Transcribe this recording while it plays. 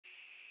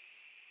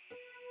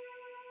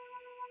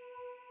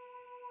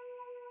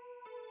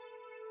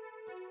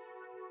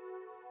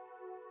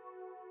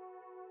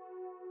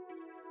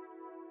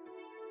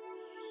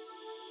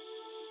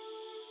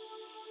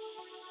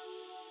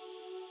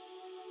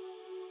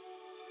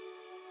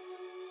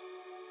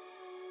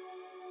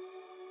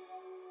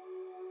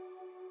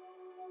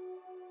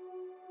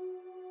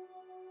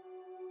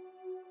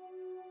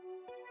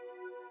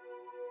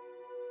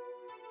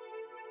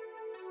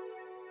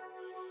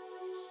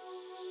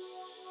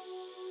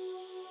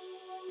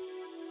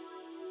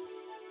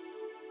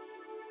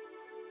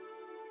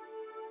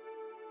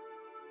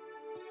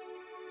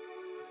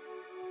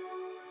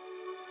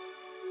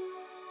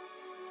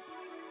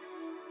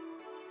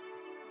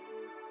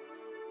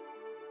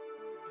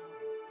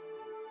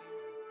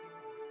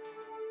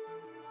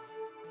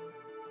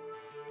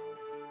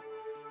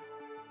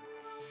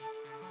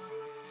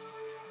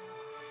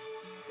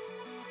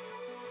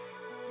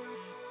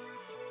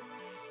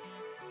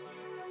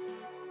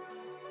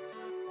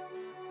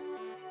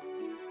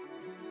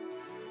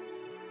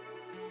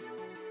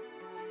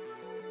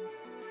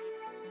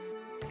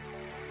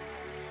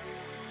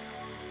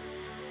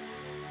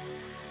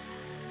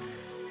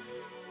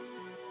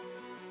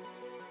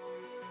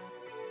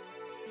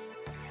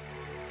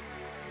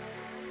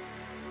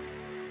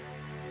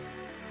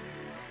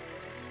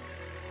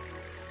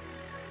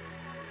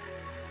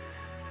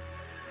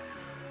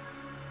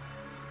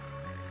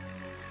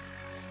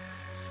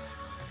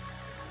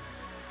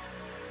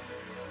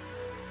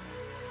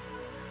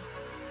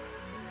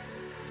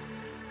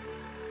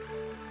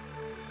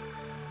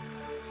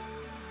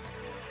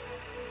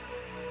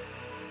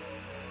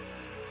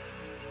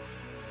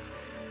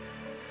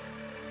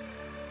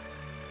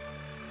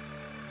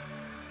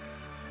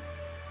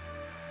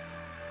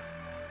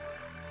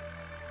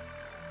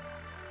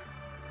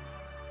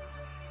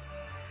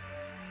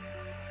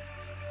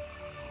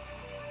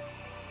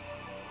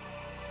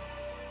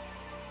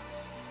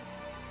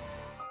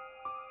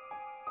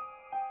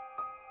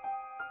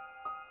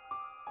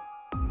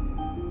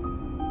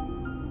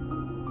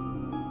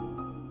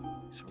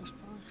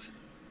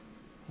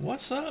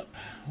What's up?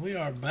 We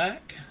are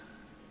back.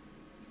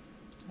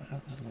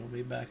 Well, we'll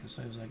be back as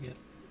soon as I get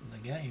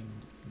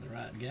the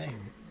right game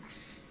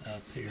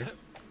up here.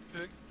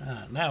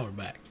 Now we're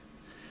back.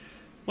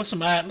 With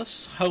some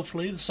Atlas.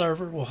 Hopefully the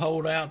server will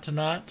hold out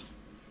tonight.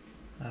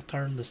 I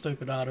turned the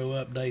stupid auto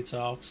updates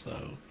off,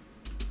 so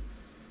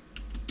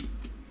It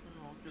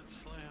won't get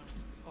slammed.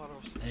 Auto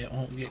slam. it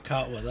won't get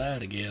caught with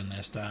that again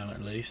this time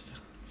at least.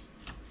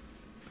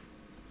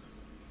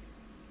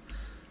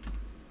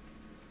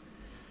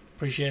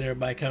 Appreciate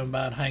everybody coming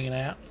by and hanging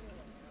out.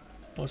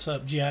 What's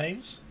up,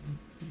 James?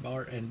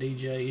 Bart and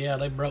DJ. Yeah,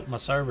 they broke my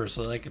server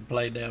so they could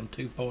play down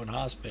 2 Point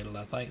Hospital,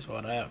 I think's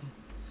what happened.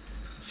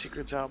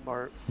 Secret's out,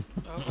 Bart.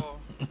 Uh-oh.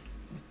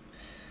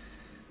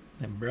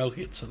 And broke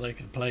it so they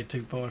could play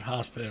 2 Point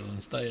Hospital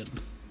instead.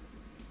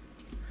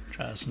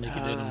 Try to sneak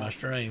it into my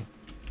stream.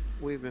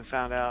 We've been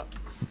found out.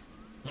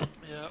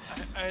 Yeah,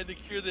 I had to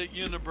cure that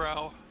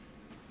unibrow.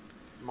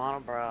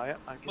 Monobrow, yep.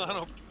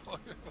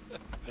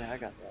 Yeah, I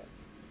got that.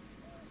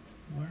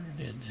 Where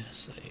did it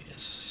say?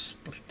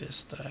 Split this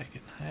stack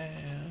in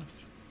half.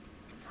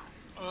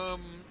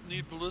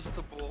 Need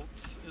ballista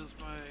bolts is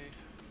my...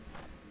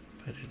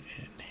 Put it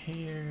in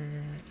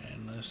here,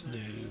 and let's do,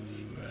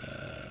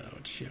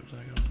 what ship was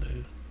I gonna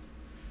do?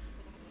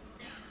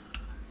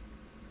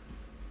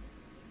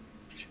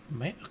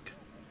 Milk.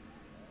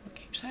 What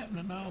keeps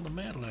happening to all the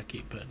metal I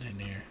keep putting in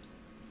here?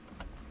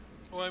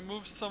 Well, I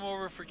moved some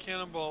over for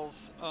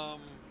cannonballs,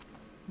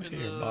 in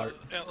Here, the Bart.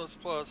 Atlas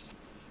Plus.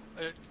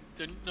 I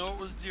didn't know it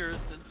was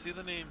Dearest, didn't see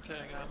the name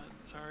tag on it,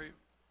 sorry.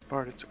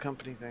 Bart, it's a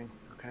company thing,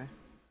 okay?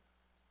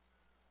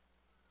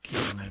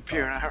 Killing me,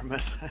 Pierre and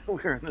Bart. I are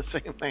we're in the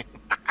same thing.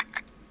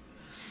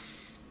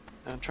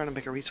 I'm trying to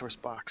make a resource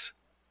box.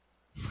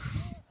 No,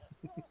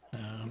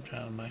 I'm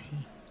trying to make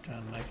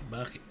a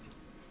bucket.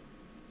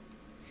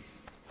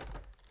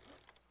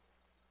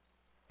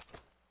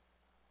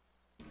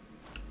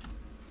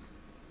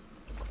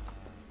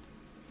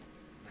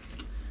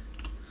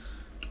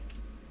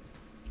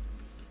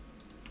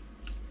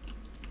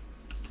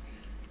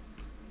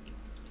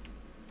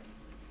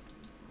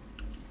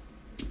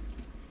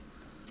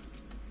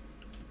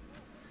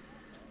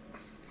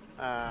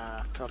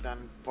 Fell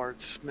down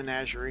Bart's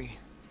menagerie.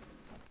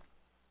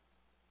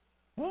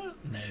 What?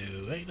 No,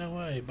 ain't no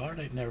way. Bart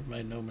ain't never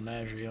made no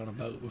menagerie on a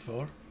boat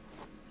before.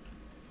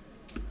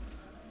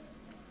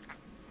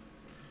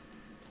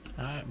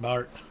 Alright,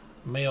 Bart.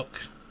 Milk.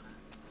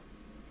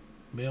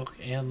 Milk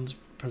and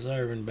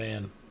preserving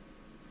bin.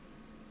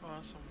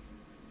 Awesome.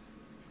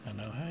 I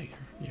know how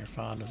you're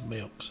fond of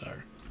milk,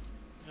 sir.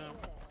 Yeah.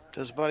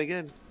 Does the body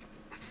good?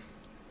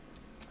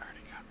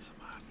 Already got some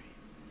on me.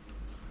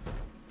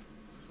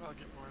 I'll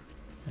get more.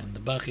 And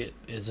the bucket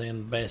is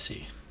in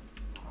Bessie.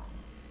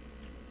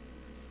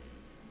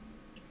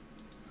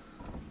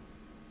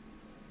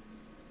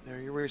 There,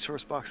 your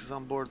resource box is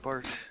on board,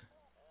 Bart.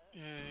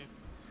 Yay.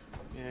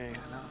 Yay, I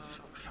know, it's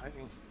so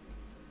exciting.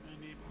 I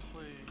need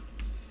plates.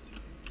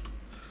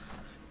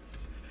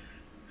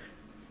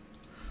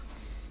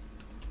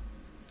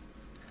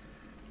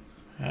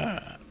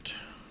 Alright.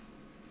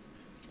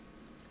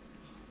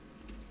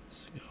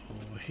 Let's go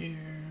over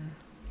here.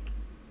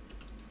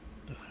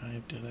 Did I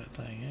empty that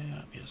thing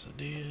out? Yes, I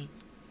did.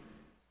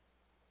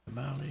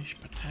 Demolish,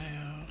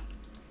 Patow.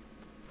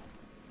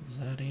 Is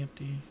that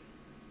empty?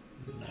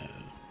 No,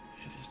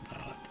 it is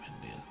not. It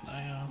is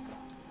now.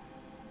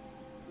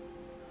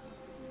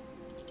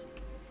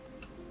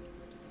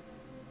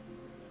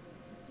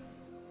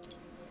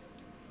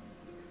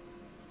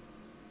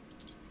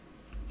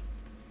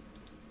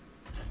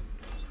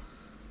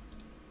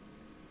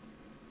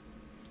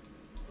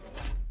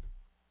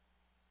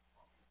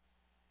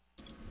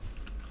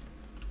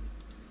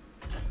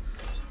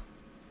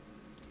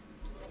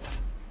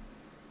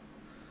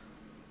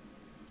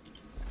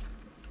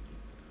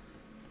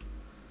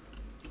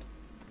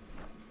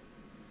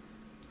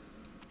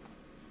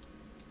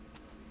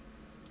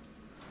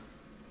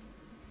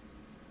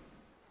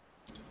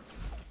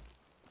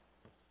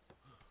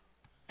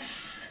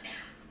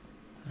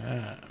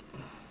 Alright.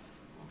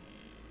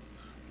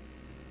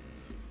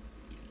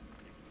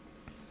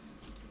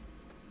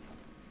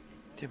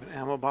 Do you have an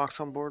ammo box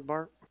on board,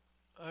 Bart?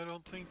 I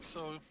don't think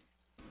so.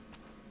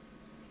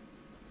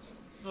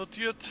 Not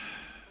yet.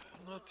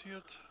 Not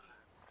yet.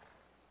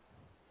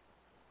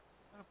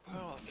 A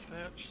pile of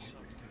thatch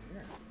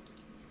somewhere.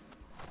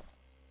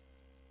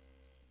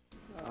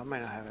 I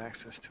might not have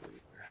access to it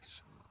either.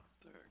 So.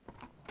 There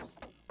goes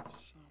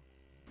some.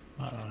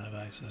 I don't have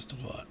access to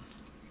what?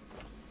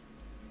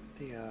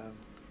 The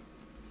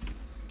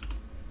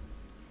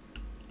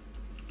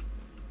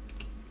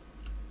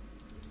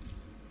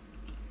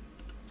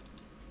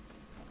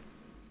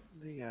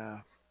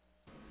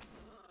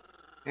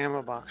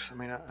ammo box. I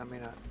may not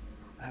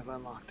have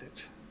unlocked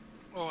it.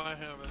 Oh, I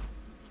have it.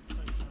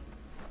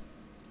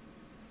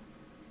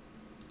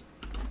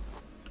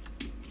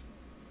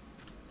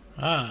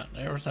 Alright,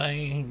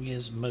 everything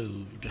is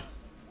moved.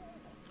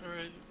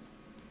 Alright.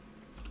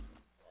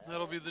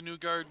 That'll be the new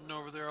garden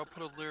over there. I'll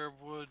put a layer of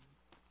wood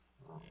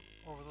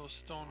over those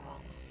stone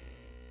ones.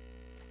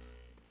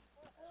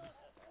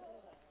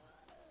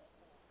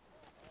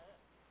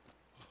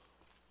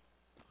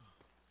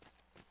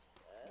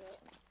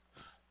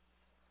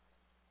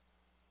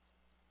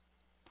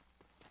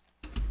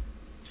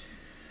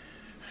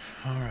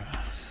 Alright.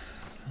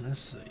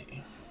 Let's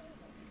see.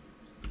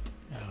 Oh,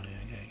 yeah,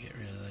 I gotta get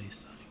rid of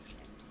these things.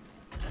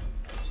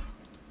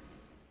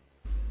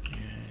 Yeah.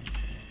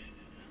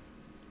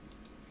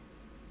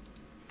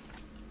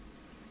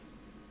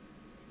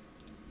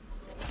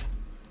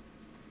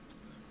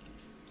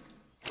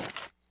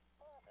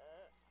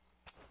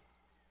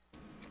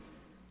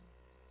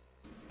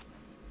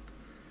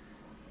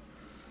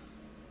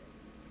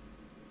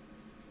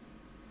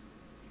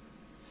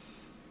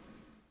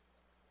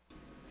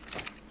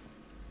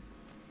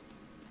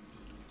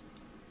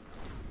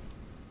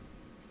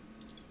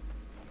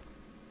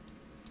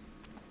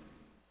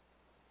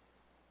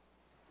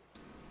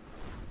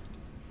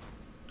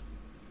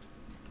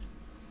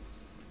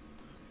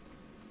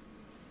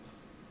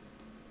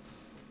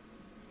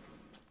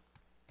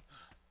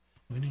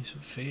 We need some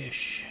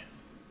fish.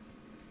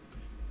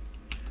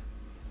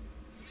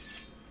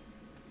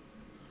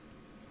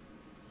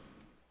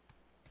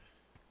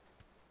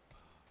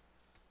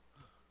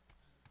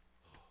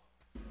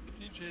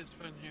 DJ's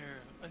been here.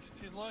 I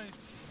see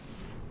lights.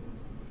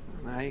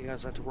 Now you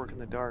guys have to work in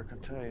the dark, I'll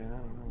tell you. I don't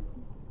know.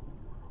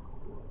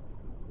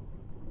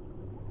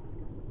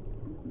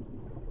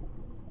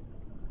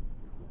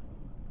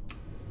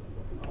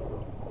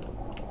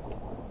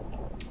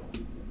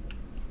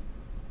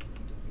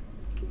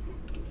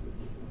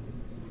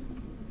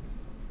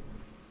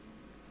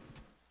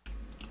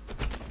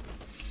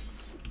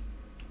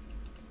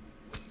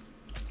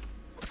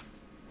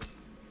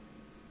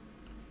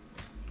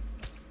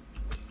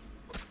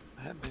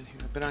 I have been here.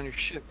 I've been on your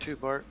ship too,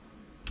 Bart.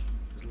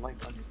 There's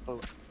lights on your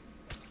boat.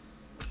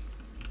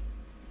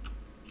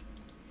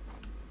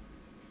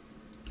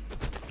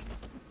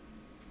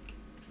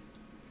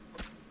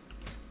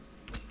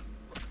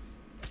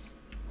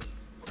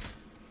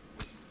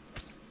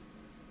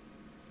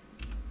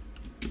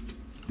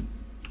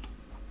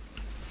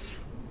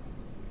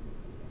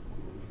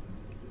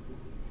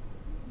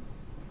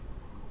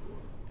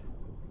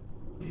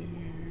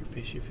 Here,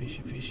 fishy,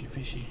 fishy, fishy,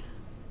 fishy.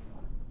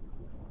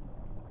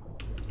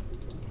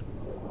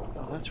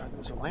 Oh, that's right.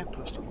 There's a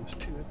lamppost on this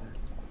too, isn't there?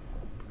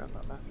 Forgot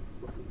about that.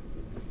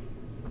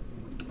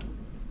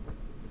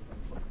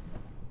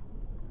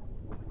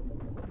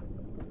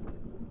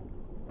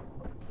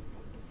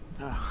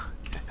 Oh,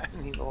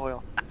 I need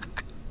oil.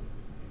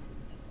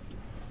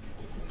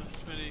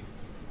 Smitty.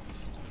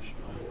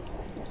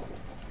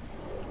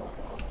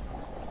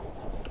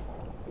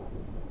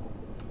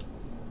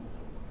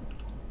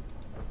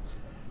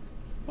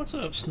 What's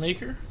up,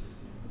 Sneaker?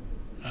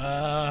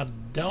 I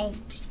don't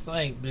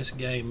think this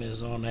game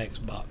is on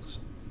Xbox.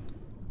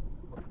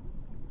 I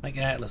think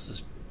Atlas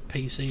is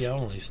PC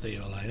only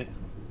still, ain't it?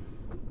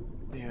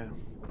 Yeah.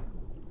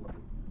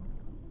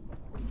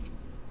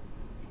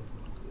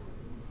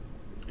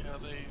 Yeah,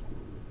 they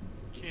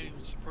can't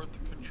even support the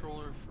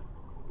controller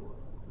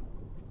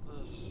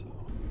for this.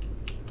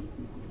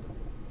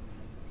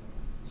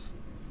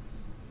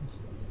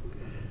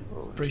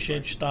 Oh, that's Appreciate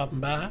right. you stopping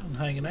by and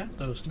hanging out,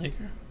 though,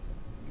 Sneaker.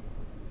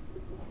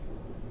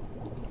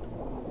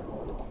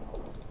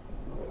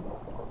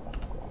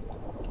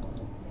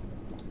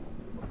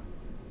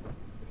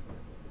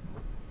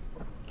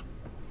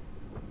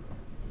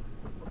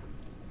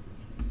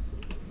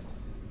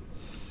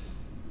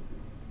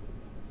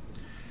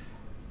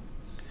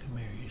 Come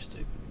here, you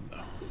stupid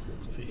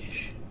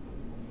fish.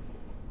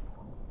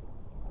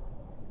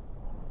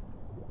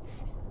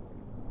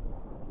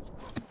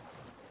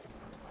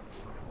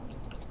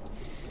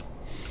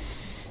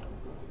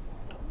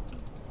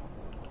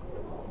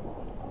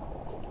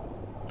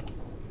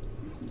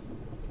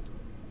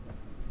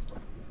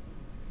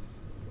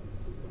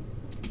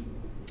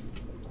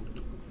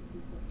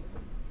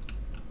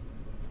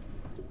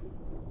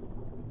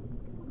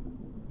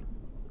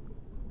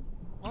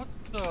 What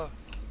the?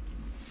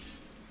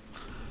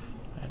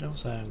 That don't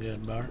sound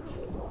good, Bart.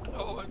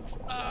 No, it's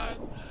not.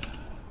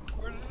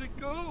 Where did it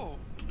go?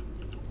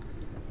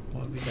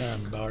 What have you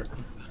done, Bart?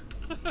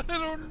 I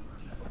don't.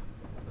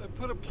 I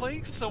put a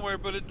plank somewhere,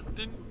 but it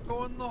didn't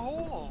go in the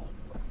hole.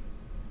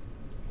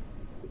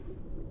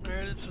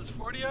 Alright, it says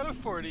 40 out of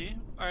 40.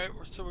 Alright,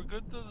 so we're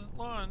good to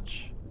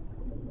launch.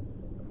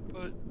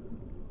 But.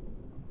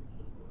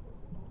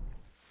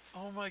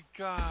 Oh my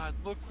god,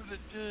 look what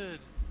it did.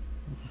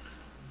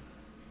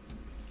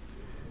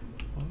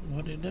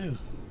 What'd it do?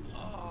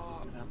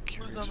 Oh, I'm who's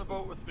curious. on the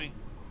boat with me?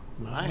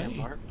 Not I am, me.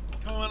 Bart.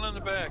 Come on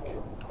the back.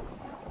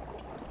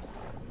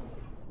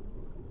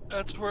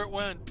 That's where it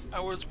went. I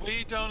was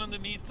way down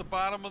underneath the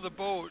bottom of the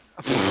boat.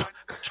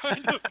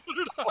 Trying to put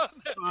it on.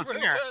 That's where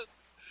it Here. went.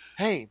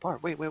 Hey,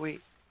 Bart, wait. Will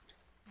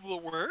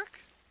it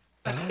work?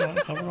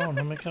 Hold on,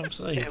 let me come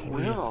see. It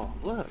will.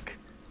 Look.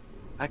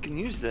 I can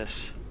use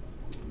this.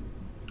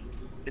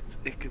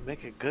 It could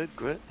make a good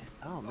grit.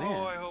 Oh, man.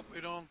 Oh, I hope we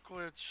don't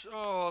glitch.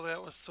 Oh,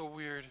 that was so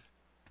weird.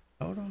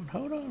 Hold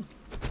on.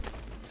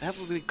 That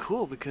would be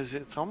cool because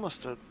it's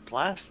almost a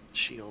blast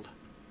shield.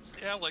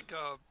 Yeah, like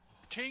a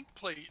tank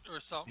plate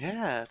or something.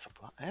 Yeah,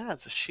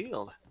 it's a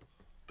shield,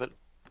 but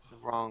the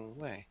wrong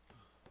way.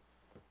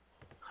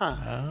 Huh?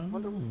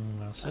 Oh,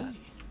 I see.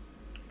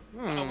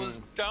 I was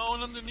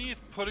down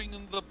underneath, putting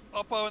the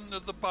up on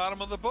the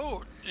bottom of the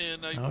boat,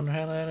 and I wonder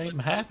how that even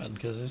happened,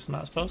 because it's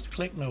not supposed to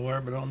click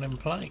nowhere but on them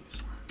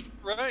planks.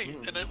 Right,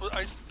 and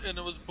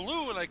it was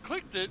blue, and I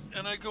clicked it,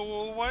 and I go,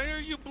 well, why are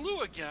you blue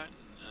again?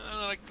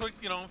 And then I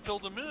clicked,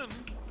 filled them in.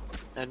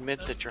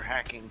 Admit that you're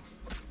hacking.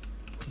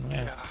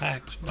 Yeah,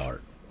 hacks,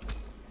 Bart.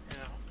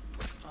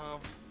 Yeah.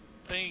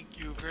 Thank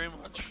you very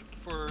much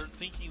for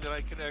thinking that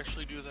I could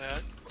actually do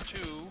that.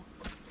 Two,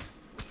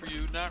 for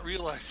you not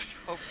realizing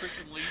how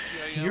freaking lazy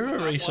I am. You're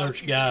a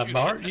research guy,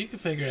 Bart. You can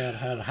figure out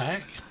how to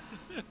hack.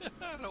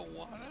 I don't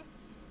want it.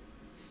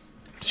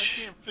 I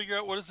can't figure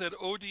out what is that,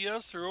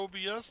 ODS or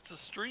OBS to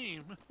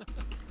stream.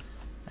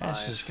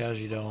 That's just because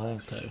you don't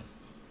want to.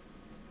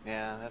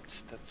 Yeah,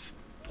 that's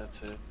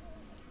it.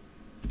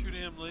 Too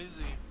damn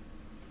lazy.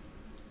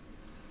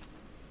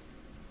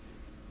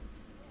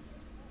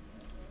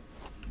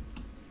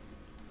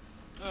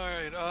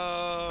 Alright,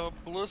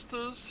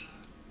 ballistas.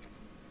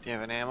 Do you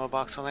have an ammo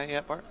box on that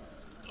yet, Bart?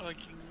 I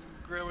can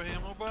grab a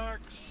ammo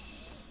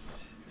box.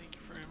 Thank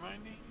you for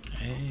reminding.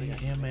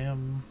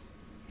 AMM.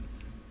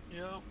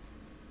 Yep.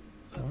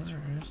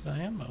 Where's the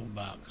ammo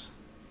box?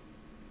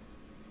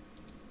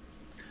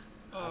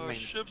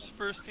 Ship's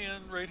first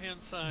hand, right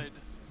hand side.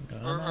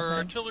 Gun, Or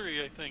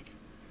artillery, I think.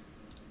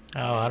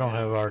 Oh, I don't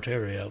have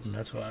artillery open,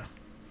 that's why.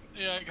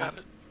 Yeah, I got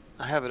it.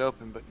 I have it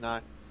open, but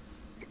not.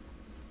 Yep,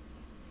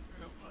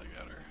 I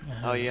got her.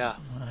 Oh, yeah.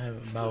 I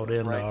haven't bought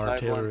into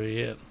artillery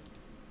yet.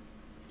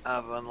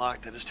 I've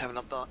unlocked it, just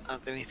haven't done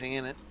anything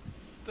in it.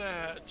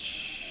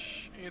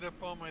 Thatch. Ate up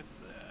all my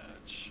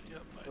thatch.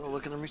 Yep. Oh,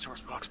 look in the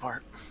resource box,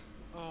 Bart.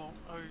 Oh,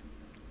 I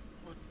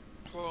would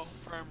go out and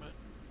farm it.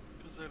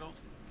 Because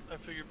I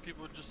figured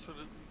people would just sort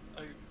of.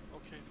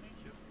 Okay, thank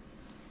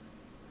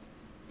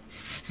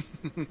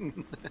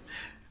you.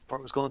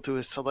 Bart was going through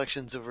his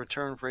selections of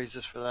return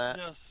phrases for that.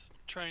 Yes,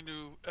 trying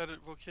to edit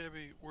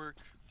vocabulary, work,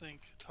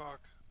 think, talk,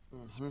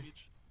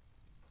 speech.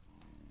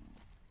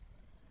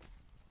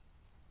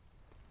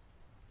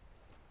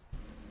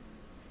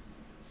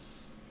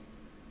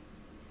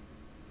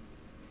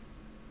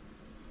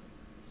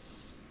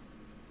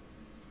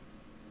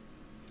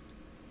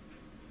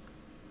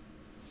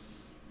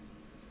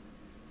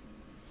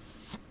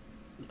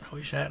 I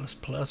wish Atlas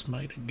Plus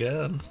made a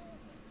gun.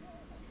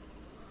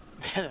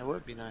 Yeah, that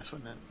would be nice,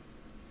 wouldn't it?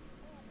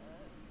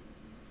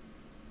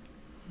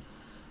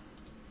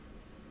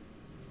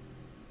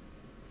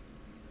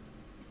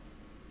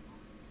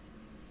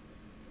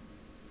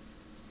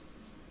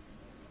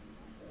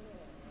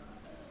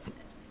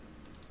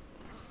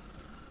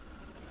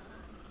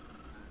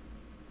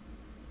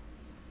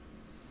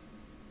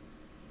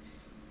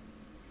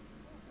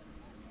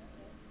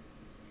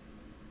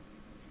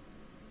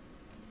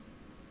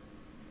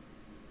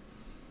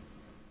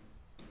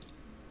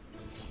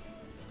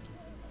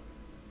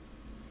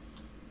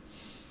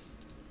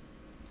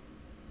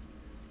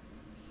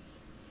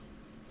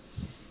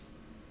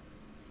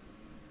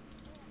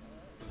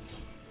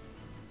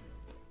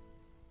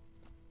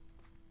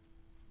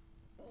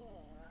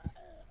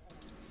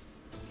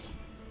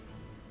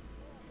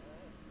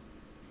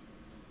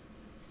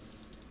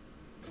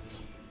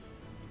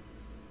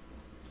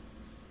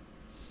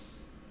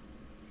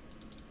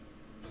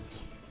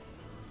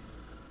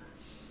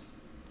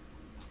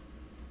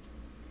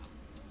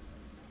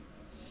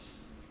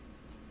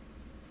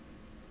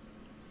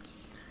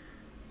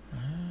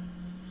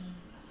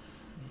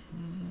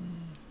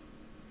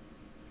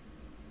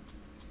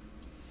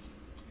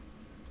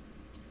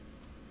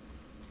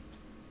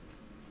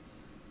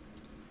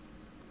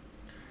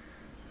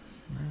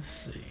 Let's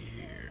see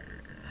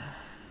here.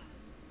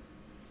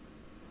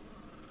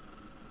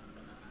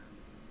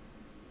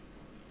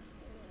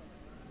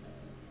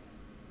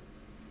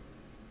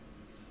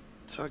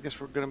 So I guess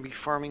we're going to be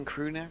farming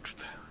crew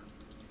next.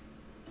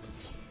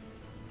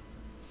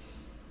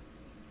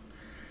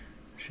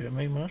 Shouldn't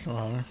be much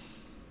longer.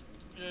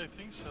 Yeah, I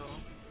think so.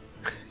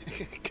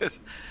 Because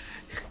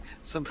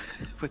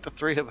with the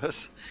three of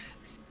us,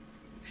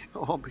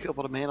 we won't be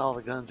able to man all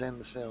the guns and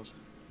the sails.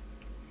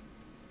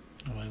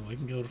 I mean, we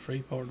can go to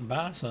Freeport and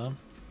buy some.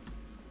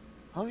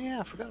 Oh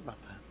yeah, I forgot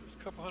about that. There's a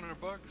couple $100 laying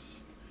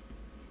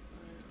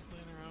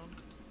around.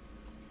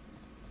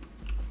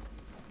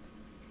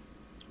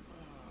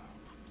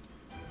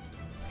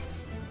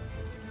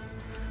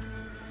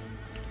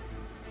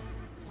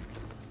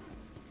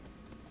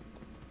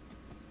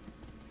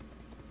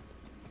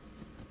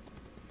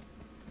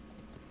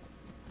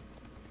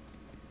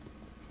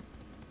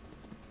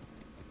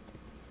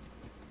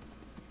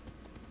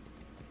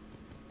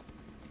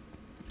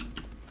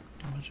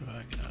 How much have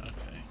I got?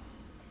 Okay.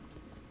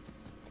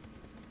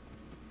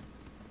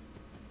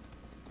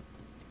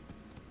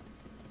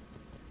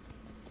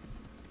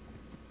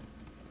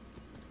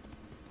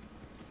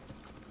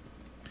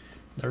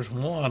 There's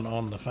one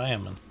on the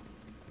famine.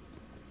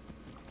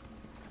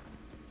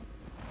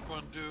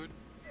 One dude.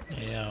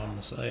 Yeah, on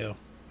the sale.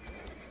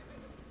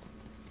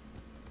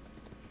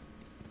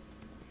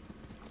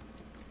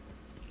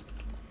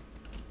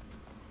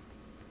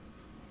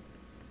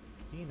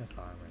 Being a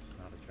farmer is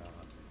not a job.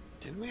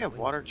 Didn't we have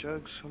water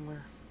jugs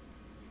somewhere?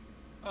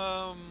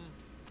 Um,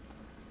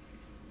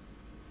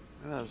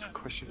 That was a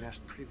question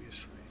asked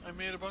previously. I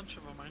made a bunch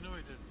of them. I know I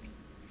did.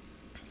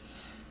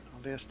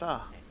 ¿Dónde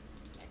está?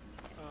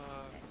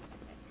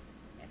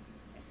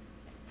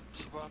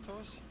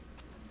 Sabatos?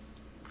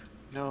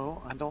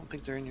 No, I don't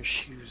think they're in your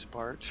shoes,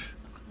 Bart.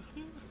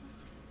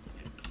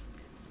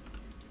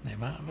 They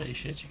might be.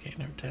 Shit, you can't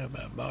never tell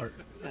about Bart.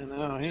 I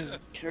know, he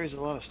carries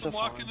a lot of stuff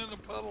I'm walking on him. in a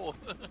puddle.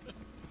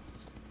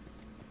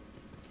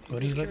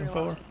 What are you looking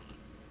for?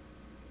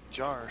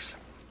 Jars.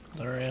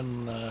 They're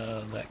in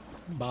that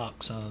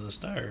box under the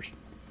stairs.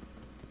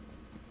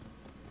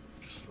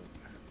 Just look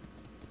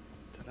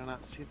there. Did I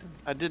not see them?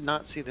 I did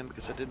not see them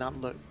because I did not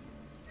look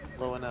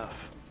low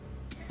enough.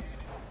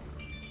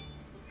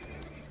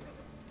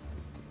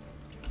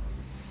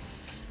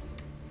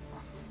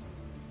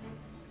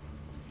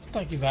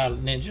 Thank you,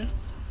 Violet Ninja,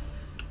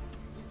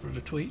 for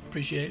the tweet.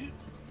 Appreciate it.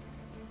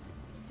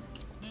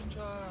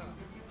 Ninja.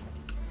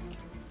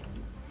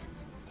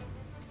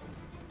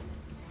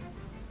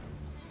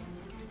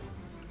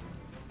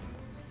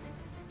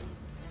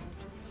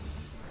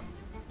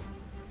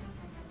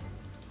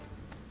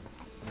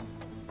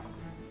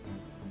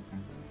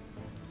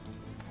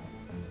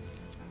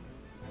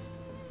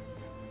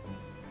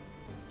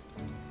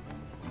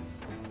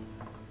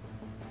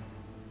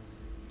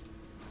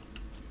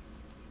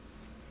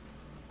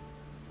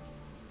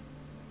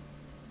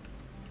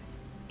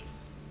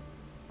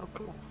 Oh,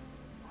 cool.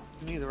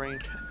 We need the rain.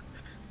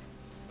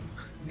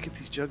 Get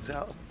these jugs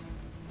out.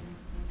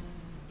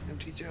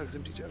 Empty jugs,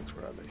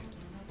 where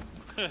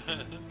are they?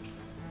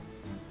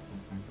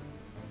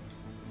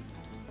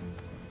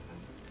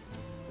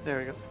 There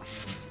we go.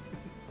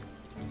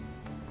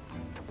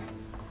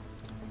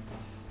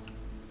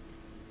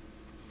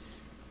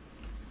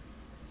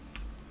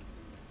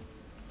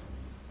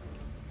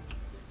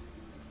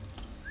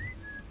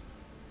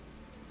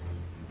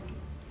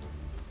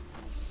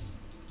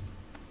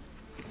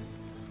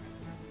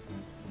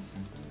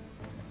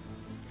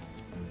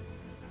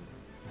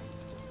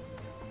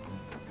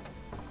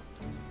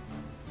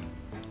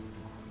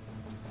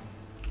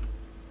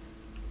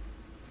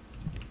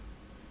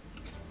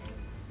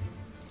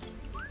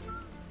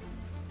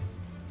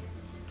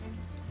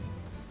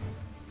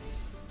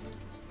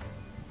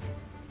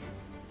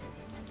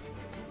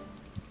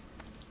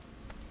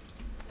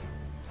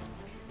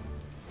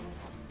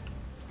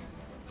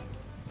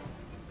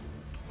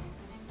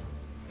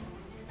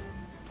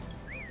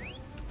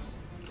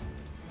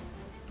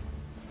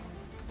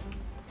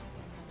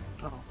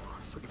 Oh, I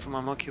was looking for my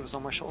monkey. It was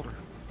on my shoulder.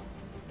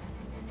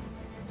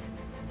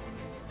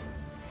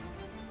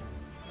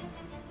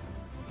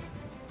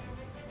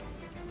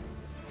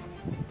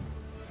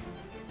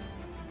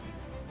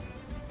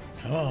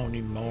 Come on,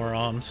 you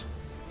morons.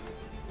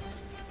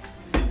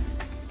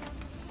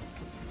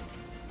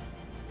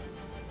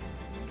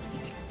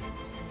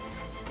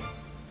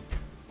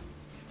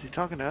 Is he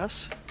talking to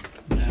us?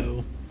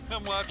 No.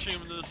 I'm watching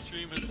him in the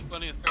stream. It's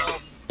funny. They're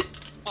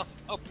all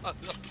up on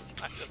the other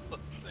side of the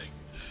thing.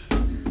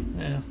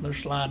 Yeah, they're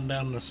sliding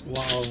down this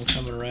wall and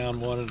coming around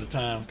one at a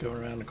time, coming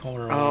around the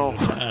corner one Oh.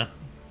 at a time.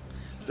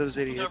 Those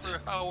idiots.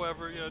 Never,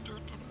 however, yeah.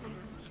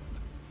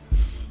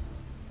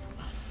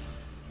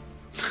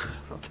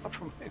 I thought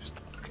from he was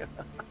talking.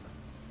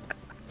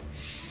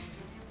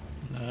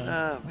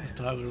 No, let's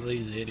talk to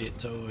these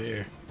idiots over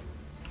here.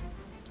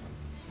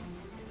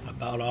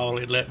 About all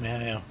he'd let me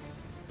have.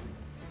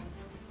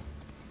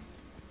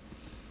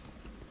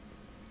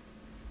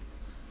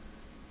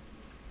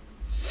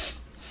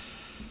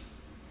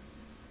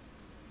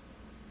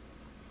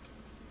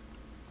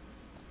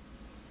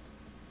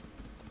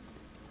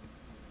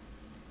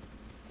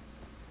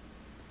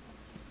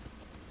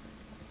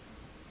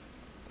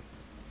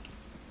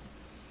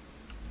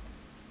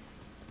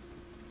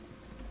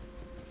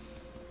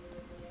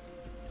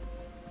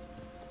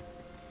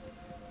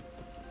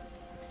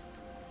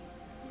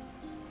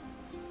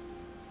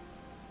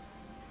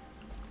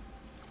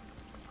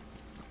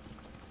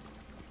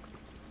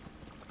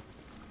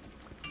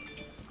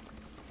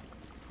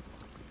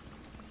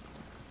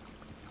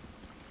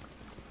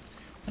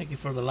 Thank you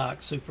for the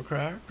like, Super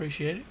Crier.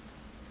 Appreciate it.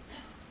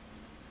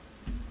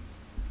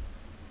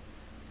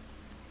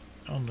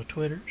 On the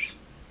Twitters.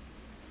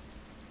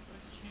 I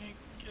can't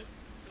get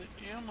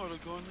the ammo to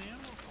go in the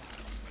ammo box.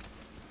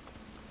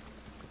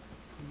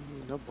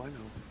 No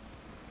bueno.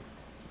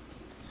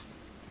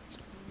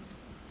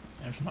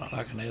 There's not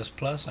like an S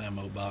Plus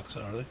ammo box,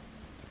 are there?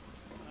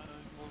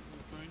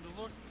 We're going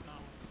to look now.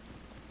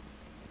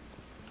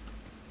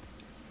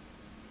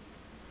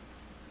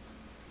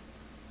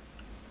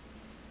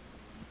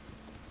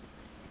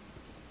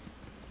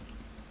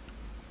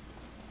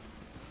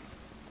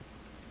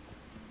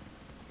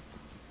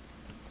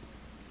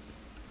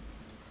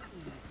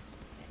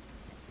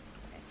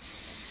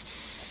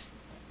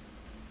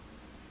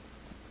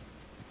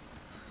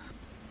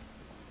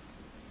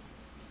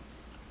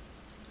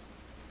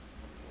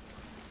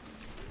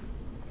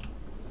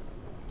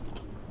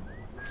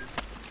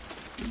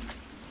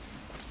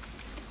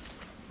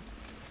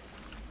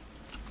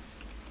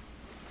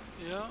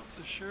 Yeah,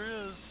 it sure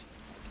is.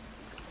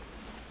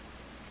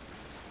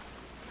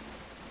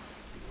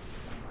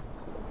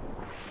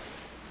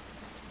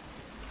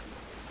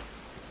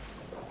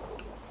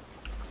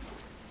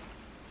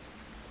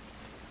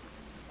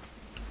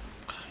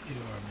 You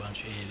are a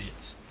bunch of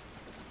idiots.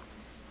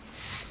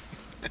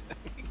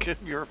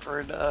 Could be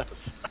referring to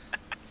us.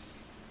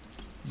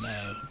 No,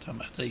 I'm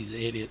talking about these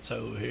idiots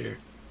over here.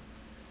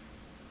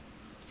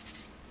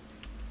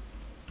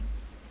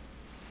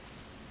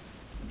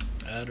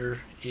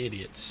 Utter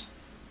idiots.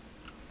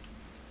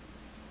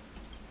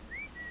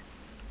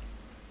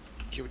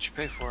 Get what you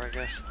pay for, I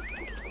guess.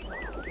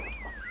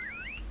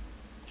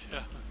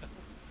 Yeah.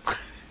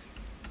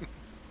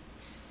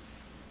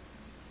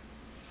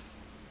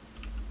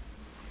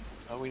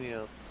 Oh, we need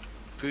a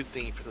food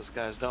thingy for those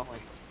guys, don't we?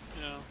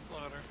 Yeah,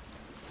 ladder.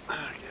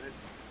 I get it.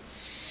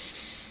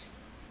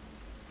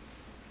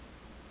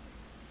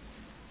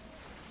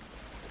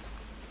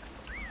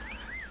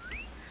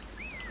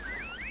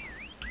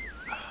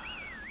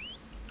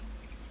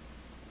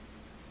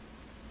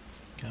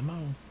 Come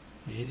on,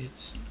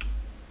 idiots.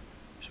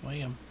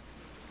 Swim.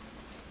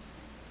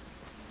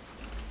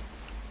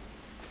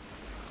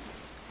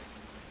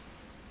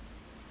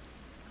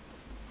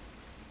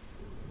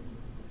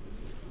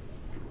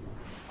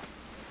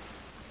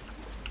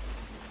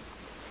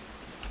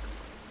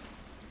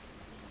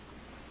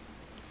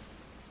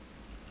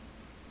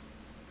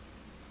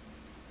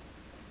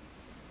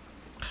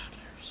 God,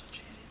 they're such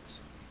idiots.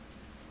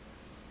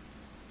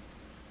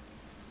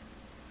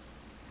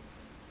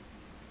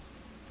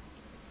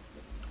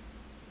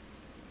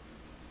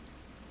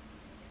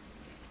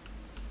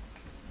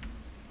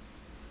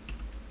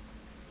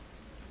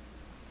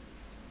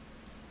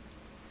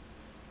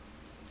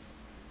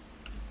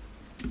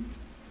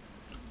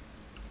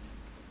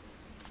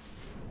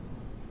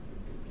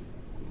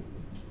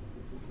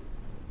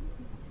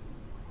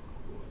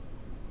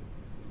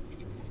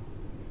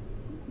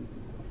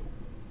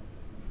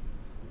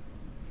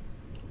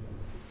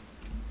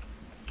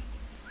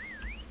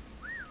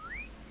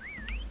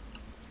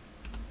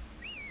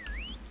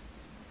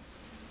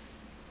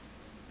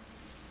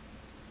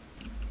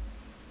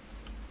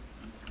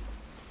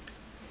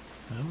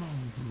 Come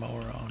on,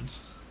 morons.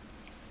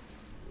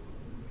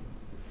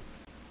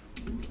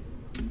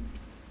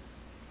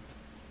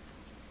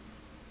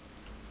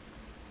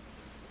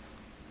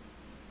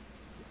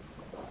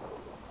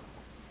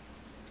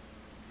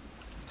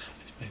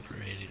 These people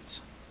are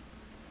idiots.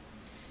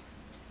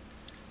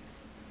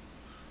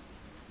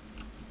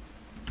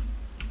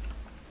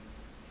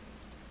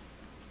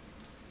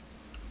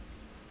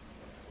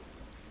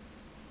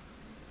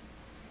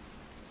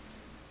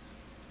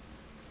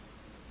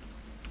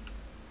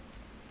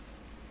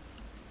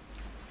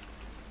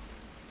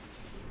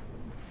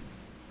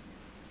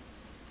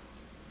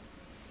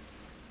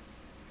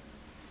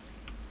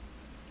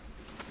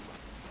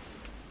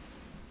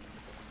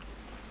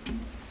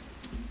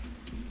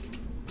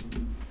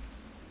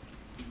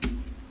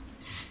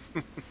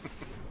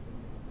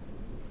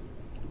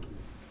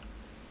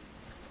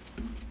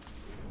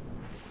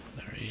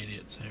 They're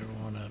idiots, every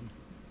one of them.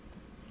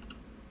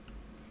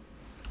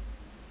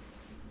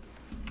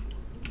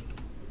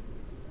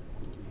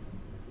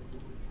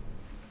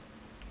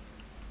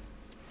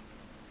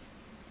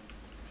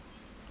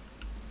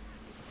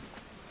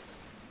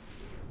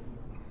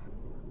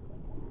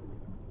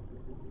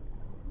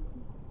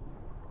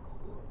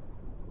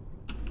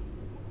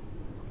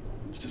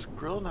 Is this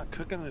grill not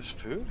cooking this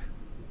food?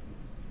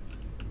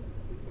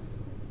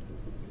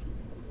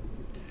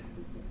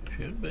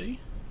 Should be.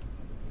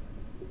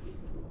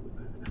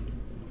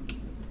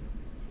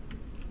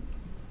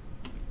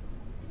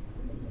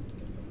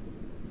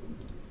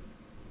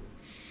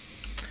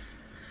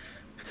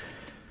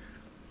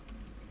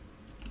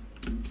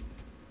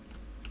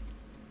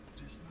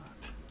 It is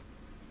not.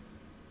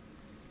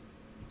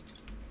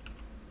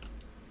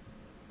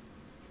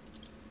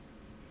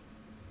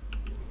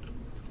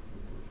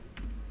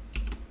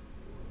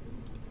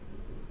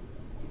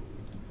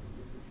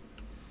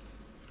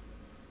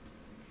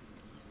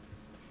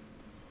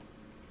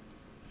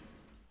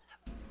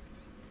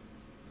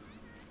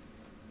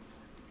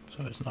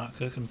 So it's not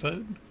cooking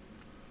food?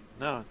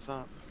 No, it's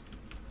not.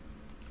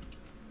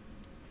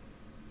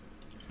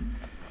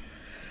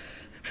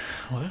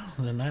 Well,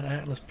 then that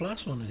Atlas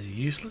Plus one is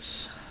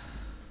useless.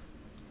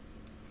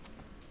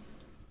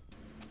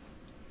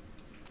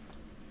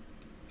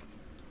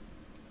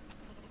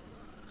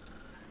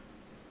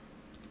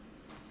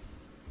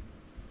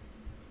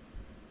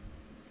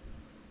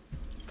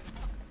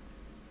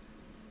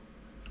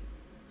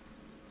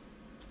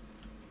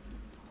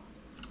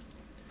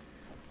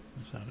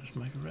 So I'll just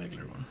make a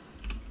regular one.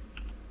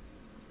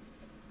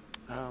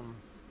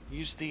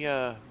 Use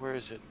the, where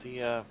is it? The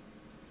eco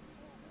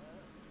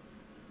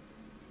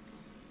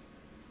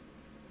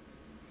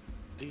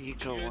Did you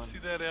guys one. see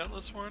that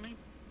Atlas warning?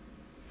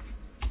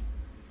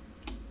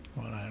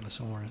 What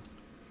Atlas warning?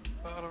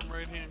 Bottom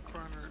right hand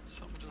corner,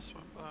 something just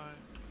went by.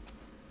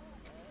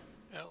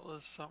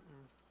 Atlas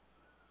something.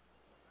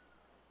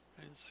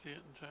 I didn't see it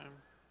in time.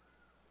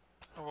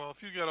 Oh well,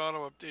 if you got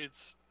auto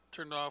updates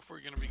turned off, we're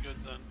gonna be good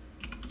then.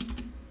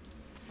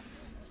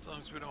 As long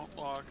as we don't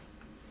log.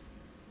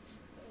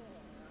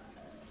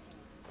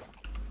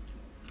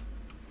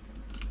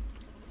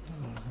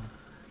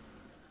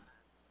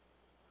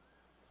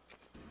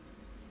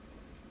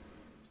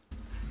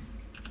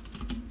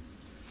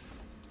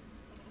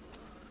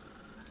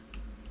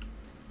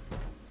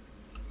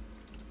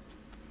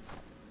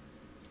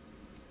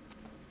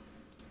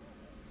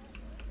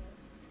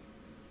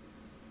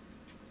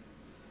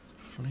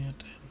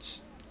 Flint and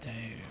stone.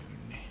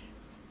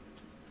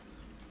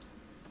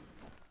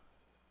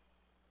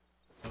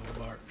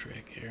 Little bark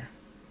trick here.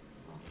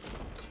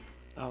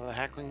 Oh, the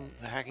hacking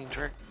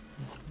trick?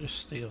 Just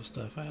steal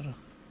stuff out of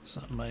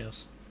something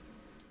else.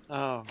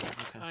 Oh,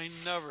 okay. I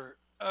never,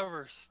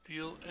 ever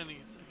steal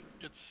anything.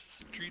 It's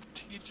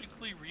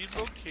strategically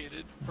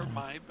relocated for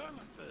my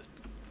benefit.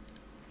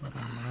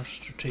 How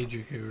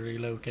strategic you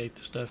relocate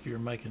the stuff you're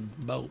making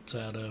bolts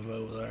out of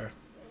over there.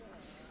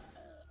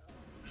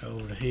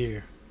 Over to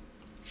here.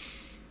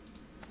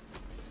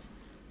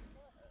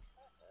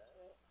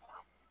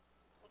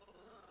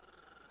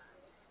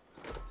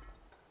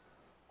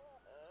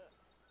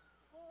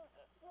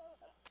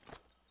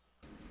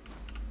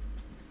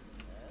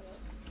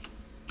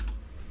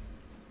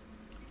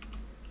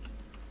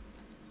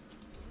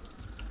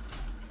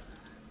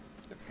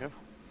 There we go.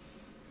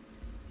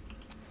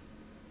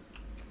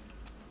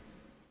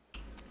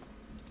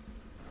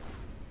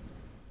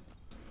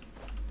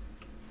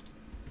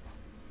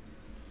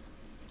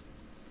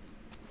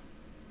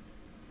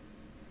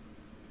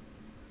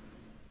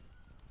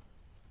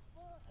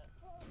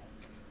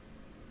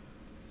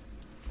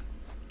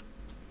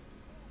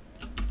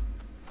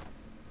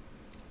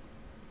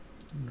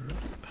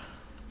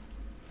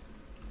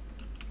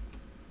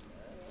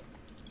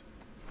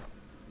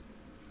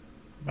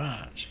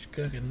 Right, she's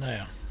cooking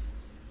now.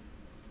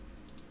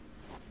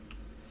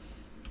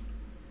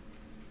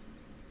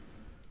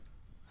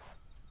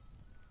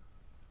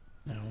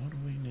 Now what do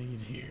we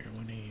need here?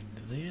 We need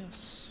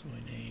this, we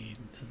need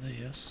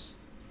this,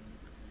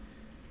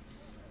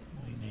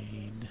 we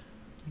need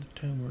the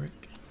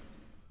turmeric,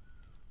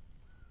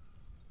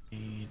 we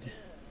need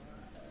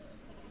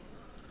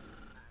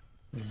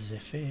the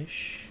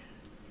fish.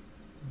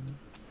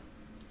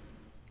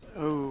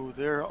 Oh,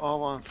 they're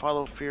all on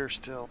follow fear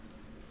still.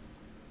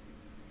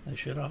 They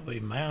should all be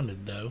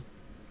mounted though.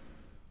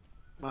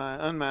 I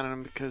unmounted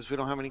them because we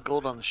don't have any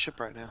gold on the ship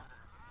right now.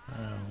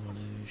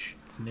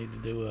 We need to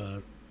do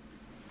a...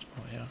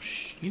 Well,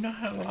 you know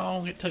how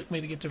long it took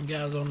me to get them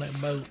guys on that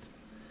boat?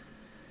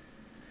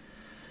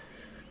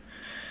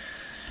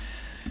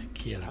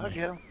 Killing I'll me.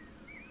 get them.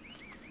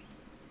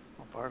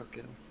 Well, Bart will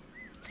get them.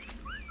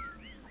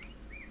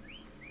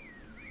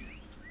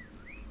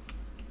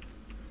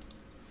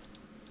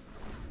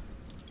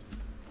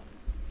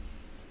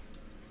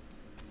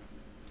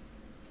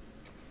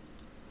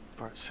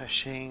 Bart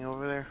sashaying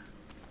over there.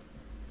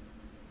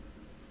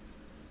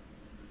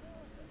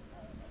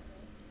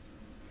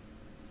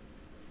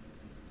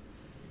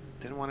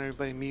 Didn't want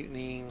everybody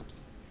mutinying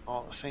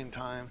all at the same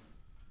time.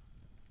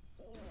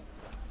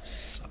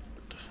 Sucked.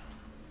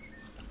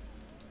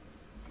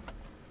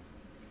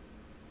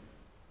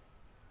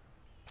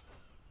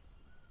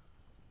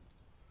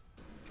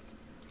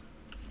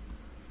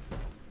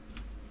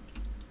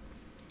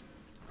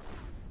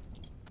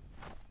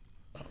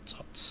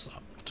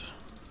 Sucked.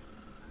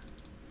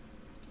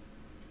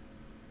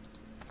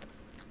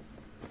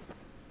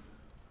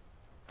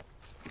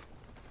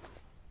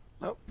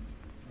 Oh,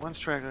 one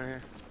straggler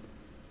here.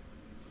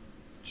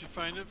 Did you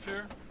find it,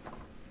 Fear?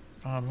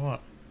 On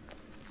what?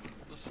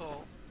 The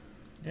salt.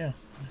 Yeah,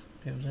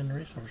 it was in the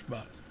resource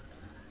box.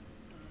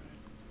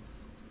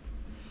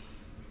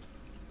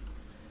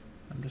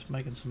 I'm just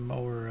making some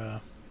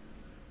more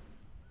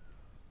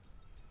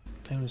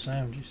tuna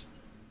sandwiches.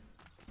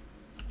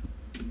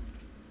 So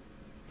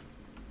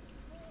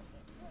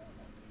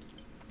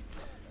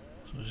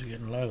it's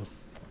getting low.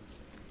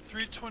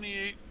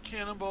 328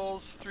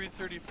 cannonballs,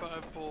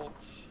 335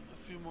 bolts. A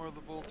few more of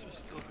the bolts are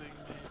still being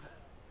made.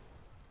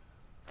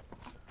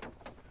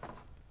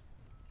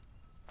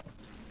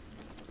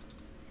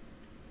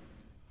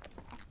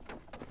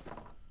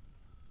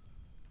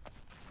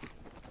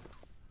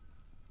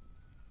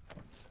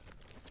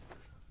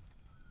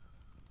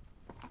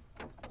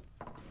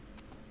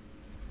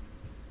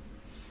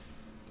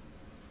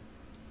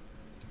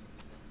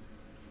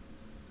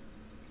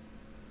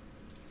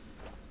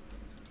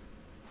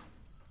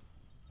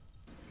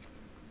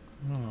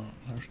 Oh,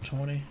 there's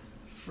 20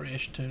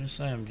 fresh tuna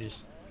sandwiches.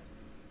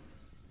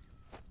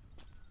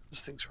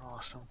 Those things are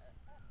awesome.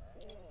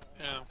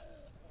 Yeah.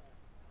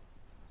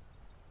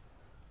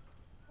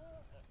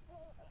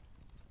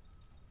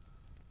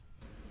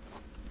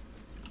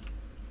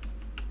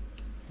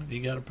 Have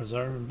you got a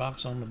preserving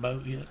box on the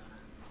boat yet?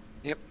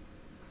 Yep.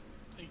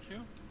 Thank you.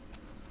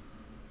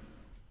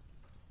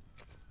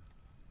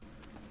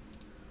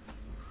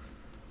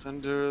 It's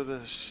under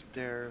the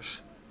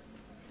stairs.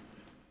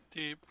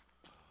 Deep.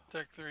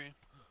 Tech 3.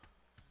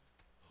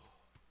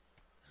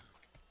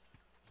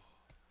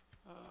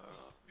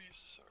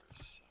 Resource.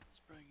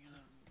 Let's bring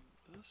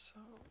in this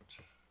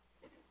out.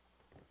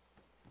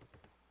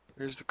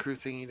 There's the crew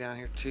thingy down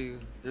here too.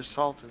 There's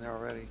salt in there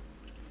already.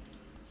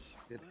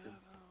 That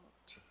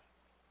out.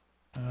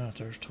 Ah,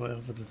 there's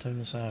 12 of the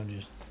tuna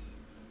sandwiches.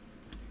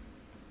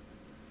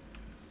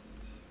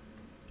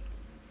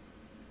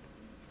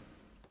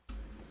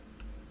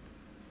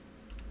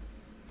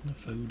 The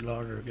food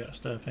larder got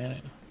stuff in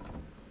it.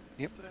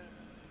 Yep.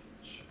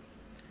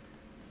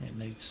 It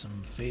needs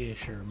some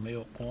fish or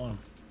milk one.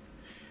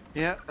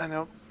 Yeah, I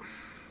know.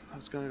 I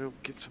was gonna go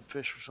get some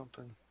fish or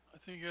something. I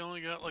think I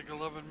only got like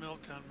 11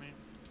 milk on me.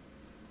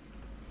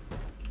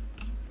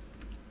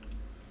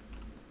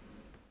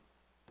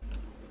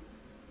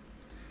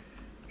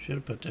 Should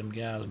have put them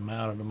guys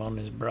mounted them on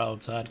these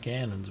broadside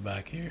cannons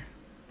back here.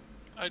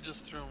 I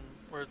just threw them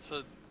where it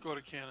said go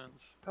to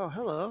cannons. Oh,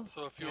 hello.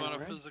 So if you want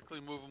to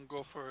physically move them,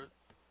 go for it.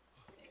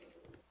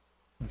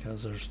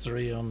 Because there's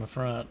 3 on the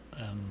front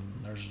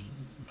and there's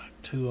like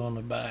 2 on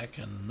the back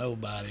and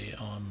nobody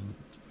on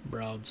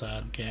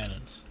broadside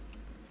cannons.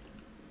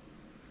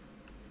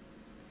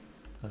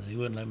 Cause he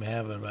wouldn't let me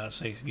have it about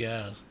 6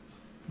 guys.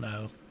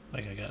 No, I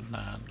think I got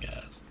 9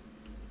 guys.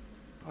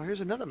 Oh, here's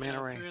another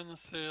manta ray. 3 in the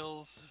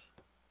sails.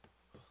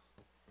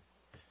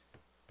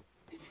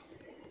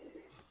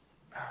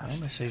 I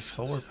only see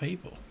 4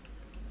 people.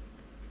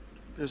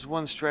 There's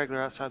one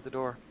straggler outside the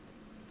door.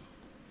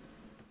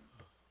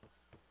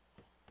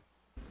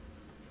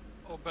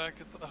 Oh,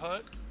 back at the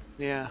hut?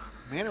 Yeah,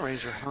 manta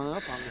rays are hung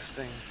up on this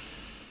thing.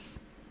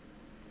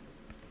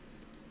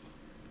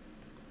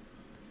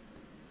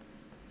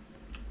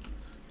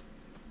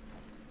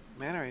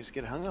 Manta rays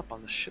get hung up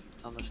on the ship,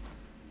 on this.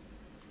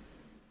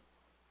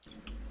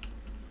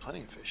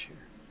 Plenty of fish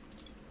here.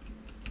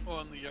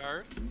 Oh, in the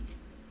yard?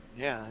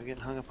 Yeah, they're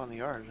getting hung up on the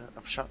yard.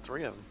 I've shot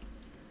 3 of them.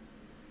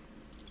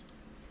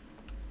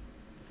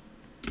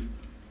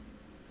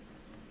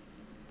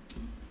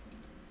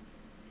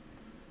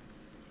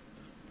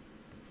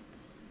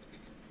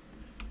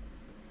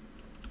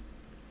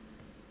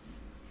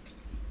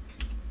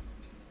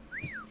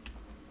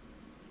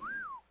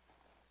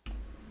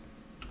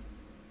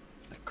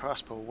 That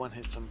crossbow one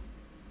hits them.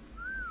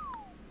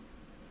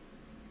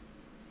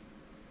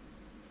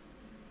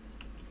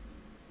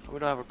 We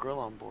don't have a grill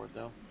on board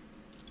though.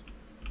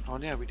 Oh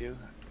yeah, we do.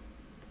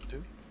 Do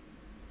we?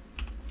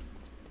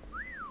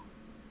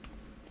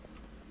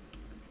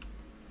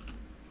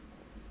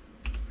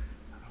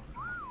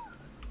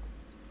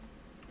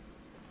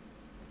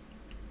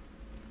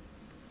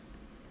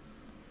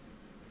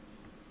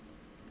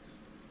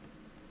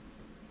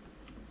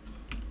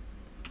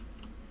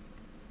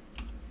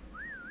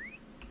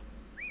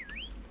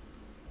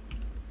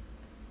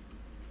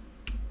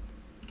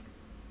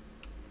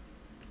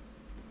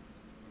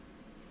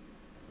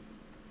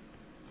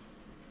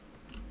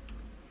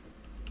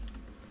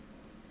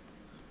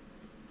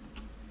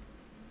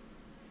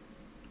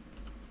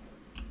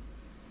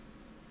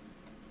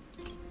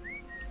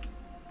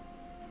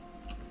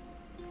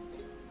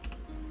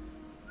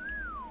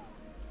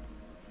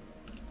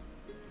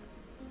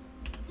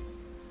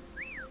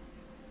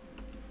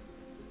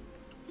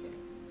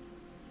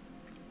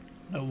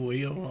 No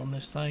wheel on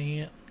this thing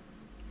yet.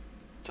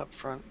 It's up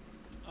front.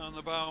 On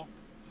the bow.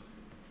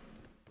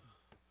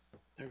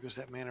 There goes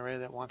that manta ray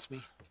that wants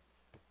me.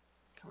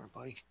 Come here,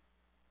 buddy.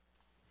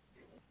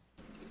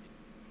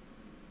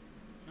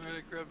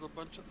 Alright, I grabbed a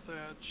bunch of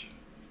thatch.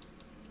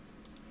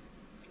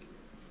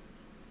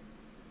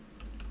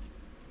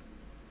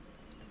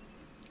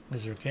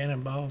 Is there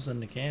cannonballs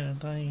in the cannon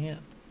thing yet?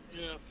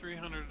 Yeah,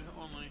 300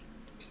 only.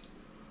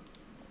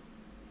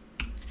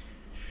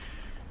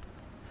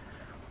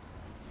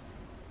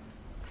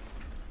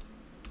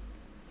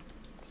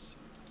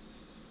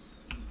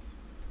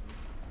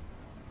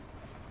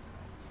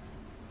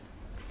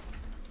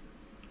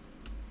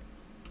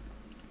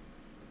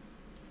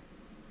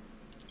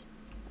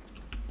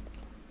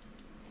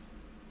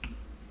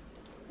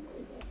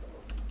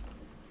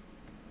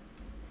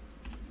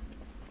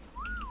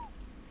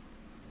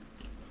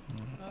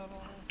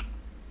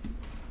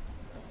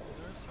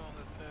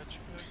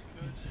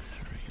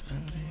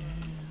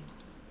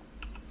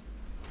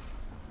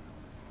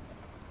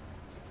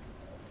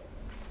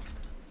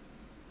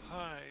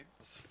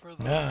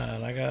 Yeah,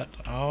 and I got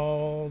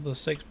all the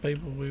 6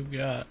 people we've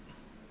got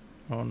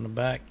on the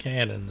back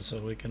cannons so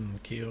we can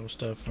kill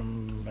stuff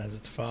from as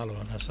it's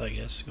following us. I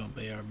guess is going to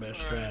be our best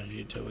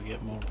strategy until we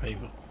get more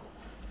people.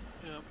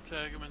 Yep,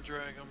 tag them and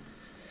drag them.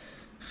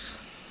 Go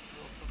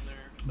from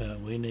there. But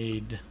we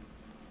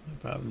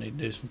probably need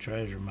to do some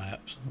treasure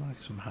maps,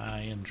 like some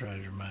high-end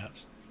treasure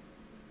maps.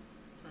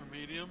 Or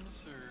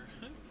mediums, or...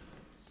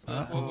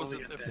 What was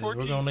it? We're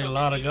going to need a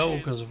lot of gold,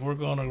 because if we're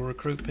going to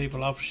recruit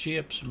people off of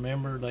ships,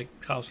 remember, they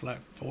cost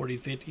like 40,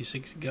 50,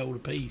 60 gold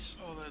apiece.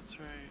 Oh, that's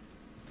right.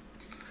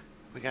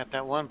 We got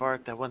that one,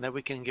 Bart, that one that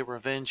we can get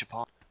revenge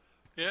upon.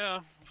 Yeah,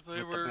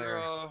 they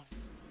were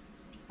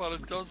about a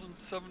dozen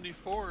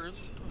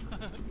 74s.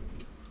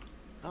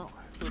 Oh,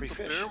 free the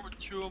fish. bear would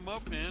chew them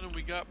up, man, and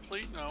we got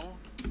plate now.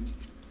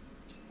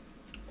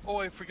 Oh,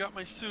 I forgot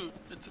my suit.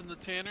 It's in the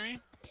tannery.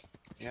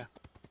 Yeah.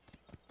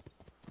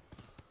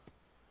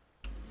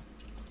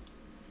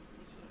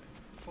 So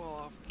I fall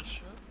off the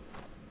ship.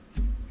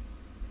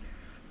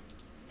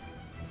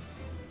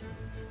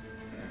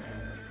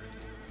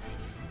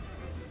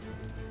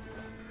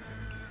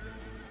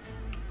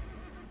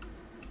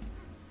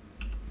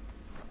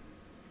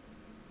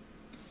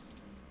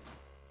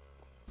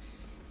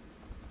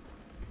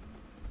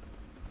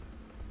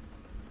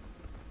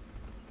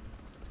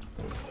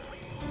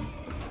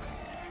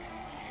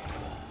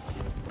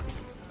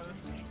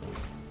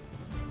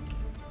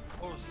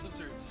 Oh,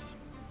 scissors.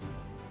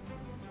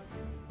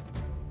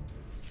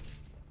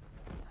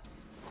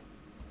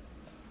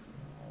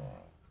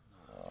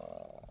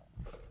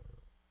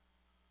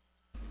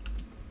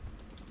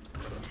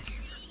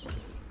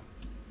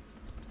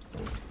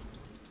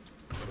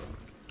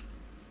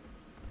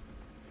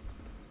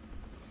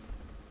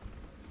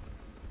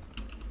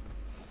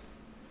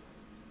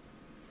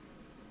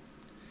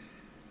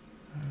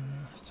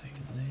 Let's take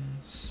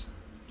this,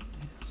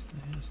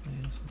 and this,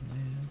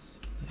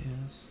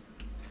 this.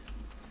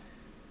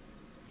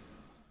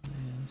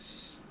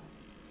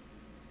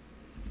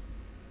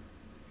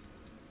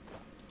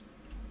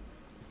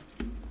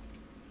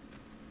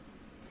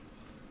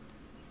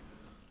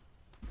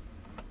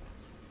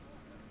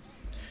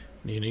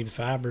 Do you need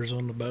fibers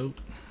on the boat?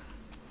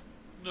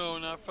 No,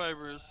 not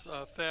fibers,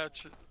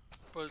 thatch.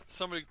 But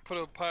somebody put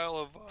a pile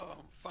of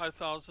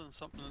 5,000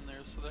 something in there,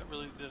 so that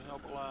really did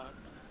help a lot.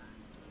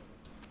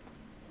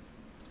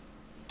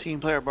 Team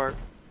player, Bart.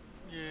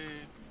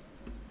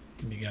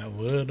 Yay. You got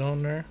wood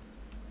on there?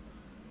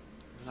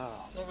 No.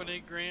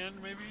 7-8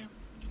 grand maybe.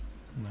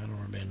 That'll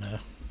be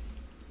enough.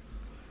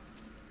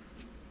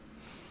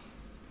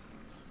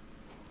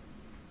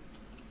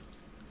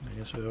 I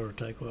guess we ought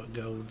to take what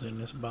gold's in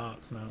this box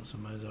now that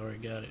somebody's already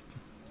got it.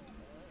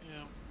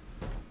 Yeah.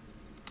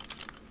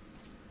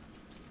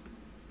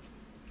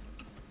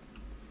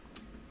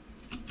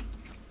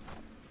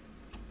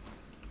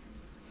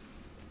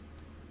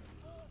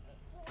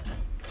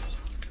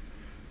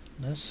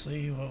 Let's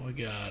see what we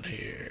got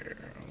here.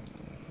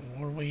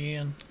 What are we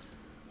in?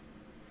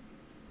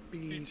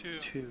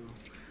 B2.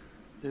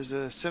 There's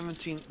a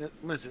 17.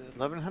 What is it?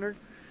 1100?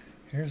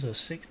 Here's a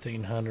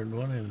 1600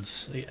 one in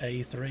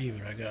A3,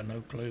 but I got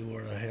no clue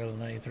where the hell in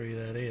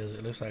A3 that is.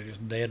 It looks like it's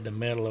dead in the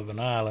middle of an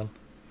island.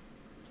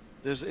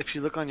 There's, if you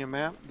look on your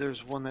map,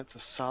 there's one that's a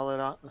solid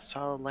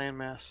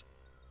landmass.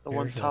 The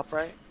one Here's top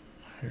right.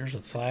 Here's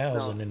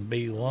 1,000 in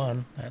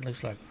B1. That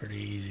looks like a pretty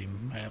easy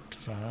map to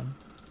find.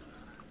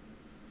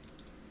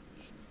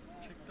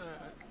 Take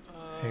that.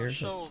 Here's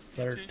shovel,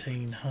 a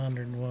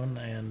 1,300 one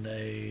and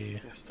a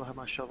Yeah, still have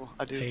my shovel.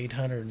 I do.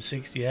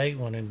 868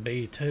 one in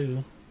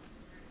B2.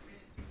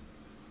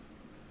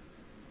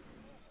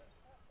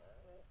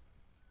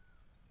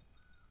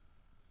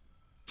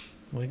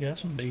 We got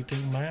some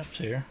B2 maps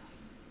here.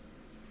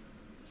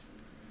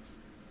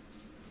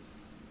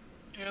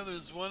 Yeah,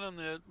 there's one on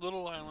that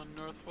little island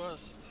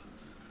northwest.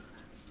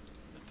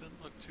 It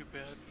didn't look too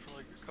bad for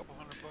like a couple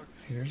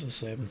 $100. Here's a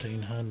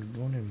 1,700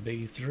 one in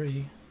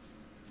B3.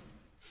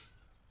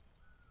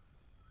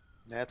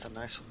 That's a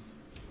nice one.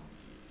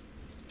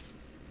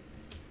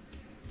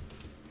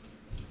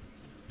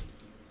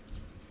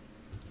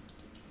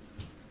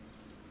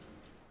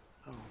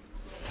 Oh.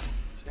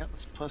 Does the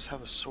Atlas Plus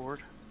have a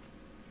sword?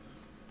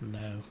 No,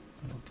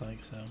 I don't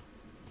think so.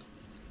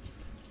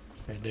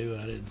 If they do,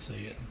 I didn't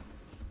see it.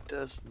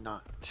 Does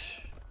not.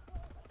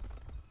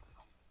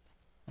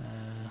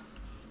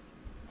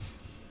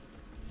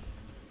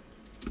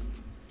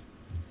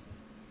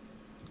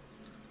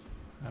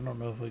 I don't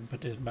know if we can put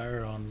this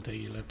bar on until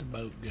you let the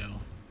boat go.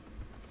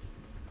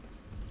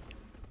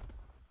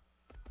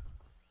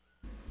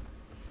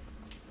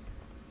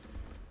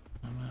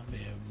 I might be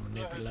able to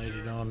manipulate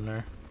it on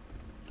there.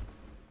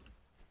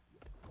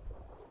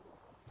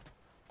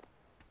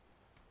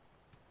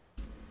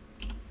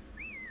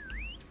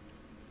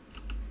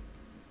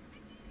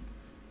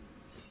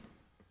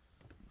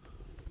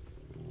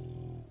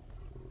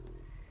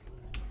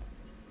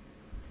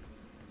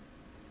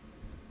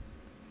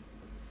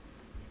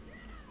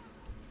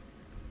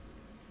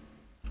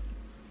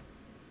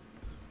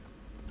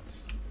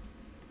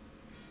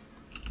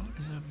 What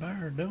is that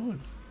bar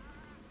doing?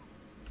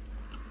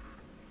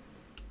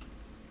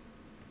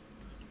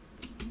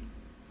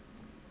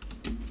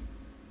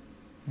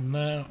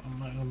 No, I'm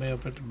not going to be able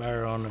to put the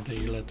bar on until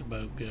you let the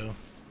boat go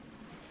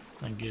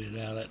and get it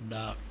out of that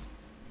dock.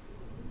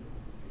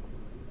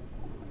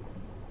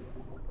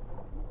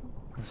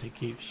 As he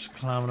keeps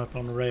climbing up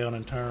on the rail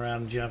and turning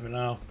around and jumping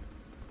off.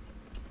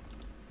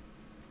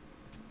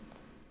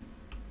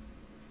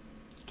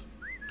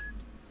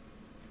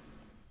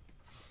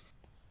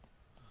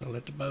 So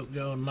let the boat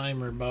go and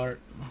name her, Bart.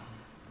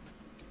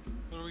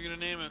 What are we gonna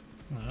name it?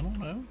 I don't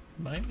know.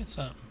 Name it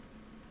something.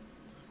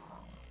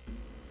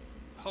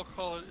 I'll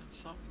call it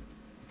something.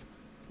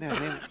 Yeah,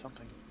 name it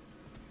something.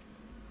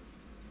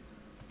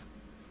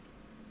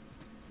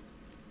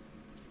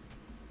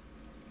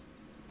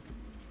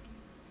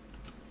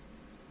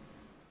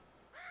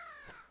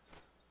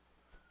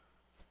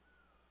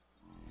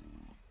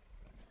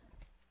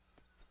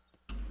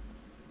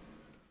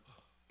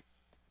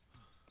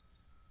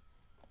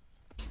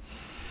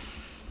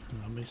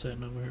 be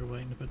sitting over here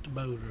waiting to put the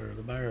boat or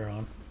the bear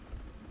on.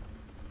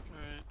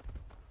 Alright.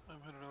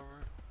 I'm headed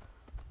over.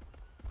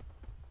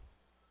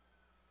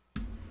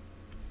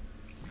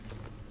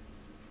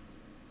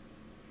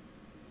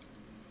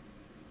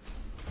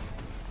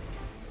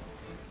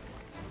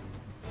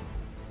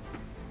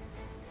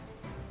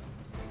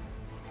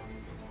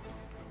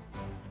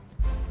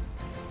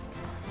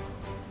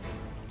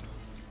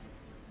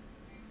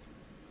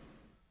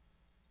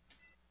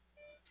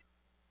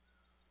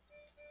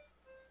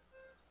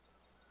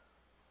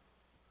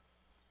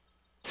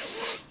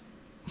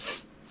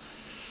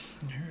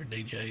 I heard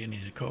DJ in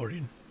his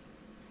accordion.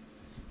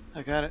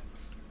 I got it.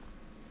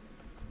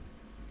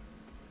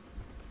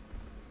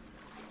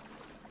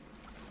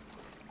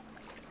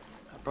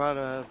 I brought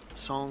a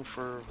song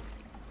for.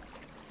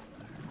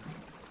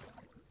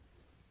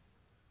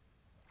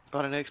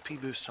 Brought an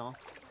XP boost song.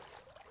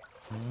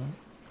 Mm-hmm.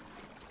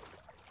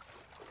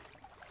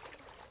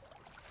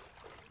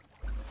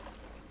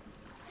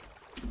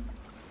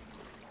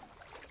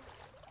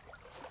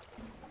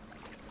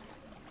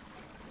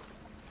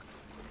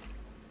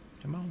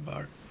 Come on,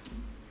 Bart.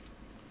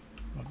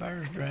 My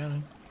bear's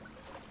drowning.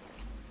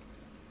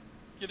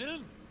 Get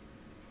in.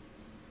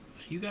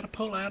 You gotta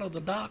pull out of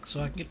the dock so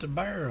I can get the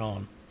bear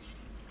on.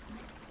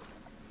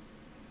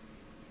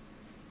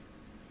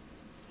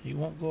 He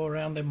won't go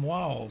around them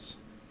walls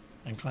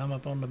and climb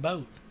up on the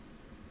boat.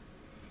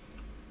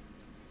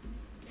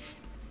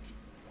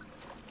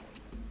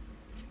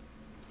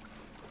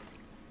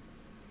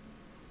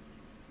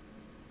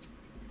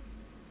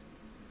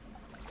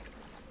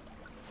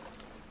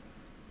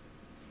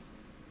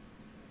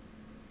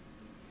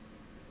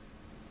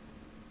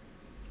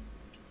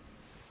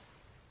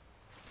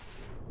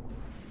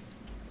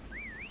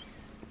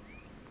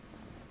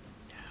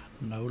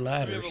 No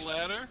ladders. Do we have a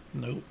ladder?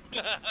 Nope.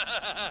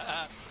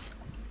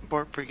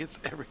 Bart forgets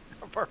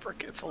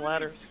a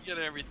ladder. Get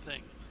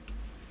everything.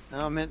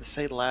 No, I meant to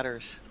say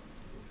ladders,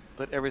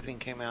 but everything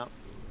came out.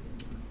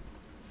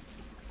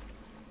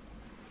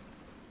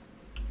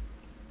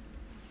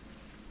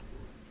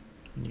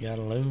 You got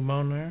a loom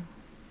on there?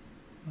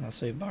 I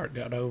see Bart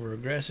got over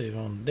aggressive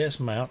on the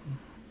dismount.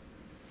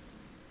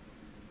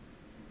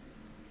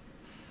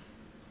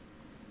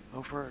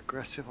 Over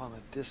aggressive on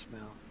the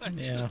dismount.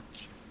 Yeah.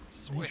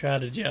 He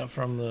tried to jump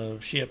from the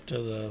ship to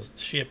the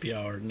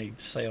shipyard and he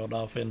sailed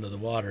off into the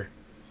water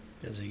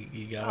because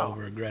he got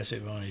over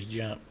aggressive on his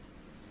jump.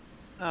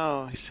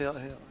 Oh, he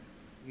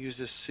used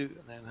his suit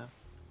then, huh?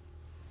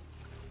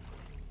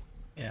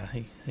 Yeah,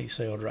 he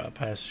sailed right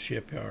past the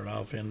shipyard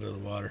off into the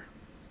water.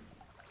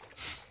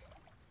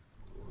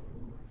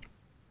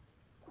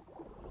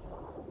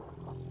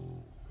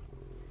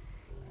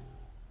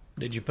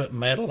 Did you put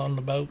metal on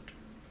the boat?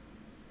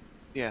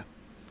 Yeah.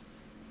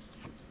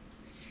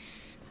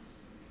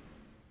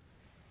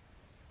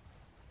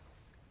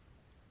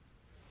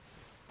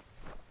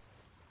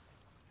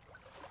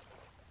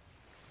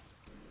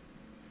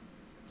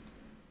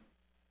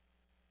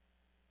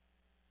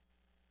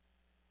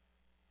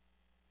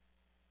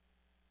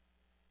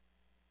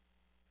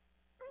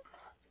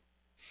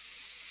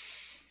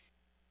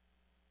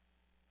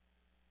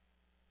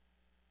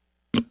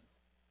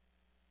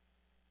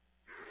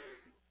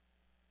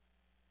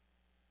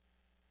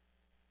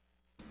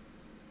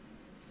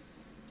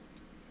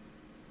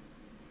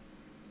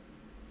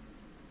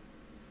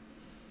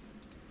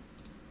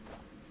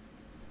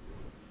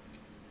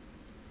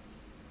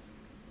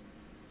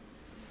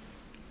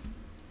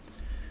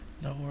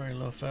 Don't worry,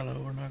 little fellow,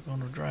 we're not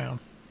going to drown.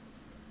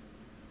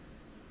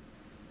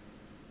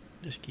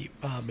 Just keep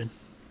bobbing.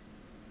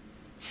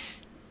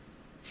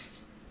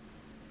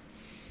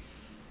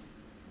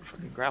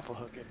 Fucking grapple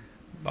hook it.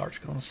 Bart's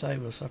going to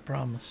save us, I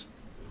promise.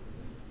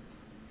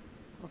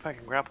 What if I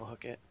can grapple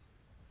hook it?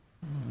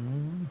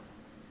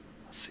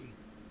 Let's see.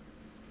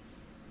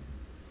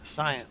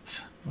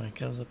 Science. When he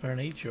comes up there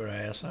and eats your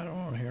ass, I don't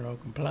want to hear no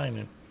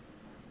complaining.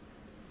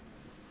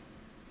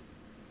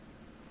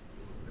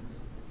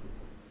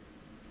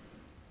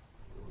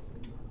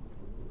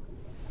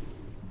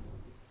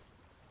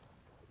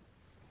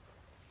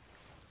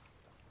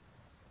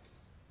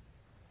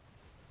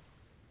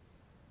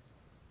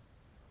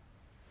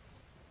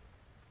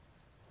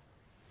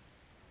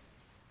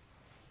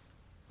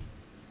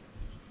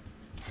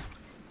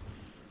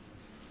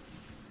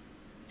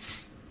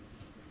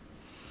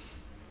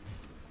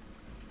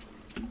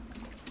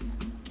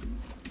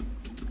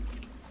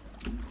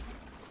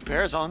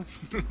 Bear's on.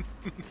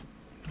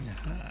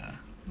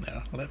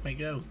 Now, let me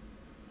go.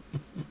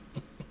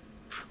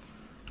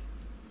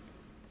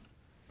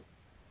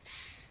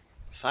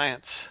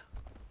 Science.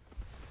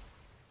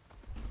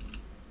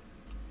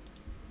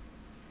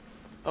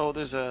 Oh,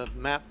 there's a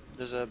map.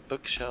 There's a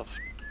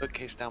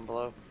bookcase down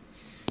below.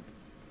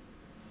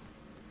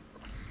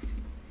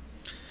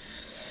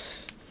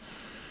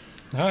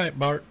 All right,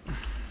 Bart.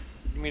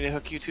 You mean to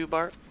hook you too,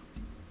 Bart?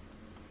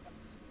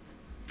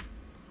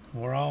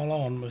 We're all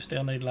on. We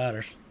still need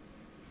ladders.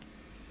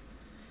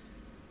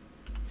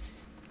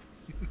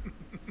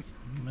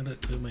 Let me look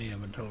through my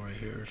inventory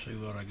here, see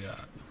what I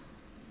got.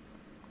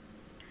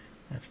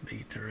 That's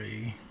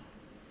B3.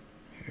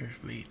 Here's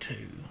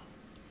B2.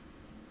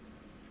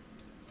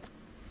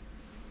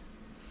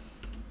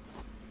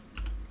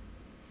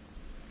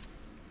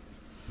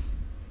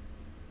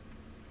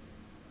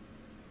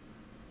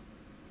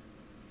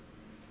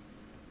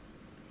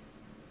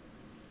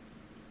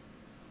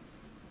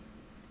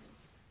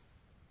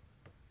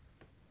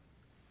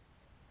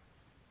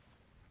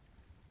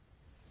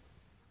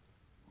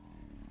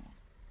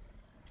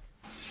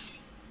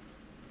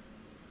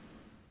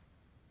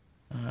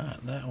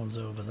 Alright, that one's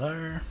over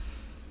there.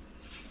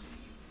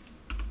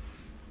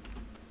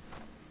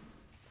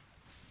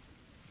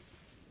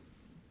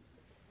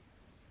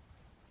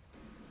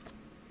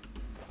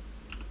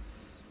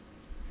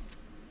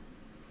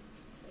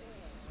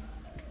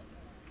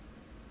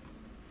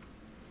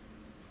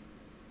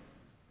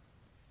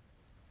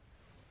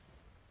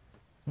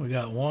 We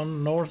got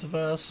one north of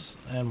us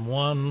and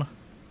one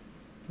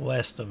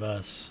west of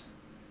us.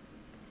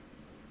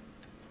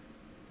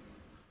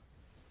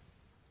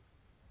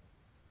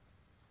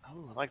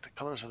 Oh, I like the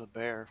colors of the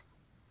bear.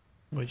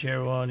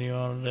 Whichever one you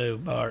want to do,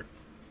 Bart.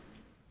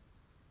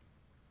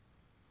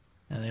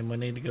 And then we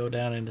need to go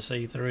down into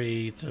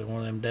C3 to one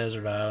of them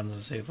desert islands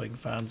and see if we can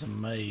find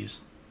some maize.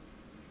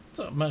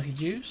 What's up, Monkey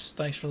Juice?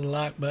 Thanks for the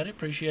like, buddy.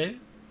 Appreciate it.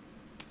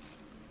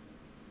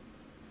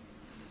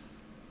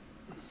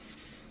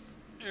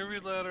 Every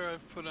ladder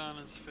I've put on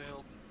has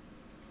failed.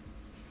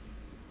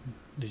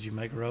 Did you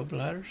make rope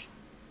ladders?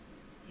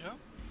 Yep.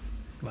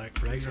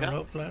 Like regular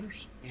rope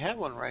ladders? You have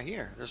one right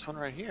here. There's one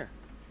right here.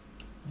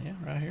 Yeah,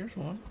 right here's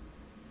one.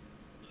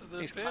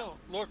 They failed.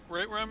 Look,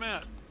 right where I'm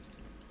at.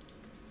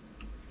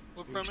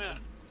 Look where I'm at.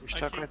 You're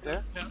stuck right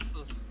there? Past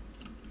this.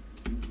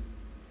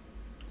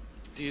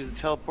 Do you use the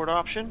teleport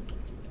option?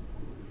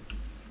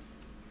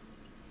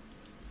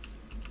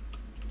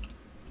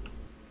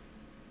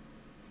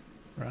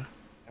 Right.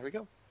 There we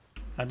go.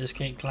 I just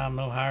can't climb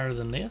no higher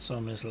than this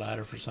on this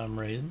ladder for some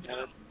reason. Yeah,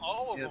 that's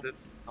all of them.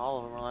 That's all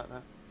of them are like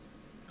that.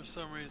 For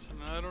some reason,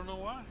 and I don't know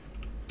why.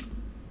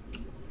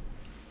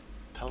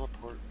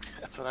 Teleport.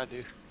 That's what I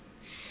do.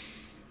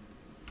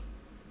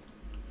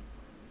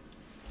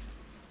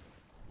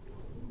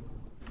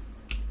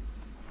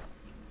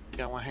 You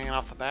got one hanging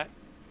off the back?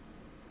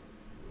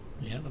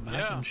 Yeah, the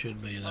back one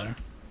should be there.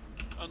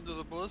 Under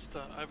the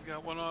ballista. I've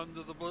got one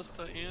under the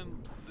ballista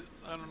and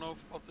I don't know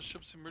about the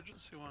ship's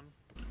emergency one.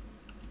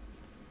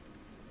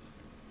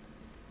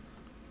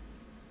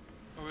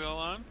 Are we all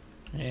on?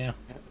 Yeah.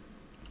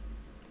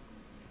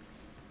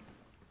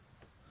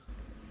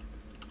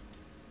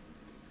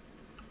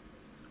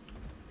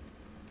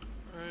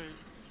 Alright,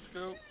 let's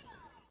go.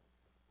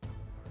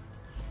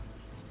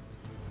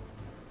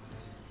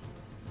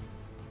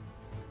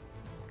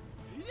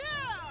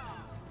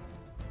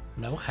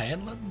 No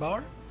handling,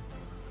 Bart?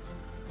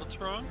 What's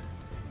wrong?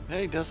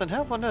 Hey, he doesn't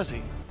have one, does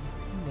he?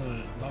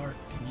 Look, Bart,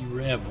 you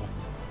rebel.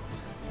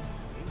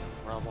 He's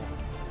a rebel.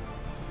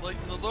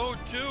 Lighten the load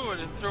too, and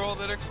then throw all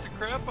that extra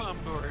crap on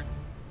board.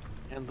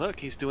 And look,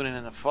 he's doing it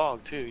in the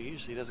fog too. He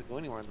usually doesn't go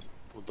anywhere.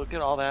 Well, look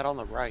at all that on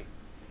the right.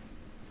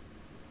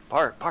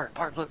 Bart,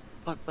 look.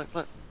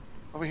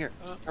 Over here.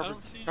 I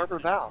don't see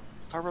Starboard bow.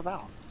 Starboard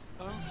bow.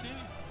 I don't see any.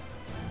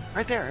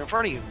 Right there, in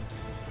front of you.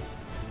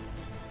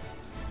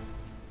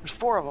 There's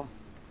 4 of them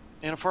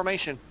in a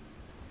formation.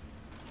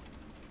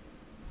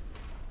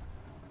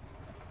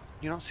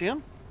 You don't see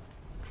them?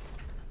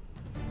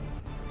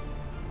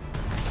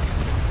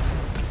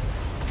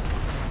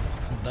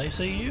 They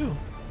see you.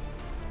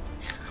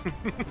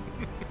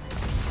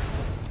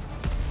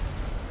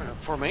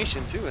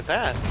 Formation too at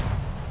that.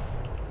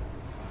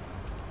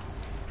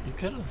 You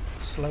could have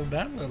slowed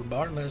down a little,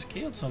 Bart, and let us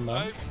kill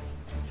somebody.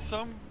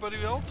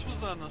 Somebody else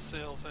was on the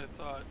sails, I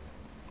thought.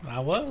 I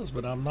was,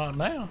 but I'm not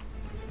now.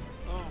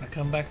 Oh. I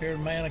come back here to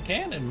man a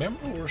cannon.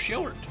 Remember, we're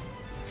short.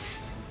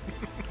 I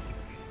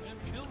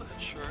didn't feel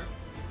that short.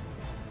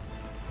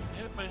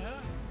 It hit my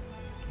head.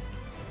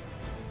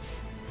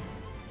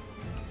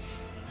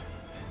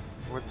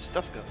 Where'd the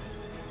stuff go?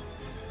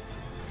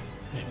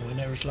 And we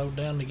never slowed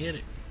down to get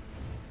it.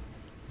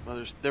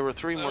 Well, there were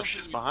 3 more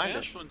ships behind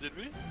us. One, did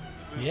we?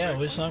 Yeah,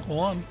 we sunk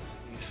one.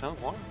 You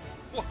sunk one.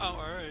 Wow,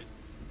 alright.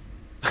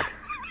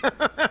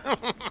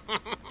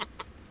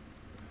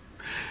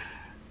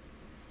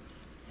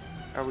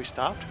 Are we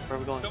stopped? Where are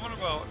we going? Coming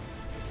about.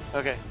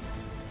 Okay.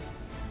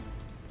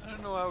 I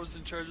didn't know I was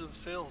in charge of the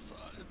sails.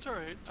 It's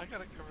alright. I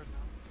got it covered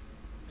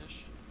now.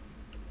 Ish.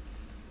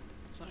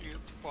 It's not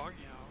gets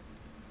foggy out.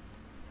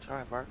 It's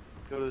alright, Bart.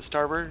 Go to the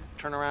starboard,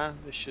 turn around.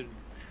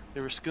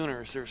 There were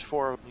schooners. There's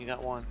 4 of them. You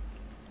got 1.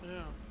 Yeah.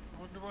 I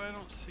wonder why I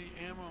don't see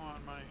ammo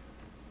on my...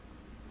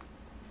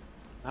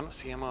 I don't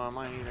see ammo on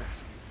mine either.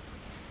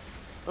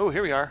 Oh,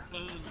 here we are.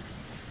 Uh,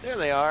 There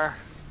they are.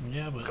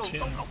 Yeah, but Go, shit,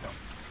 go, go, go.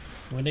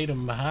 we need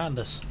them behind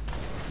us.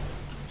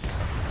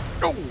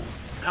 Oh!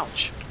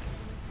 Ouch.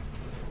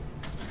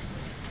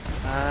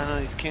 No,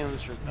 these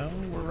cannons are Oh,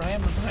 we're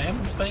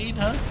ramming speed,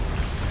 huh?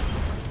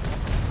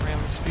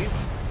 ramming speed.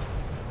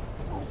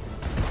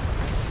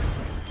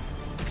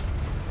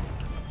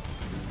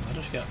 Let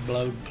us Just got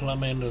blowed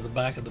plumb into the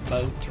back of the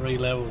boat, 3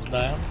 levels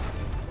down.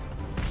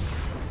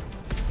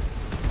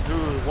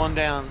 Ooh, 1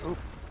 down. Ooh,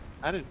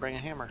 I didn't bring a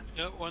hammer.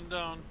 Yep, 1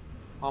 down.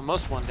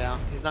 Almost 1 down.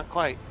 He's not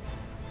quite.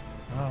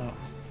 Oh.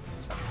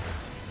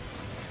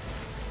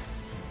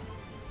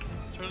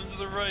 Turn to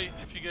the right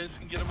if you guys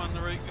can get him on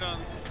the right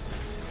guns.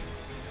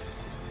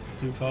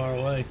 Too far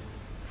away.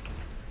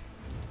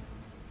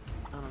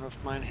 I don't know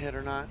if mine hit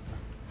or not.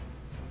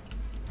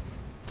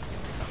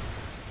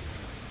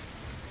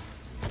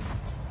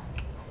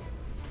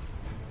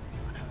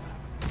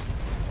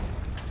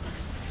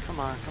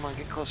 Come on,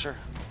 get closer.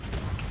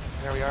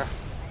 There we are.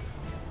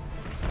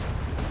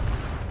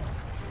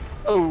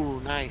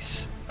 Oh,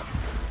 nice.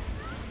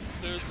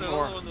 There's 2 that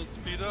more. other one that's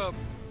beat up.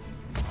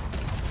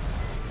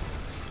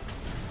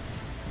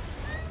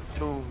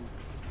 Boom.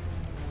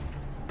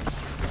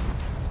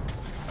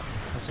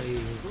 Let's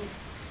see.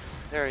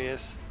 There he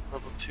is.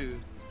 Level 2.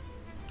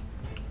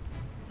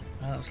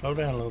 Slow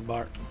down a little,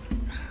 Bart.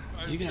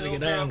 Alright, You gotta sails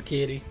get down, up.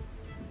 kitty.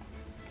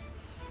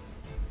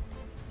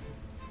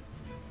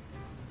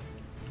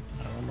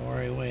 I don't know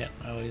where he went.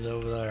 Oh, he's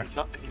over there.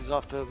 He's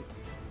off the.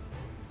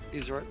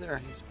 He's right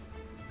there.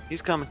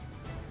 He's coming.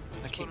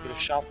 I Just can't put get it a on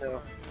shot the though.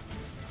 bar.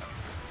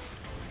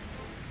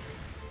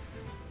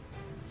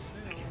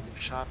 I can't Sails. get a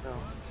shot though.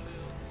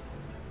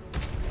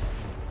 Sails.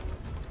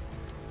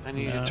 I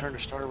need No. to turn to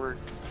starboard.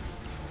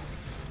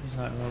 He's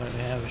not gonna let me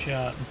have a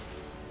shot.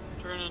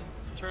 Turning,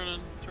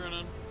 turning,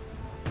 turning.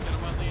 Get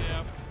him on the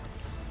aft.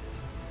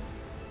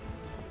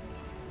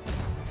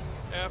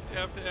 Aft,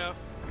 aft, aft.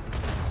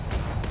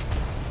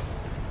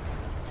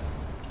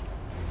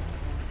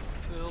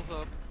 Sails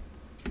up.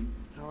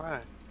 All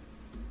right.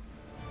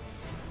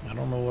 I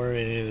don't know where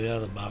any of the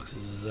other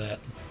boxes is at.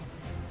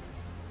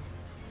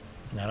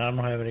 And I don't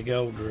have any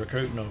gold to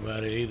recruit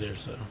nobody either,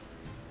 so.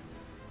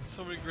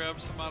 Somebody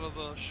grab some out of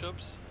the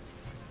ships.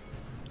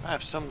 I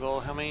have some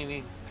gold. How many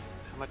need?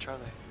 How much are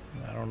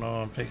they? I don't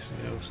know. I'm fixing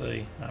to go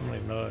see. I don't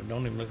even know. It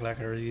don't even look like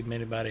there's even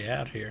anybody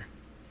out here.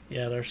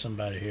 Yeah, there's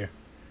somebody here.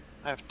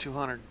 I have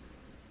 200.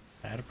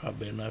 That'd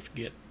probably be enough to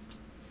get.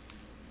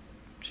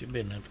 Should be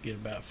enough to get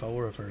about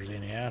 4 if there's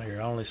any out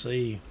here. I only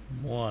see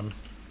 1.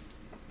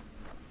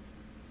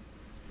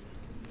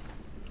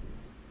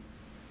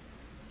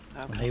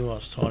 And Okay. he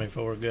wants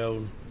 24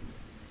 gold.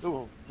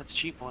 Ooh, that's a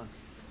cheap one.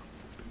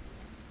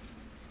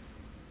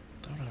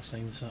 Thought I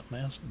seen something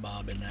else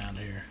bobbing down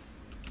here.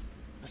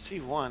 I see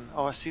one.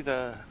 Oh, I see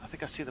the. I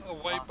think I see the. A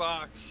white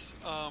box.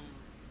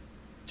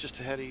 Just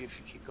ahead of you if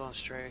you keep going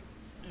straight.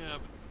 Yeah.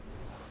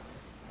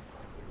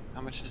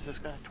 How much is this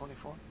guy?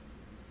 24.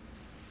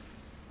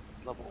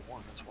 Level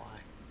 1. That's why.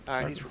 All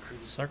right, he's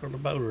recruited. Circle the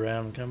boat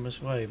around and come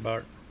this way,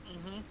 Bart.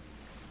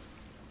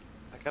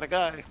 I got a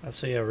guy. I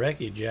see a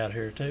wreckage out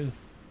here too.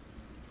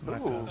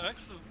 Like Ooh. a-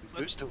 Excellent.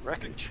 Boost to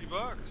wreckage.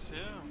 $60. Yeah.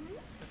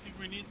 I think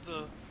we need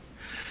the.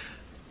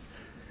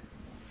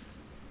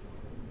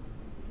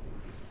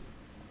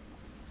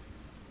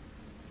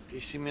 Do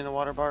you see me in the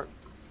water, Bart?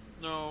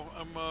 No,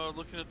 I'm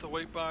looking at the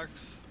white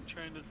box. I'm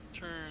trying to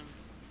turn.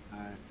 All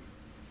right.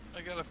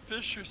 I got a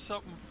fish or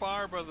something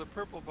far by the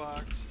purple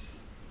box.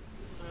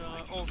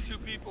 Oh, 2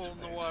 people in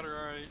the water.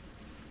 All right.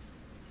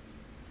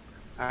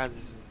 All right.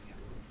 This is.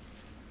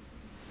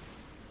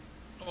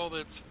 Oh,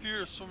 that's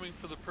Fear swimming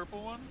for the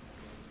purple one.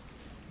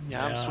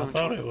 Yeah, I'm I swimming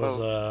thought toward it the was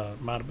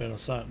boat. might have been a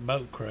sunk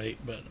boat crate,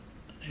 but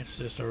it's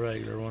just a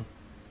regular one.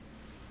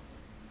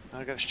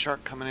 I got a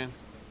shark coming in.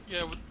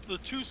 Yeah, with the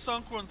 2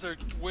 sunk ones are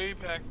way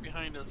back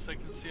behind us. I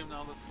can see them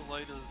now that the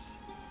light is.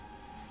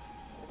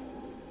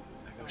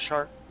 I got a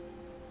shark.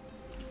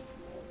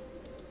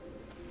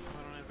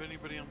 I don't have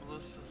anybody on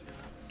ballistas yet.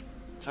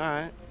 It's all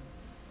right.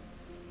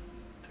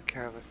 Took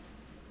care of it.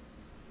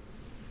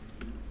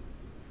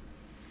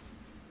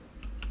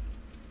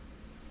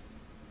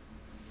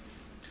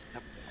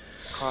 Yep.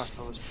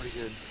 Crossbow is pretty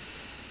good.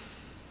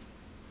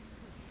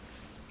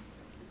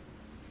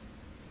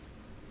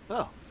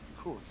 Oh,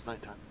 cool. It's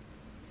nighttime.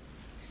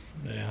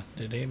 Yeah.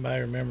 Did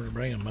anybody remember to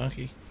bring a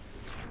monkey?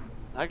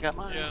 I got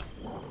mine. Yeah.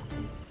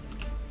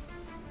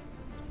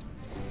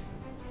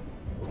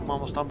 I'm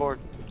almost on board.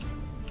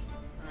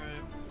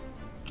 Alright.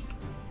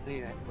 I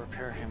need a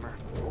repair hammer.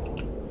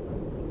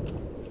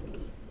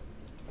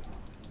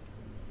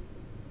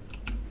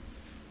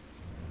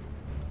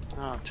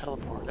 Oh,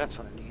 teleport. That's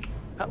what I need.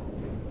 Oh,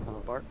 hello,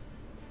 Bart.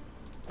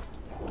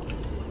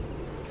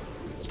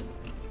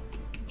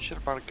 Should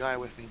have brought a guy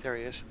with me. There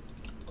he is.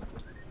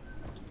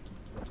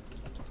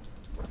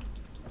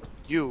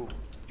 You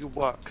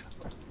walk.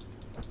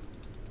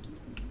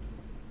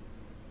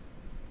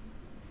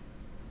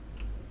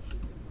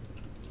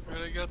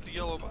 Alright, I got the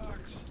yellow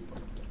box.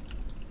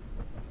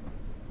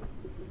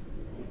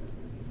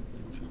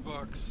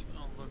 $2.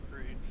 Oh, look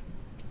great.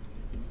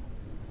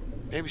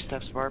 Baby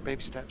steps, Bart.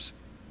 Baby steps.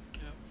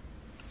 Yep.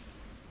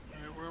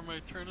 Alright, where am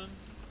I turning?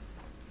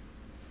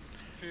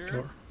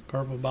 Fear?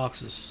 Purple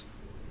boxes.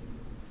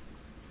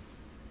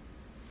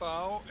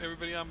 Bow.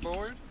 Everybody on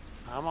board?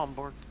 I'm on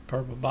board.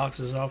 Purple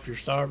boxes off your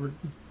starboard.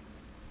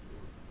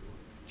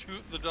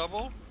 Shoot the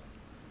double.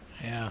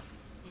 Yeah.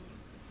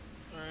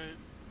 Alright.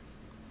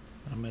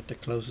 I'm at the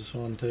closest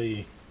one to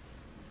you.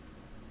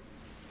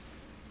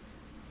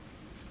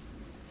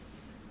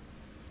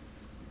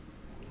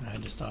 I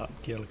had to stop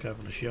and kill a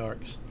couple of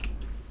sharks.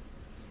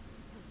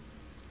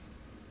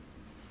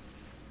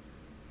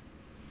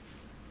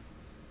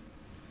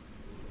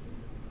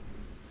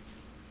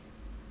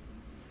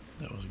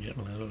 That was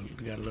getting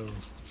got a little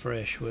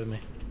fresh with me.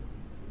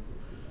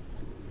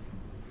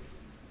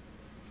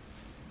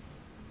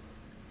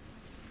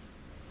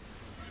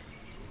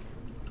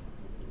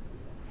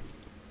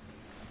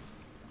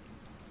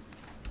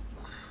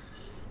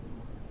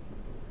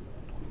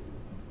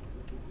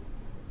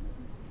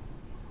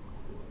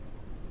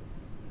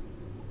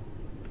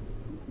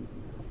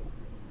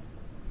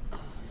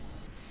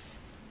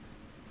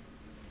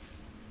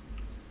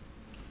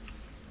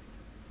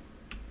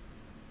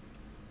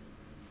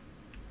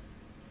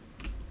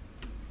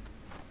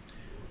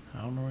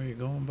 I don't know where you're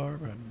going,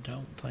 Barbara. I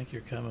don't think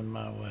you're coming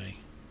my way.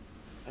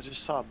 I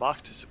just saw a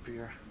box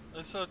disappear.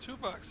 I saw 2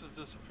 boxes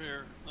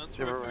disappear. That's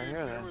They where were I right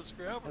figured here, Bear then. was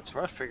grabbing. That's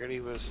where I figured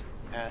he was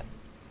at.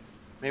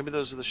 Maybe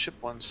those are the ship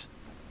ones.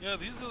 Yeah,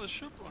 these are the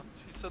ship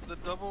ones. He said the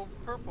double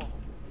purple.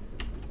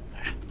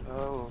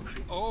 Oh.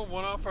 Oh,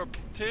 one off our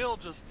tail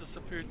just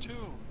disappeared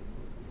too.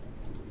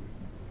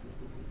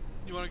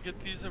 You want to get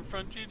these in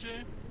front,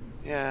 TJ?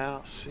 Yeah, I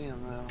don't see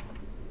him though.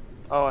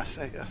 Oh, I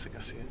think I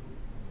see it.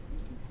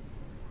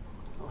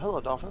 Oh,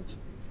 hello, dolphins.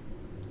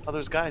 Oh,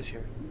 there's guys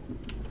here.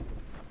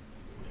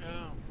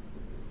 Yeah.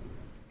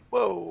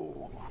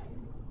 Whoa.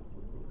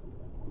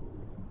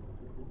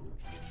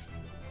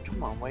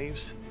 Come on,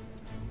 waves.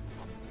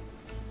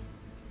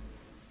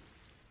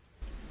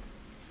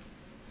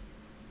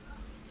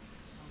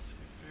 Let's see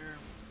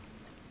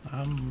if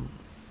I'm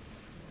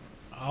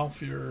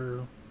off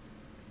your...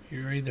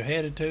 You're either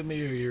headed to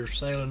me or you're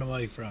sailing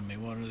away from me,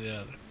 one or the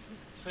other.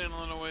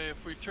 sailing away.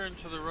 If we turn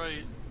to the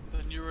right,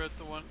 then you were at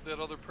the one, that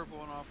other purple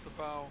one off the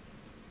bow.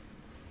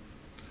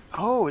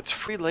 Oh, it's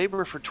free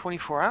labor for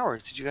 24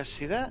 hours. Did you guys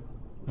see that?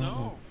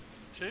 No,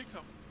 take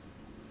them.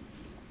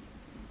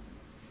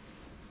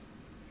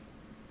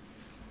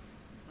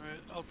 Alright,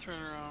 I'll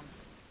turn around.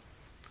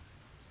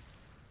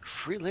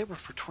 Free labor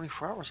for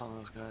 24 hours on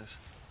those guys.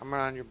 I'm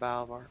around your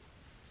bow, Bart.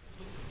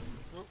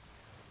 Oh,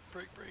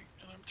 break,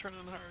 and I'm turning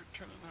hard.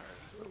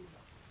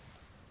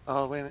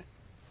 Oh, wait a minute.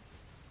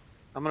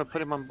 I'm gonna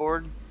put him on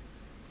board.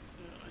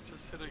 Yeah, I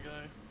just hit a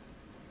guy.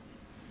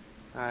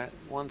 Alright,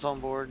 one's on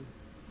board.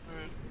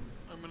 Alright,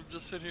 I'm gonna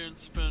just sit here and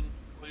spin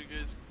while you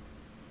guys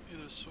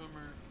either swim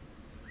or...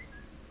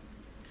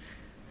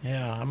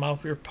 Yeah, I'm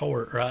off your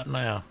port right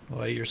now, the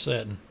way you're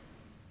sitting.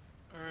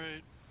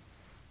 Alright.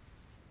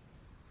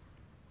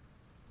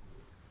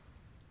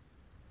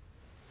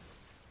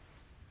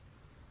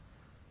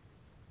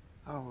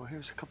 Oh, well,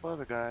 here's a couple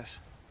other guys.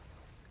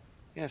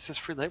 Yeah, it says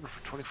free labor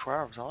for 24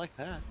 hours. I like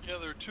that. Yeah,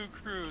 there are 2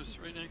 crews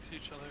right next to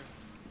each other.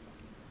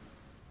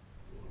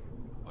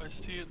 Oh, I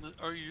see it in the...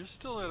 Are you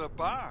still at a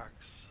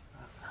box?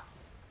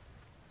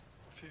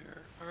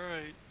 Fair.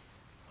 Alright.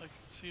 I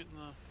can see it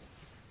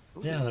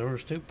in the... Yeah, there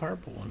was 2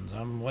 purple ones.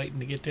 I'm waiting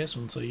to get this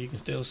one so you can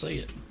still see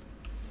it.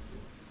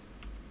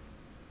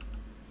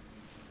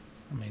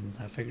 I mean,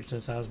 I figured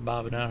since I was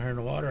bobbing down here in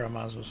the water, I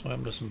might as well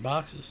swim to some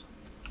boxes.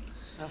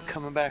 I'm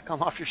coming back.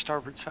 I'm off your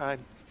starboard side.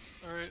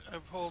 Alright,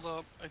 I've pulled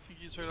up. I think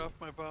he's right off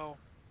my bow.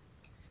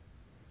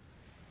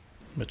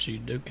 But you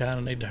do kind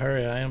of need to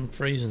hurry. I am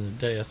freezing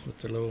to death with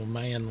the little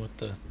man with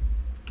the...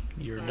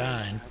 You're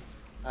dying.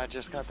 I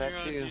just got that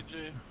too.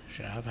 DJ.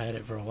 I've had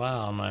it for a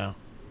while now.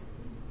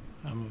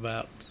 I'm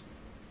about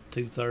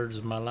 2/3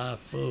 of my life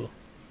full.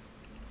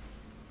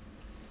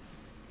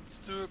 Let's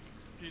do it,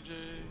 DJ.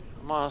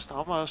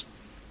 Almost.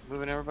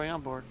 Moving everybody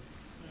on board.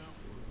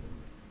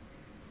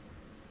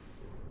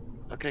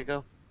 Yeah. Okay,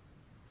 go.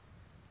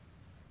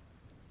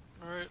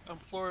 Alright, I'm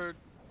floored.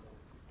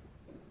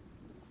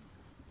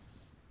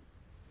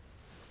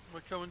 Am I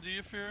coming to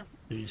you, Fear?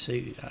 Do you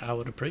see? I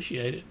would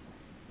appreciate it.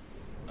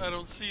 I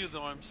don't see you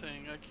though, I'm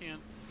saying. I can't.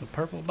 The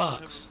purple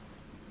box.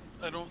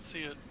 I don't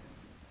see it.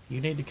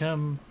 You need to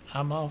come.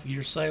 I'm off.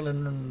 You're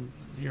sailing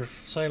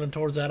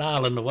towards that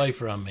island away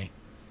from me.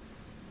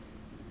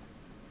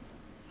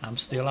 I'm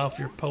still off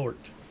your port.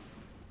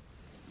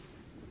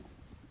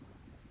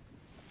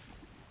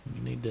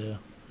 You need to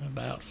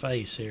about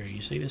face here.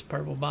 You see this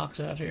purple box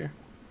out here?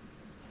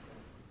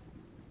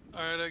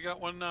 Alright, I got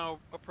one now,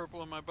 a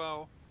purple in my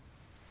bow.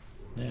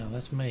 Yeah,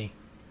 that's me.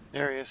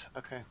 There he is.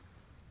 Okay.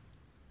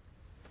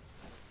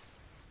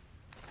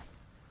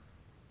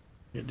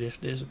 It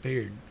just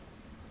disappeared.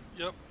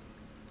 Yep.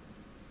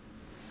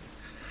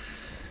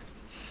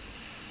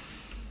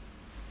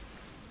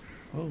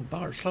 Whoa,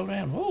 Bart, slow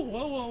down. Whoa,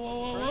 whoa, whoa,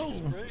 whoa, whoa,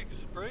 whoa.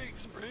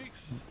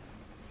 Brakes.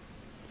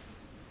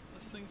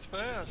 This thing's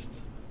fast.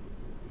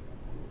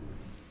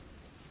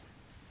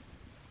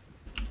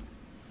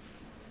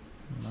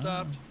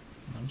 Stopped.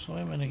 I'm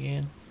swimming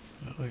again.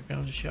 Oh, here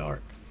comes a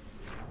shark.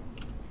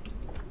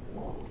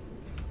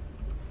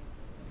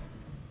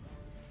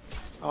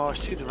 Oh, I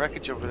see the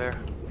wreckage over there.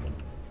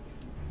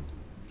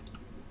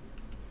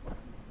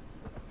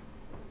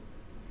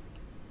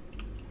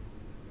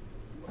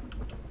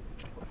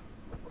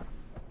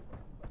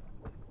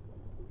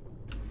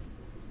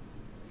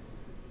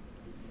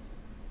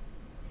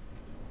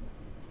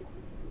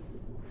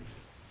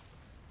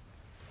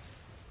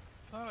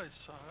 I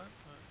saw it,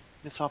 but...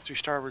 It's off to your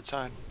starboard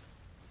side.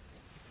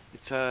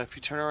 It's if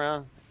you turn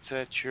around, it's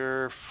at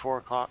your 4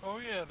 o'clock. Oh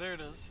yeah, there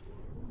it is.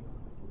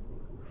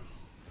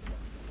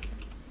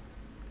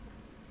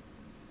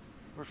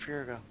 Where'd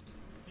Fear go?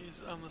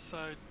 He's on the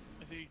side.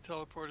 I think he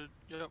teleported.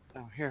 Yep.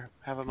 Oh, here,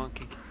 have a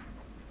monkey.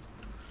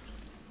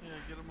 Yeah,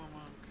 get him a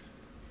monk.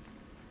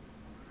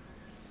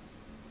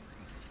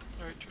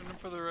 Alright, turn him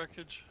for the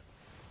wreckage.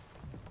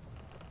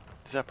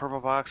 Is that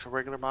purple box a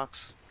regular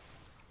box?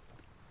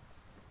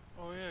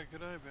 Oh yeah,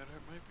 good eye, better.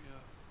 It might be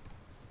a...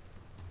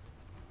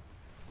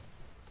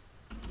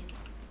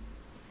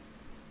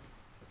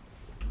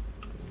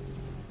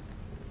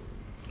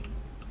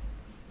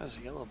 That's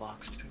a yellow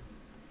box too.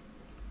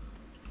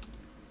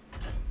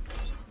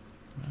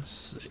 Let's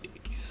see.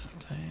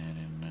 That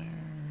in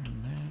there,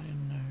 and that in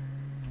there,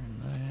 and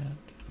that.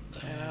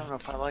 I don't know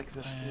if I like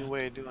this new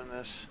way of doing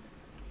this.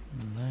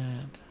 And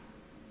that.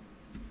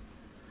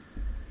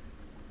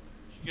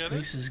 You get it?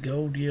 Increases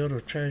gold yield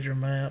of treasure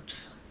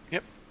maps.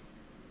 Yep.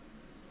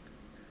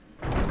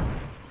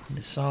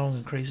 The song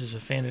increases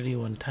affinity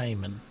when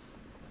taming.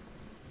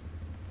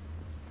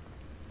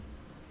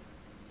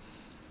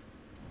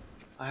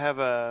 I have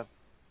a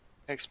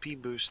XP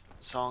boost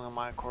song on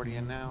my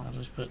accordion now. I'll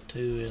just put 2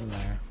 in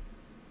there.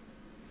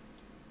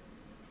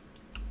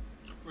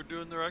 We're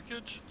doing the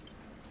wreckage?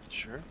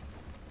 Sure. Do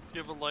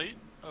you have a light?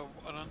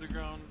 An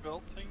underground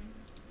belt thing?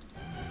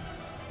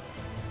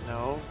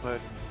 No,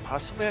 but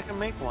possibly I can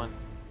make one.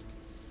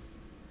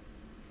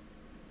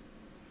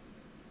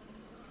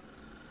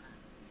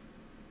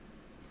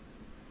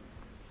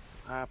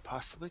 I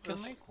possibly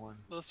can make one.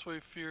 This way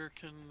Fear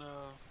can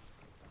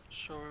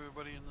show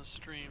everybody in the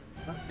stream.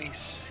 Let me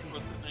see.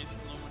 With it nice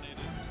and illuminated.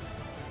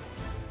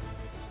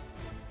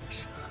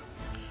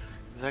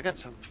 'Cause I got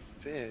some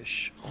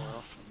fish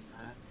oil from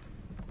that.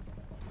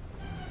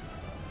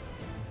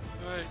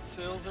 Alright,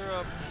 sails are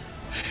up.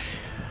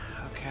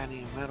 Okay, I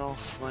need metal,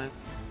 flint,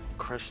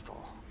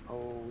 crystal.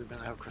 Oh, we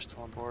better have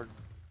crystal on board.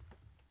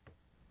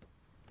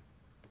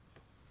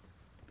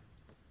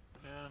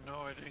 Yeah,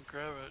 no, I didn't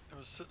grab it. It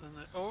was sitting in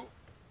the... Oh!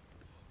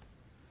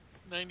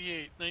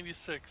 98,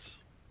 96.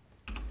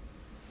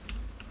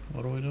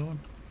 What are we doing?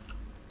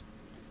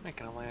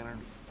 Making a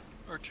lantern.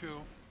 Or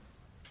 2.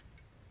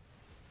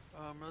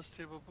 Mess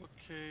table,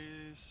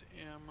 bookcase,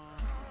 ammo.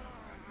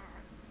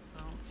 I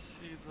don't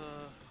see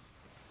the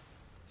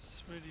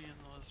Smitty in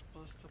the list.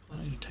 Ballista,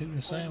 I need 2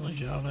 to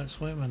sandwich all that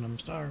swimming. I'm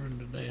starving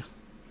to death.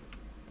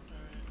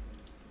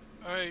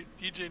 Alright,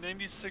 DJ,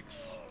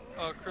 96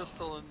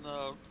 crystal and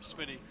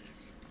Smitty.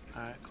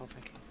 Alright, cool,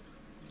 thank you.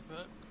 You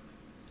bet.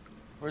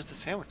 Where's the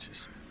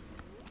sandwiches?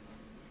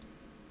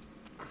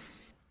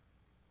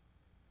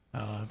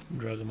 I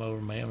drug them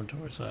over my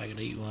inventory so I could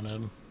eat one of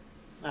them.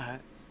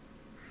 Alright.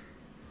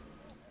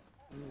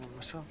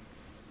 Myself.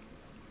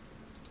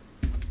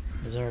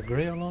 Is there a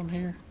grill on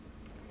here?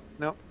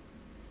 Nope.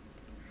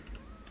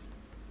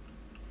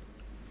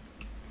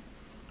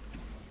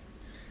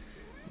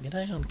 Get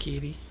down,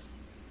 kitty.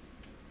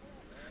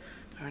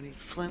 I need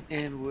flint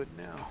and wood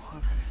now.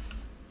 Okay.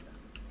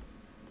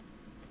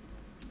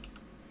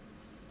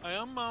 I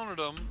unmounted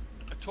them.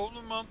 I told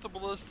them to mount the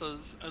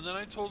ballistas, and then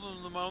I told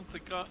them to mount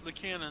the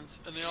cannons,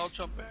 and they all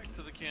jumped back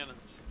to the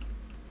cannons.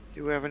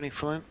 Do we have any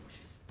flint?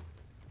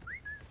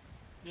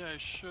 Yeah, I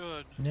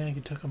should. Yeah, you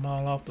took them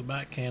all off the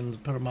back cannons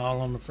and put them all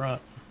on the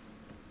front.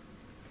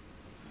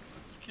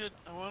 Let's get...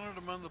 I wanted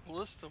them on the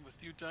ballista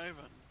with you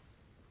diving.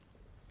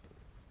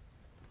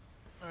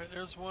 Alright,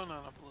 there's one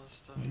on a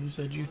ballista. You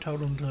said you told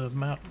them to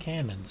mount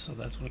cannons, so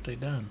that's what they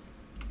done.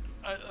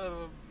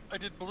 I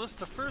did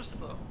ballista first,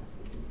 though.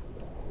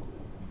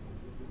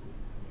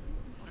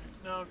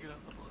 Alright, now I'll get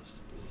on the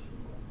ballistas.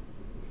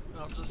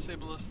 I'll just say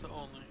ballista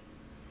only.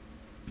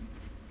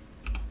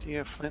 Do you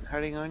have flint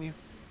hiding on you?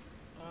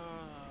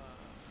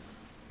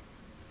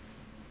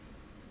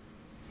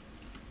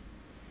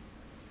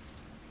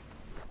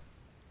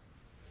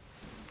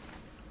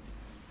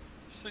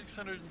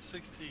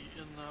 660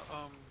 in the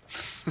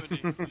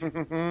hoodie.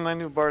 I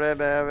knew Bart had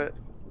to have it.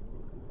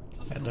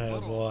 Just Had a to have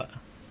little. what?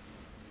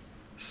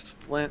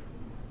 Flint.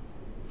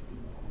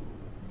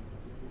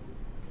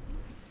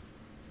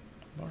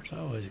 Bart's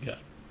always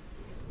got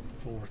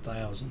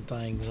 4,000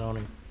 things on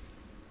him.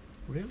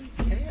 Really,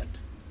 cat?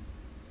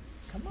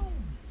 Come on.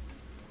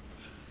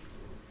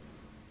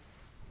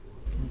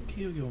 I'll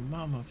kill your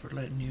mama for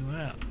letting you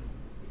out.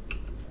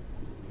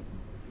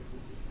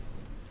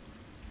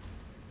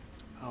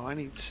 Oh, I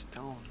need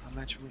stone. I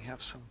imagine we have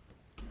some.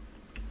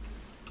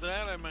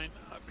 That I might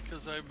not,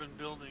 because I've been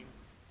building.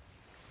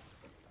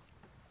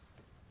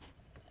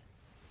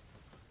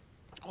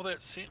 Oh,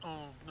 that scene.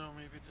 Oh, no,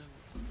 maybe it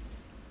didn't.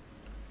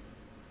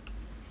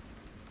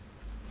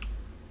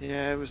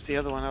 Yeah, it was the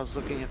other one. I was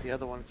looking at the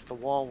other one. It's the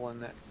wall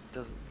one that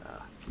doesn't.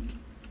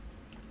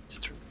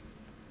 Just true.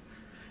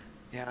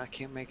 Yeah, I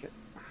can't make it.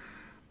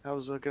 I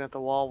was looking at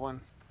the wall one.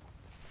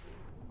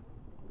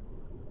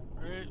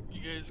 Alright,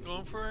 you guys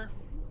going for her?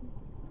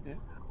 Yeah.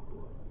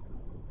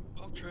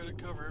 I'll try to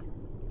cover.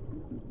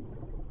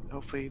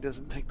 Hopefully he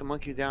doesn't take the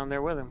monkey down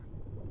there with him.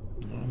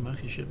 Well,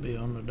 Mucky should be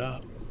on the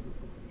dock.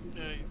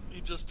 Yeah,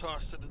 he just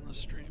tossed it in the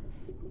stream.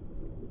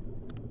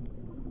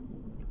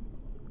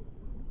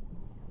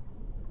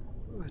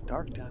 Ooh, it's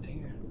dark down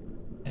here.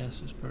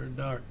 Yes, it's pretty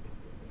dark.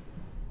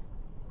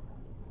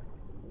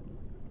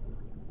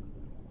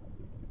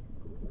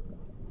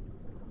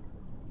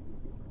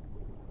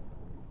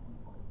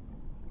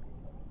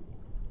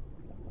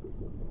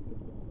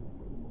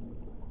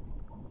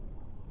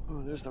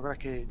 Oh, there's the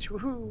wreckage.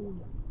 Woohoo!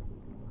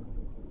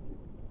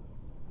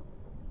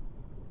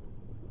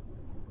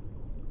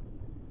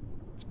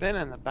 It's been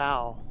in the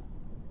bow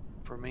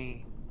for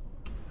me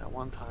at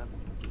one time.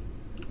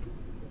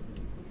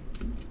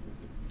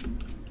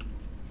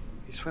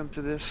 You swim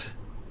through this.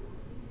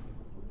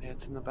 Yeah,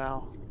 it's in the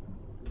bow.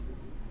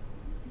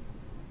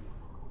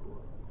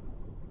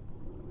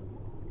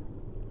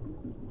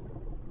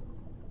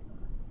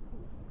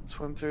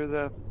 Swim through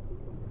the...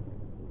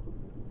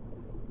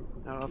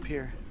 No, up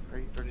here.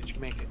 Or did you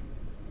make it?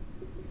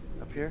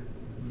 Up here?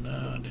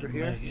 No, I didn't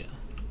make it.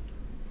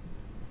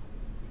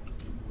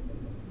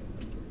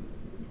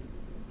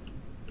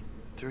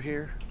 Through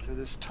here? Through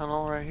this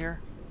tunnel right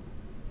here?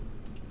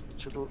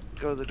 Should go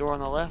to the door on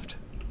the left?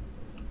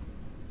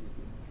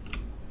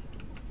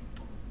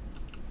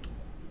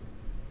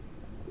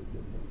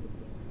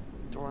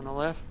 Door on the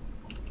left?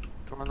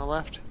 Door on the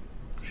left?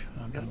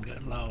 I done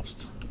got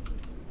lost.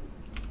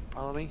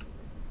 Follow me.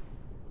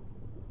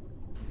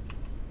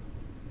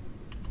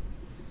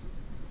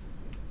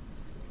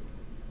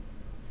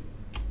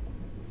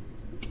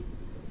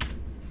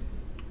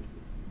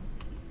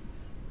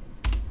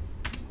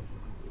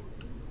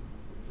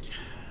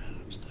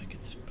 I'm stuck in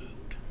this boat.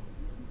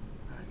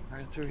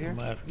 Right through here? I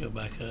might have to go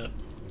back up.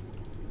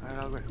 Alright,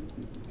 I'll go.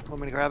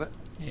 Want me to grab it?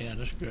 Yeah,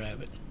 just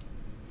grab it.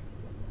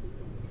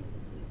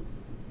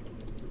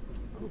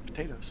 Ooh,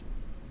 potatoes.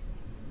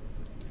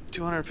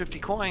 250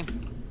 coin.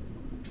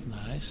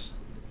 Nice.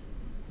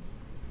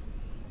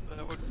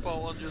 That would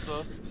fall under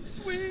the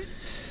sweet.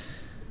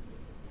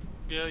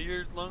 Yeah,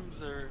 your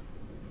lungs are.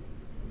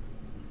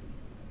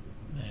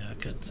 Yeah, I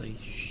couldn't see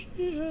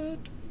shit.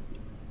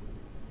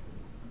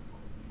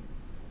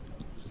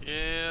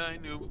 Yeah, I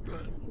knew,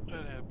 but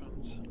that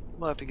happens.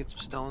 We'll have to get some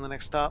stone the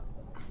next stop.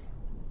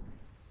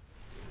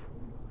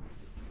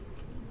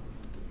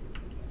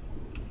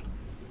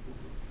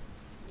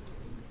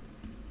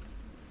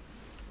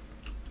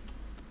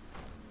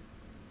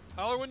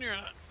 Holler when you're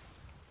on.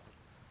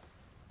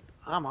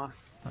 I'm on.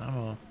 I'm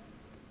on.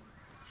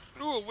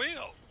 Ooh, a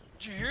whale.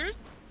 Did you hear it?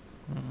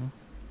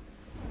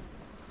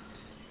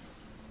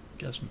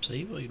 Got some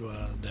seaweed while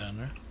I was down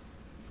there.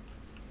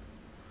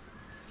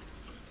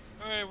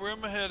 Alright, where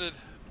am I headed?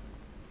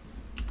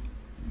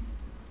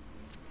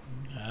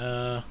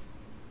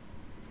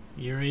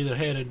 You're either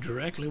headed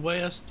directly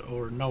west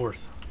or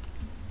north.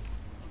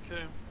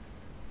 Okay.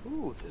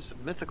 Ooh, there's a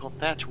mythical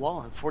thatch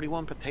wall and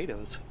 41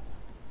 potatoes.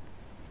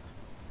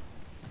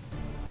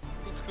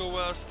 Let's go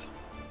west.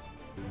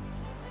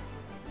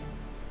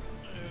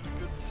 I had a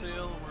good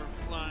sail and we're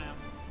flying.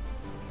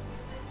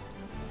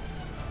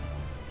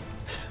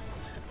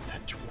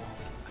 Thatch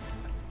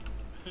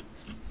wall.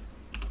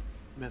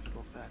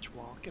 Mythical thatch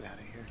wall. Get out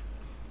of here.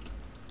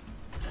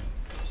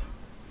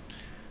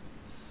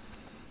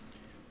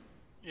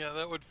 Yeah,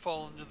 that would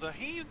fall into the,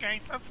 hey you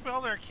guys, let's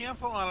build our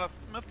castle on a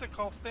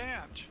mythical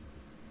thatch.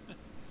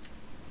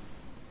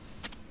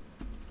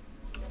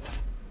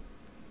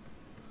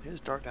 It is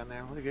dark down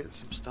there. We'll get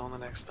some stone the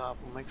next stop.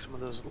 We'll make some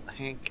of those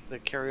the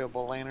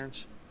carryable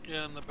lanterns.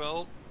 Yeah, and the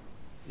belt.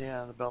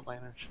 Yeah, the belt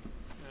lanterns.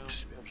 Yeah.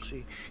 Just be able to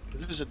see.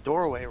 'Cause there's a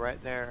doorway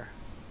right there.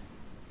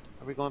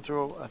 Are we going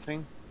through a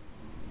thing?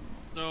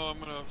 No, I'm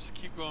gonna just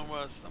keep going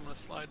west. I'm gonna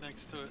slide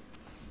next to it.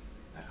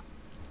 Yeah.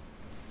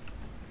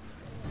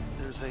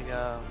 There's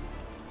a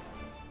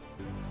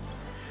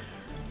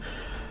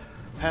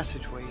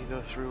passageway you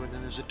go through, and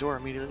then there's a door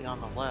immediately on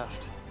the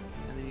left,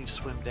 and then you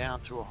swim down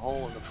through a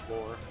hole in the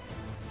floor,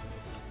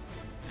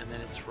 and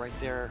then it's right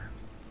there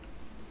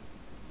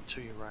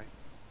to your right.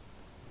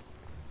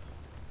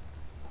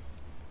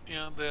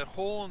 Yeah, that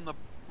hole in the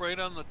right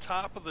on the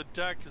top of the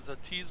deck is a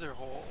teaser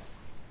hole.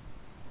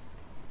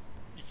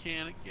 You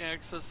can't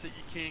access it,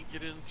 you can't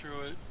get in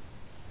through it,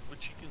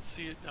 but you can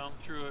see it down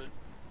through it.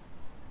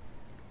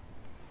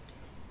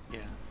 Yeah.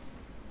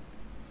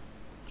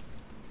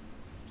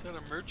 Is that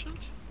a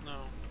merchant?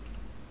 No.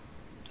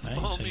 I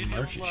ain't seen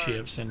merchant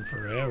ships in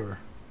forever.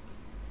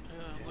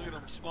 Yeah, look at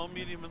them. Small,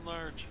 medium, and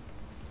large.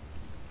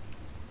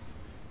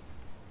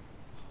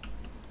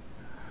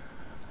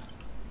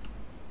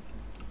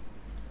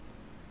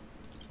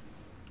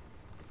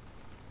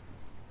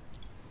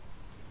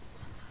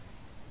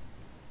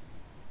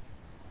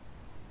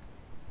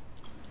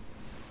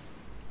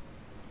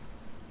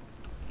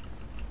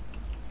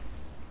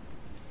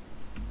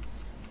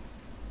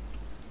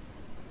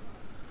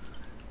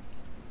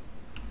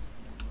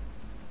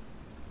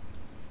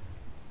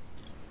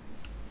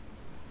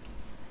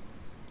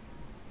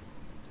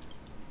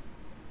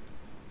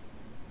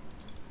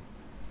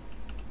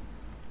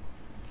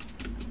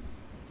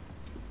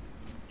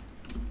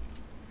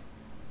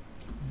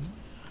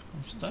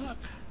 stuck.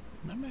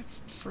 Let me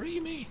free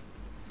me.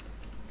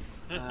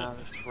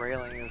 This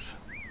railing is...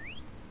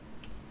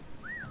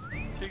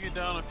 Take it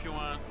down if you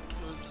want.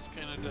 It was just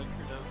kind of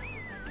decorative.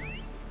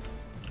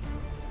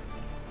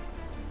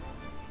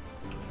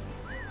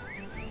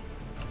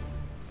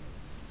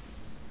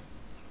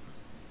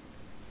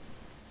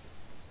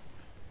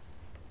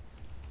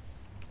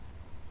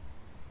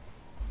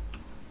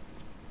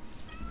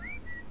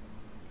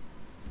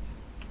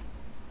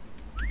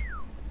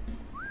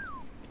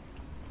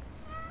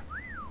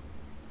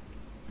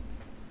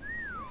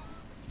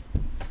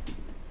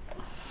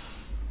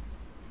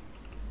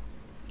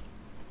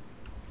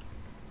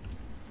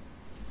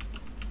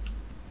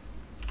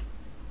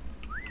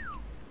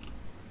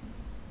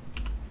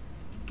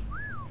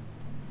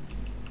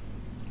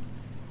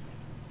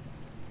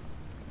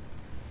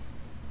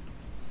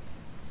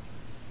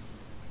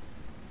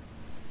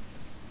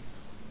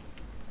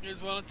 You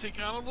guys want to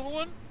take on a little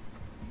one?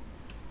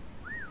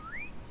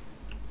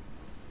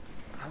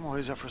 I'm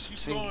always up for some Keep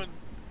singing. going.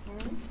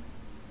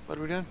 What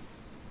are we doing?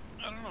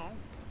 I don't know.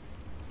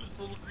 There's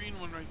a little green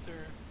one right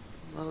there.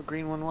 Little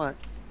green one what?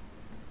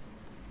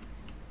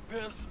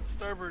 Pass and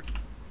starboard.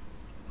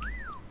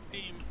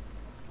 Beam.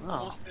 Oh.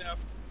 Almost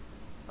aft.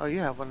 Oh, you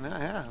have one now,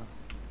 yeah.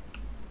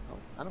 Oh,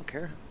 I don't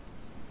care.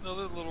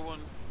 Another little one.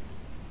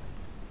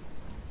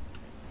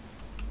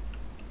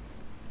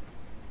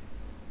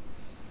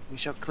 We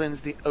shall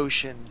cleanse the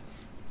ocean.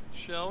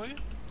 Shall we?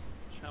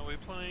 Shall we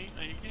play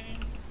a game?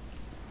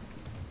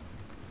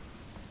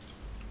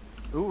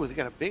 Ooh, they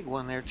got a big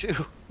one there too. Got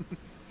a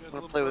Want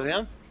little to play with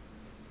brother. him?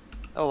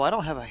 Oh, I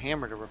don't have a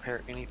hammer to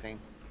repair anything.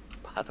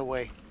 By the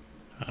way.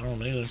 I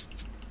don't either.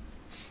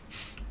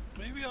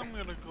 Maybe I'm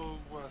gonna go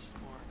west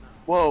more now.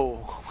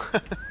 Whoa.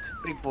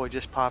 Big boy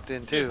just popped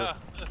in too. Yeah,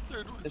 that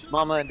third one. It's just-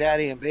 mama and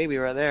daddy and baby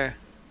right there.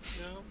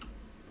 Yeah.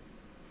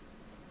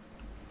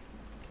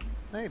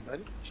 Hey,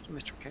 buddy. Just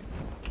Mr. K.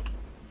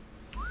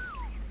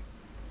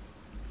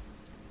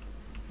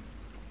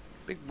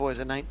 Big boy's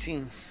a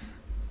 19.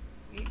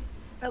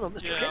 Hello,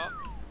 Mr. K. Yeah.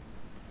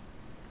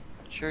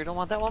 Sure you don't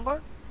want that one,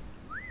 Bart?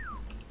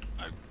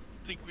 I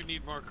think we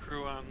need more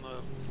crew on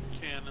the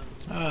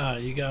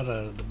cannons. You got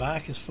the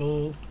back is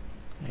full,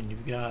 and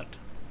you've got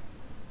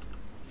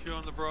A few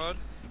on the broad.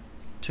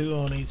 2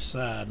 on each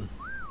side,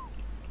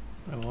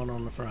 and 1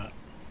 on the front.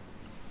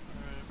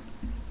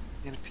 Alright.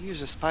 And if you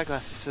use a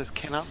spyglass, it says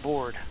cannot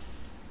board.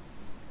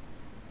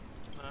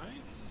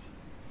 Nice.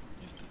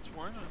 At least it's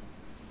worn on.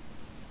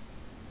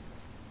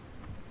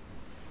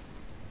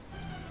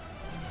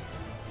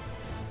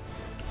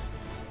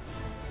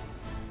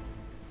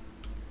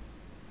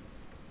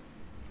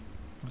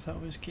 I thought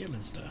we was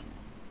killing stuff.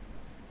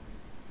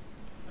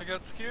 I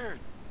got scared.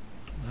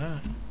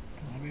 Alright,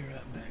 I'll be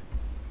right back.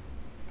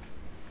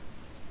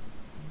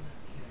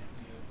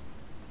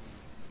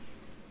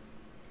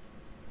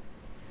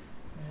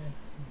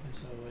 I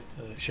guess I'll wait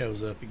till it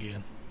shows up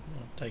again.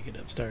 I'll take it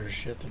upstairs,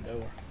 shut the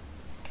door.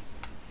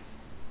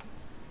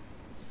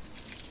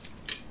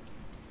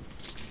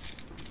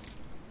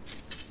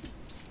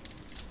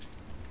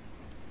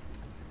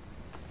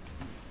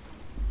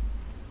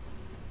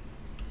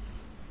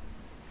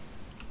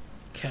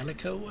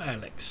 Calico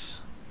Alex.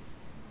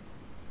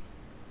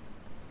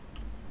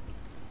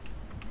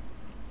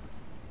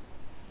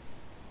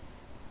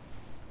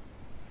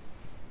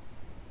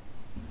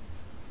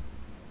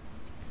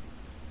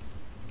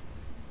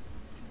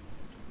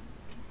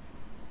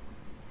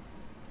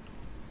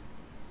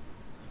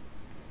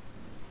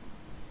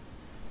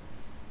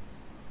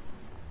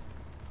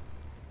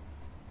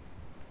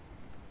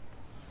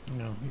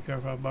 No, you care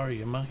if I borrow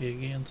your monkey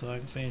again so I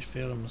can finish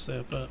filling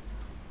myself up?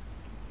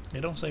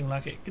 It don't seem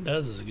like it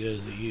does as good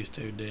as it used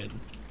to, did it?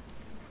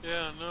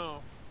 Yeah, no.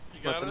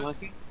 You What, got the it?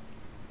 monkey?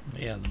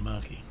 Yeah, the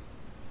monkey.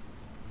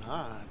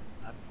 Ah,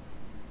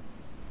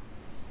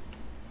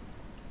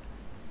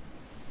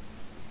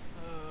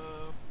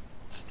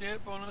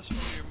 Stat bonus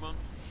for your monkey.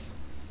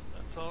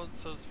 That's all it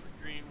says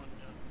for green one,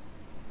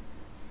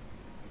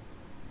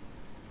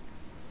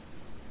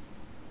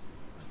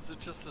 yeah. Is it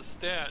just a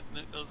stat and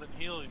it doesn't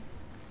heal you?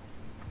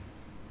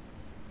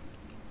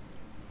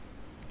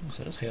 It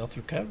says health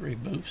recovery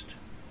boost.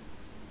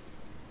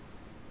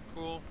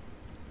 Cool.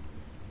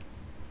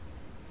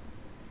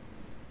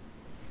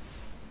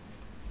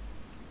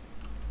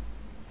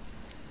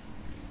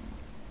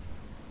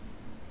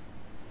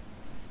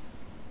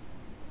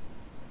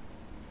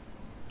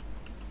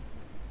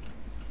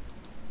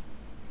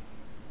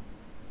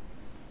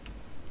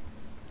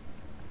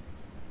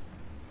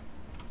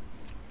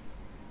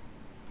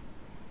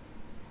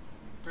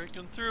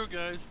 Breaking through,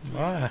 guys.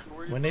 Why?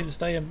 We need to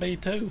stay in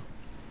B2.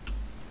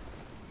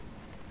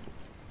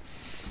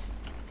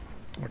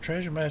 We're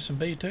treasure maps in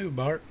B2,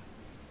 Bart.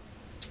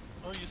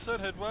 Oh, you said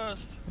head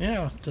west.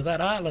 Yeah, to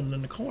that island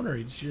in the corner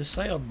you just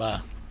sailed by.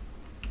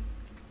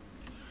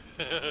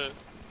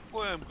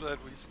 Boy, I'm glad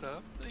we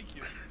stopped. Thank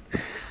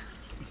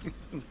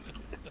you.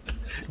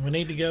 We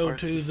need to go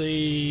to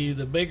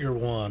the bigger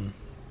one.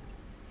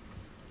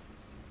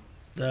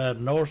 The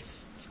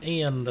north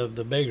end of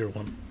the bigger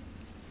one.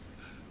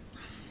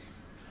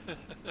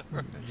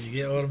 You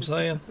get what I'm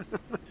saying?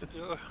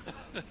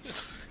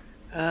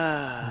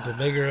 Yeah. The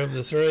bigger of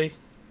the three.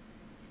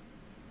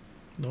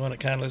 The one that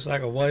kind of looks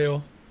like a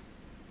whale.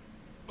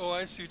 Oh,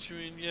 I see what you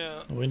mean,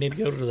 yeah. We need to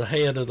go to the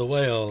head of the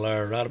whale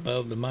there, right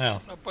above the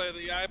mouth. Up by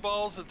the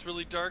eyeballs, it's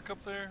really dark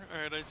up there?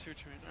 Alright, I see what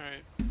you mean.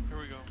 Alright, here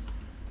we go.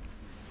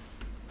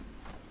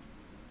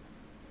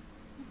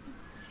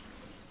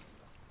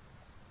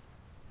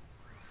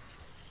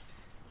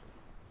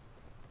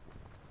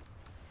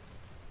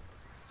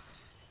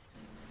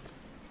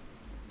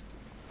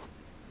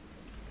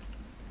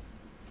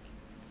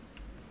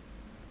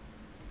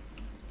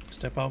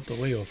 Step off the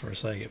wheel for a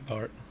second,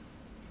 Bart.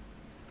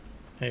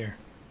 Here.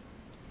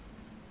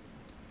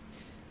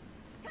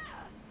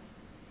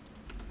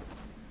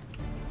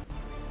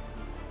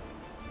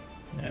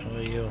 That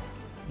way you'll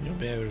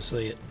be able to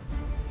see it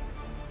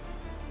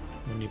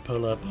when you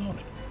pull up on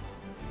it.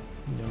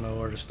 You'll know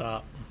where to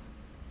stop.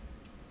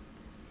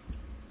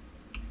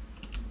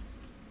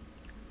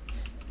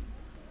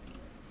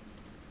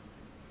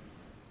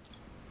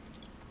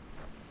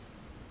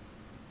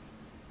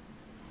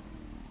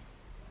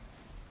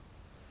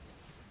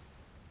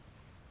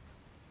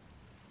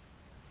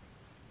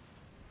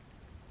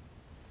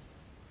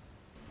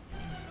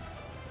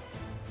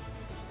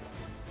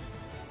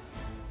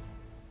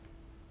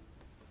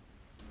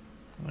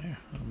 There,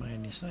 I'll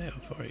man your sail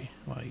for you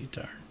while you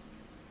turn.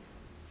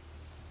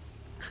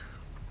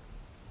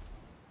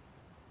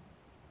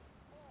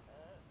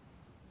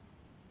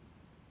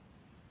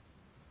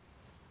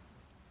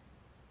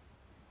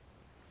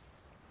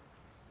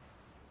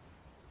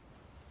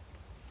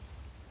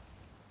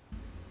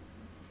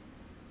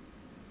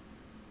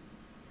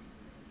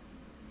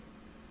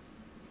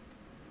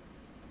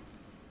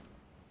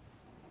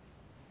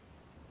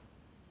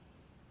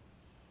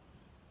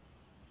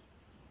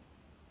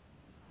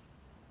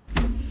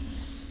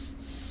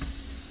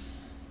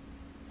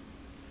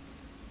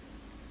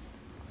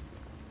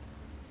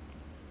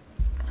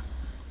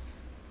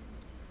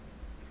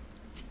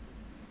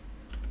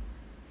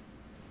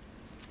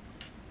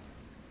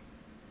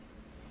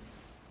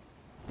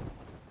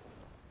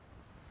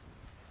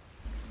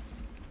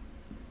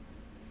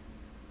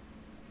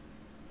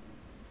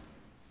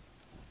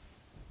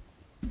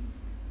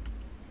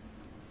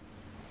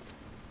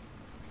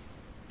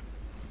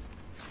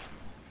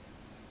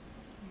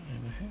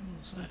 What the hell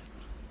was that?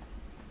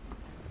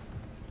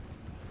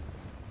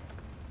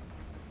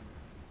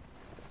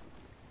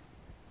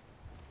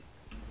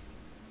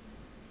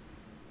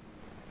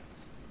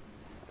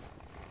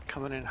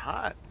 Coming in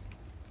hot.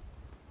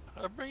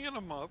 I'm bringing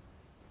him up.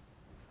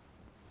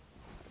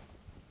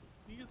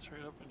 He gets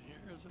right up in here,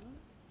 isn't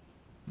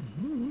it?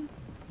 Mm-hmm.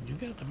 You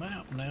got the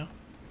map now.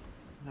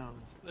 No,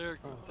 There it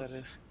oh, goes. that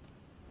is.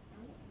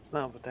 It's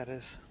not what that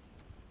is.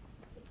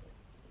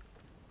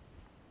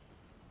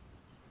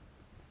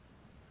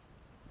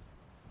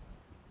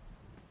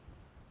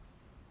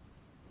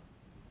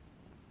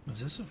 Is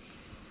this a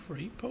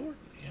free port?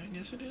 Yeah, I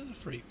guess it is a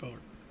free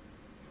port.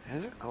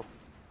 Is it? Oh.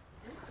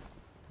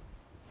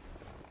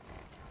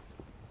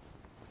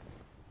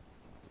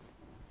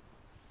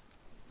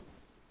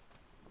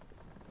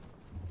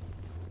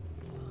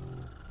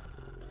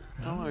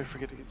 Don't let me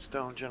forget to get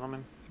stone,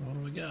 gentlemen. What do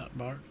we got,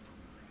 Bart?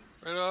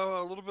 Right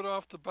a little bit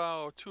off the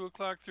bow. 2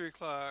 o'clock, 3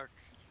 o'clock.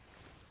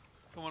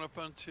 Coming up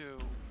on 2.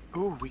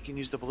 Ooh, we can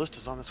use the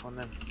ballistas on this one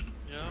then.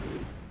 Yeah.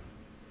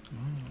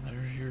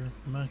 There's your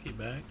monkey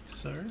back,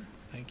 sir.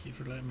 Thank you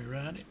for letting me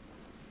ride it.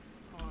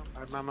 Oh,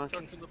 Ride my monkey.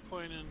 Stuck in the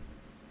point in.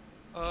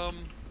 Right,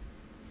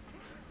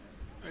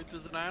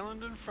 there's an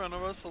island in front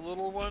of us, a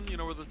little one, you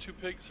know, where the 2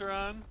 pigs are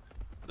on.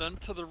 Then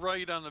to the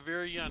right on the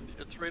very end.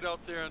 It's right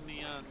out there on the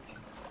end.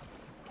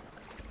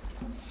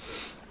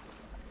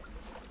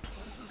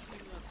 What is this thing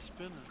that's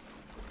spinning?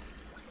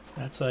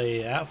 That's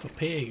a alpha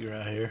pig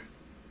right here.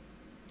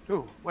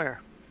 Ooh,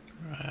 where?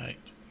 Right.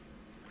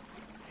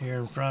 Here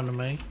in front of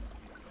me.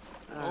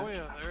 Oh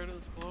yeah, there it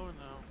is glowing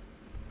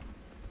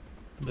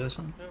now. This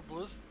one? Yeah,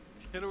 ballista.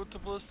 Hit it with the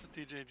ballista,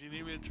 TJ. Do you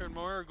need me to turn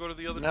more or go to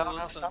the other No,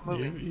 ballista? stop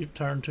moving. You've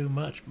turned too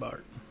much,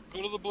 Bart.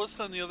 Go to the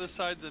ballista on the other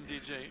side then,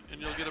 DJ,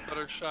 and you'll get a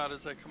better shot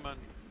as I come in.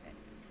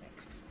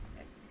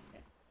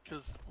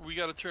 Because we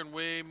got to turn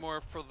way more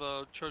for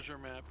the treasure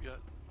map yet.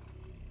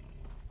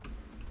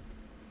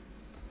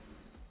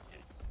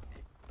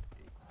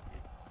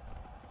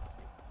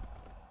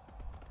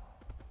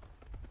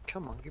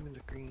 Come on, give me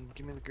the green.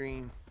 Give me the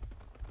green.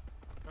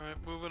 Alright,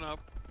 moving up.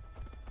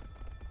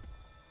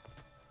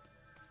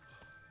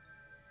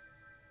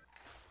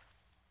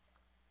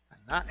 I'm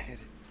not hit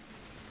it.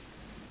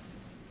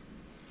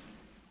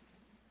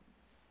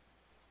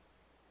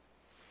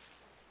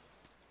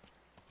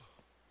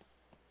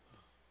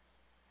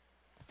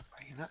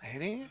 Are you not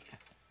hitting it?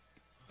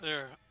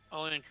 There,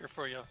 I'll anchor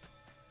for you.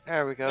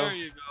 There we go. There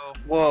you go.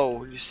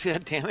 Whoa, you see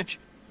that damage?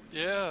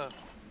 Yeah.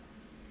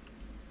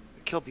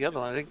 It killed the other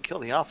one. I didn't kill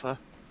the alpha.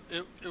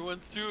 It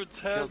went through its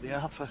head. Killed the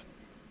alpha.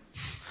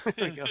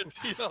 There we go.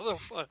 Hit the other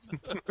one.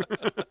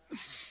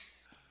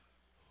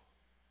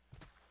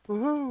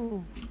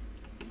 Woohoo!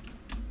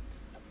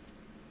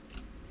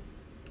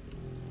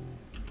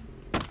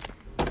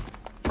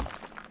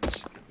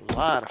 A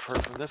lot of fur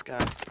from this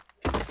guy.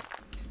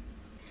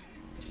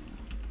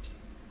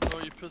 Oh,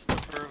 you pissed the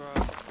bird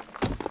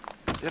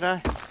off. Did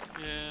I?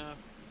 Yeah.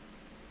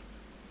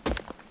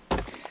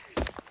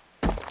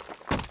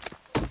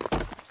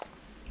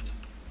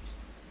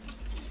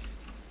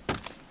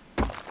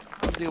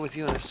 I'll deal with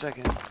you in a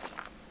second.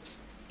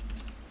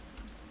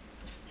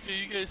 Okay,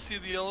 you guys see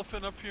the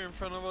elephant up here in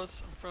front of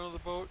us, in front of the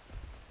boat?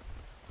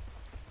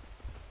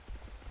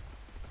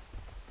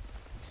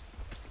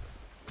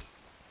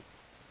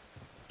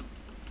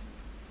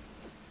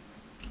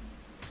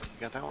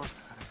 You got that one?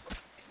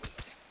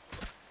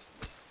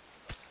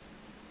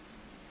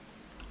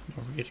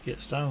 Don't forget to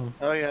get stone.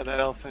 Oh yeah, that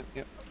elephant.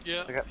 Yep.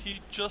 Yeah, I got...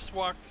 he just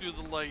walked through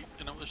the light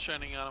and it was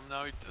shining on him.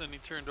 Now then he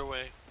turned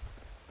away.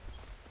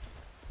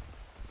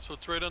 So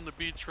it's right on the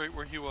beach, right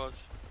where he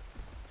was.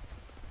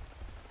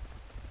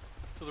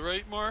 To the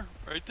right more,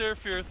 right there,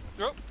 Firth.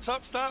 Oh,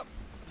 stop, stop.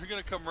 They're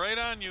gonna come right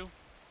on you.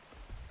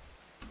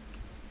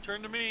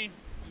 Turn to me,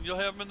 and you'll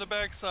have him in the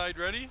backside.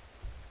 Ready?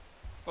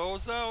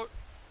 Bows out.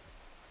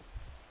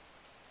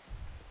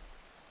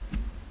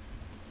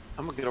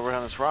 I'm gonna get over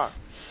on this rock.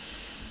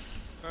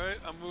 Alright,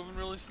 I'm moving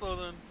really slow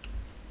then.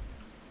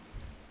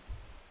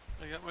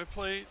 I got my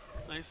plate,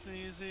 nice and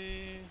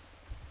easy.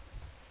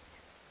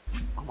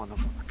 I'm on the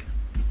rock.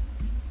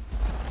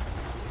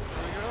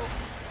 There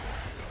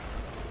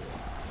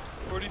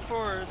we go.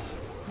 44s.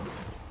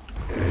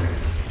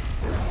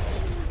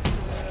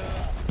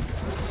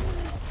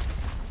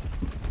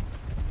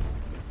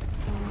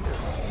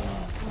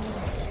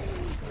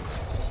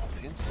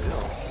 Stand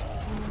still.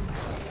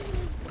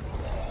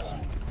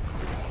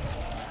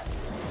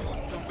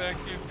 Come back,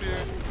 you fear.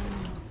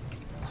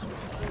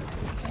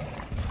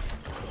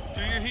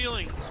 Do your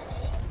healing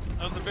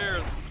on the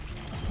bear.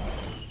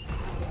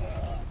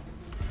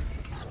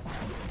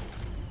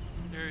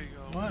 There you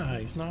go.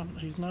 Why?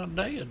 He's not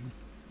dead.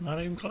 Not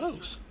even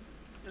close.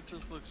 It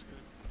just looks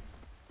good.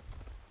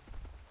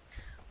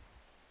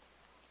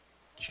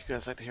 Would you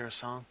guys like to hear a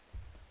song?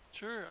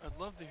 Sure, I'd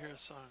love to hear a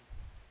song.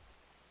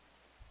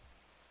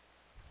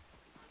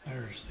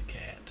 There's the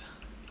cat.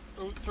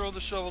 Oh, throw the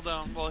shovel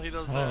down while he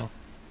does that.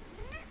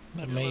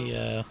 Let me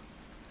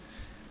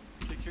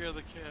Take care of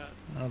the cat.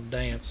 I'm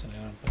dancing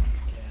and I'm putting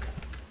this cat.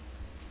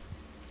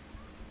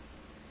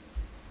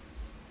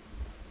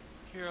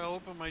 Here, I'll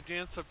open my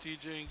dance up,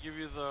 DJ, and give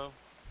you the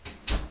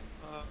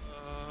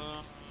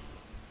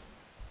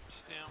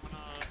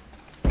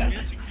stamina.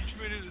 Dancing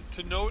contributed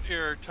to note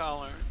error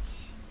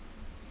tolerance.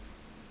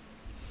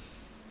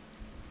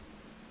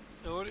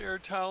 Note error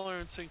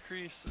tolerance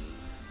increases.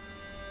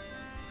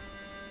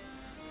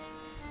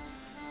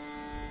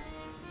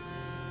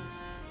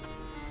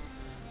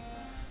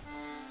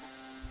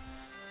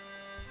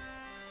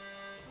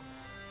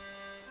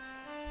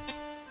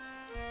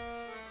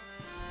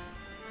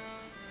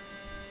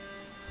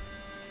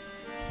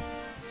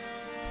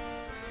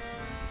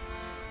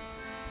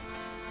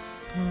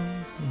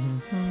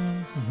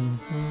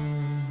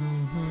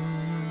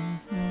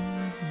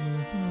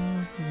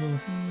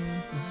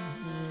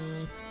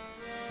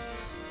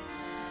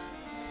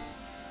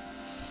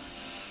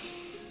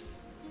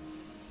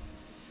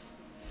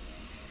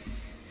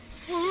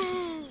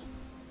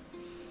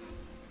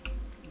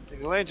 Take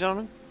it away,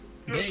 gentlemen.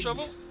 You want a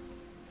shovel?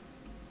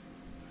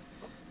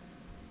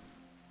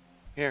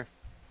 Here.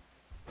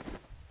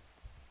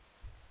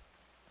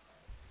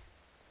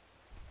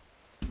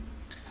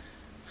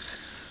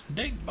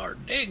 Dig,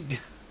 Bart, dig.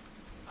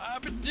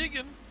 I've been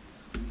digging.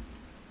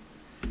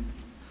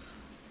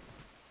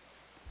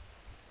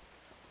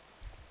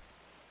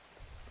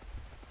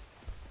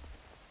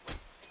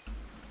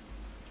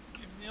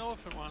 Even the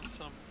elephant wants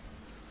some.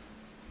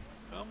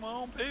 Come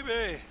on,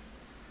 baby.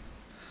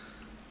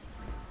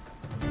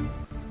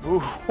 Ooh.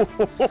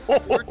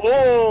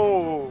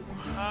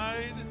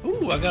 Hide.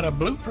 Ooh, I got a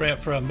blueprint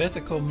for a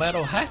mythical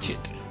metal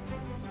hatchet.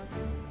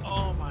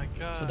 Oh my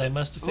god. So they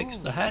must have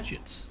fixed the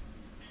hatchets.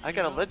 I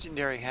got a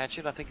legendary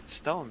hatchet. I think it's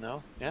stone,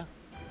 though. Yeah.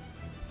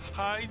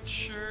 Hide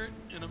shirt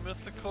and a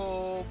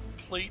mythical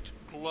plate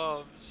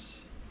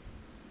gloves.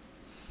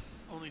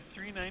 Only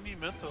 390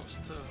 mythos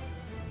too.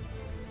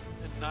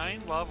 And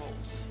 9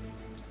 levels.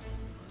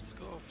 Let's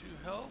go a few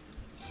health,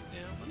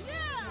 stamina. Yeah!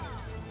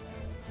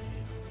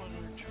 1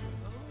 or 2 of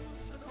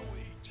those and a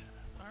weight.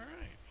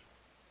 Alright.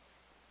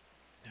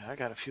 Yeah, I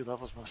got a few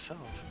levels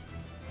myself.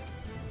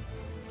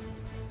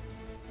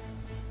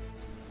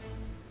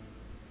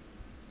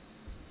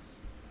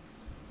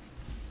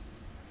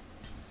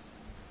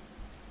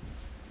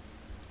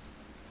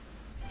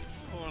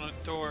 Oh, and a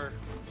door.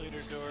 Later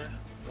door.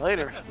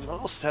 Later,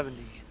 level 70.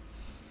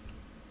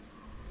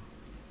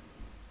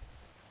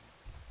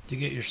 Did you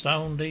get your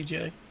stone,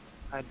 DJ?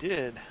 I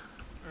did.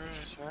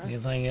 Alright. Alright.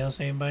 Anything else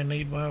anybody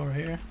need while we're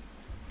here?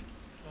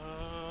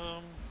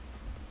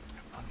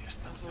 Plenty of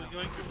stuff So now.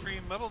 yoink a free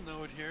metal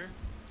node here.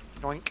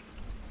 Yoink.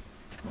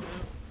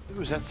 Yep.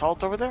 Ooh, is that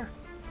salt over there?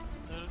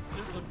 And it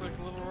did look like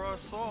a little raw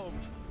salt.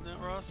 Isn't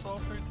that raw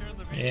salt right there in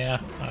the beach? Yeah,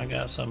 I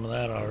got some of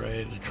that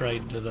already to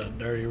trade to the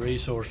dirty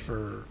resource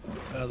for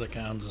other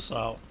kinds of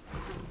salt.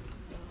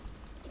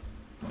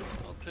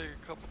 I'll take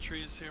a couple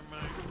trees here,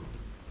 Mike.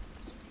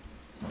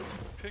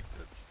 Pick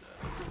that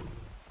stuff.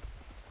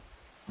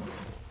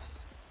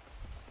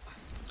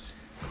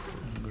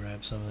 I'll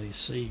grab some of these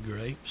sea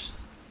grapes.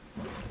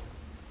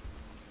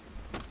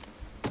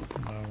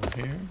 While we're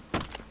here.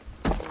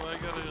 Oh, I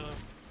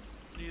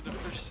need a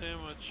fish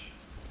sandwich.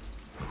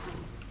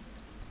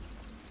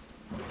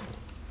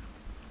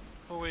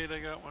 Oh wait, I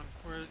got one.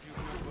 Where did you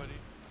go, buddy?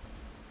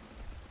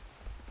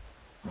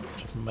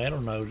 Some metal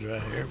nodes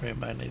right here if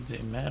anybody needs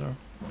any metal.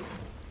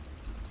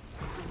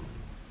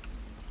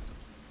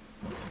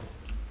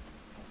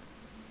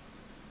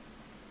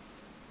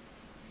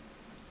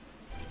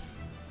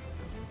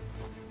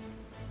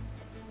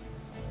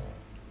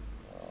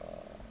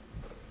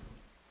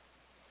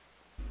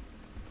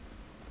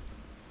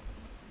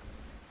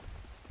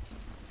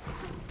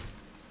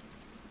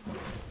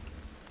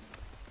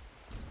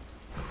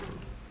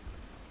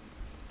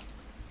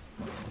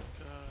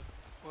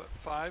 What,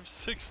 5,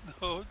 6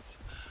 nodes?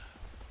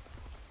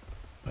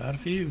 Quite a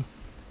few.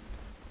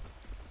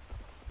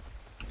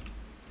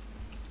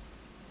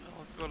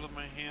 I'll go to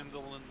my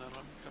handle and then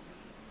I'm coming.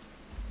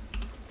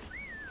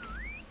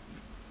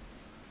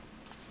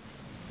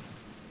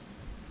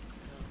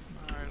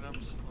 Yeah. Alright,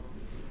 I'm slow.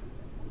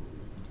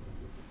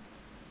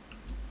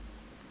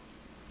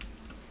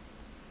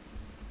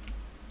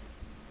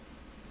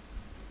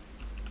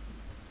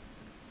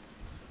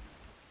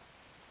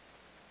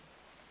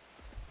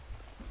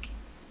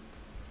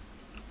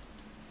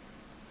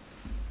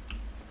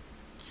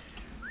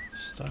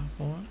 Stop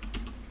one.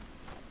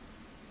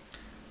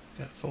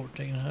 Got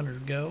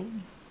 1,400 gold.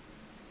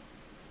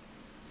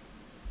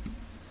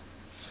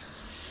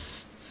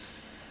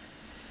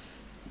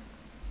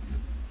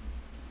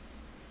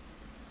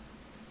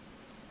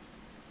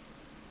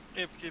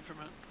 AFK for a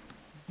minute.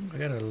 I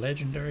got a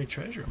legendary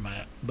treasure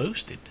map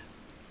boosted.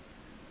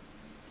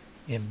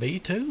 In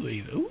B2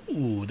 even.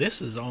 Ooh,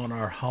 this is on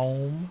our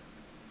home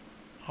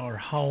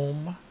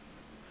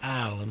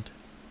island.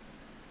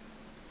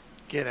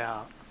 Get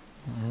out.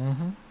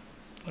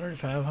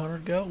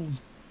 3,500 gold.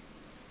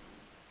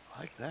 I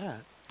like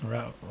that.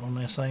 Right on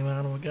that same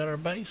island we got our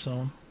base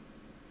on.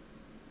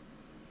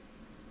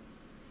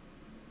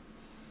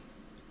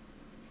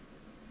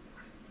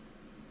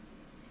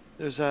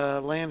 There's a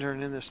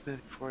lantern in the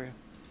smithy for you.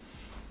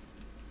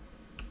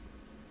 I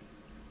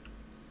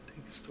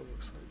think it still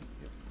looks like it.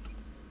 Yep.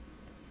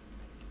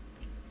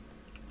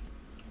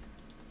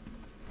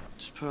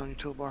 Just put it on your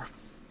toolbar.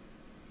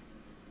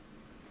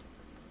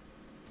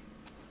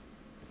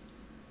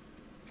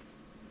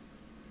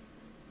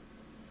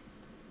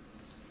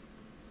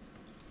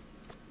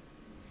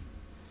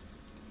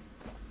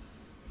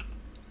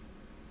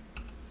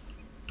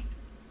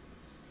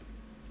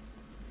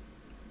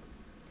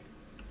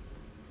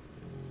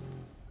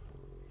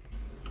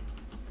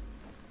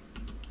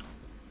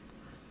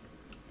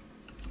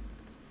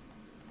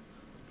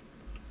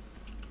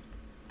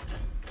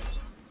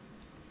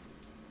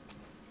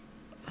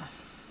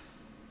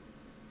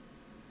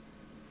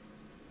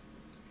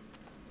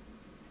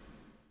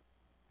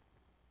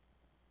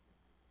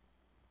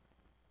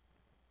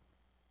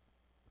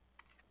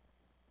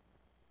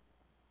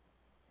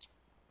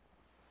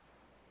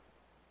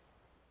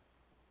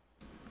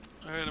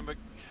 Alright, I'm back.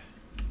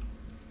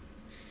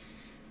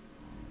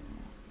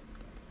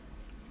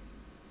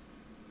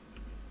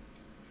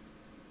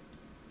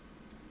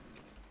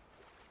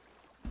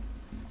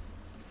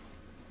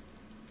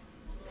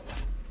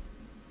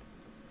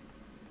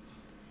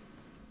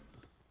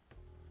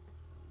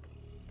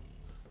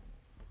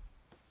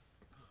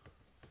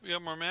 We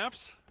got more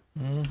maps?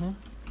 We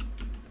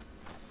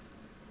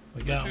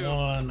got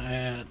one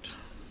at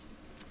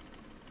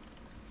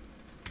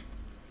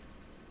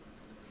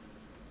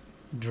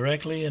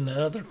directly in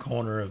the other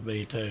corner of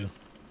B2.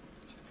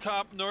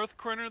 Top north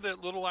corner,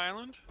 that little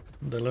island?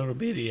 The little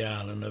bitty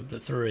island of the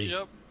three.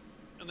 Yep.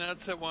 And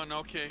that's that one.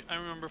 Okay, I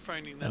remember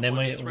finding that and then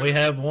one. we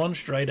have one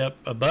straight up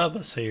above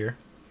us here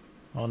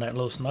on that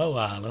little snow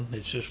island.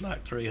 It's just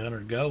like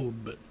 300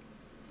 gold, but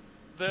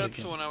that's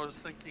the one I was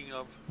thinking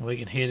of. We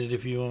can hit it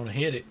if you want to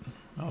hit it.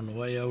 On the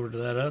way over to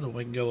that other,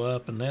 we can go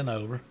up and then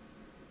over.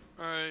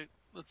 Alright,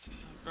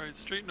 alright,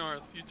 straight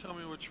north. You tell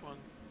me which one.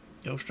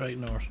 Go straight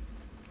north.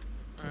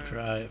 We'll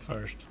try it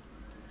first.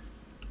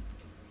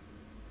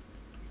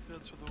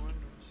 That's with the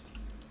windows.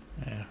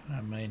 Yeah,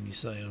 I menu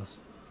sales.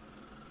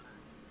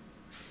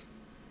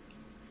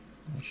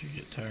 Once you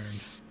get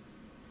turned.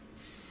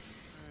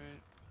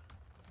 Alright.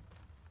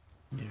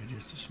 Give it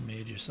just a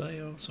smidge of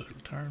sail so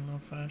it'll turn a little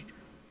faster.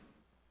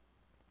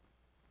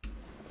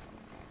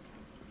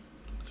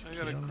 I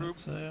got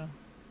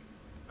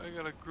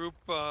a group.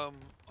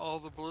 All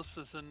the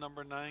ballistas in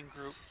number 9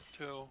 group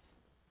too.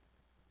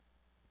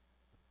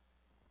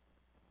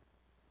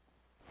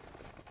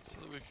 So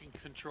that we can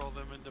control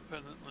them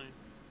independently.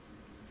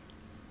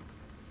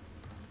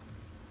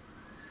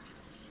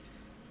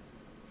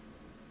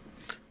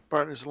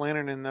 Bart, there's a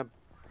lantern in the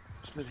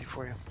smithy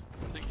for you.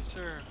 Thank you,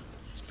 sir.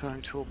 Just put on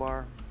your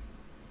toolbar.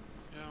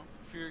 Yeah,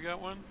 Fear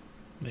got one?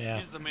 Yeah.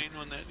 He's the main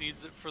one that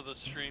needs it for the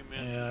stream,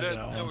 man. Yeah, I got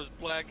That one. was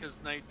black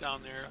as night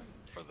down there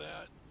for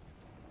that.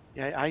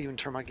 Yeah, I even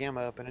turned my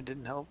gamma up and it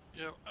didn't help.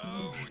 Yeah.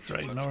 Oh,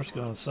 Straight north's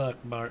gonna suck,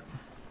 Bart.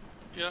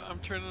 Yeah, I'm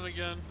turning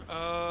again.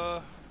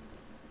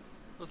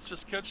 Let's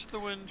just catch the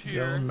wind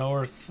here. Go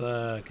north.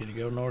 Could you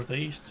go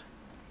northeast?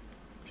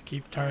 Just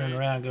keep turning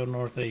around. Go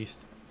northeast.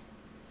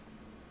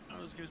 I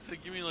was gonna say,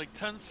 give me like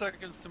 10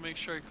 seconds to make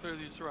sure I clear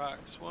these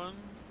rocks. 1,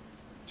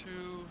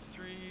 2,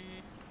 3.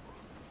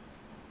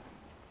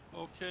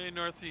 Okay,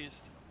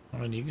 northeast. I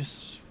mean, you can.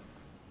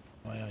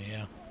 Well,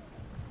 yeah.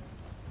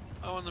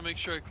 I wanted to make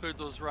sure I cleared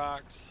those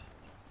rocks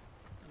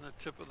and the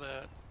tip of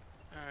that.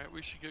 Alright,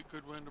 we should get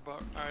good wind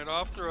about. Alright,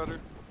 off the rudder.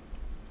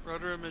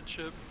 Rudder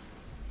amidship.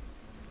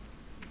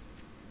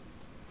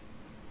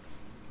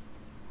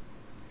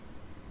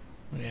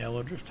 Yeah,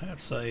 we'll just have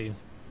to say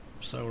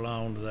so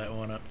long to that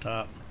one up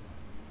top.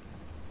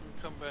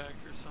 And come back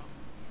or something.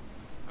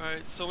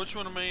 Alright, so which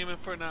one am I aiming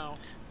for now?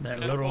 That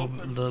Map little,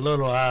 open. the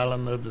little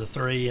island of the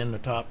 3 in the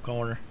top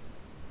corner.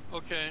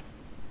 Okay.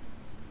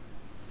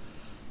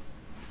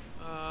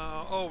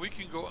 Oh, we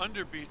can go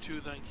under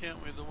B2 then,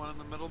 can't we? The one in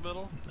the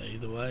middle?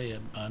 Either way,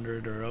 under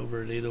it or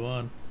over it, either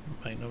one,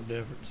 make no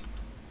difference.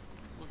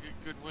 We'll get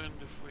good wind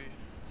if we.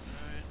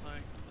 Alright,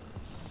 like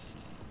this.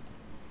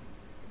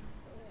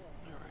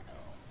 There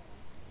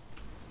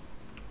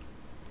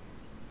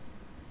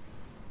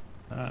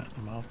we go. All right,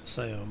 I'm off the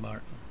sail,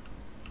 Martin.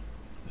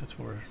 That's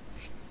where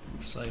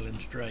I'm sailing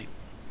straight.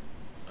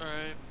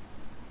 Alright.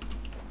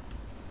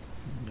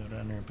 Go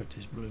down there and put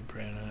this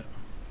blueprint up.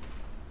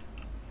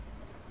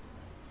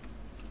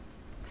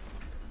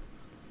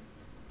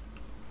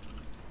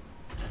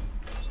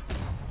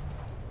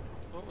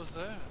 What was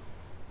that?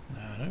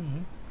 I don't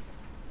know.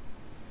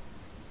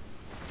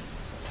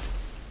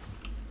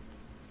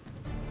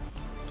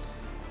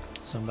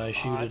 Somebody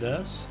shoot at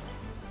us?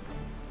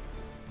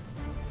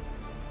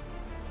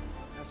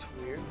 That's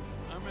weird.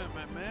 I'm at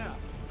my map.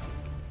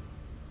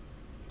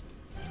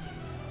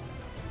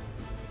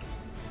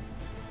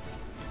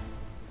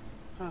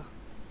 Huh.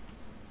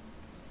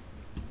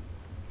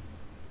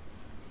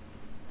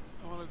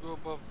 I want to go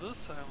above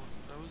this island.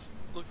 I was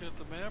looking at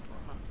the map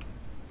wrong.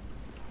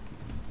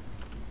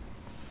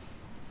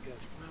 Good.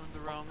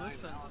 Moved around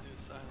this end of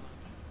this island.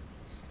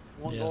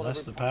 One Yeah, gold,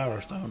 that's the every-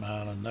 Power Stone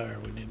Island there.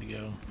 We need to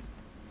go.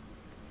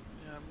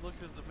 Yeah, I'm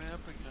looking at the map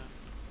again.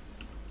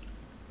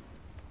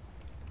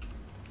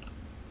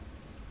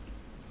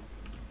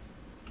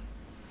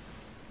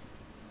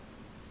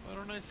 Why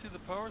don't I see the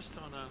Power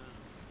Stone on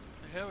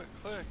it? I have it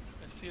clicked.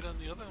 I see it on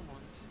the other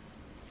ones.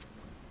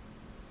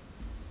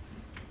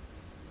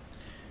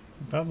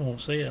 You probably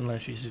won't see it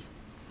unless you see.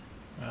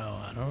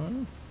 Oh, I don't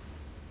know.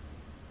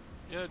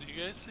 Yeah, do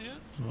you guys see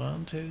it?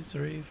 1, 2,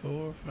 3,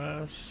 4,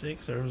 5,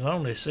 6. There's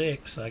only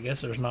 6. I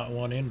guess there's not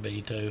one in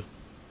B2.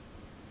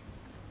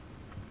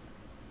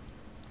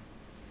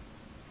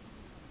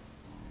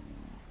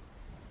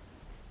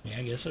 Yeah,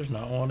 I guess there's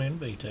not one in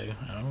B2.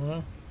 I don't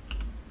know.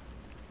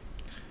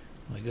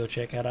 We go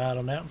check that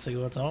island out and see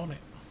what's on it.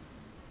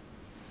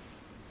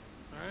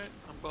 Alright,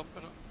 I'm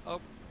bumping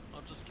up.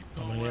 I'll just keep I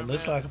going. mean, where it I'm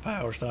looks at. like a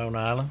Power Stone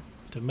Island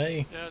to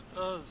me. Yeah, it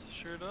does.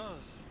 Sure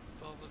does.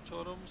 With all the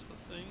totems,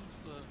 the things,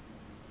 the.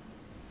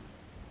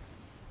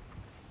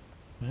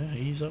 Yeah,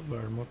 ease over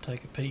and we'll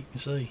take a peek and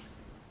see.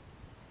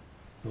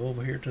 Go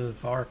over here to the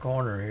far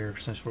corner here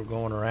since we're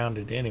going around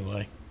it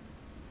anyway.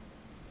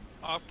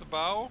 Off the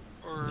bow?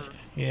 Or.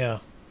 Yeah,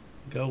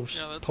 go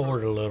Yeah, that's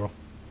port right. a little.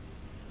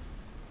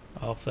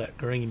 Off that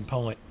green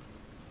point.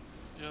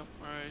 Yep,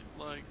 right,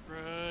 like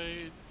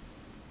right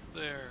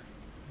there.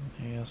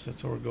 Yeah,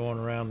 since we're going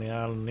around the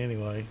island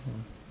anyway,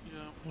 Yeah.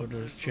 we'll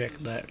just check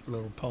that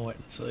little point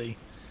and see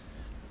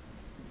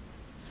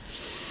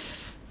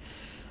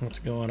what's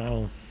going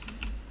on.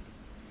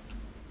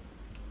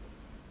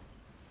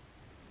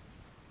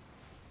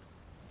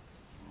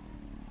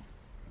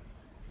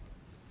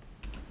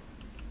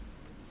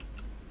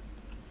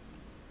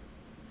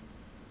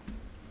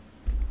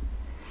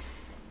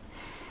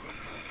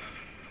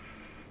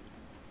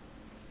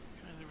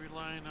 Kind of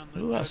relying on the.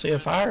 Ooh, I see a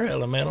fire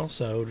elemental,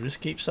 so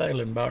just keep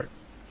sailing, Bart.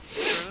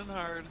 Running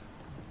hard.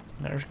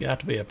 There's got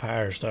to be a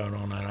Power Stone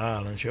on that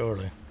island,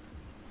 surely.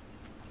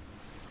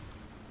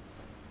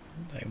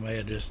 They may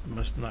have just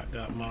must not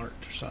got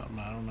marked or something,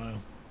 I don't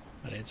know.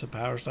 But it's a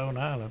Power Stone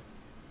Island.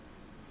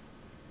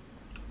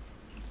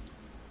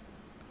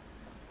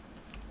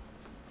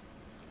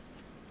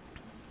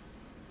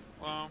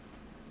 Wow.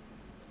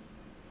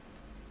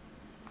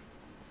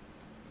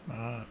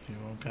 Alright, you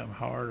want to come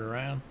hard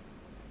around?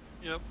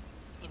 Yep.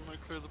 I'm gonna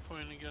clear the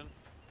point again.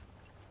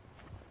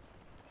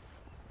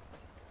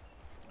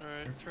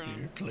 Alright, turn You're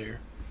on. clear.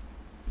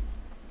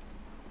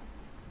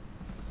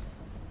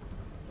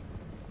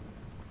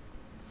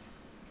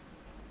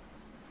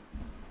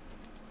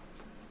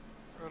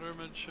 Rudder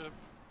midship.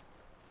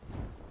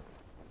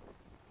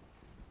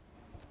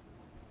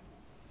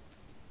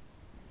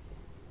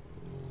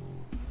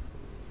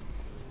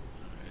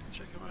 Alright,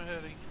 checking my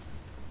heading.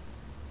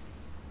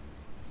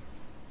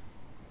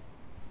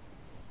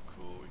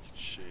 Cool, we can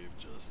shave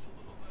just just a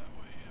little that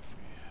way if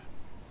we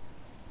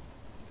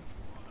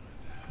wanted.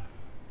 Like that.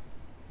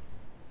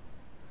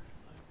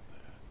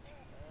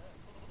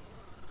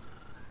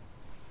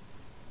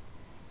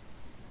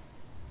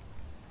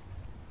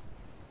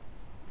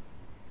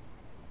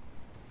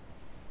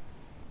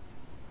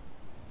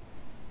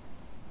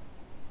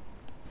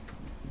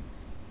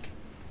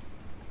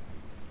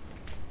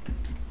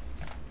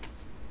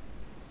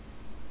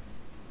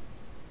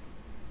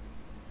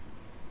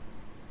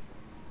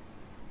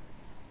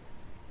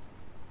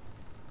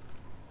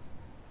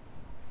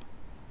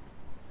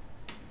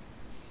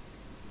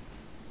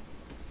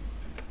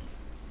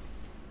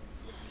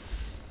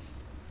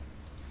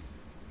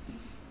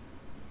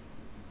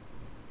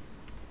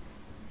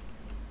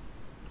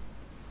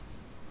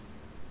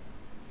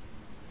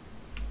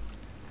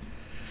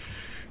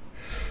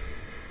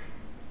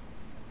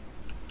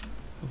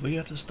 Have we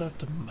got the stuff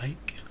to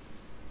make?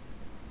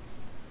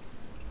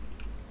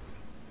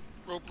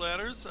 Rope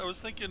ladders? I was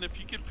thinking if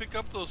you could pick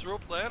up those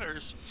rope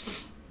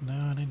ladders. No,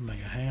 I need to make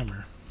a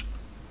hammer.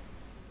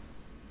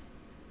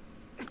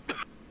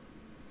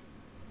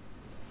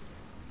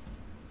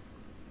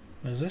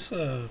 Is this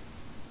a...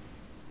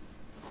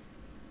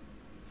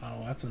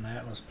 Oh, that's an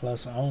Atlas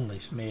Plus only,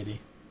 Smitty.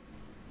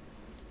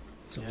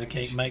 So Yeah, we I guess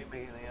can't you make can't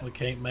make it in. we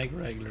can't make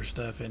regular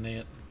stuff in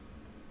it.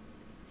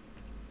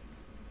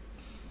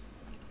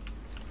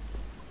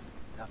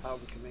 I thought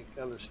we could make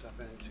other stuff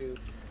in it too.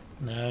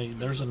 No,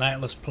 there's an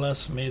Atlas Plus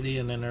Smithy,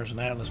 and then there's an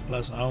Atlas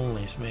Plus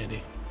only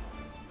Smithy.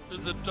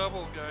 There's a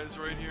double, guys,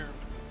 right here.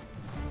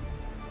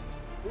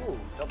 Ooh,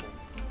 double.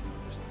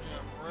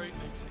 Yeah, right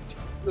next to each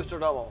other. Booster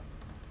double.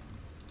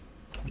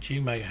 But you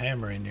can make a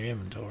hammer in your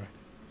inventory.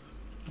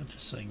 I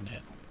just seen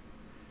that.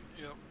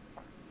 Yep.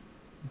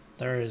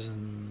 There is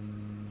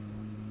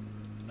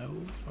no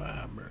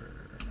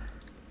fiber.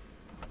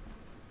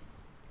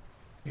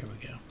 Here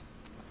we go.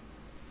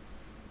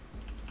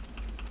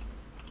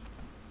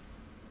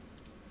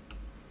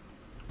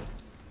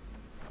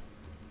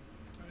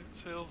 Right,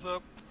 sails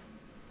up.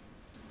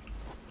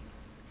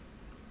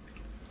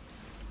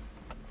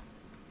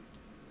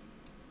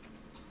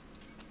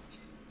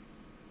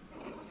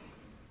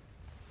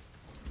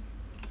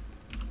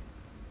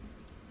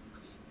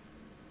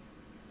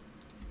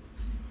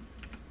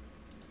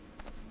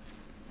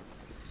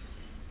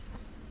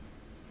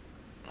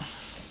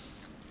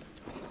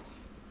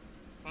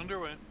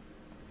 Underway.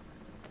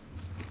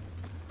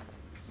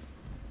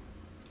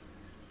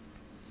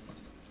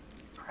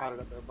 Crowded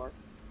up there, Bart.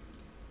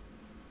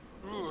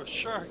 Ooh, a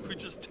shark. We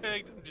just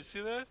tagged. Did you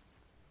see that?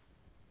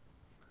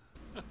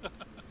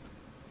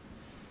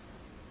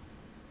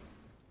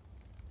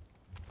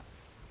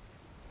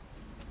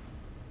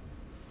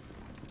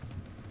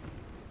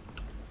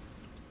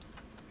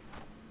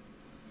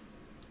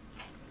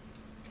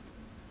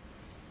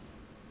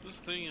 This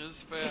thing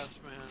is fast,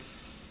 man.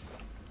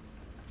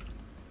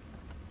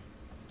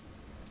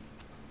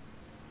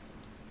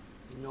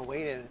 No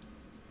weight in it.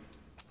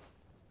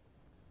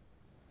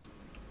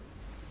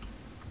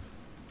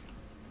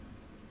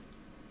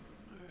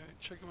 Alright,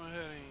 checking my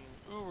heading.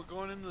 Ooh, we're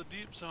going into the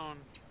deep zone.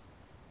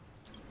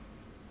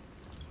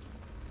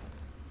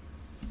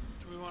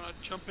 Do we want to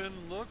jump in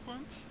and look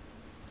once?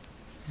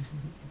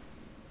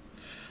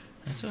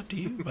 That's up to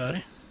you,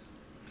 buddy.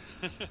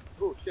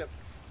 Ooh, ship.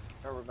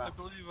 Rubber I bow.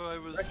 believe I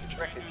was Wreckage,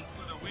 trying to wreckage.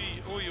 put a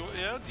wee. Oh,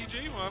 yeah,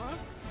 DJ, you wanna?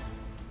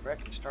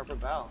 Wreckage, starboard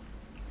bow.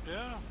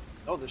 Yeah.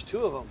 Oh, there's two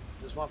of them.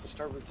 There's one off the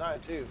starboard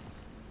side, too.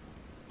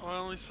 Oh, I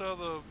only saw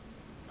the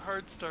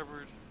hard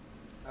starboard.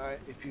 Alright,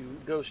 if you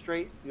go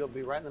straight, you'll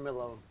be right in the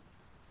middle of them.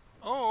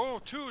 Oh,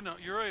 two. No,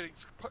 you're right.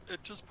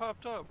 It just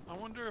popped up. I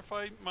wonder if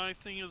my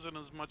thing isn't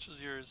as much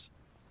as yours.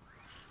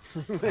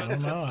 I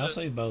don't know. I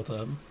see both of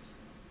them.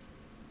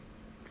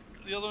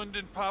 The other one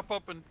didn't pop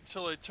up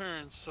until I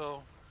turned,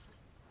 so.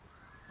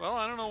 Well,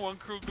 I don't know. One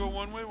crew go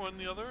one way, one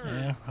the other. Or...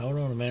 Yeah, hold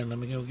on a minute. Let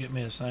me go get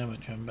me a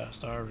sandwich. I'm about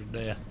starved to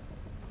death.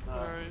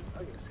 Alright.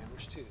 I'll get a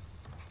sandwich, too.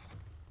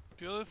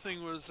 The other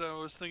thing was I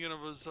was thinking of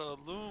was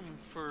loom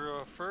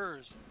for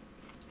furs.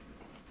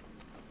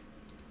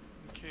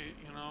 Okay,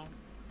 you know,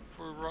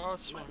 for raw It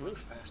swimming. might move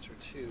faster,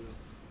 too.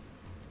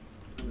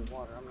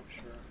 Underwater, I'm not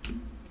sure.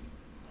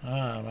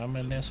 I'm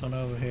in this one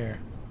over here.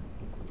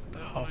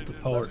 Off the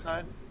Left port. Left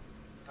side?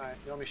 Alright,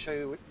 you want me to show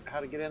you how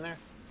to get in there?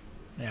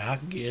 Yeah, I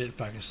can get it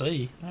if I can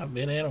see. I've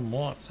been in them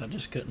once. I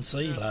just couldn't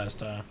see Yeah. last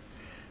time.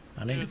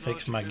 I need Yeah, to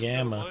fix no, my you just got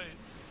gamma. light.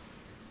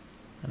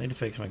 I need to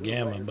fix my Ooh,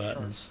 gamma right in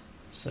buttons.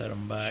 Set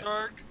them back.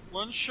 Shark,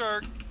 one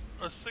shark,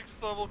 a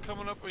 6th level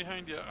coming up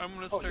behind you. I'm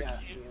gonna Oh, start. yeah,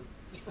 I see him.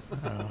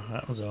 Oh,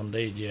 that was on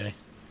DJ.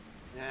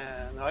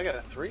 Yeah, no, I got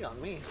a 3 on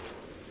me.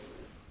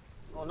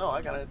 Oh, no,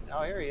 I got a...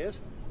 Oh, here he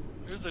is.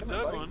 Here's a Come on,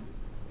 dead buddy. one.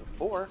 It's a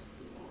 4.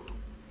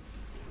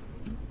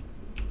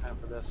 Time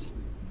for this.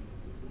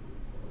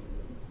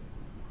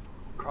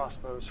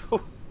 Crossbows.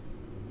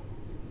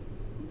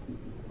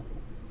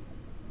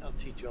 I'll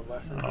teach you a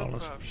lesson. All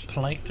this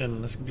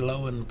plankton, this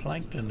glowing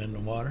plankton in the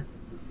water.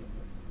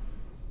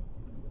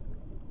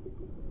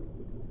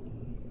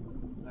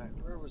 Alright,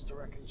 where was the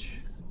wreckage?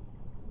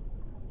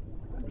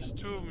 There's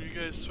two of them. You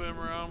guys swam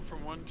around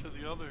from one to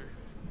the other.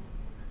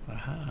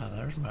 Aha,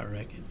 there's my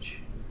wreckage.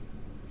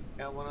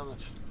 Got one on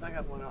the. I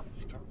got one off the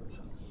starboard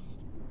side.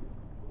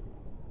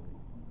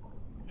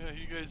 Yeah,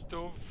 you guys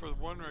dove for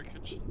one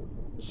wreckage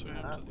and swam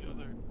to the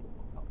other.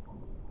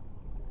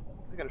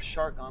 I got a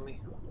shark on me.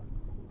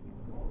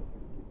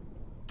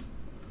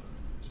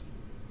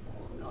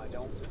 No, I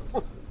don't.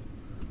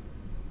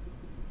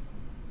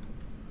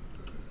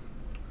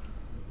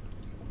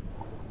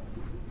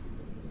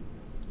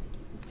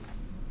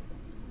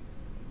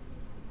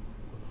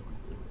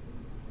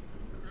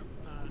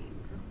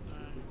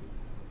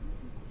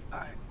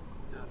 Alright,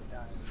 now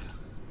dive.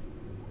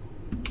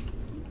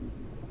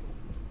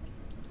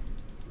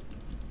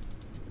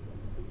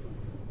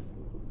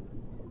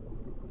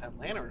 That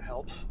lantern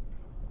helps.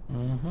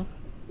 Mm-hmm.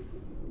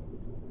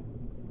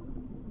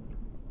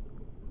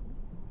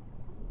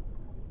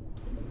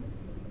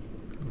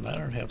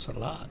 Lantern helps a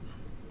lot.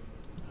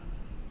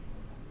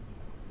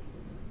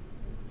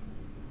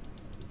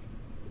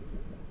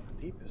 How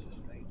deep is this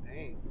thing?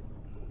 Dang.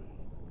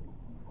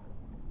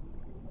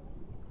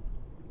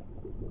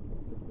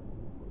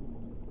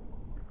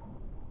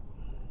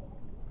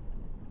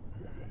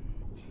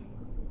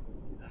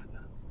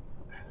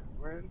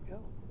 Where did it go?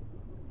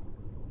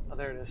 Oh,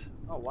 there it is.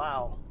 Oh,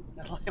 wow.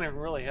 That lantern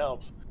really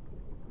helps.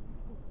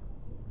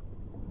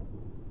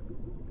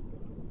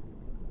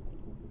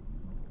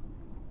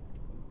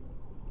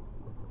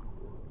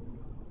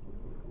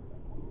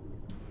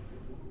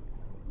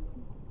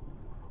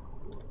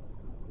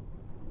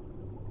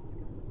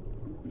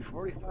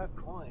 $45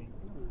 coin.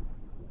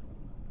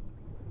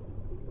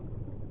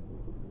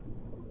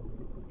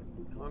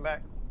 Coming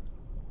back.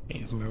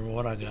 Can't remember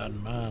what I got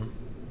in mine.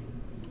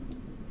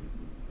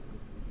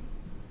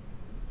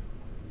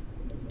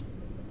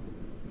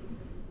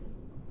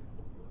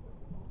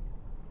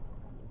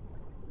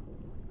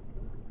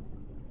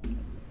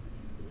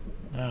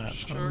 Alright,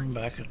 so I'm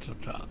back at the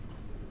top.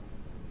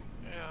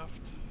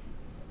 Aft.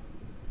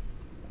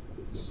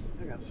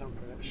 I got some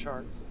for that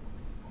shark.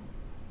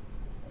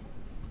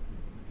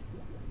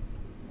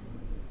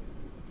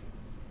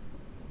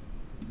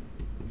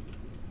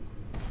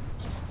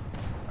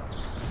 Oh,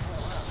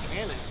 wow,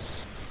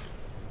 cannons.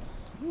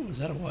 Ooh, is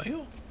that a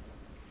whale?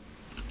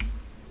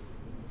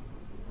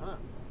 Huh.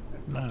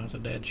 No, it's a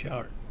dead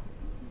shark.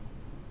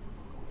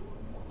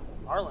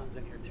 Marlins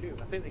in here too.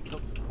 I think they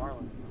killed some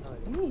marlins.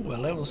 Ooh, a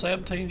level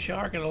 17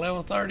 shark and a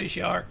level 30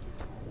 shark.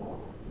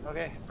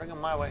 Okay, bring them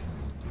my way.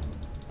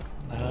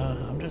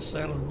 I'm just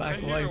sailing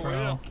back away from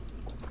them.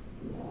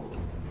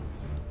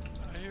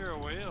 I hear a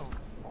whale.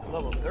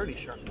 Level 30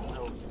 shark is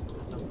no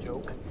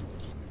joke.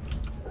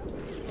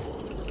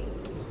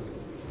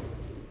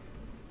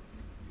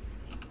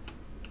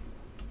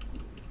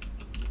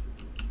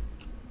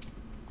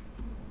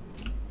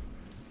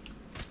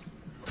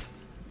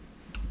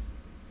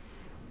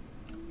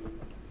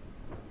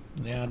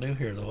 Yeah, I do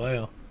hear the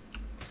whale.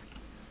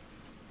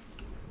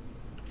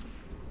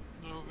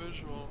 No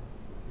visual.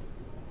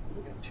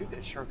 We got two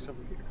dead sharks over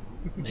here.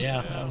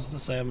 Yeah, that was the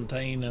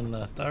 17 and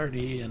the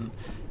 30 and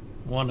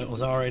one that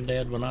was already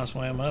dead when I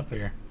swam up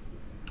here.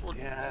 Well,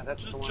 Yeah,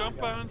 that's the just one jump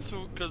I got. on,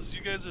 so because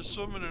you guys are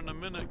swimming in a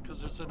minute,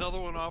 because there's another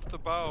one off the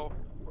bow.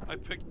 I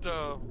picked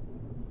to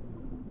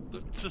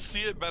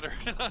see it better,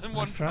 and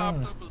one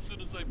popped up as soon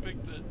as I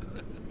picked it.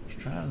 I was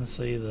trying to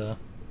see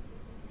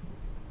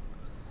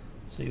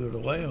where the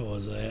whale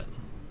was at.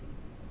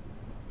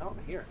 Oh,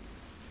 here.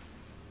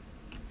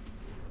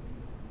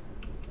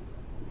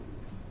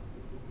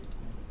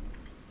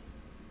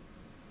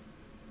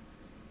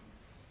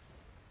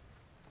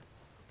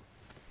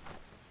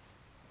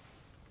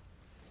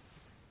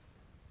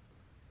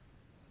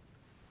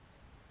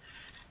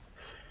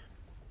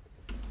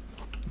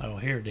 Oh,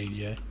 here,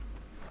 DJ.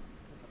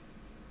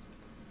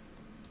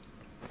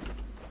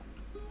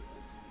 Thank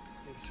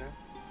you, sir.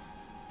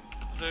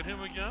 Is that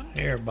him again?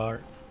 Here,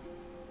 Bart.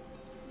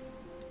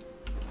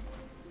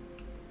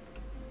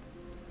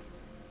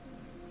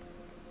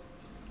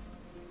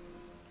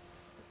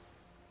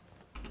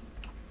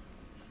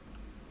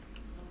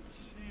 Let's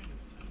see anything.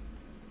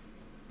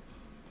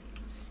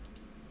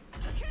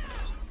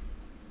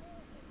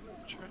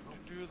 Trying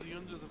to do the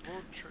under the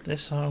boat trick.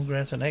 This song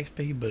grants an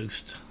XP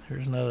boost.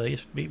 Here's another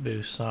XP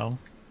boost song.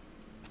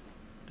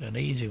 An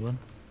easy one.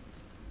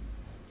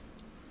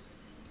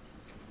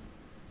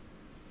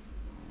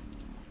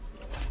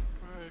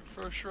 Alright,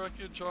 first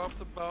wreckage off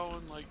the bow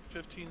in like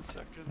 15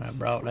 seconds. I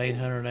brought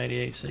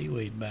 888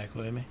 seaweed back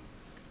with me.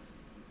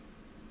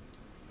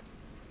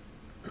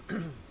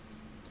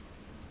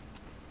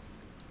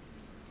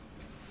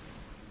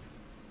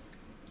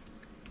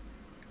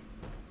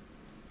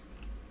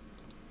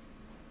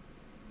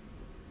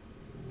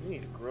 We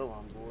need a grill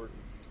on board.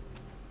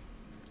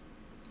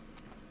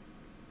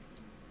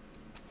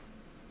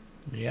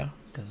 Yeah,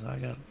 because I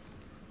got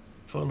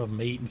full of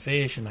meat and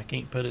fish and I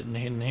can't put it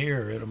in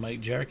here or it'll make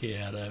jerky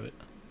out of it.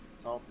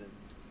 Salted.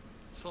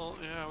 So,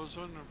 yeah, I was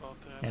wondering about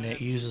that. And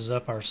it uses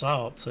up our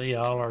salt. See,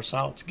 all our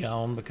salt's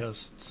gone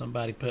because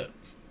somebody put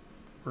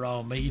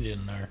raw meat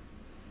in there.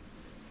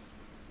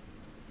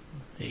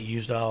 It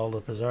used all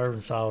the preserving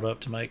salt up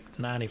to make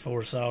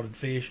 94 salted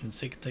fish and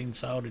 16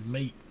 salted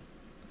meat.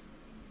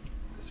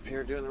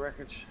 Disappear doing the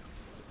wreckage.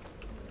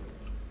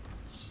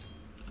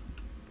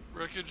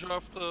 Wreckage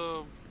off the, I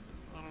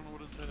don't know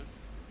what is that,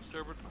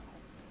 starboard panel.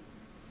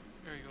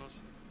 There he goes.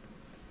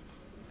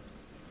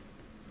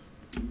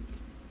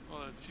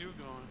 Oh, that's you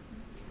going.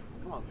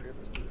 Come on, Fear,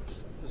 let's do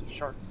this. There's a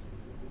shark.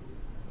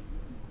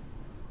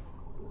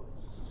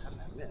 How did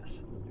I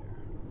miss?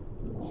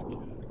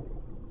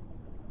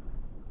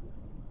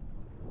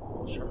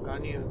 Shark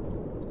on you.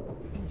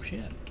 Oh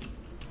shit.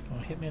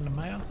 Gonna hit me in the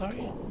mouth, are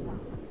you?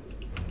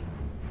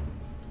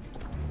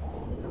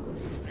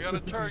 I got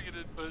it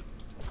targeted, but...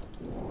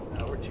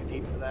 No, we're too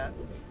deep for that.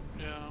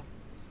 Yeah. I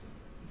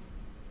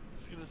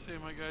was gonna say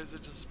my guys are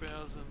just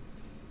spazzing.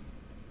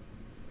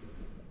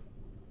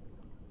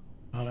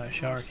 Oh, that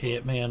shark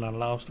hit me and I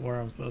lost where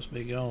I'm supposed to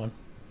be going.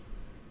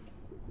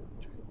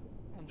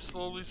 I'm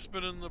slowly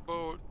spinning the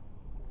boat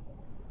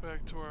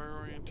back to our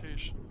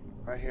orientation.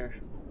 Right here.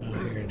 Oh,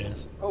 here it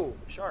is. Oh,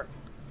 shark.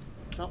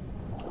 Oh,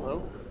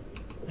 hello.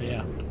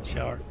 Yeah,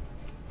 shark.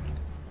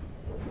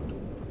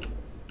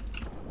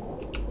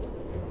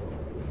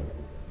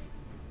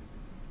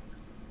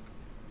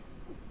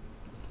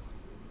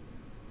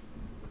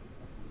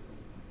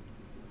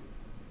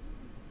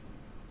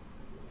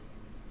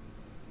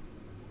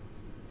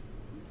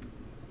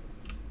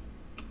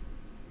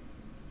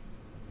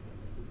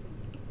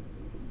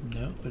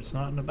 Nope, it's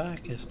not in the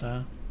back this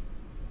time.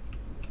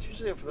 It's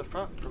usually up for the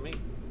front for me.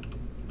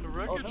 The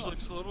wreckage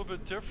looks a little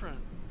bit different.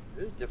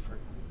 It is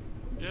different.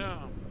 Yeah,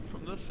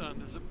 from this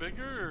end. Is it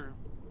bigger or?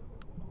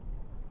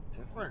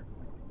 Different.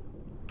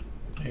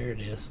 Here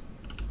it is.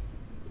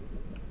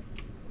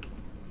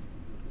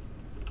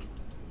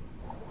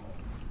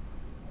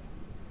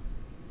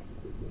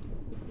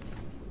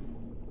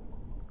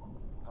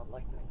 I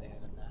like that they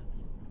added that.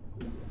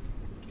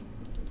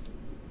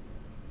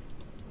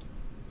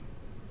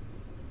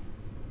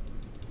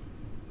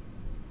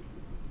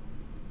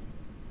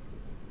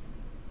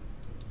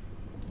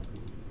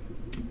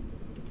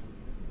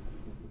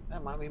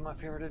 That might be my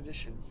favorite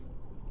edition.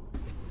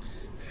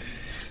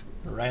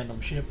 Random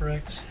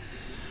shipwrecks.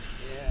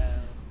 Yeah.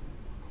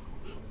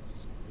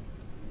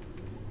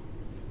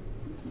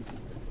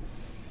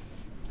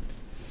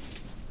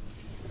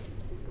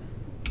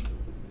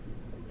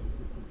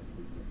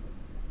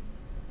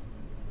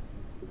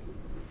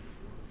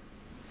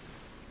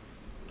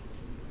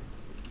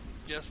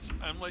 Yes,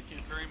 I'm liking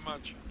it very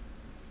much.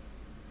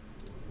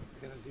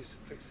 Gotta do some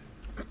fixing.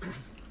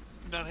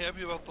 Not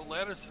happy about the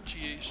ladder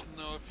situation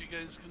though. If you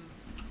guys can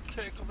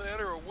tackle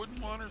that or a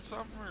wooden one or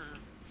something, or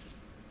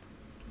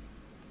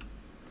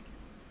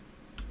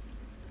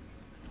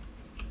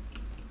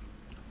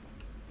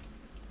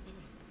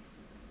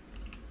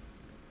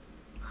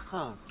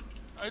Huh.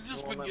 I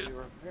just It won't been let getting. me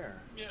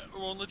repair. Yeah, it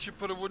won't let you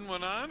put a wooden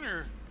one on, or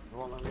It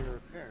won't let me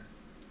repair.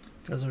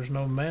 Because there's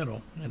no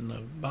metal in the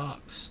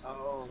box.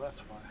 Oh,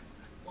 that's why.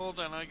 hold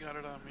on, I got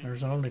it on me.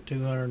 There's only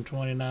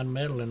 229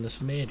 metal in the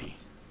smitty.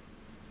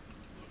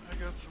 I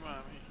got some on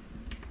me.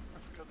 I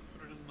forgot to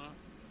put it in the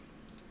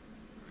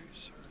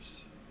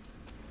resource.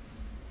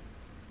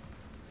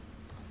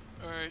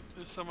 Alright,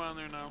 there's some on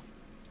there now.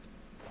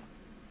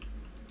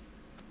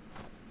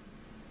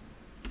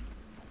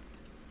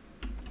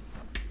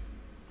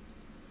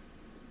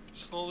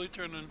 Slowly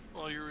turning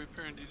while you're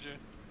repairing, DJ.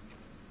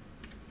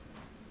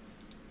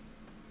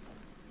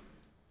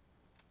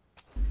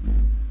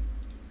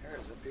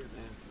 There's up here,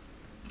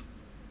 man.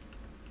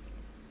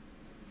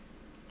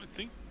 I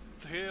think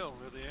tail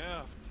or the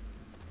aft.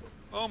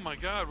 Oh my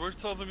god,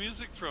 where's all the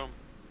music from?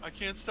 I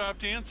can't stop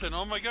dancing.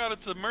 Oh my god,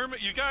 it's a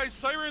mermaid. You guys,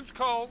 sirens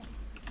call.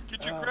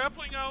 Get your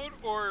grappling out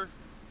or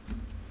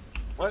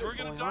we're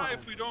gonna die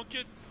if we don't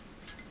get.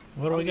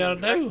 What do we gotta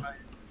do?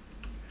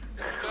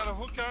 We gotta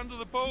hook onto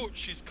the boat.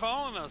 She's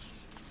calling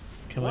us.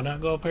 Can we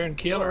not go up here and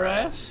kill her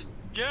ass?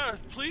 Yeah,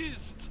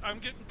 please. I'm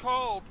getting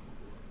called.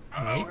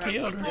 He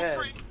killed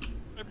her.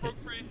 I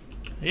broke free.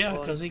 Yeah,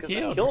 because he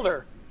killed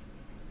her.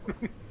 Oh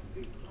my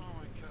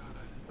god.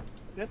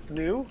 That's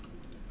new.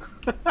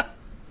 I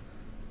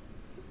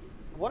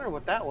wonder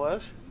what that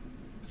was.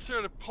 It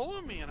started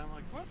pulling me, and I'm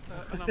like, what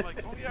the? And I'm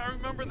like, oh yeah, I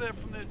remember that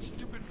from that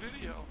stupid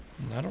video.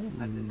 I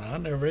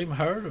never even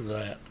heard of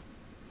that.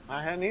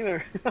 I hadn't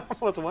either. I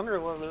was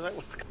wondering whether that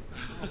was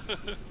going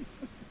on.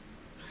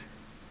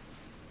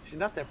 She's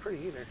not that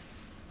pretty either.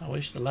 I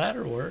wish the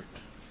ladder worked.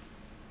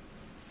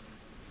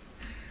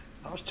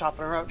 I was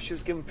chopping her up. She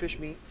was giving fish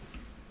meat.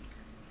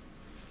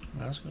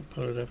 I was gonna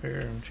put it up here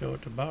and show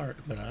it to Bart,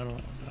 but I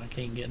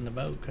can't get in the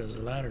boat because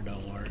the ladder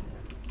don't work.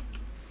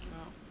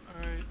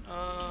 No.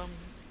 Alright,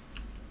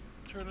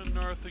 turning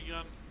north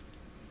again.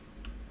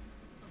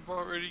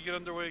 About ready to get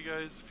underway,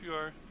 guys, if you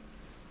are.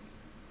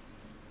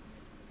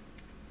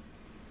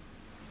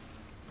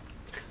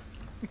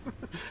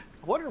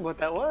 I wondered what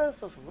that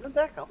was. I was like, where did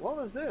that go? What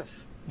was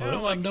this?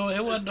 Well, Yeah,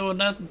 it wasn't doing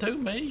nothing to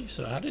me,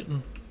 so I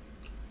didn't.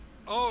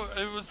 Oh,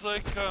 it was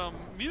like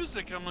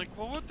music. I'm like,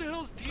 well, what the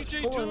hell is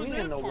DJ pulling doing me that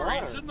in the for?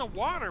 water. He's in the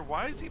water.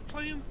 Why is he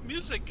playing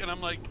music? And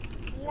I'm like,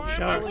 why am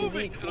Shark. I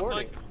moving? And I'm Toward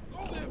like, it.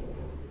 oh, that.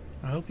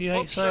 I hope you Oh,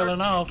 ain't sailing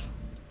shark. off.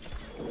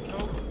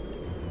 Nope.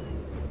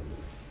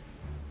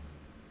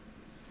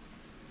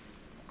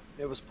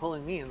 It was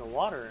pulling me in the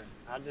water, and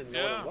I didn't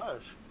know what it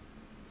was.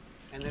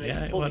 And then Yeah,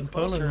 it it pulled me wasn't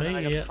closer, pulling and I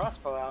me got yet. the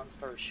crossbow out and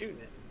started shooting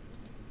it.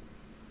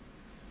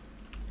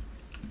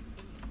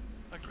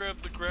 I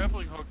grabbed the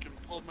grappling hook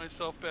and pulled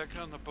myself back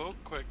on the boat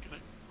quick, and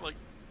it like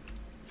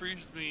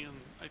freezed me, and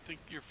I think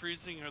you're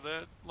freezing or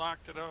that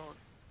locked it out.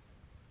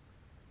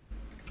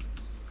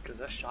 Because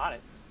I shot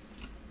it.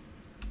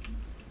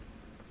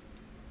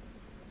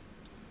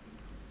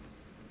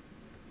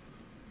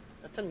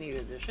 That's a neat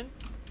addition.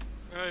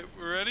 Alright,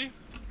 we ready?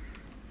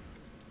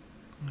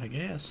 I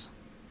guess.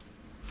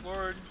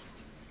 Forward.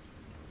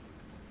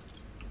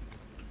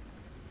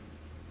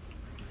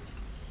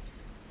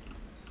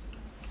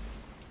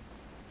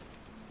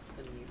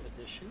 That's a neat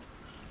addition.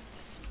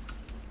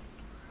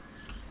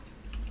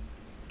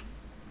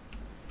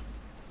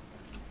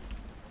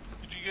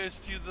 Did you guys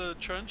see the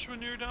trench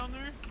when you were down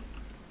there?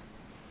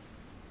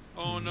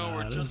 Oh no, No, I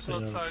we're didn't just see no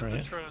outside the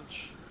trench.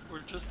 trench. We're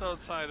just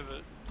outside of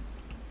it.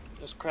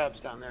 There's crabs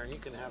down there, and you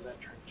can have that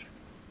trench.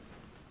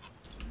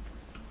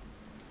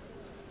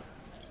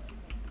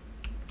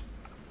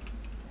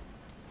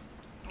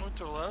 I went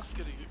to Alaska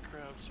to get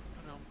crabs.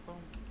 Boom.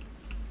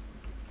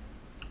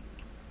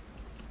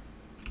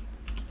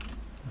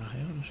 Oh,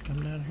 hell, just come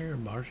down here,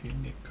 Barsh. You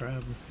can get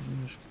crabs. You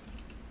can just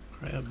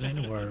crabs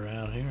anywhere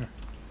around here.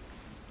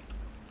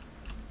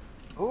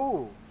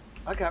 Oh,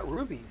 I got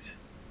rubies.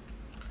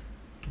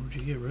 Where'd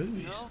you get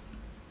rubies? No,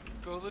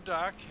 go to the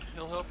dock.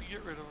 He'll help you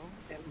get rid of them.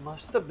 It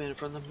must have been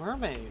from the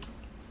mermaid.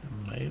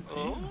 May have been.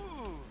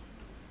 Oh,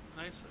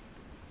 nice.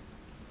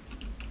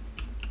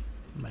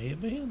 May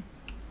have been.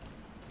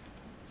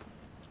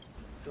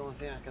 It's the only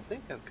thing I can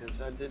think of because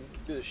I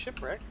didn't do the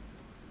shipwreck.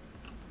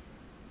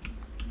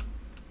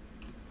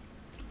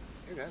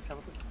 Here, guys, have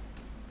a good.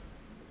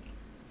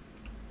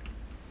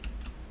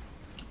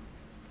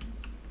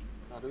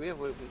 Now, do we have?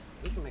 We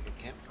can make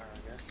a campfire,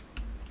 I guess.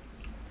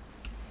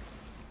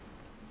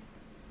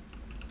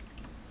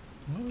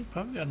 Well, we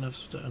probably got enough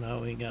stuff. No,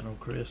 we ain't got no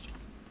crystal.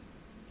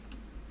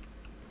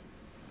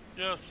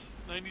 Yes,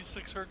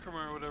 96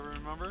 Herkimer or whatever,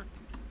 remember?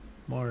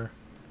 More.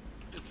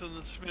 It's in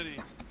the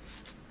smitty.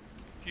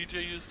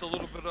 TJ used a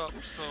little bit up,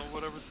 so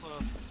whatever's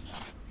left.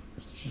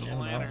 Yeah, The I don't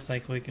lanterns.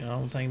 think we can. The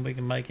only thing we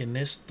can make in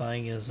this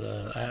thing is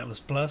Atlas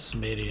Plus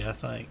MIDI, I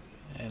think,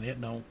 and it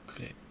don't.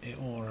 It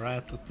won't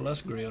Atlas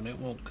Plus grill, and it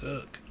won't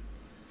cook.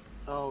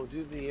 Oh,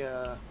 do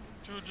the.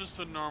 Do just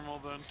a normal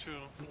then too.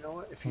 You know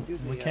what? If you do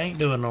the. We can't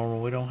do a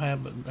normal. We don't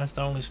have. But that's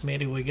the only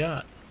SMIDI we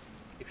got.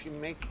 If you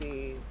make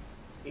the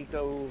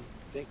Eco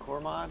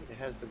Decor mod, it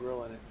has the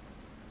grill in it.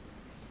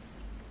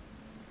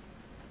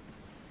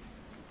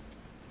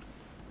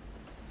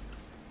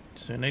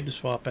 So we need to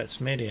swap that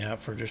SMIDI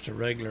out for just a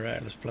regular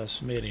Atlas Plus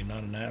SMIDI,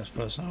 not an Atlas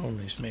Plus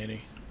only SMIDI.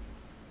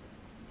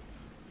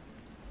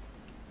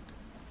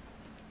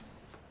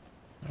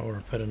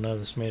 Or put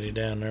another SMIDI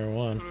down there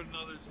one. Put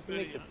another You can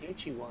make smitty the on.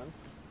 peachy one.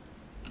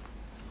 The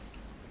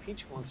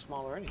peachy one's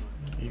smaller anyway.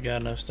 You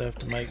got enough stuff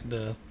to make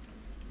the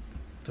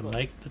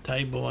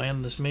table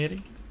and the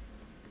SMIDI?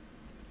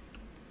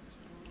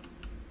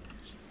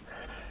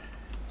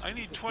 I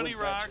need Just 20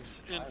 wood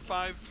batches, rocks and 5.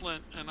 5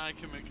 flint, and I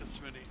can make a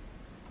smitty.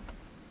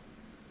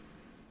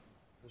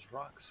 There's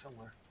rocks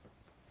somewhere.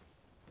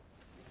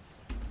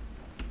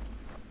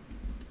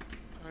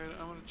 Alright,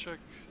 I'm gonna check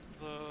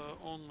the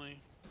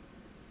only.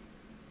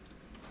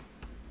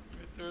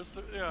 Right, there's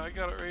the. Yeah, I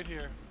got it right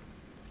here.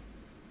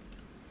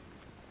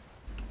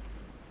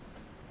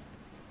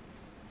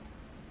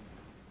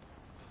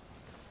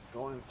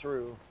 Going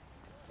through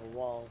the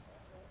wall.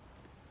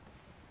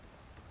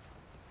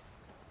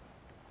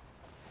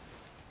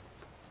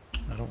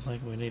 I don't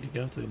think we need to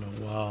go through no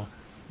wall.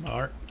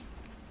 Art.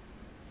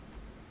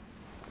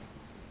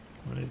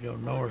 We need to go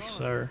north, going?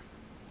 sir.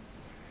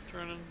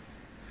 Turning.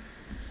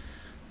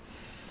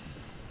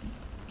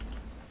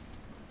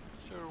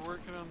 Started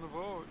working on the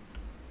boat.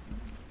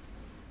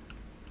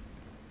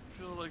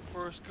 Feel like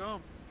Forrest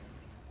Gump.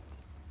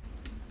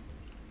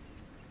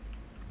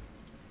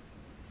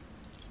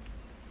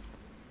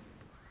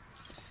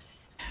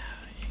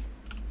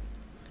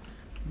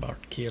 Bart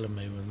killing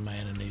me with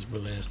manning these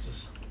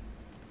ballistas.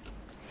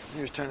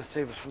 He was trying to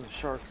save us from the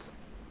sharks.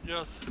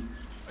 Yes,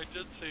 I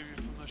did save you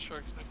from the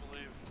sharks, I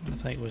believe. I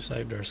think we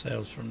saved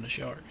ourselves from the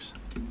sharks.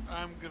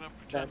 I'm gonna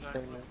pretend That I'm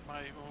statement. with my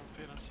own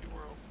fantasy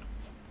world.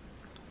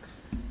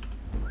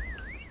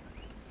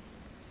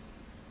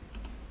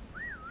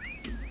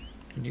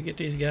 Can you get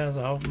these guys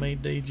off me,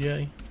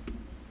 DJ?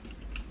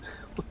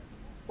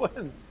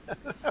 When?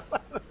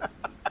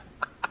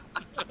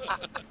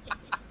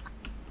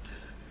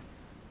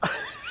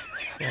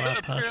 Well,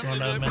 I punch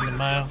one of them in the Apparently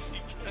mouth. yes,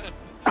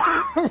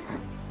 he can.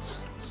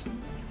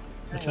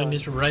 Between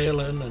this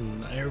railing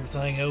and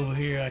everything over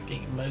here, I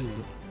can't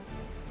move.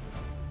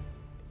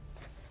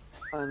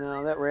 Oh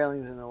no, that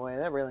railing's in the way.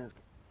 That railing's.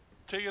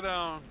 Take it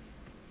down.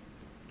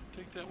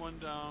 Take that one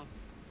down.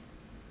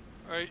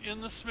 Alright, in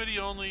the smitty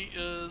only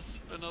is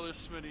another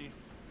smitty.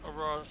 a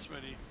raw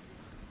Smitty.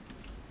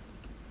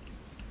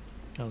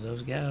 Because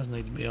those guys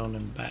need to be on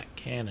them back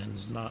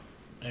cannons, not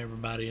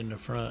everybody in the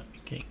front. You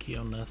can't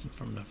kill nothing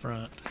from the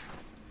front.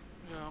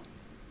 Yeah.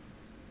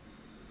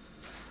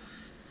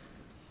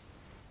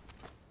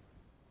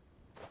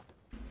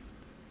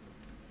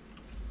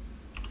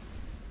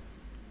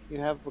 You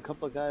have a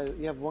couple of guys.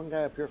 You have one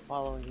guy up here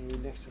following you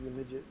next to the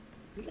midget.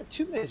 You got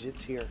two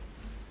midgets here.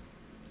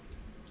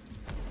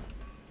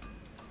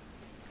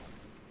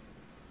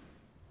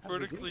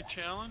 Vertically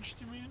challenged,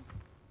 you mean?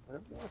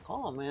 Whatever you want to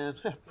call him, man.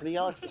 Pretty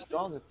Alex is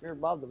strong and fear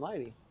Bob the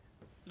Mighty.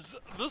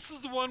 This is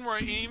the one where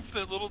I aim for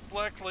that little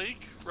black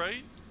lake,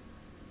 right?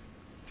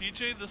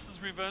 DJ, this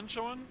is Revenge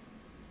one?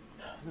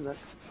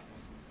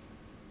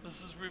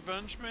 This is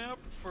Revenge map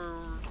for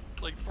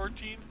like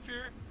 14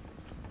 fear?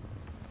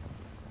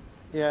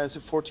 Yeah, is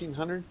it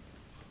 1400?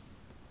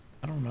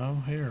 I don't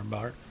know. Here,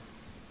 Bart.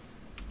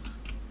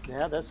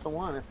 Yeah, that's the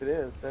one. If it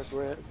is, that's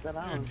where it's at.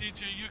 Here,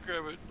 DJ, you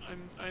grab it.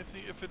 I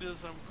think if it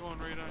is, I'm going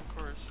right on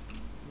course.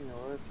 You know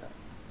where it's at.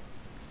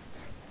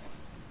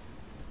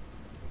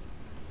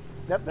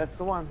 Yep, that's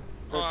the one.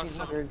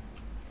 1400. Awesome.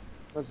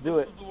 Let's do it.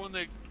 This is the one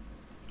that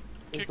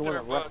This is kicked the one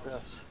our that wrecked butts.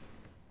 us.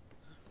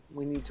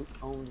 We need to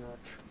own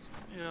it.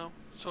 Yeah.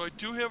 So I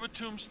do have a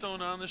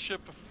tombstone on the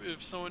ship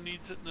if someone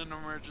needs it in an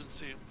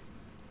emergency.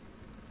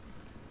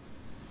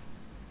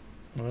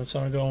 Well, it's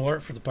only going to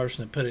work for the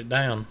person that put it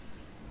down.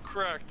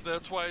 Correct.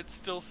 That's why it's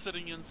still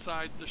sitting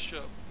inside the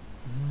ship,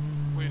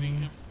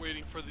 waiting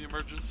for the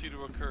emergency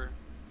to occur.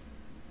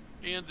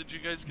 And did you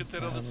guys get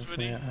that other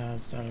Smitty?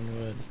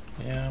 Wood.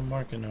 Yeah, I'm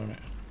working on it.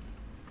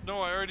 No,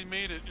 I already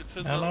made it. It's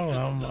in I know.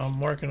 I'm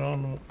working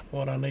on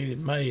what I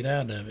needed made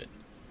out of it.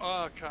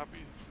 Ah, copy.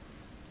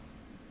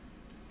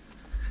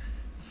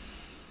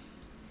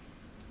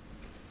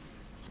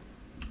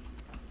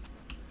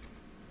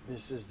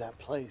 This is that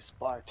place,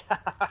 Bart.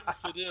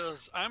 Yes, it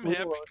is. I'm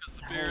happy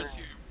because the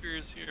beer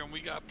is here, and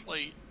we got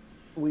plate.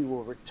 We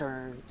will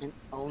return and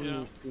own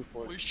these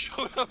people. We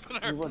showed up in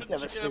our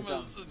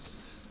pajamas and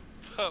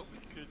thought we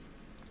could.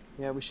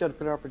 Yeah, we showed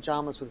up in our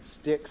pajamas with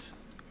sticks.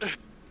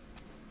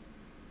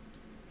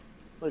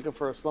 Looking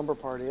for a slumber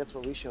party. That's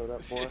what we showed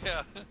up for.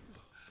 Yeah.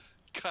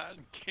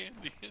 Cotton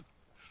candy.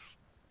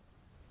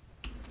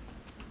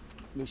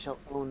 We shall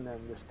own them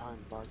this time,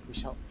 Bart. We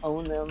shall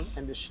own them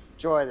and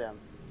destroy them.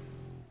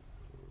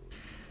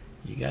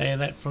 You got any of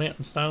that flint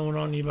and stone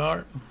on you,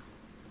 Bart?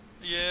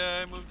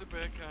 Yeah, I moved it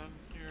back on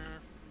here.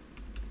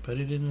 Put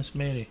it in the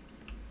Smitty.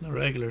 The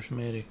regular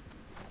Smitty.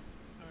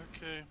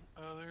 Okay,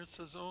 there it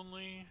says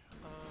only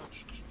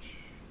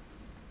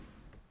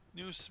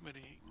new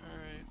Smitty.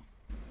 Alright.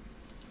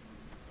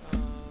 Put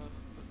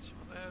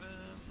some of that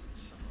in,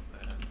 some of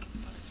that in,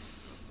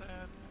 put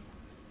that in.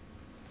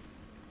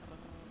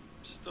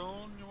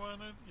 Stone you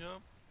wanted?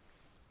 Yep.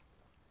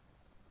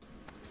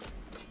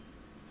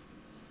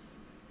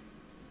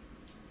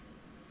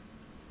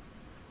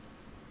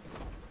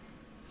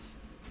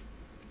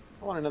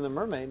 I want another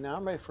mermaid now.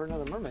 I'm ready for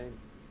another mermaid.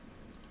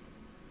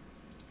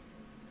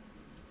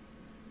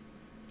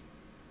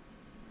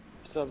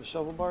 Still have the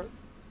shovel, Bart?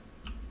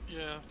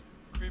 Yeah,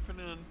 creeping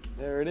in.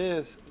 There it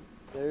is.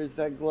 There's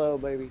that glow,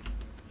 baby.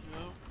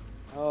 Yep.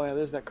 Oh yeah,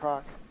 there's that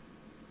croc.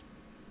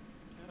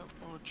 Yep,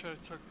 I'm gonna try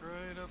to tuck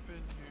right up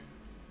in here.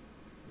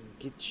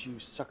 Get you,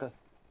 sucker. I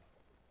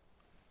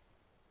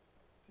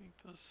think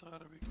this ought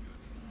to be good.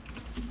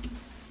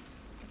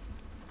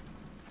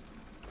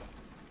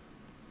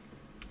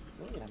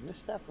 Wait, I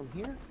missed that from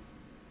here?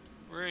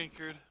 We're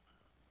anchored.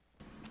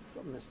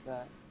 Don't miss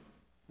that.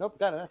 Nope,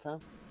 got it that time.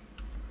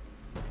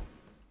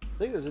 I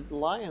think there's a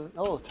lion.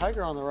 Oh,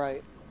 tiger on the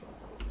right.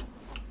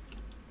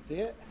 See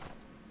it?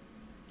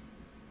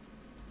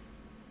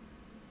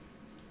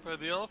 By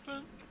the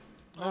elephant?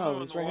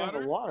 Oh, he's right here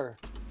in the water.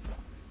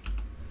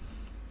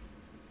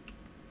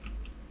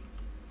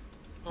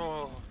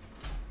 Oh.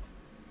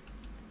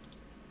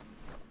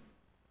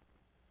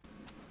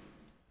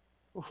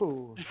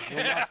 Ooh, no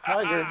lost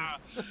tiger.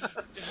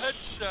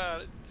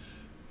 Headshot.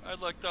 I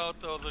lucked out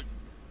though. The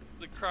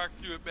croc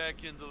threw it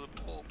back into the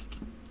bolt.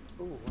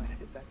 Ooh, I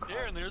hit that croc.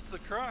 There, and there's the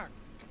croc.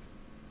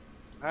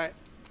 Alright.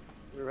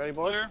 We ready,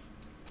 boys? There.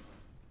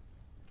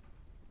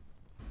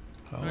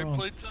 Alright, on.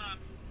 plates on.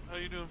 How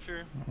you doing,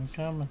 Fear? I'm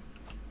coming.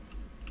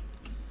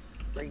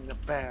 Bring the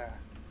bear.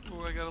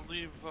 Ooh, I gotta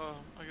leave.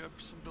 I got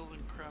some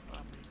building crap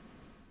on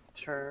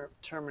me.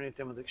 Terminate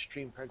them with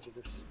extreme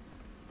prejudice.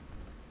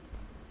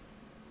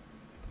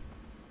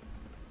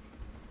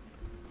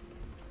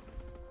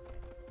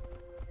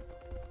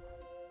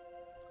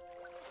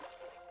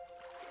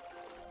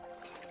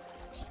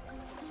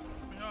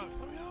 Let me off.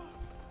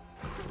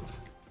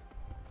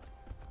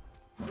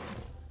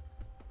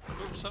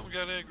 Oops, something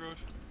got aggroed.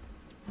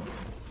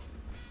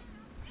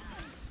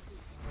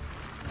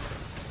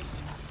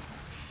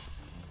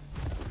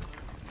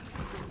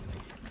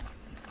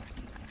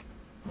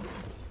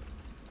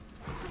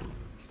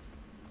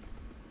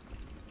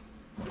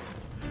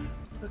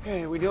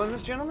 Okay, are we doing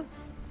this, gentlemen?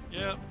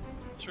 Yeah,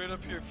 it's right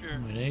up here,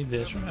 Fear. We need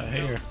this right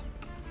here.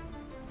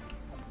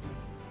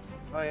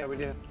 Oh yeah, we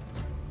do.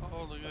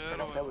 Hold look I at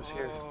forgot that. that was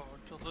here. Oh,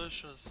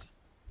 delicious.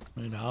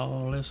 And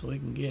all this we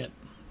can get.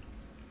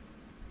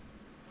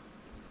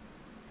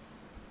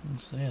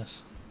 What's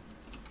this?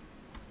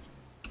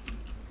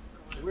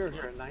 We were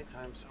here at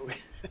nighttime, so we.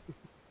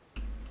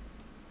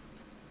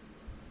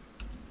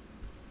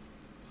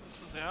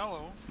 This is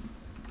aloe.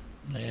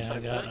 Yeah,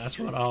 that's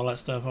what all that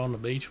stuff on the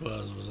beach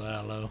was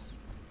aloe.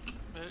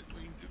 We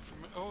can do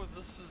from. Oh,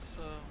 this is.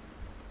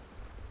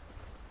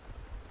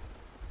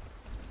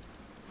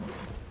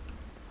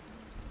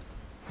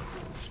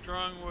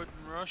 Strong wood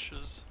and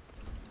rushes.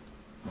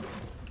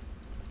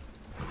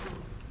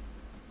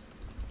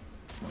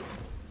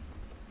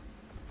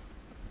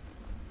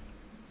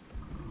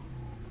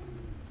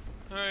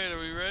 Alright, are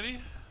we ready?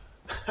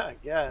 I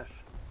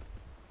guess.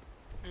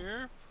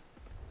 Here?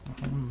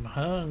 I'm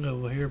hung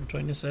over here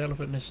between this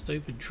elephant and this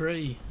stupid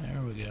tree.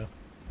 There we go.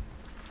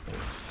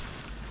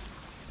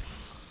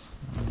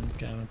 I'm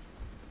coming.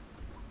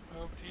 I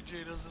hope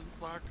TJ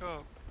doesn't lock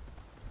up.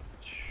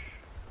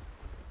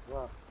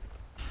 Well,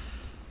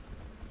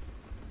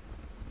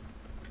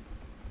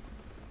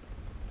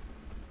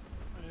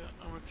 Yeah,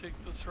 I'm gonna take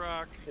this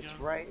rock again. it's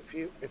right.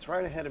 It's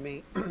right ahead of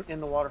me in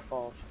the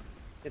waterfalls.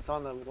 It's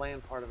on the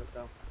land part of it,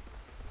 though.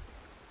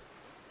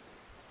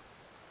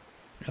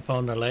 Up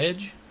on the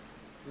ledge?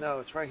 No,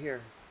 it's right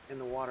here in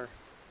the water.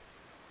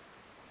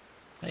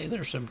 Hey,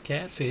 there's some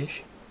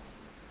catfish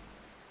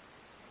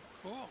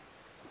Cool.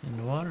 in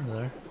the water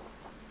there.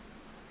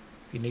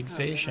 If you need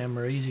fish, them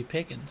are easy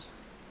pickings.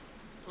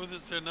 Oh,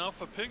 there's an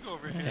alpha pig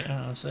over here.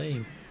 Yeah, I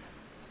see.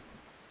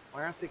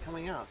 Why aren't they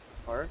coming out,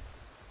 Bart?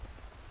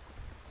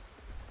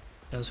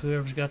 Because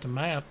whoever's got the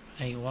map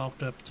ain't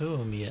walked up to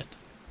them yet.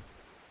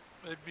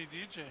 That'd be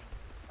DJ.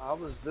 I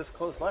was this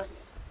close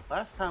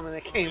last time when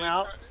they came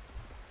out.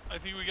 I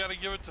think we gotta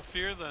give it to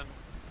Fear then.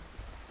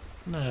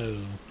 No.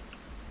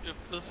 If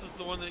this is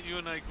the one that you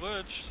and I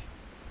glitched.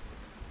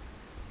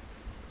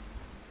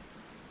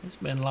 It's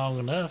been long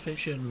enough. It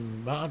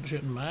shouldn't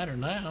matter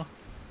now.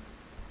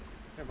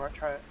 Here, Bart,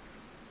 try it.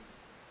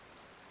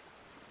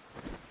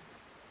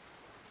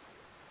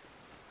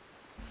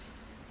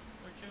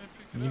 Why can't I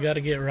pick it You up? got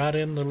to get right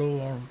in the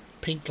little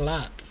pink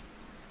light.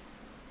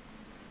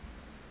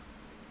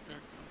 There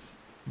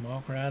it goes.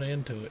 Walk right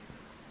into it.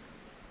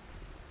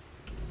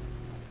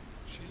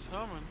 She's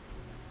humming.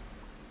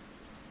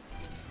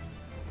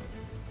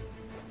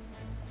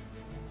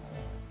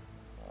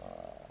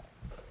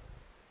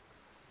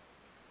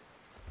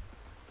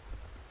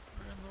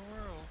 Where in the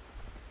world?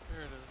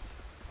 There it is.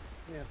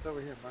 Yeah, it's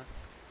over here, Bart.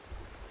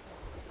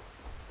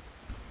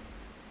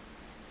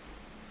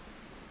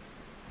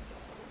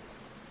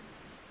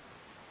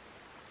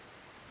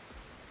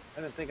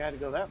 I didn't think I had to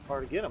go that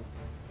far to get them.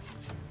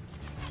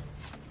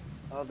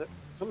 Oh,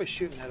 somebody's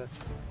shooting at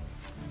us.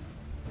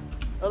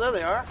 Oh, there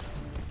they are.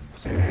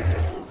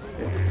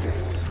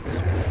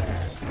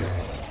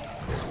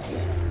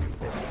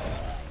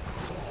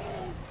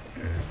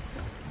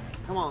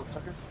 Come on,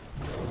 sucker.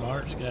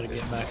 Bart's got to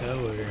get back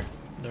over here.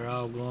 They're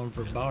all going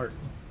for Bart.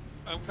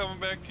 I'm coming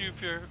back to you,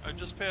 Fear. I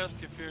just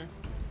passed you, Fear.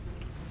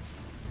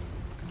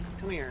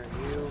 Come here,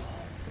 you.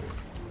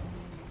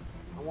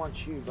 I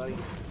want you, buddy.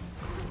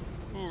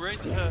 Ooh,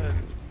 right in the head.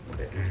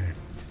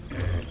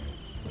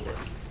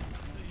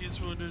 He's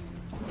wounded.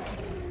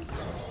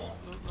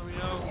 Let me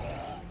out.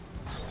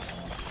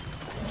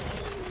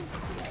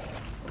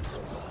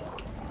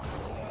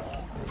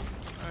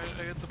 Alright,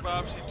 I got the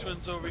Bobsy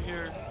twins over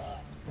here.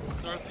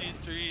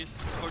 Northeast or east.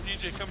 Oh,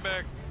 DJ, come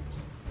back.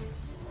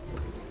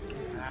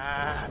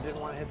 Ah, I didn't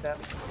want to hit that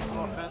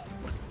elephant.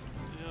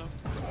 Yeah.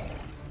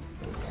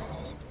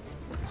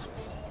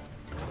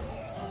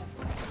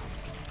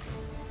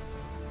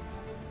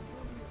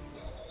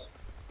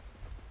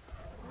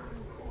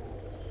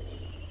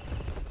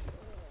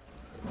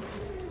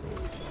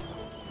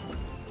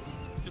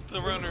 Get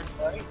the runner.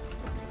 Buddy,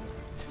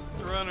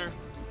 The runner.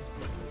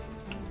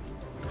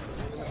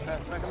 just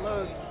fast second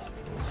load.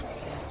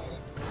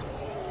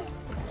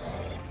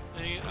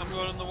 Dang it, I'm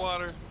going in the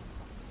water.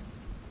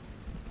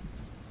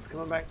 It's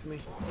coming back to me.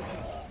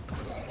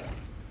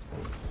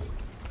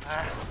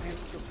 Ah, stand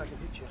still so I can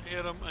hit you. I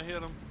hit him. I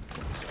hit him.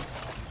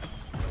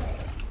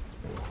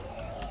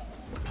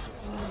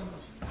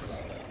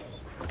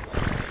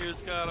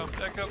 Here's got him.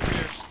 Back up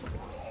here.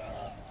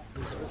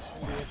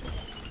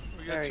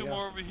 We There got you two go.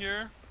 more over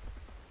here.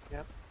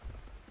 Yep.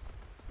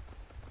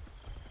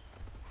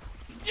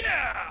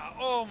 Yeah!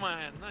 Oh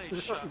man,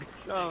 nice shot.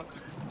 Oh,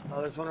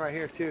 there's one right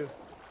here too.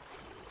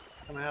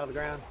 Coming out of the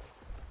ground.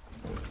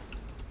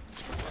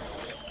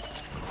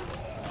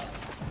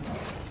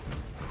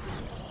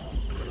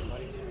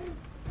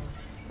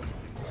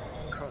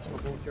 Cross my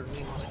boat with your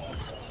name on it.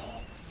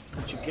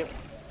 What you get?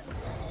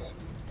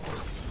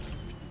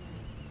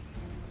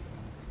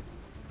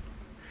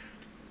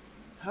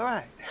 All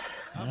right.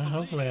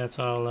 Hopefully that's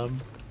all of them.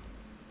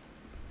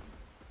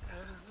 That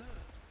is it.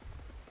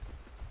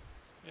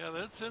 Yeah,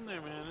 that's in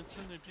there, man. It's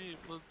in there deep.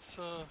 Let's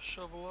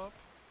shovel up.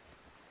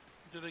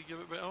 Did I give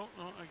it back? Oh,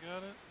 no, I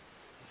got it.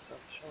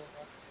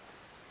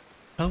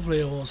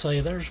 Hopefully it will say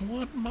there's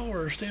one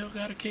more still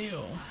got to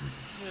kill.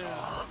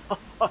 Yeah.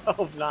 I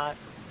hope not.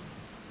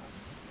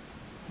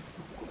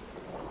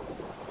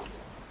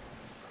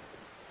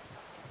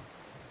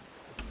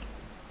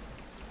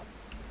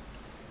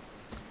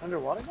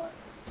 Underwater what?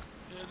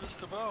 Yeah,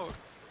 just about.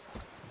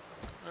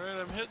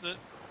 Alright, I'm hitting it.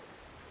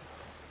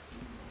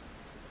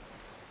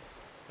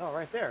 Oh,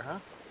 right there, huh?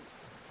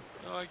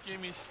 Oh, it gave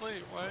me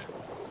slate. Why?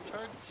 It's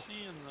hard to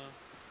see in the...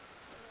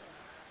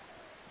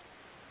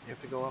 You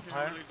have to go up Here,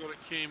 higher? I'm gonna go to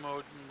K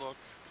mode and look.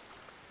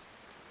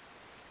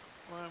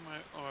 Why am I...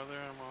 Oh,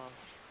 there I'm off.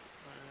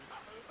 Alright.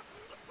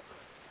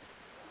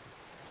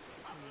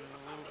 A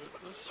little bit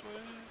this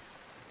way.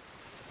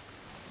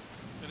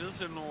 It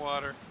is in the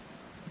water.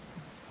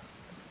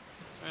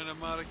 And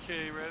I'm out of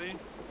K. Ready?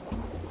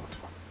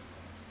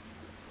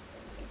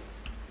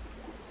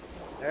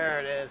 There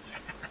it is.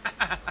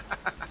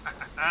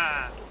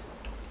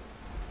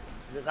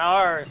 It is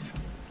ours.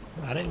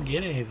 I didn't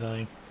get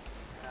anything.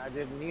 I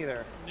didn't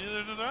either.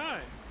 Neither did I.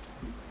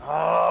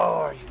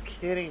 Oh, are you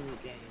kidding me,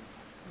 game?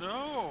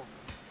 No.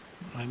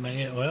 I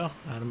may, well,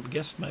 I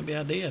guess maybe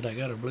I did. I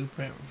got a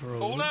blueprint for a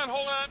Hold week. on,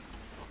 hold on.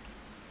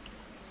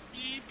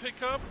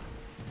 Pick up.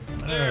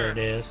 There it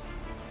is.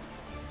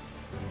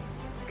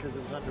 Because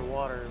it was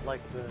underwater, like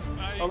the...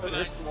 I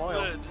there's some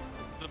oil. slid.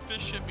 The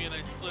fish hit me and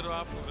I slid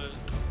off of it.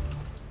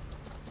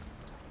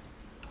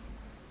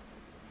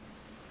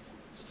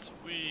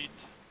 Sweet.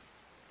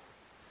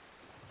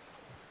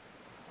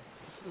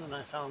 This is a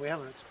nice island. We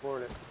haven't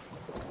explored it.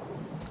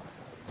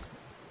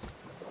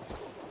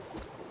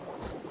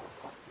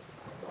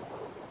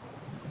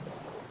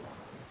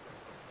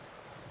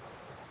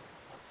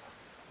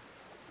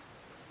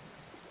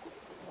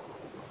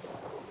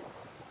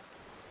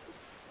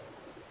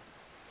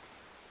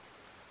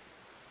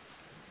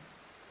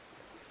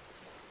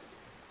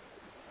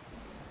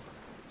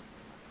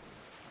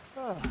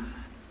 Oh.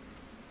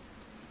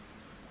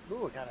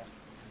 Ooh, I got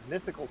a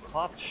mythical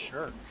cloth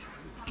shirt.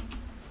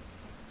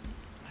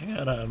 I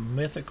got a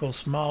mythical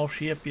small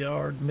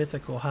shipyard,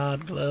 mythical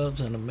hide gloves,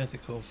 and a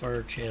mythical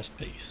fur chest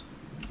piece.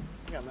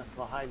 I got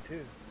mythical hide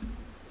too.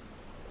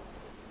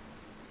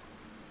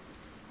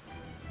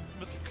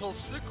 Mythical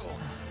sickle.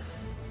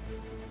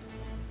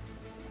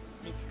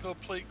 Mythical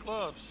plate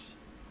gloves.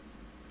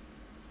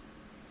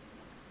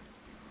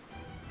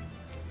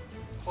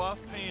 Cloth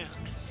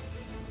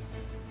pants.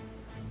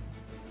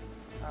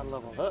 I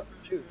leveled up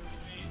too.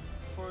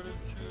 Fortitude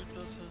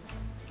doesn't.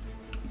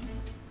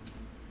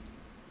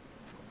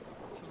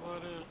 That's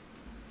about it.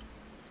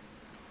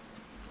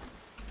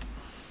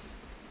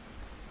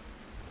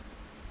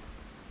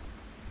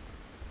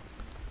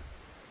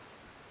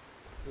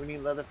 Do we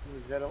need leather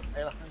from these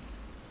elephants?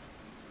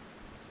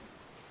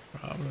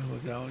 Probably we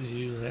could always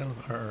use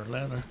or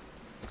leather.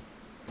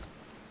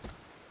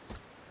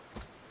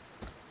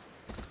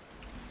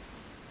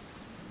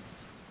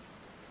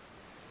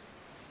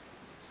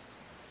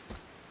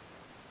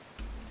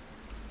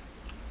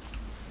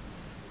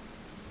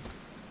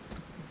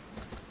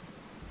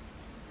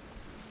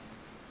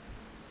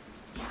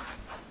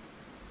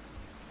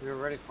 We were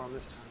ready for them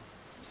this time.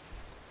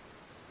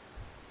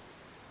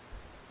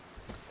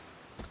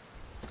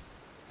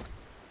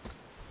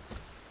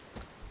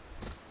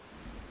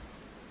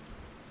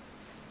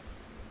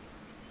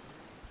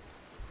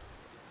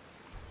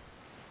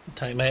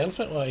 Take my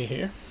elephant while you're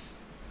here.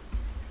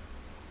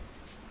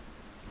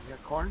 You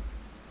got corn?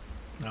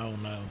 Oh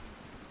no.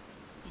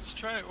 Let's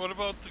try it. What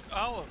about the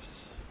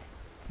olives?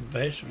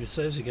 Vegetable. It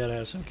says you gotta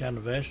have some kind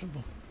of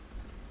vegetable.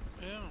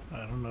 Yeah.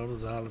 I don't know.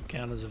 Does olive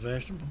count as a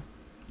vegetable?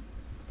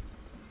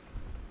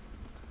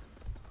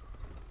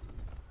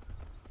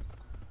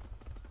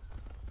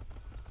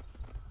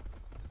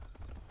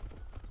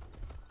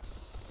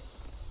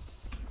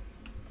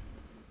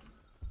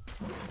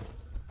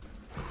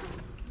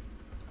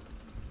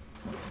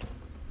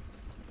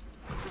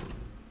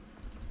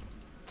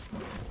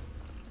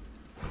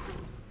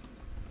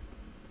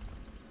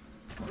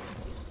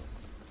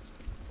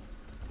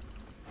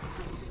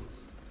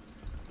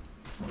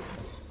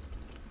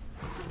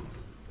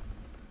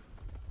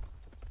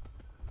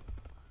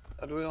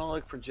 Do we want to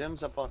look for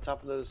gems up on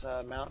top of those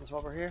mountains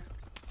while we're here?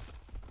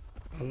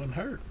 Wouldn't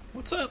hurt.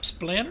 What's up,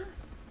 Splinter?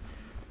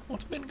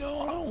 What's been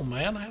going on,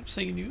 man? I haven't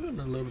seen you in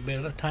a little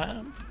bit of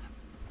time.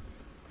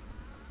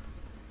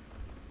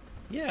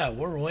 Yeah,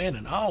 we're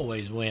winning.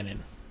 Always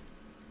winning.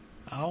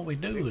 All we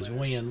do is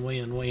win,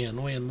 win,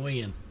 win, win,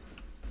 win.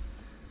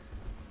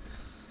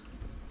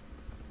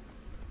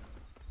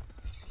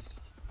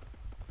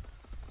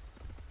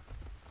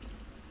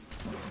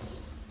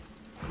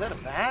 Is that a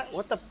bat?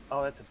 What the?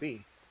 Oh, that's a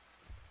bee.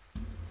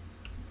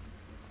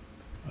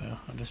 Well,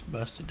 I just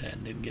busted that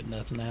and didn't get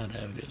nothing out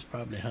of it. It was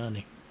probably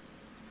honey.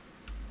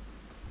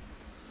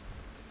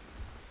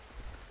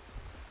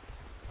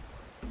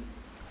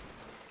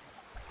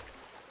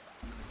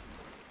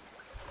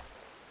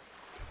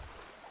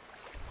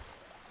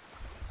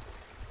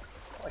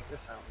 I like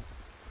this island.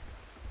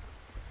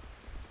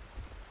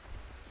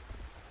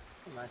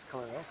 A nice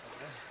color also,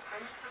 yeah.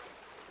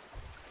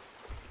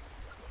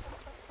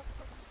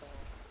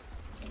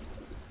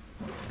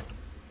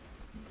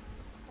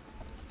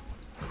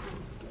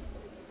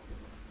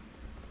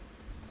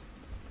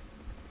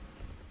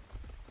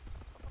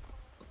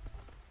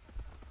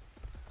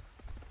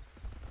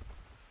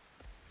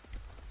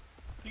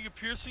 think a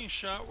piercing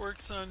shot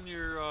works on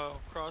your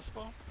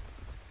crossbow?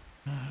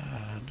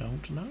 I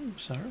don't know,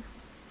 sir.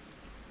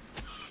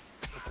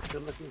 That's a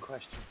good-looking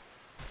question.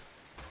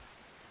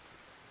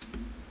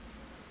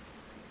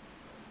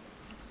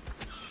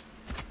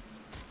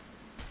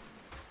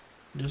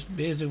 Just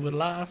busy with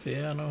life,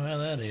 yeah, I know how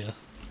that is.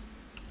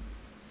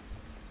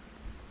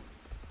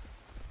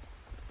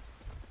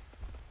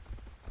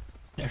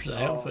 There's an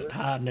elephant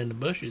hiding in the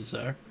bushes,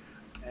 sir.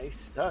 Yeah, he's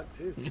stuck,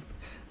 too.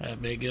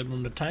 That'd be a good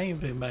one to tame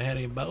if anybody had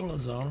any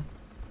bolas on him.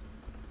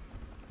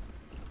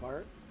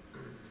 Bart?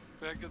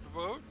 Back at the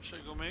boat? Should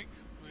I go make?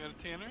 We got a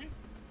tannery?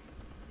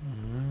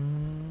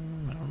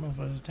 I don't know if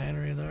there's a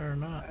tannery there or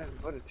not. I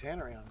haven't put a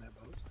tannery on that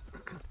boat.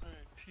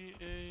 Alright,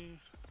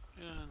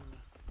 T-A-N.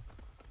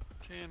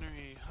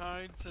 Tannery.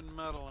 Hides and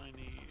metal I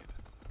need.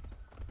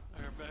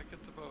 There, back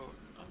at the boat.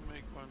 I'll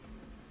make one.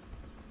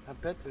 I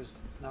bet there's...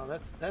 No,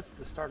 that's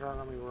the starter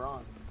on we were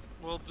on.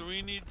 Well, do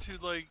we need to,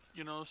 like,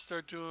 you know,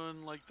 start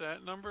doing, like,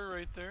 that number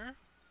right there?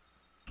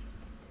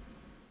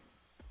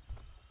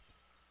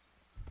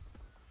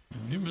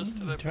 If you missed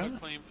it, I put a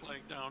claim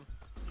flag down.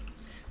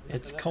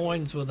 It's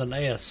coins with an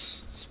S,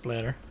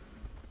 Splitter.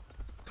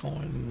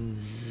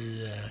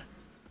 Coins.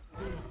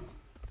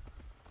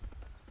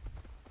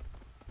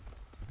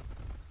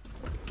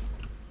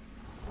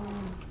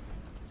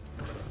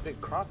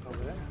 Big crop over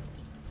there.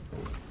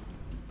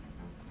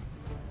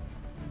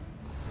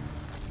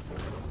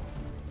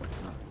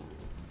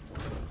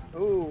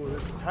 Ooh,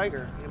 there's a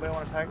tiger. Anybody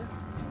want a tiger?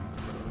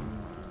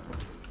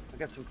 I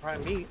got some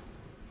prime meat.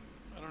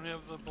 I don't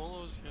have the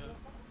bolos yet.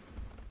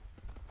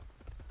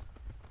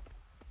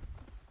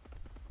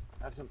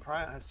 I have some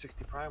prime. I have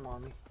 60 prime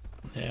on me.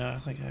 Yeah, I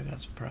think I got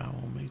some prime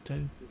on me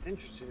too. He's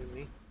interested in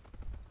me.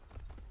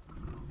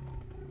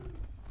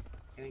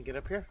 Can he get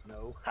up here?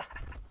 No.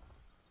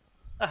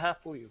 Haha,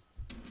 fool you.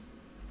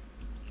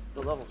 It's a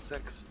level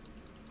 6.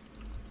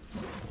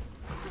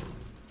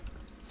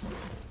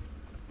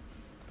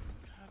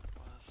 God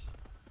bless.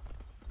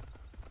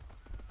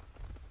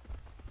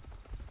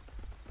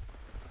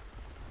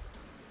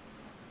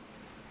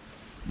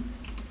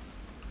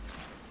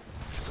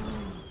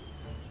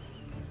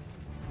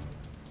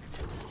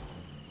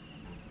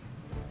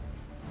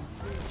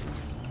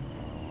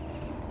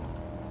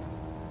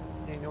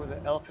 You know where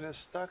the elephant is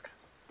stuck?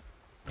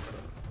 I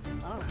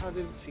don't know how I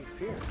didn't see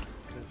fear,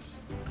 because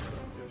it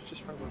was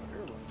just right where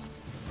fear was.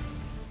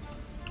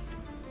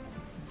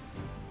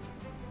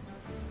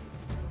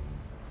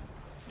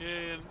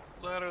 Yeah, and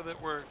ladder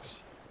that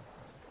works.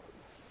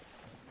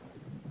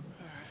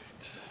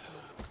 Alright.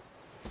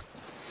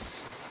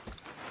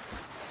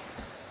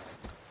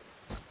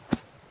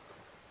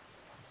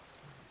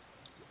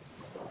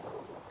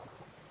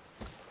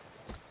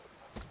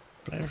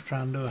 Splitter's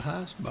trying to do a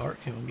heist, Bart.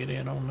 You want to get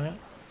in on that?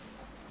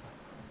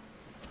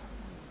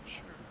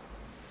 Sure.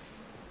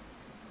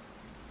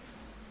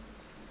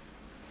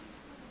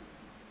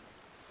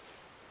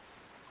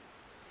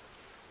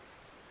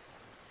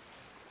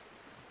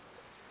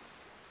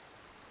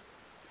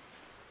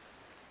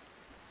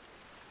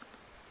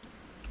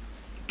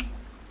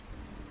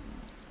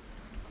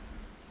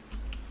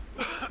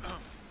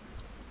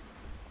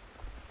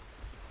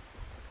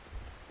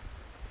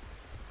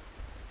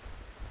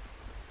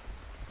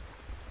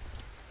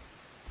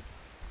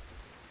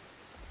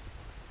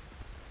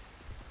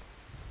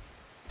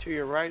 To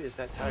your right is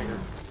that tiger.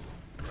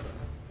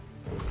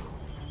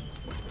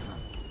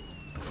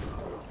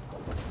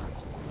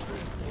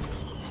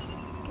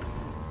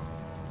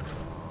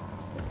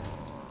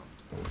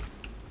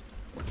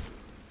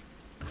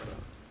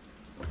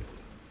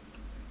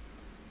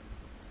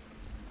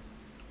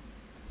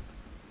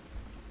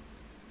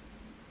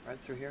 Right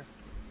through here.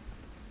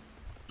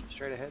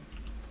 Straight ahead.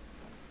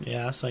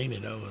 Yeah, I seen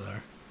it over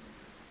there.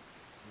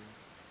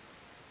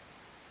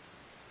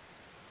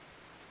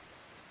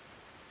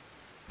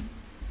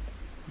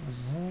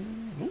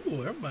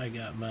 Ooh, everybody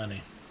got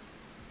money.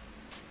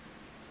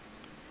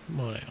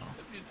 Well, That'd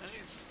be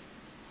nice.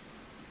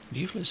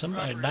 usually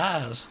somebody Robert.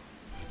 dies.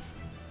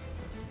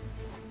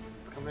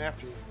 It's coming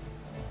after you.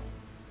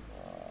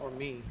 Or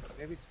me.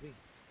 Maybe it's me.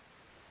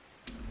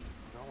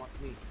 No, it's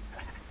me.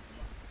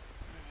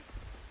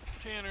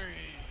 Tannery.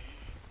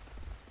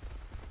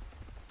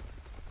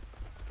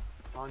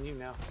 It's on you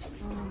now.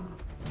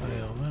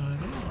 Well,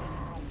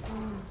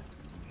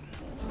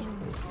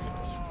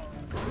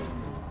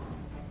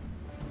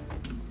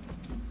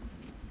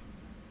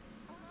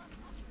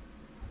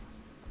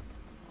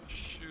 Oh,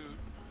 shoot.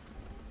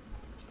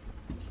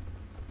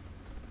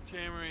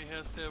 Tannery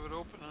has to have it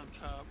open on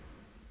top.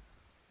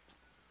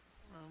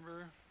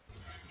 Remember?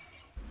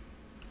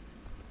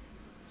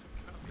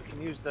 You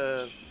can use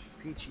the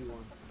peachy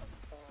one.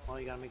 Well,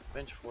 you gotta make the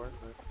bench for it,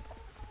 but...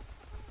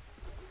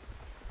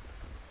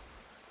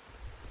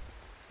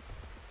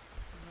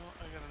 No,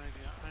 I got an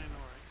idea. I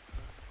know right.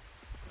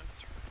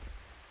 That's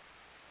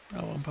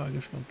right. oh, I'm probably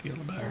just gonna kill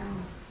the bear.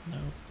 No,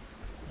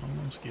 I'm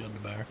gonna kill the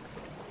bear.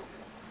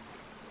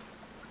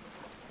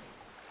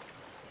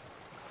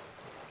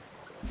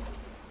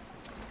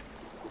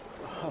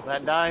 Oh,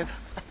 that dive?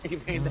 You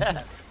made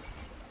that.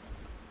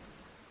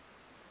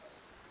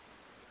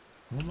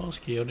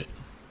 Almost killed it.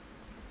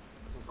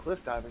 Some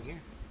cliff diving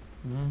here.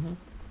 Mm-hmm.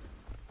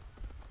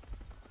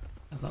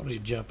 I thought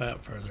he'd jump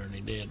out further, and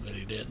he did, but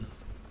he didn't.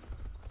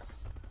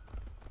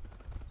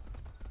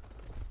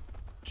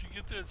 Did you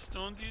get that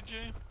stone,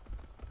 DJ?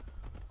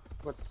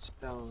 What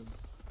stone?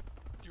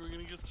 You were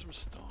gonna get some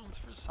stones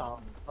for Oh,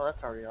 something? oh,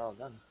 that's already all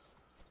done.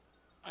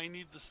 I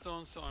need the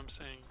stones, so I'm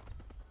saying.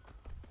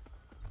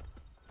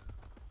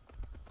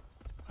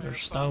 There's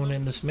stone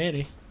in the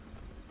smithy.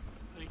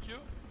 Thank you.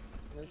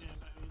 Yes.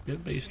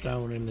 Could be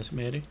stone in the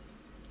smithy.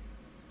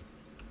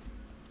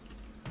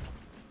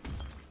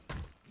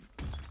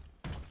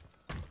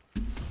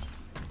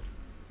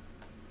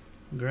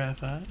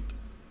 Graphite.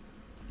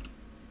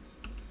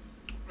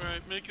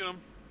 Alright, making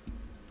them.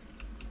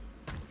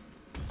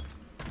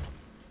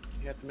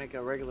 You have to make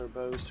a regular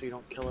bow so you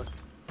don't kill it.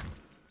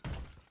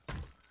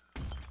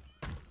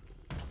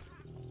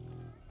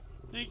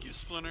 Thank you,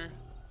 Splinter.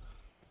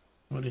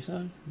 What'd he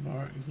say?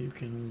 Mark, you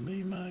can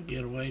be my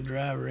getaway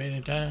driver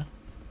anytime.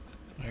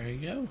 There you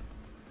go.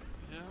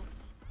 Yeah.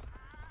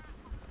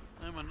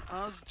 I'm an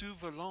as du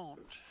volant.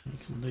 You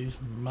can do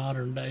some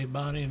modern day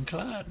Bonnie and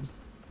Clyde.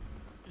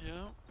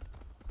 Yeah.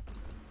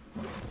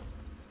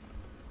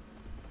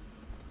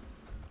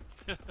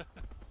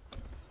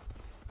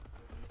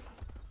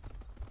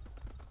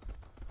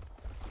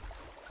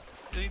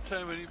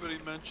 Anytime anybody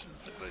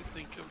mentions it, I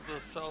think of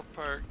the South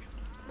Park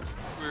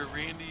where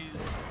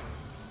Randy's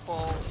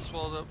balls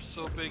swelled up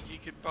so big he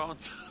could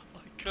bounce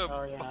like a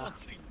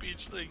bouncing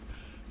beach thing.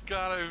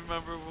 God, I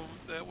remember when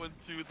that went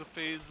through the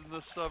phase in the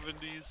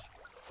 70s.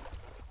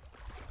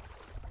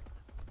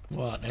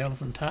 What,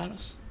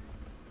 elephantitis?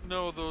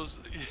 No, those,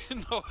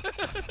 no.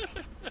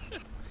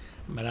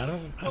 But I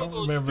don't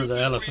remember the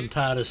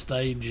elephantitis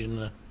stage in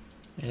the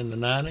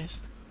 90s.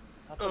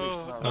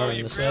 Or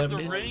in the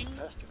 70s. Ring.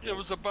 It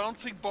was a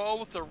bouncing ball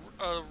with a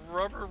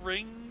rubber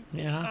ring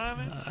on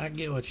it. I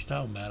get what you're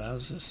talking about. I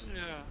was just...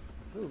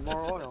 Yeah. Ooh,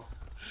 more oil.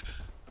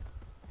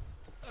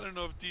 I don't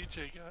know if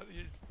DJ got it.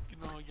 He's,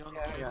 a young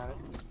kid. Yeah,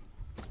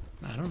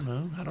 I don't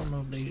know. I don't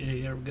know if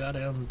DJ ever got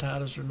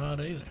elephantitis or not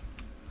either.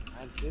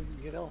 I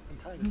didn't get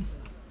elephantitis.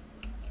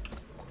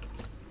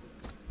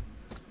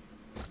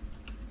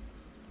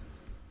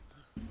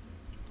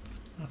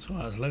 That's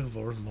what I was looking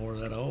for, more of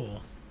that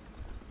oil.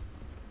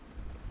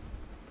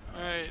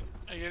 Alright,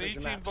 I got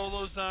 18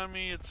 bolos on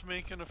me. It's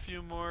making a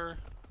few more.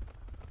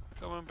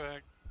 Coming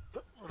back.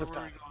 Where are we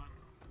going?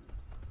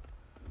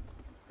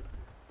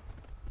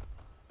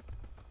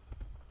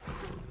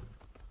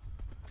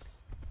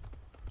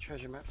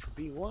 Treasure map for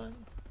B1.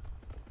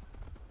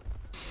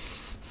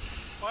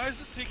 Why is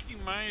it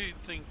taking my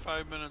thing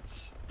 5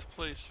 minutes to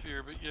play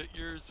sphere, but yet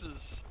yours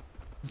is...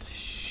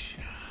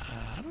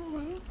 I don't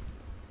know.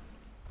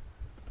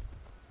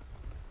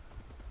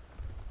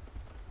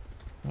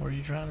 Where are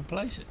you trying to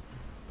place it?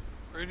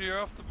 Right here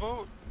off the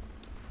boat.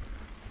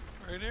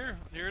 Right here.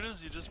 Here it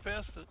is. You just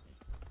passed it.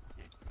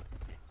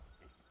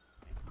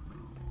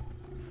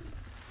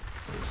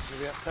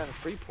 Maybe outside of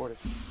Freeport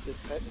it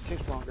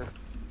takes longer.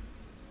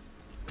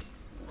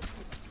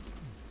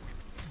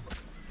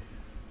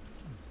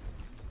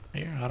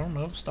 Here, I don't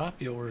know.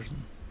 Stop yours.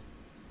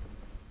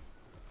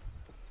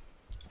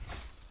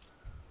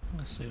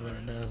 Let's see what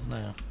it does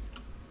now.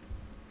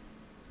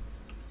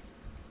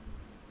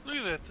 Look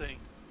at that thing.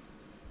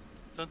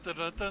 Dun, dun,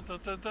 dun, dun, dun,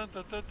 dun, dun,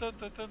 dun, dun, dun,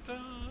 dun,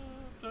 dun,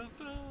 dun,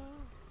 dun.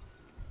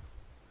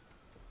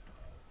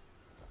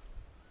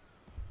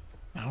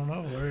 I don't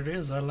know what it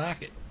is. I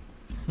like it.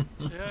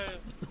 Yeah.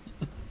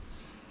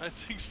 I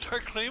think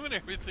start claiming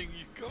everything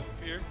you go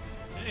here.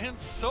 And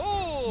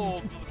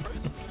sold! The price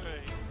is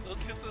right.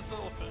 Let's get this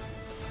elephant.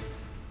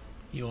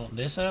 You want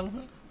this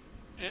elephant?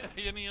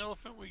 Any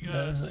elephant we got.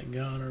 Doesn't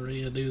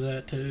gonorrhea do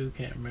that too?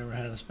 Can't remember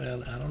how to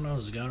spell it. I don't know.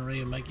 Does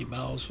gonorrhea make your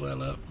balls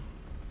swell up?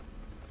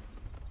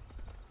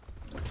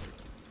 I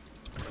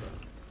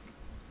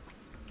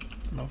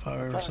don't know if I've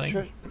ever seen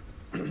it.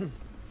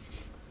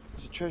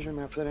 There's a treasure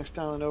map for the next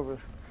island over.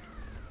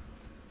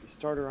 The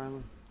starter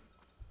island.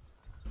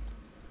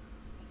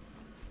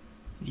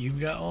 You've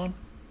got one?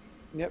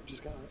 Yep,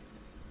 just got it.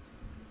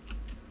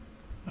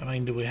 I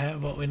mean, do we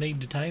have what we need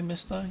to tame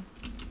this thing?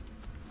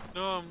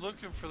 No, I'm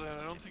looking for that.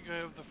 I don't think I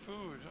have the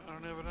food. I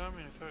don't have it on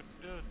me. I thought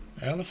I did.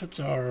 Elephants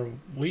are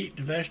wheat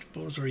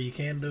vegetables, or you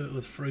can do it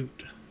with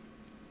fruit.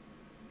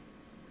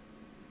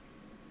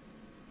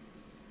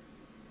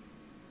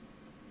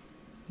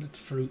 It's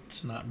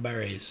fruits, not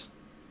berries.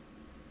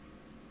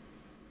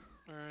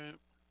 Alright.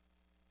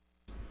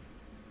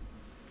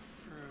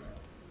 Fruit.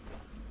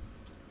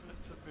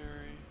 That's a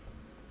berry.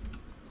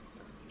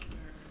 That's a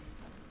berry.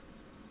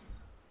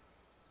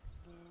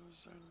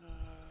 Those are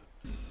not.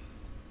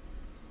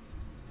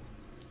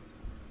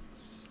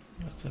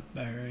 That's a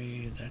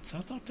berry. I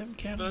thought them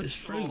counted as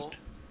fruit.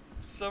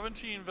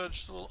 17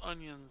 vegetable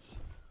onions.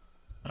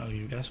 Oh,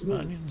 you got some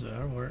onions?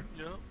 That'll work.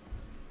 Yep.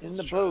 In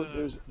the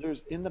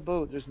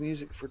boat, there's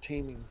music for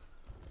taming.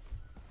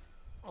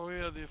 Oh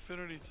yeah, the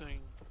affinity thing.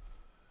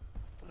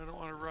 I don't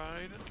want to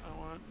ride. I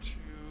want to.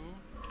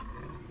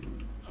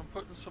 I'm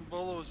putting some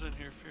bolos in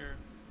here, Fear.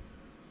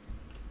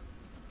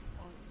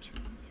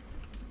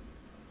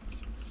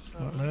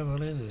 7. What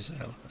level is this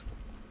elephant?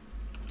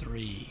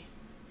 3.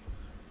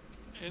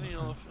 Any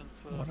elephant's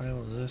What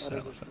level is this Why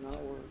does elephant?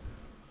 not work?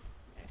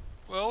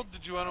 Well,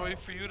 did you want to wait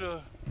for you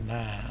to...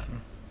 9.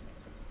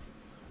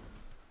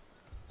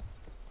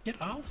 Get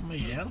off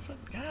me, elephant.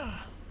 God.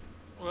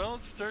 Well,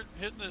 let's start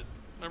hitting it.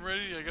 I'm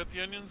ready. I got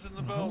the onions in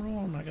the Hold belt.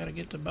 on, I gotta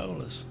get the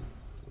bolus.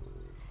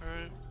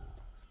 Alright.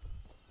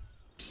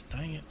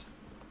 Dang it.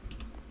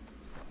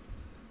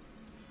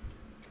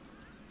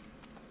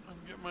 I'm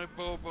getting my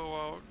bow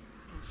out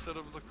instead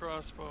of the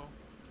crossbow.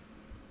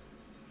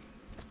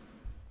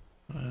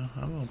 Well,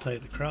 I'm gonna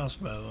take the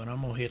crossbow and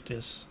I'm gonna hit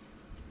this.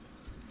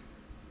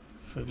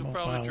 I'm You'll gonna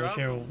probably find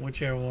drop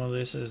whichever one of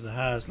this is the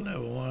highest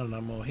level one, and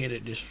I'm gonna hit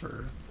it just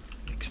for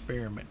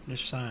experiment,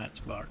 just science,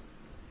 Bart.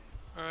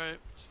 Alright,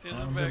 stand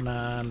That on one's a back.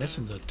 9. This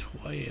one's a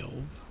 12.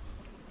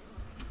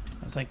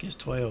 I think this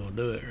 12 will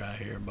do it right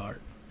here,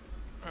 Bart.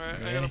 Alright,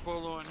 You I got a ready?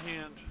 bolo in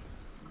hand.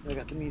 I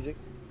got the music.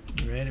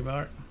 You ready,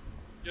 Bart?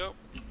 Yep.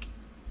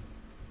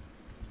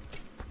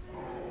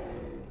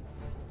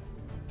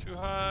 Too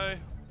high.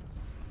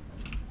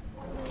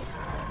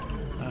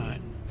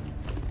 Alright.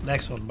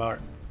 Next one,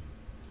 Bart.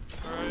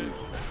 Alright.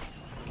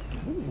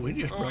 Ooh,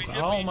 he just Oh, broke he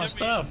hit all me, my hit me.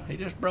 stuff. He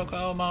just broke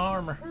all my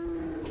armor.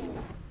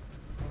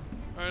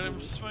 Alright,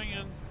 I'm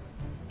swinging.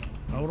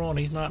 Hold on,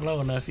 he's not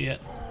low enough yet.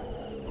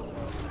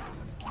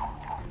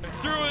 I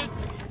threw it!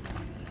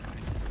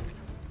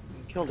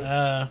 Killed it.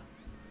 I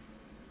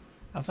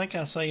think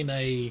I seen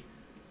a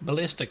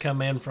ballista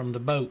come in from the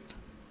boat.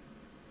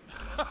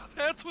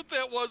 That's what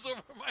that was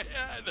over my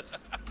head.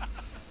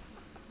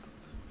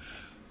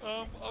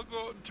 I'll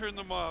go out and turn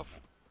them off.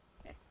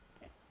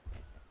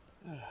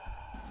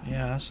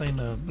 Yeah, I seen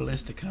the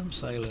ballista come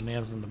sailing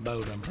in from the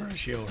boat, I'm pretty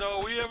sure. No,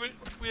 we haven't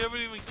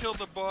even killed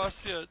the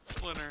boss yet,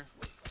 Splinter.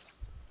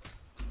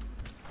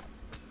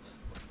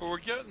 But we're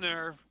getting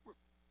there.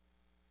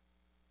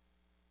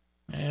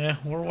 Yeah,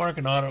 we're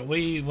working on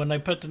it. When they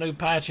put the new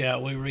patch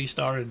out, we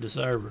restarted the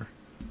server.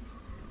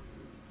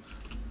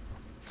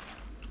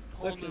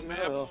 Whole Look, new there's map,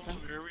 another whole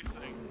elephant. new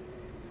everything.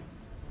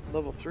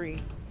 Level 3.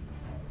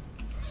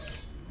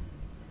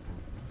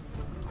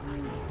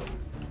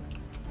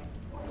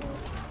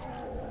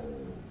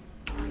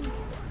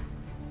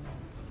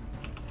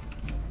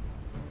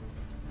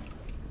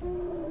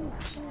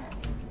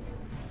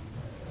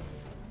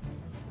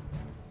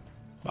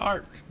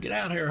 Bart, get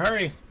out here,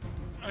 hurry.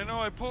 I know,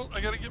 I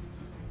gotta get...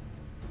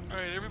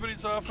 Alright,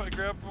 everybody's off. I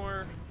grabbed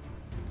more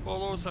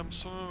bolos. I'm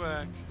swimming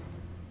back.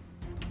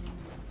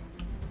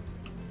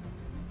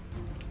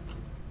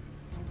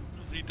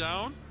 Is he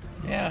down?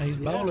 Yeah, he's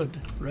Yeah. bowled,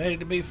 ready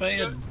to be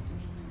fed.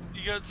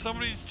 You got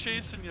somebody's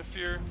chasing you,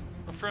 Fear.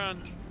 A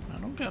friend. I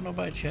don't got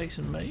nobody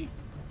chasing me.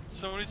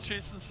 Somebody's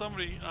chasing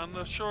somebody on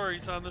the shore.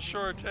 He's on the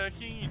shore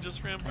attacking. He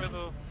just ran by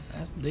the...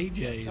 That's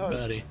DJ's Oh.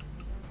 buddy.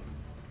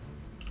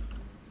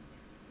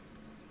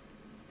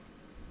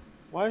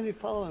 Why is he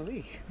following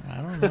me?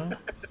 I don't know.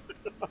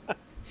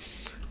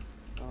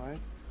 Alright.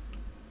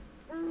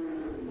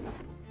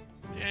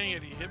 Dang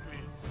it, he hit me.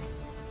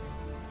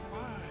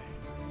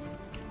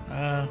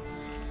 Why?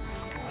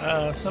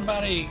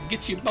 Somebody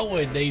get your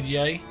boy,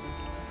 DJ.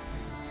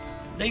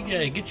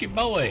 DJ, get your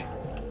boy.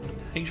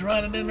 He's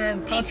running in there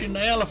and punching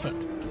the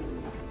elephant.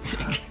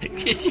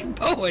 Get your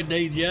boy,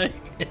 DJ.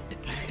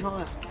 Hang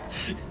on.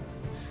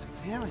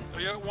 Damn it.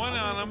 I got one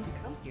on him.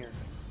 Come here.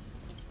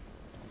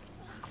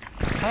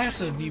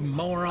 Passive, you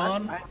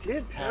moron. I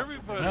did pass him.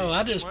 Everybody. No,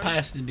 I just What?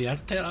 passed him.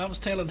 I was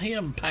telling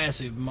him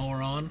passive,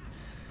 moron.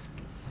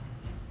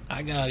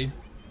 I got him.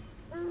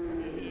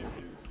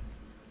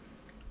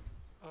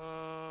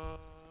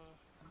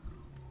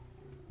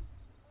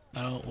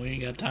 Oh, we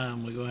ain't got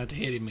time. We're going to have to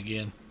hit him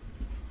again.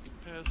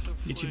 Passive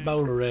Get your flame.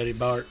 bowler ready,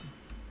 Bart.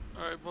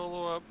 Alright,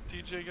 bolo up.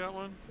 DJ got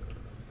one?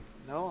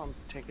 No, I'm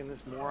taking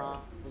this moron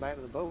back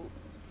to the boat.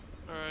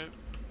 Alright.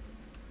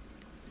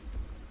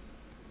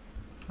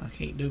 I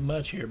can't do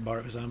much here, Bart,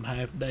 because I'm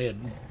half dead.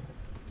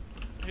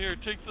 Here,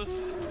 take this,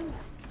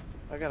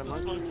 I got a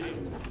this monkey.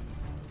 monkey.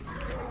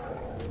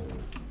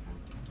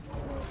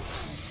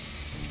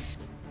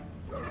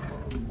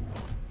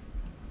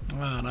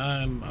 Come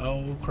on,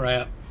 oh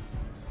crap.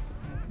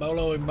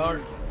 Bolo and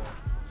Bart.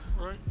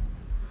 Right?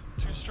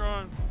 Too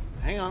strong.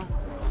 Hang on.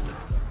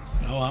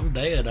 Oh, I'm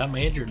dead. I'm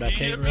injured. I He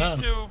can't hit run.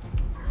 me too.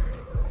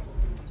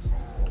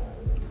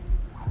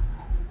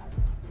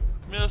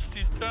 Missed,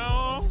 he's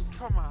down.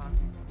 Come on.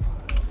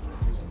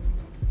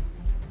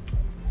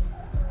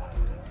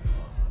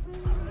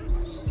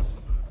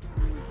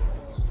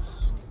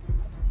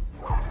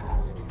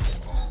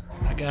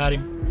 I got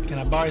him. Can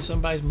I borrow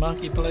somebody's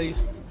monkey,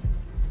 please?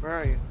 Where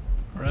are you?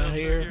 Right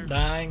here, here.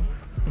 dying.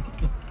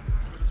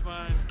 It's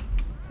mine.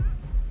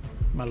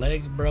 My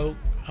leg broke.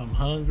 I'm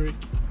hungry.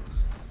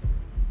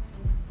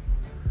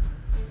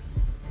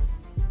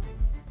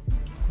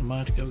 I might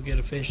have to go get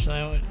a fish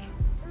sandwich.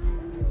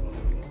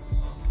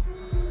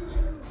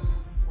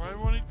 Why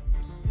won't he?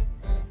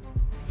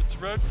 It's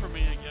red for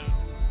me again.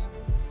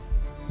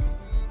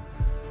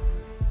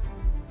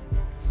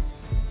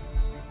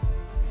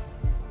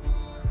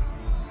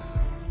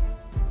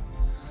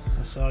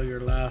 saw your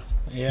life.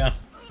 Yeah.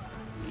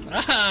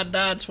 I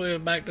died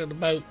swimming back to the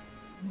boat.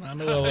 I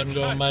knew I wasn't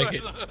going to make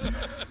it.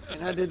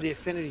 And I did the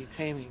affinity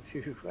taming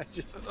too. I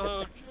just.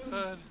 Oh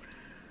god.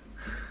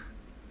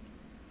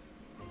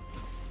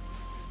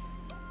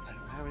 I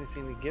don't have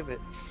anything to give it.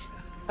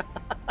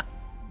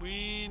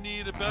 We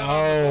need a bed.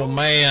 Oh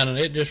man, and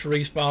it just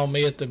respawned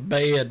me at the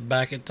bed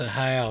back at the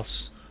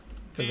house.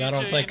 Because I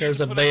don't think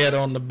there's a bed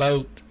on the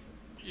boat.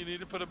 You need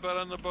to put a bed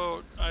on the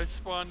boat. I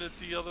spawned at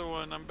the other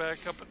one. I'm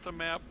back up at the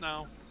map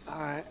now.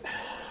 Alright.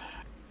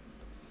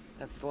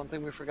 That's the one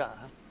thing we forgot,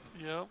 huh?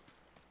 Yep.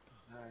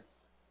 Alright.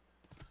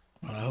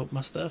 Well, I hope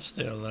my stuff's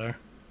still there.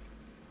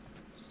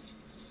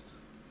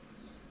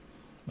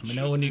 Let me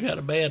know when you got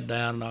a bed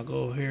down and I'll go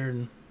over here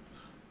and...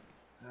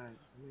 Alright,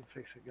 let me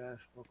fix it,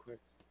 guys, real quick.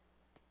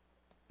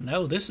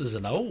 No, this is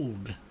an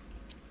old.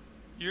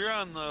 You're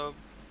on the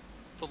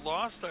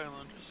Lost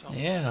Island or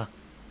something. Yeah.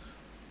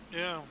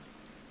 Yeah.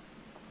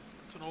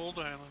 It's an old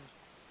island.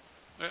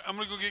 Right, I'm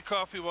gonna go get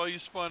coffee while you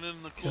spawn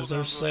in the cool. Because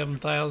there's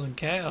 7,000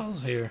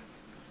 cows here.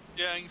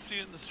 Yeah, I can see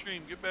it in the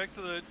stream. Get back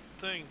to the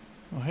thing.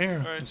 Well,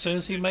 here, Right. as soon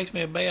as he makes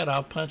me a bed,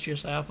 I'll punch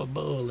this alpha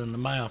bull in the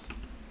mouth.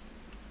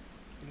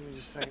 Let me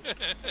just think.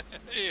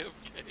 Hey,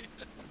 okay.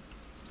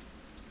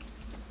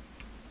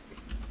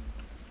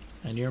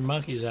 And your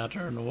monkey's out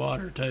there in the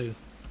water, too.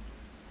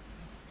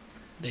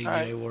 DJ,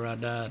 Alright. where I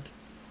died.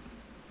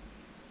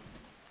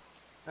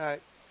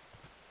 Alright.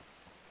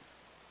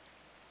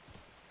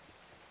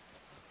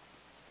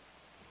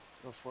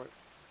 Go for it.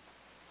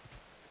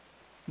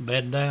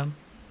 Bed down?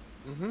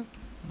 Mm-hmm.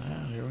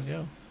 Ah, here we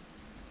go.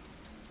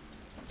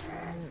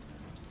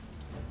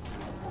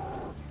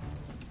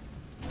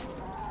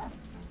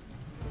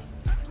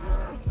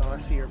 Oh, I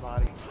see your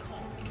body.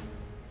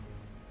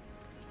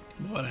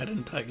 Boy, that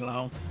didn't take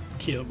long.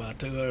 Killed by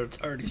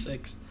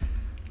 236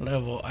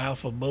 level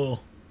alpha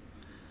bull.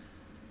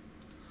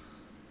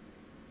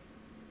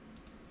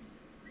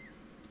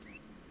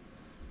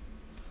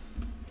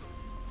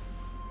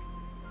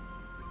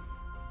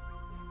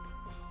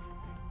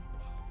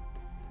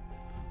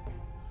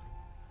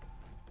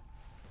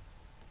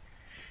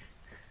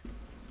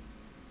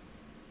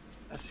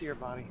 I see your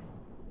body.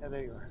 Yeah,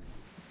 there you are.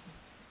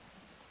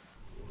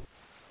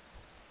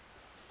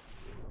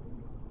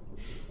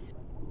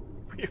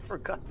 We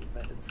forgot the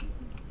beds.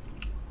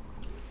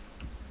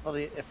 Well,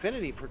 the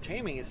affinity for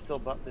taming is still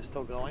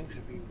going. If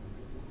you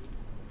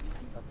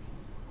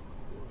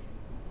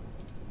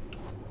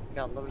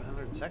got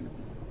 1,100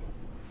 seconds.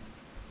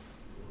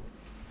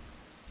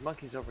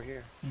 Monkey's over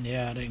here.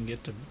 Yeah, I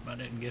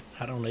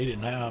don't need it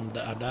now.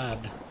 I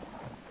died.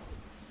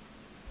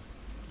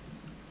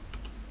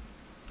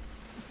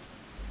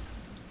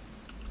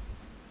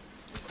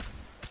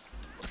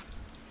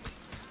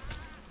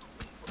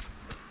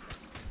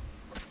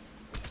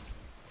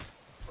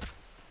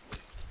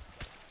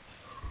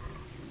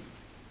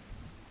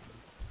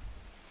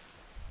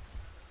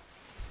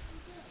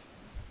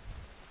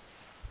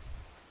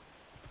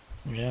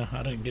 Yeah,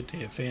 I didn't get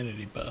the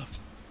affinity buff.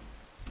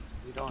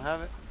 You don't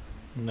have it?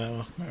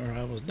 No, or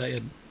I was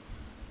dead.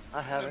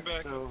 I have I'm it,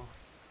 back. so...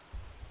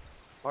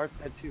 Bart's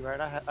dead too, right?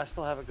 I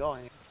still have it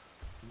going.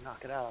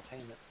 Knock it out, I'll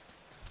tame it.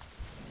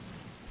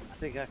 I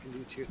think I can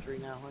do tier 3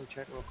 now. Let me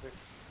check real quick.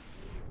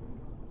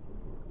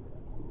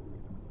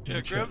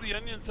 Yeah, grab the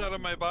onions out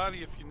of my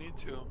body if you need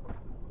to.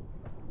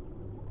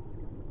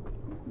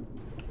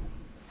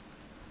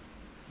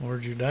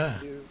 Where'd you die?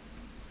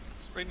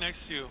 Right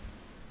next to you.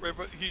 Right,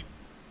 but he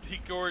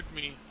gored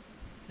me.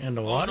 In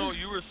the water? Oh no,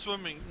 you were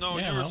swimming. No,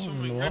 Yeah, you I were was in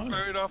swimming the right,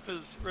 water.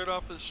 right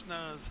off his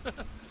schnoz.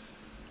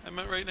 I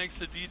meant right next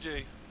to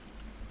DJ.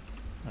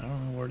 I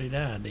don't know where he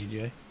died,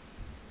 DJ.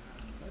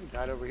 He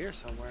died over here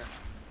somewhere.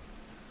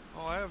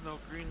 Oh, I have no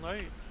green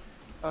light.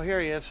 Oh,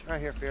 here he is. Right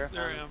here, Fear.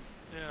 There I am.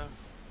 Yeah.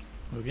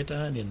 We'll get the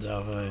onions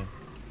off of him.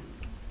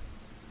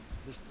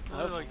 Just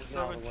Only like get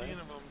out of the 17 way. of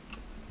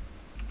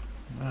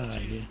them.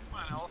 Alright, Jeez, yeah. come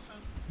on, elephant.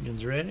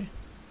 Onions ready?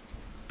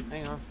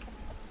 Hang on.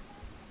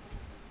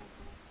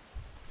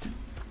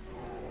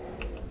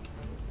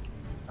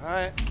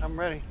 Alright, I'm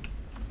ready.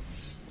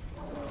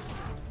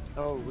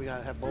 Oh, we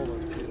gotta have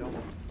bolas too, don't we?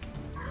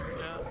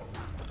 Yeah.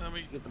 Let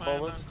me Get the find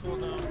bolas? on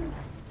cooldown.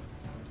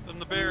 Then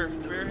the bear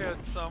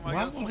had some. I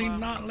Why got will some he on.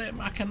 not let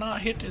me? I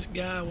cannot hit this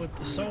guy with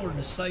the sword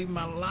to save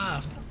my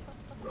life.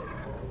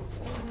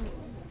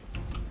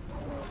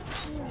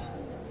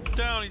 He's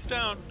down, he's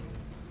down.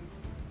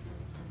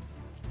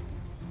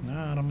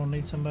 Alright, I'm gonna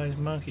need somebody's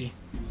monkey.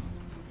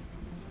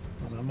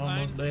 'Cause I'm almost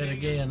Mine's dead hanging.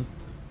 again.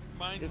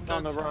 Mine's It's dead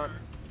on the rock. somewhere,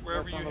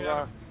 wherever It's you on the have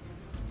rock. him.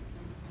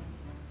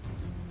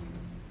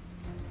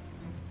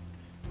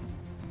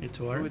 It's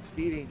Ooh, where? it's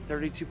feeding.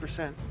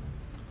 32%.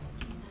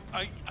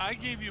 I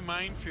gave you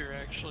mine, Fear,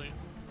 actually.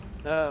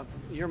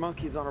 Your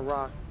monkey's on a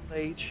rock.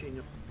 H, you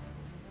know,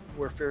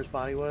 where Fear's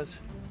body was.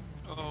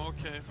 Oh,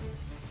 okay.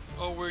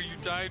 Oh, where you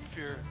died,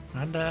 Fear.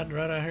 I died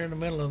right out here in the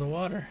middle of the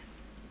water.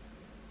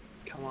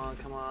 Come on,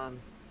 come on.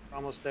 We're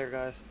almost there,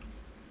 guys.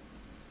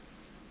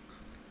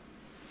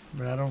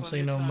 But I don't Plenty see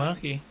of no time.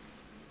 monkey.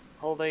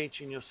 Hold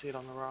H and you'll see it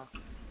on the rock.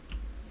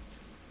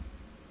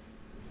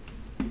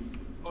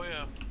 Oh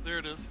yeah, there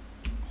it is.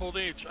 Hold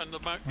H on the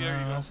back. There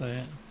you go. I see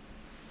it.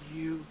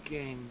 You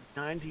gained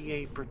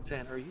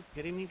 98%. Are you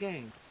kidding me,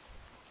 game?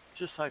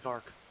 Just like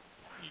Ark.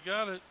 You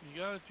got it. You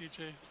got it,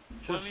 DJ.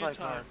 Just Plenty like of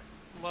time. Ark.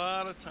 A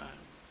lot of time.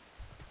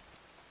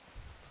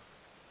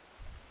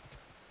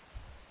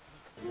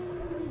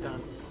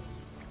 Done.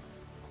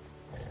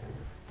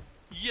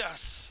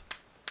 Yes.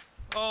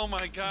 Oh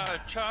my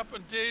God.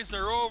 Chopping days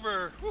are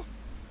over. Whew.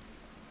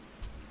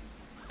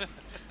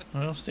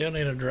 Well, still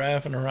need a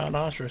giraffe and a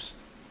rhinoceros.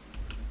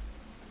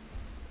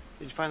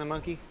 Did you find the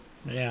monkey?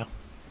 Yeah.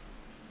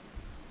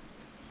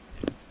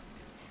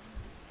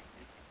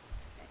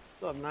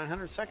 Still have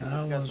 900 seconds. I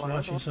if you guys was want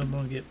watching another one.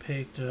 someone get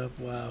picked up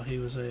while he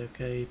was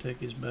AFK. He took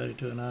his buddy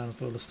to an island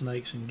full of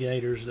snakes and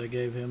gators. They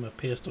gave him a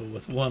pistol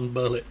with one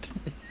bullet.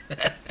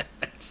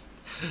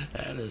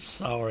 That is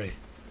sorry.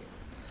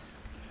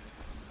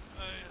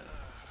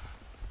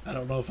 I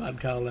don't know if I'd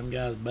call them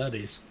guys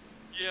buddies.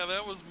 Yeah,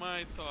 that was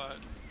my thought.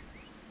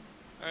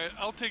 Alright,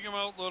 I'll take him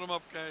out, load him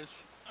up, guys.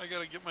 I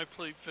gotta get my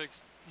plate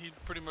fixed. He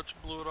pretty much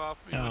blew it off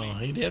me. Oh,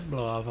 he did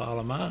blow off all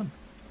of mine.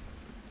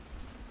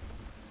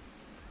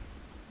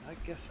 I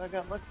guess I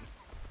got lucky.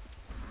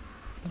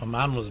 Well,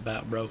 mine was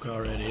about broke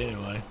already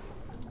anyway.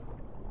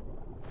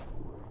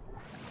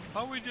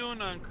 How are we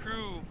doing on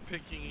crew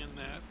picking in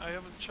that? I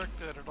haven't checked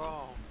that at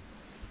all.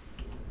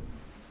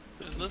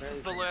 And this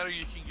is the ladder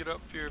you can get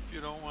up here if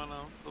you don't want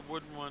the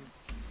wooden one.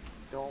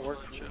 Don't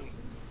work for me.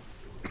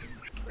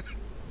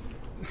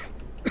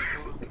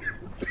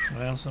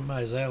 Well,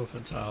 somebody's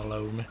elephant's all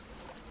over me.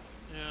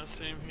 Yeah,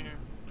 same here.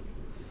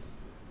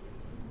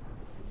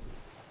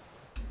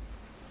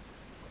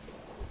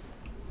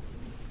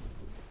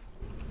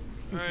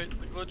 Alright,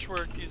 the glitch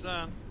worked. He's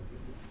on.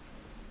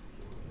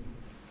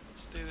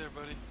 Stay there,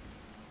 buddy.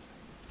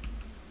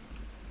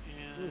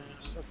 Ooh, And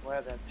I'm so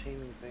glad that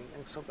taming thing.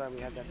 I'm so glad we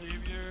had that.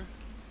 behavior.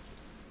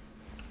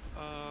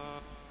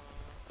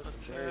 Put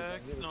some berries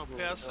Attack. on. He No, looks a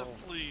little passive dull.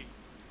 flee.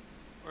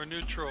 Or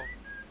neutral.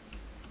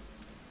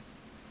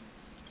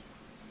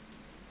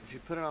 If you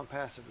put it on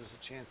passive, there's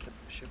a chance that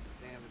the ship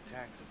with damn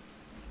attacks it.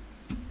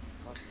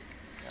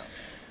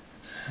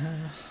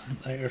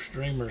 They are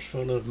streamers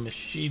full of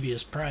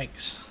mischievous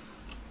pranks.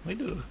 We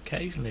do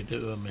occasionally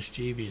do a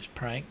mischievous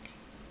prank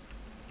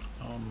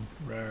on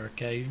rare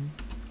occasion.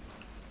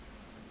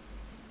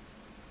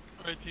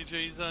 Alright,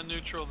 TJ, he's on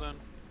neutral then.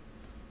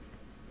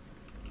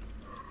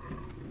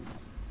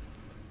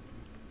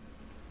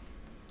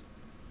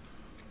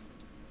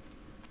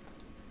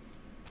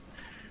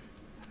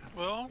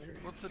 Well,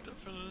 what's the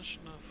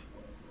definition of?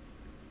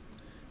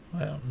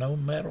 Well, no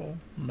metal,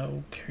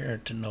 no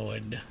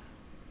carotenoid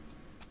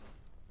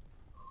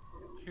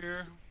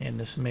Here, in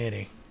the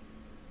smitty.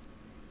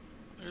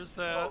 there's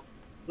that.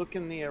 Look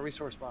in the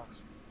resource box.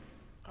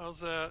 How's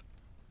that?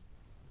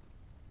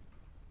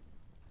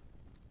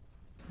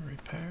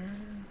 Repair,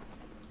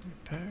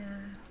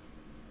 repair,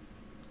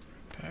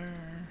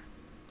 repair,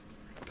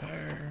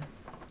 repair,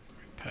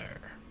 repair.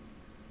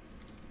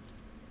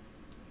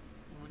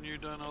 When you're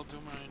done, I'll do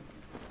mine.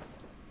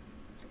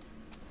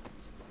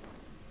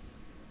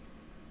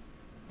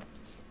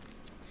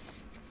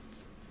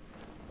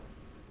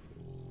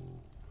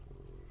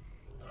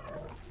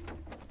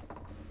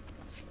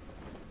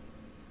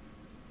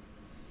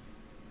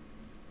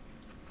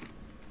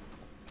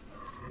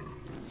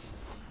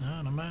 No,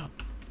 I'm out.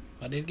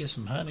 I did get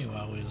some honey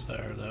while we was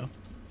there, though.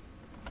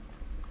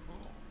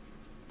 Cool.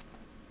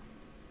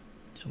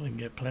 So we can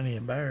get plenty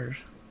of bears.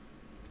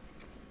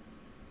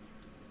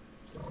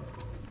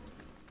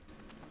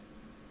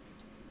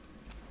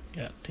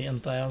 Got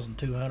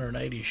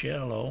 10,280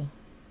 shell oil.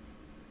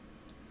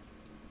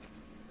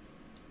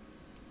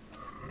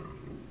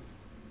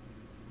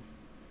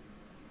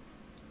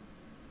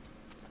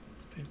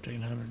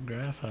 1,500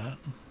 graphite.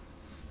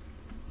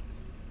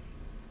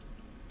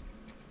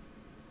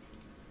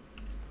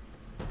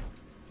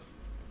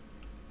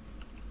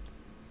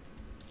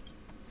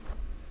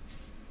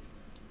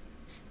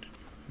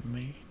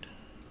 Meat,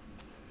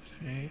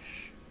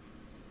 fish.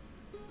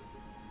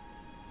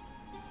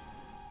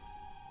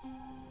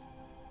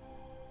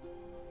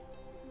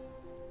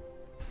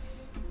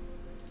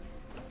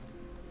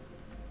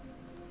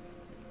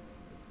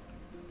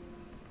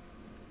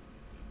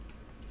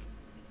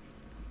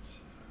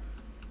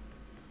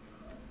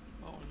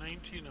 Oh,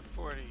 19 of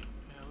 40.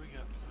 Yeah, we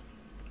got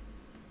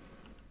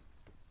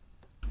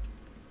plenty.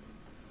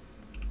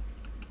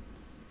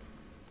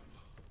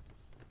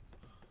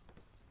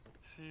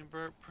 Seeing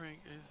Bart prank,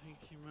 I think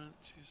he meant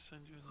to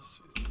send you the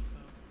season.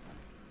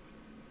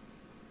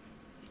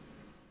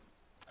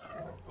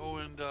 Oh,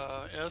 and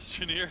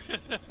Astroneer.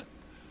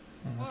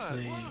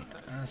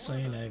 I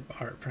seen a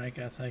Bart prank.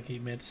 I think he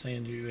meant to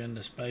send you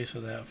into space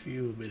without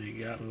fuel, but he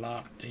got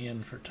locked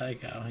in for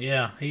takeoff.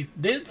 Yeah, he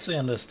did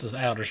send us to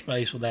outer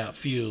space without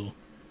fuel.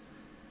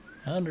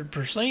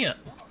 100%.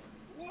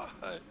 What?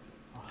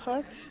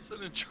 What? He's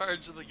in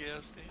charge of the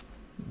gas tank.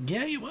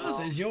 Yeah, he was.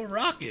 It's your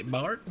rocket,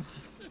 Bart.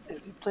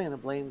 Is he playing the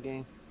blame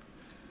game?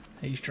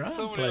 He's trying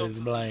Somebody to else play is the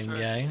in blame charge.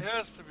 game. It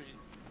has to be.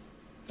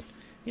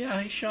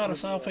 Yeah, he shot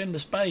us off into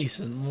space,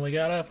 and when we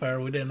got up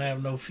there, we didn't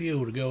have no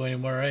fuel to go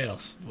anywhere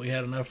else. We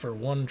had enough for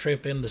one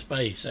trip into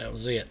space. That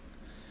was it.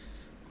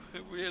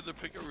 We had to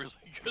pick a really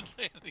good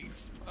landing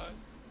spot.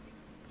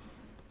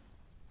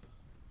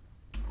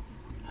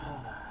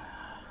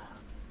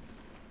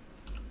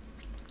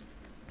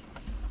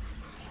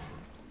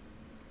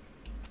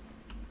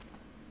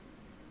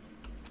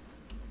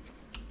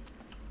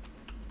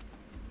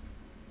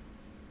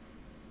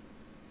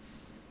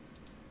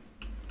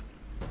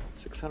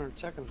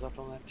 $600 left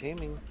on that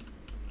taming.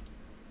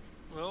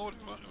 Well, what,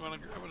 you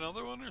want to grab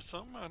another one or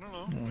something? I don't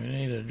know. We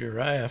need a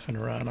giraffe and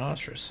a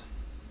rhinoceros.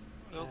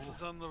 What else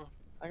is on the...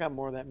 I got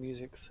more of that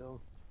music, so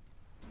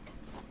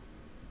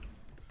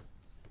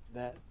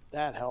that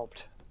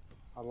helped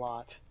a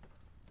lot.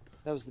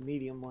 That was the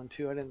medium one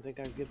too. I didn't think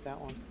I'd get that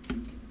one.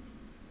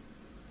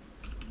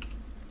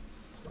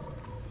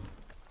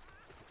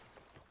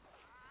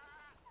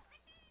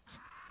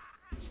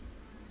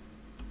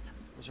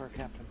 Where's our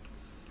captain?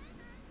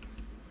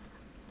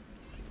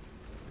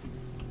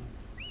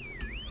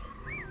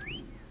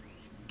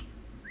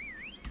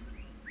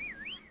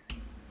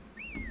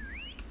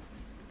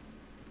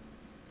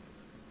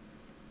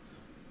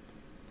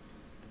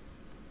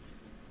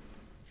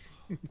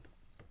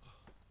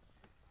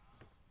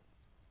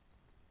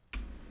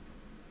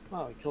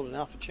 Oh, he killed an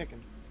alpha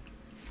chicken.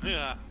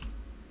 Yeah.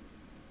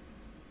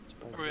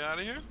 Are we out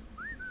of here?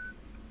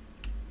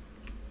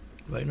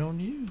 Waiting on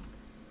you.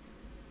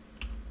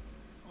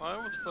 Well, I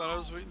always thought I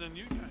was waiting on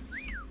you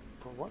guys.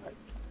 For what?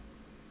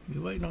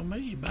 You waiting on me?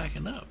 You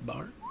backing up,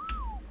 Bart.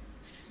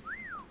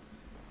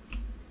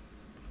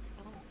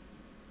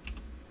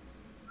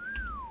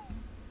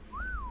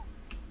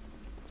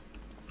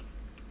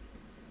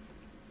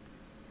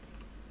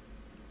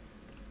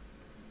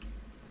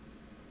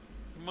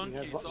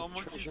 Monkeys, all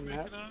monkeys make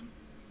it on?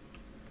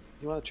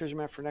 You want the treasure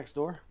map for next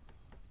door?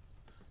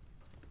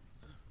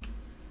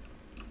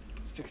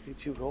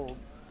 62 gold.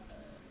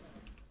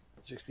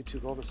 62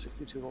 gold or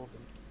 62 gold.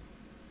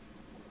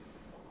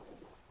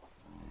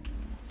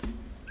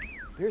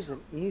 Here's an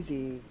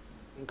easy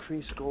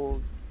increase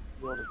gold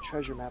build of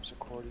treasure maps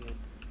accordion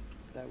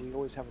that we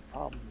always have a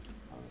problem with.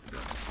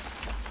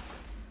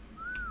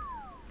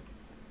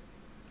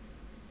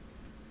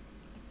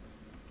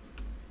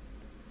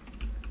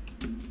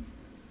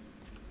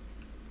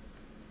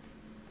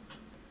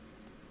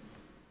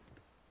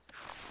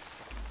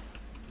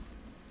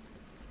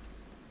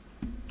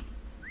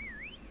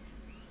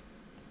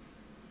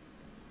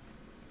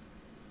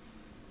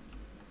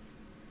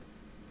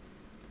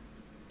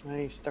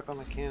 He's stuck on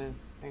the cannon.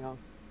 Hang on.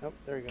 Nope,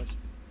 there he goes.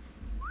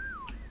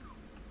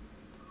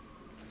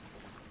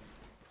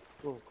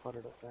 A little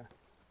cluttered up there.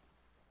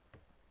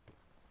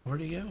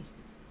 Where'd he go?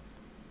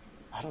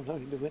 I don't know.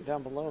 He went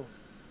down below.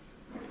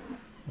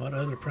 What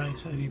other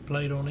pranks have you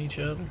played on each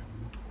other?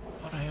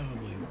 What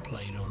have we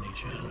played on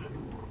each other?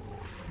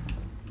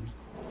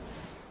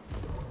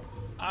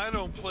 I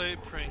don't play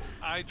pranks.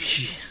 I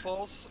just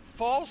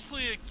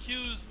falsely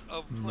accused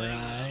of playing.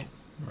 Right.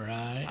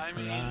 Right, I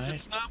mean, right.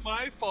 It's not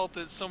my fault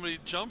that somebody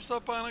jumps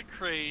up on a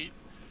crate,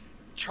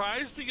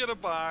 tries to get a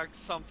box,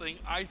 something.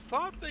 I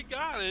thought they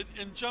got it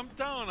and jumped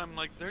down. I'm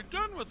like, they're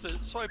done with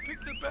it, so I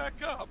picked it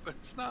back up.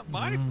 It's not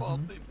my fault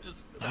they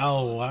missed it.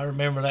 Oh, I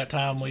remember that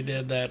time we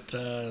did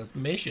that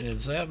mission in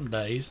 7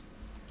 days.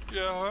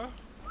 Yeah.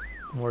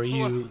 Where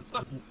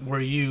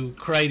you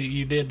created,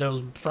 you did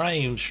those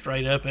frames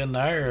straight up in the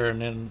air,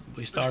 and then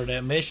we started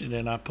that mission,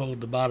 and I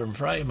pulled the bottom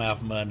frame out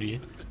from under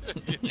you.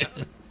 Yeah.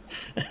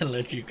 And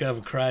let you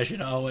come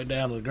crashing all the way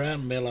down to the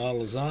ground and mill all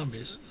the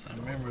zombies. I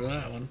remember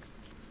that one.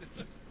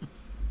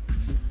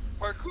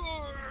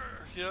 Parkour!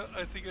 Yeah,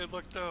 I think I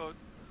lucked out.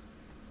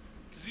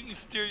 Because you can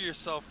steer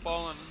yourself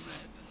falling.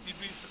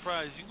 You'd be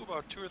surprised. You can go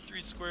about 2 or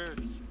 3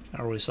 squares.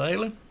 Are we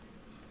sailing?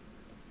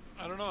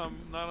 I don't know. I'm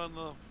not on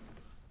the...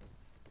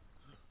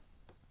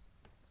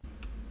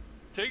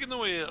 Taking the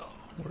wheel.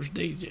 Where's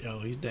DJ? Oh,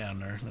 he's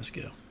down there. Let's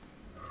go.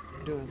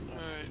 Doing stuff. All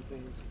right.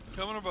 Things.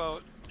 Coming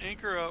about.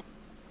 Anchor up.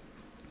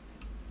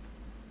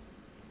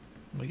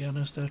 We got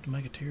enough stuff to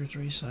make a tier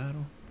 3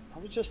 saddle. I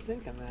was just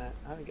thinking that.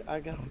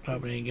 I got.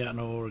 Probably ain't got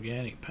no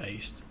organic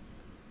paste.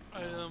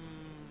 I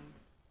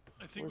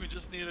think we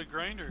just need a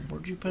grinder.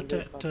 Where'd you put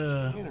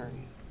that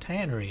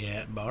tannery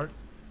at, Bart?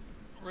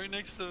 Right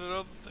next to that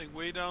other thing,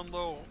 way down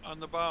low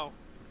on the bow.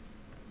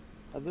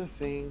 Other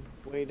thing,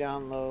 way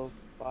down low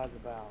by the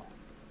bow.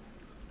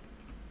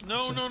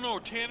 No.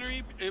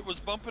 Tannery, it was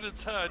bumping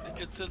its head.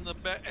 It's in the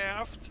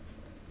aft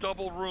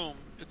double room.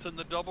 It's in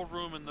the double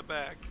room in the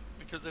back.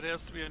 Because it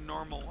has to be a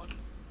normal one.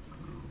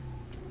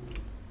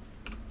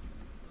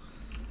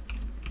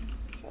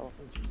 It's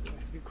elephants.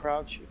 If you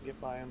crouch, you can get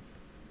by them.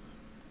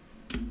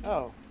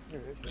 Oh,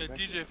 here it is.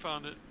 Yeah, DJ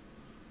found it.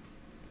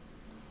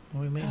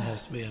 What do you mean it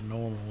has to be a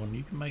normal one?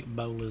 You can make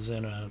bolas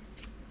in a...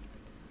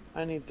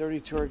 I need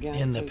 32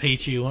 organic. In the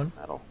peachy one?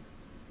 Metal.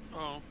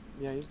 Oh.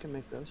 Yeah, you can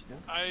make those, yeah.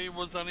 I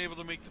was unable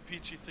to make the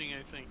peachy thing,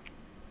 I think.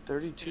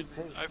 32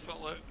 paste. I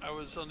felt like I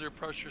was under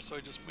pressure, so I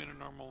just made a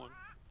normal one.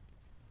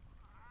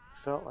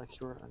 Felt like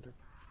you were under.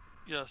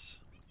 Yes.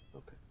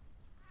 Okay.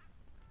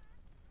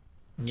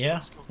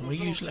 Yeah, we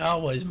usually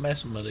always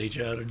messing with each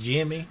other.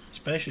 Jimmy,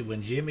 especially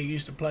when Jimmy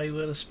used to play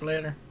with us,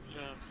 Splinter.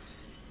 Yeah.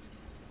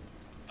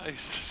 I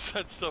used to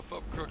set stuff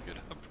up crooked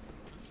up.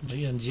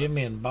 Me and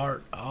Jimmy and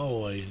Bart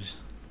always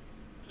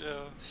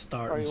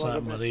starting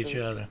something with each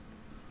other.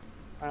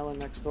 Island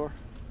next door,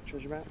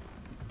 treasure map.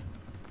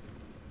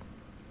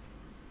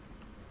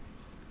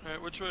 All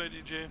right, which way,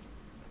 DJ?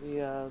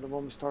 The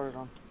one we started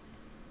on.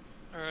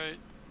 All right.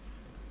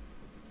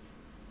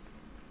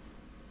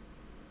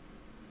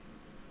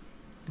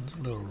 It's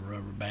a little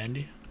rubber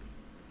bandy.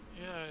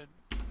 Yeah.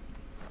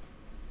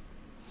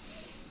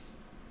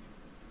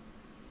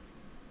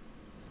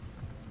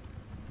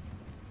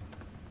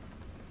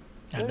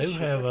 I do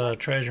have a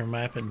treasure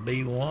map in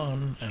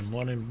B1 and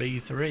one in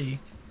B3.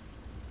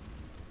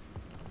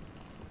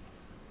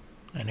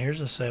 And here's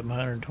a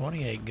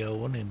 728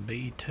 going in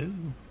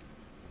B2.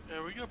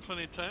 Yeah, we got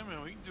plenty of time,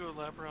 man. We can do a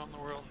lap around the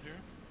world here.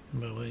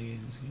 But we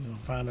gonna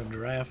find a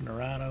giraffe and a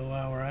rhino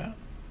while we're out?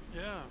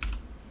 Yeah.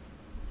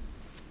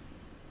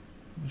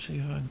 Let's see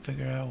if I can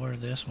figure out where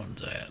this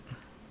one's at.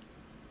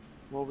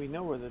 Well, we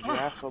know where the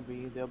giraffes will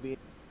be. They'll be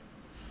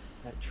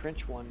that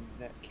trench one,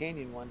 that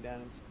canyon one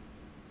down in...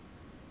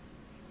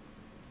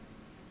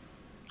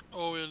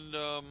 Oh, in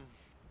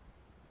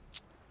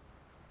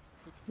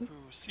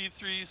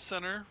C3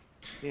 center.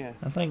 Yeah.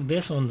 I think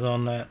this one's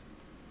on that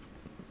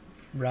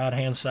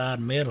right-hand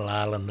side middle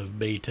island of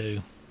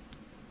B2.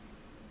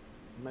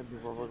 Might be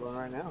where we're going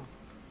right now.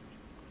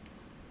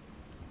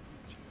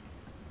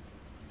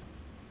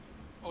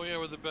 Oh yeah,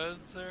 where the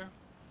bed's there.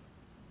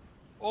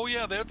 Oh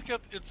yeah, that's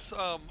got it's.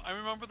 I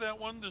remember that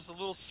one. There's a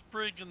little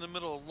sprig in the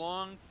middle, a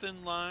long,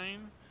 thin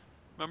line.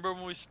 Remember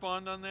when we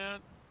spawned on that?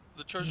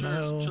 The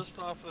treasure is just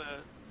off of that.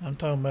 I'm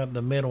talking about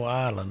the middle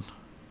island.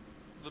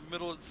 The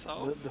middle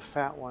itself. The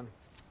fat one,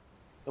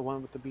 the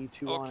one with the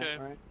B2 on it,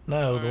 right?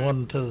 No, the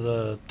one to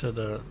the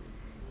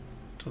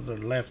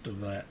left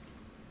of that.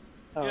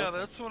 Oh, yeah, okay.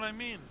 that's what I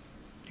mean.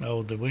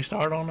 Oh, did we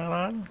start on that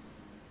island?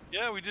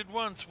 Yeah, we did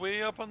once,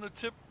 way up on the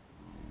tip.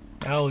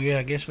 Oh yeah,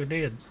 I guess we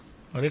did.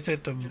 But it's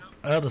at the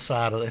other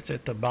side of it. It's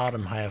at the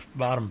bottom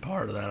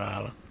part of that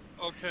island.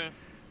 Okay.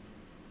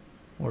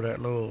 Where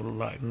that little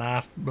like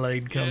knife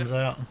blade comes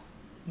out.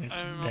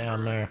 It's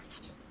down there.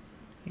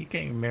 You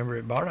can't remember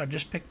it, Bart. I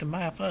just picked the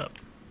map up.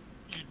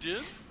 You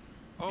did?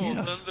 Oh,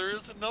 yes. Then there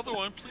is another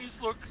one. Please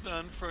look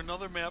then for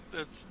another map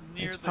that's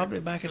near. It's probably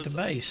back at the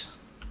base.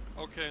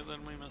 Okay,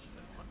 then we missed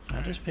that one.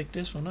 I just picked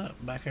this one up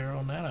back here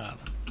on that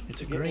island.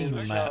 It's a green in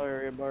the map.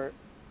 area, Bart.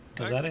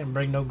 Because I didn't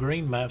bring no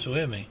green maps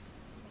with me.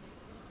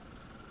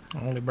 I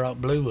only brought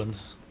blue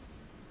ones.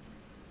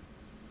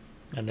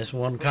 And this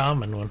one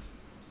common one.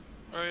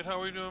 Alright,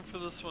 how are we doing for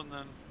this one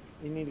then?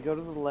 You need to go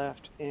to the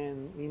left,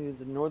 and you need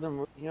the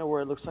northern, you know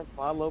where it looks like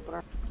bottle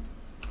opener?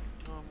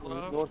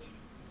 Left. North,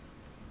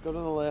 go to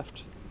the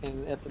left,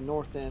 and at the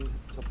north end,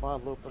 it's a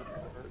bottle opener.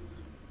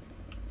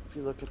 If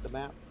you look at the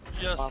map.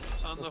 Yes,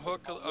 on the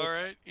hook.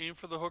 Alright, aim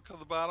for the hook of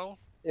the bottle.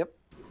 Yep.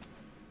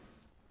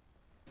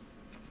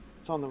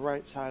 It's on the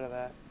right side of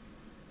that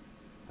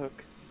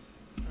hook.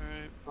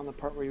 Alright. On the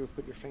part where you would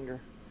put your finger.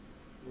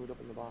 Move it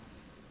up in the bottom.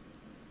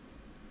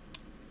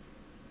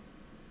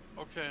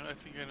 Okay, I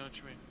think I know what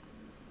you mean.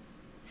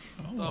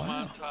 Oh, Thumb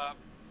wow. on top.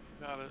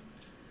 Got it.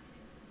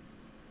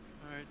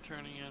 Alright,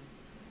 turning in.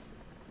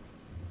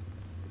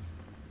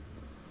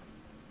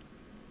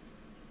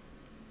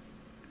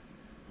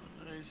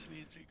 Nice and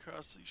easy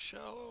across these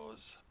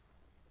shallows.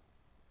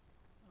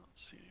 I don't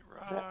see any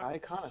rocks. Is that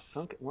icon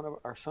a one of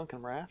our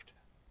sunken raft?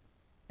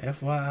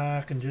 FYI,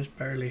 I can just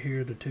barely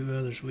hear the two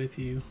others with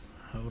you.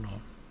 Hold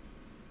on.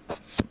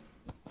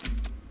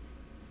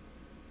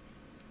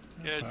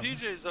 Yeah,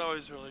 DJ's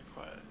always really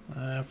quiet.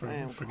 I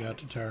forgot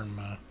to turn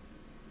my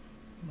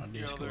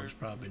Discord's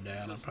probably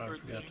down. I probably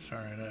forgot to 13.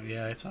 turn it up.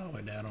 Yeah, it's all the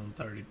way down on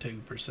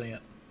 32%.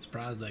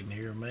 Surprised they can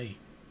hear me.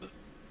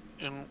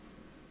 And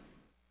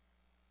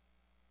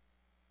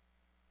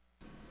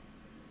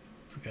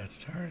Forgot to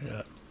turn it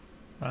up.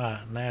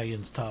 Alright, now you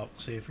can talk.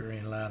 See if you're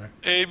any louder.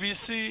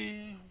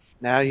 ABC.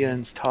 Now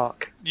Yuns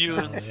talk.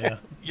 Yuns. Yeah.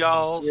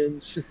 Y'alls.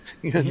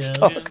 Yuns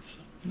talk. Yuns.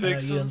 Now you can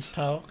Vixens.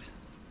 talk.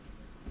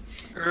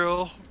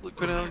 Earl.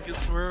 Go down and get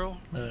some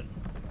Earl. Look.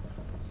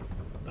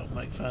 Don't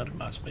make fun of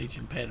my speech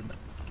impediment.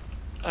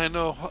 I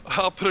know.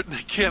 I'll put it in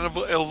a can of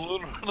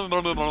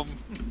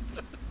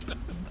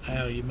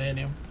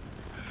Aluminium.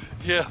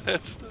 Yeah,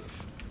 that stuff.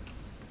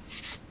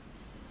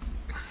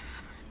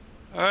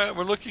 Alright,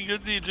 we're looking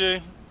good,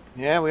 DJ.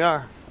 Yeah, we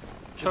are.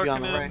 Should be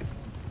on Tucking the in. right.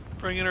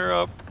 Bringing her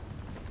up.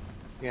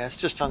 Yeah, it's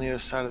just on the other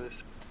side of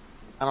this.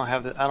 I don't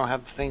have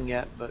the thing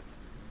yet, but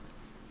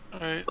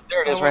Alright.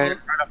 there it is, right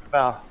up the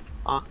bow.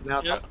 Now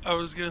it's Yeah, up. I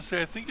was gonna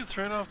say, I think it's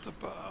right off the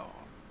bow.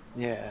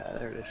 Yeah,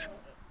 there it is.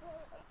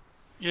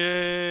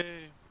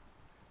 Yay!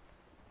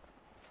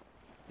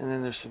 And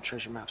then there's some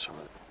treasure maps over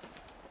there.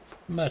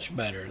 Much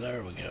better.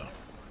 There we go.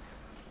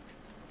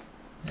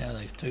 Yeah,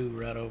 there's two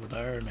right over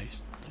there, and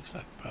there's looks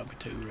like probably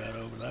two right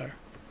over there.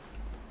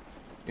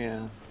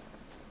 Yeah.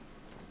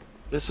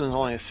 This one's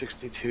only a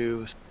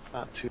 62.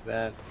 Not too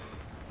bad.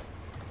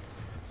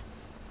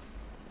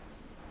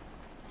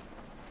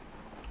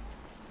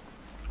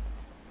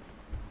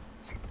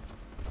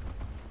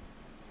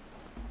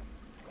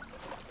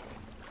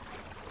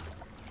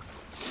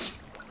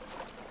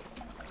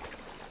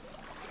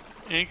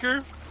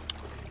 Anchor?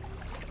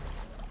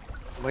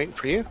 Waiting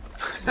for you.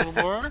 A little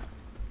more?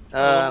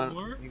 A little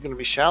more? You're gonna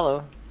be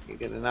shallow. You're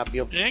gonna not be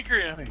able to Anchor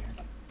you.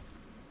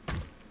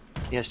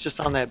 Yeah, it's just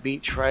on that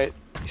beach, right?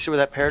 You see where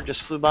that parrot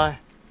just flew by?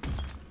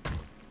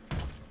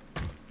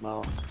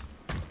 Well,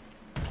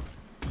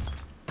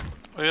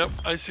 Oh, yep,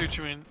 I see what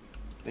you mean.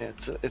 yeah,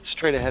 it's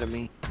straight ahead of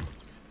me.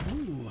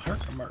 Ooh,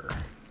 Herkimer.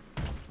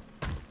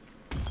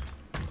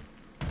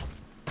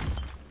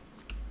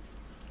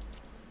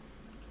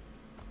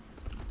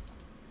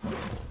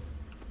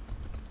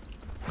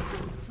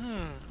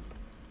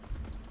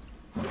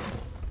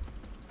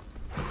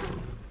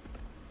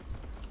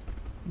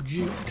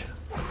 Jute.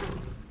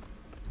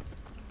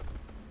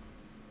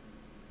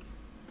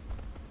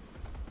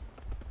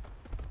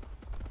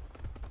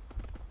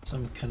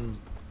 Some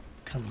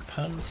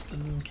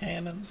tungsten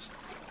cannons.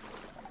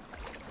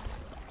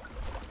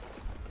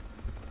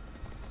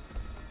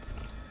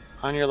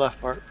 On your left,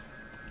 Bart.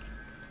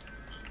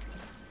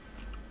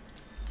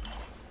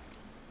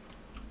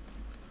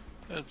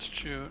 That's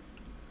jute.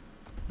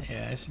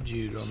 Yeah, it's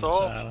jute on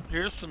Salt. this island.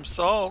 Here's some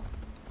salt.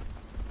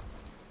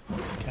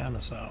 Kind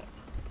of salt.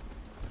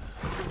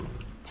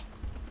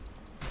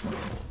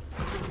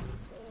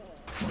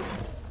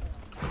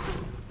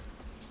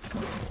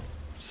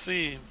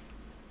 See.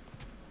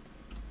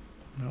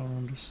 Hold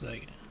on just a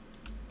second.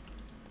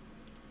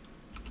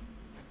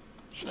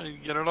 Should I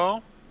get it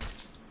all?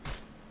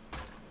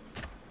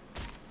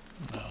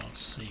 Oh,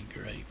 sea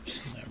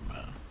grapes. Never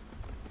mind.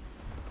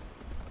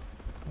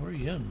 Where are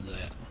you under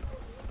that?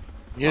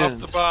 Off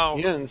the bow.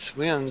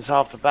 Yins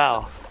off the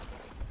bow.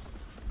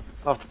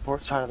 Off the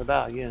port side of the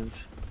bow,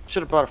 Yins.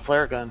 Should have brought a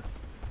flare gun.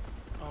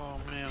 Oh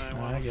man,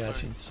 I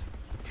got you.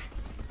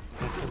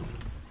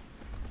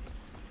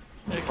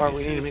 Bart,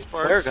 we need to make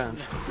flare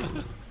guns.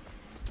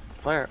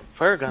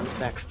 Flare guns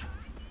next.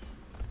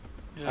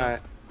 Yeah.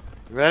 Alright.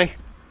 You ready?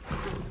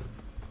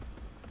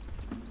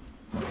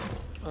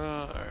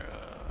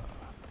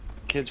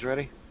 Kids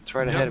ready? It's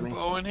right ahead of me.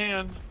 Bow in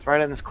hand. It's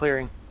right in this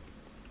clearing.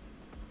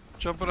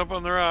 Jumping up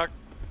on the rock.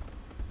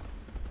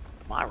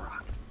 My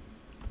rock.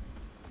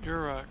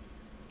 Your rock.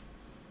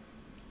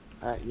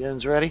 Alright,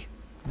 Yin's ready?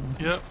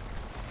 Yep.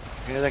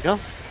 Here they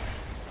come.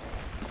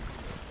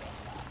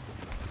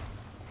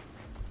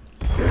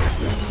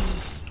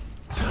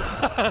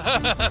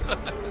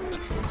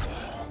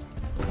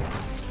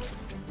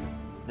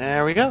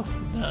 There we go.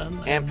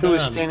 Done. And Pooh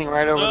is standing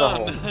right over the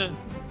hole.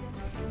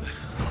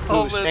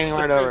 Pooh is standing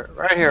right over it.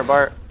 Right here,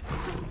 Bart.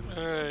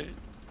 Alright.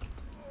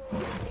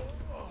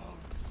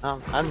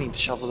 I need to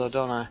shovel though,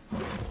 don't I?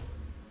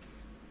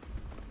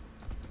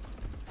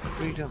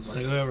 What are you doing, Bart?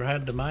 Whoever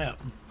had the map.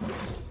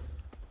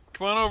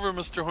 Come on over,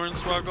 Mr.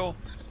 Hornswoggle.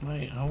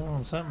 Wait, hold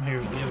on. Something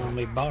here's giving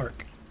me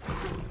bark.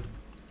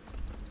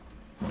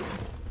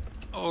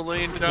 Oh,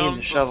 laying down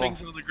the shovel.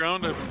 things on the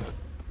ground.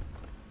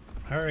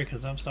 Hurry,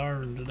 because I'm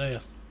starving to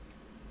death.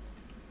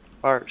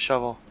 Bart,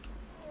 shovel.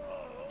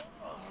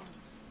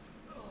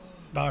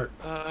 Bart,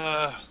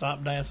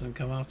 stop dancing and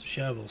come off the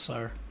shovel,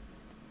 sir.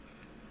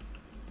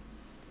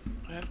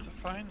 I have to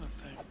find the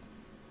thing.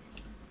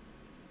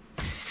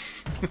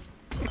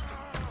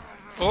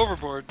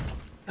 Overboard.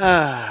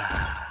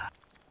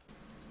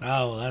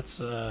 Oh, that's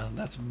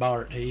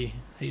Bart.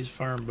 He's a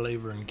firm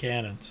believer in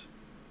cannons.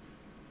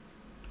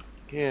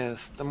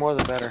 Yes, the more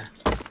the better.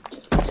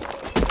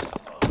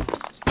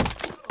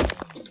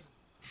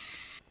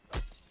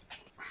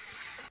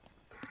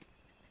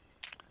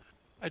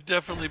 I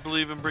definitely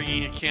believe in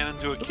bringing a cannon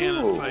to a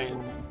cannon fight.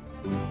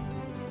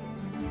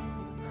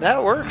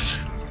 That works.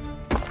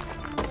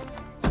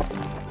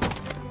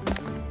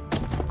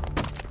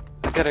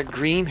 I got a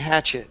green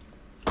hatchet.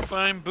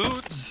 Fine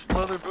boots,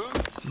 leather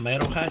boots.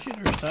 Metal hatchet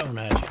or stone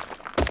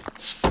hatchet?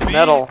 Speed,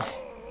 Metal.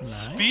 Nice.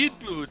 Speed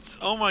boots.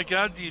 Oh my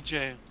god,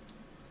 DJ.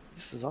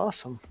 This is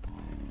awesome.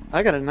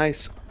 I got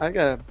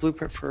a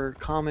blueprint for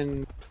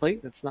common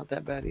plate that's not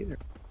that bad either.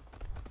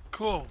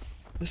 Cool.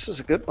 This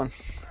is a good one.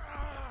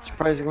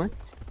 Surprisingly.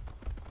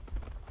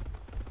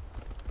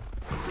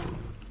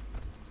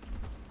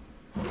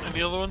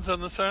 Any other ones on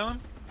this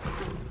island?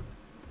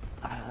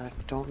 I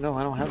don't know.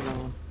 I don't have another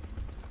one.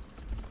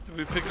 Did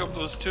we pick up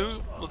those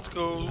two? Let's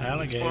go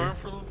Alligator. exploring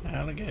for a little.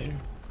 Alligator.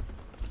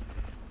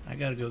 I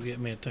gotta go get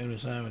me a tuna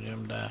sandwich.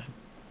 I'm dying.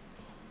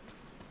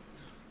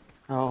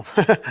 Oh,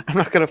 I'm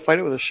not gonna fight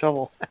it with a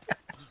shovel.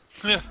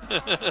 You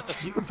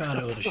can fight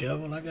it with a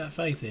shovel. I got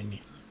faith in you.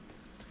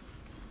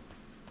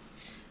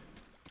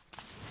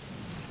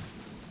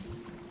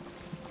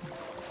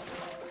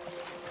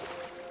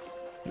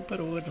 You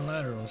put a wooden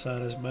ladder on the side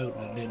of this boat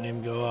and it didn't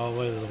even go all the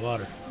way to the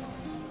water.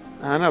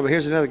 I know, but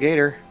here's another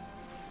gator.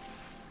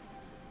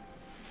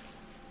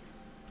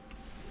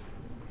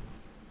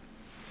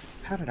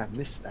 How did I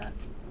miss that?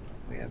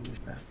 Wait, I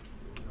missed that.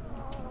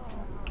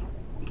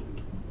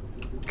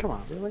 Come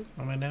on, really?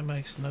 I mean, that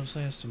makes no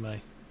sense to me.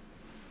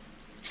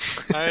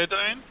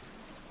 Iodine?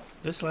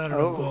 This ladder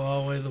don't go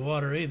all the way to the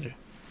water either.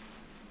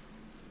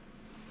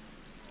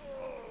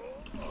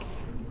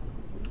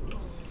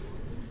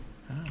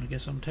 I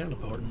guess I'm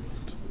teleporting.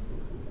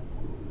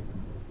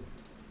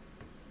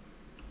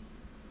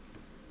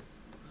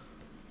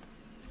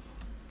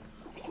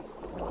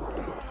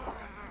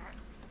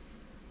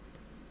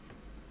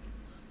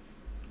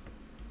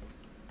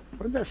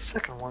 Where'd that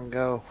second one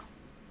go?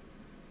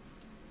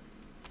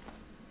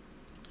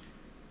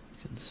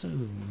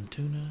 Consume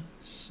tuna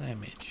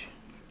sandwich.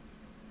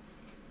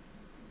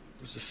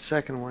 There's a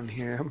second one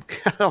here.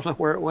 I don't know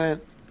where it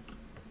went.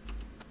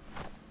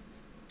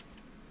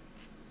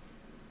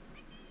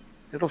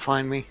 It'll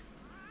find me.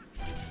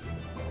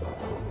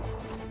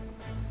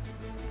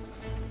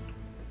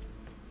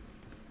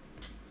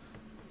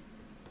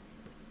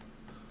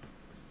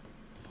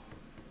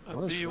 A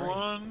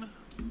B1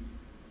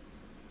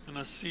 and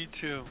a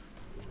C2.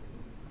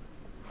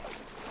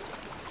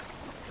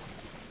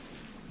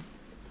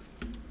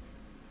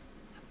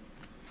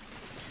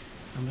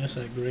 I miss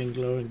that green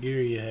glowing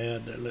gear you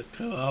had that looked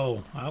cool.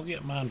 Oh, I'll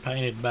get mine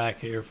painted back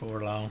here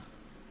for long.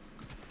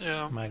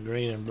 Yeah. My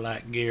green and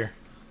black gear.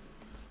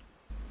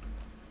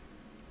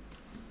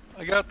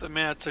 I got the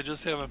mats, I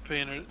just haven't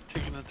painted it,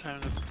 taken the time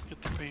to get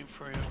the paint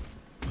for you.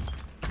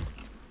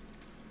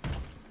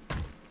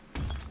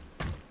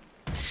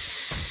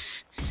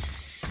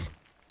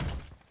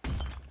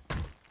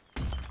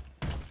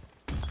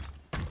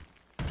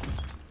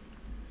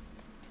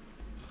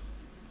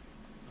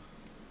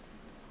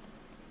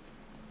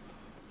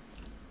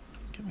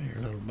 Come here,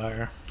 little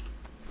bear.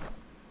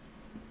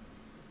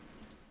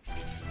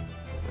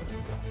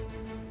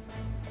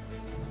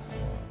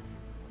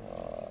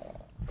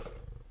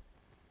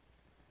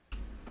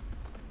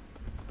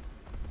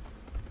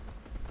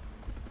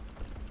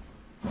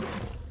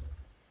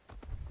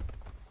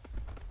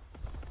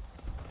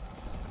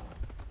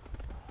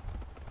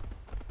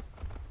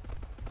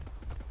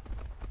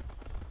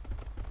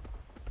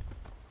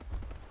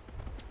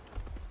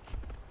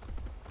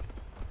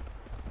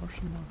 Where's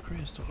some more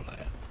crystal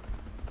at?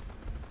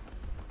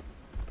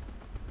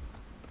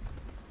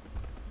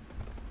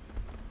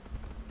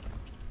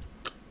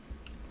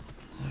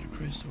 Is that a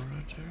crystal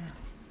right there?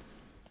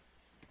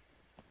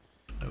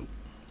 Nope.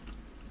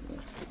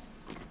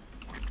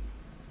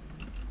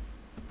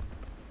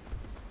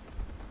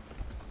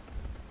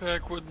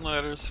 Back wooden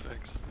ladder's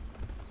fixed.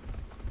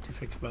 Did you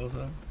fix both of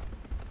them?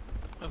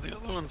 And the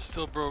other one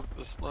still broke,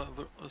 this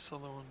other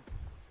one.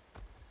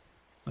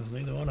 Because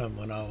neither one of them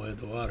went all the way to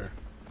the water.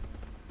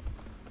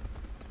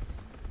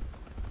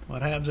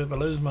 What happens if I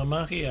lose my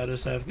monkey? I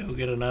just have to go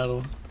get another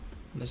one.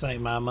 This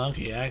ain't my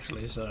monkey,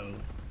 actually, so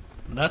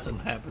nothing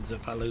happens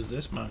if I lose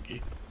this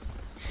monkey.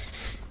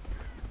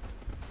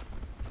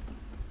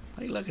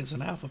 Hey, look, it's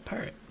an alpha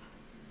parrot.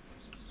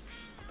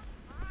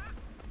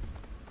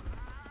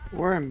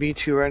 We're in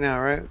B2 right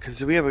now, right?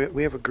 Because we have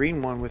a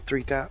green one with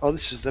 3,000. Oh,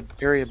 this is the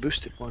area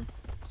boosted one.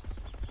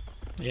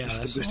 Yeah,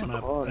 that's the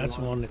one. That's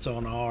one that's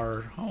on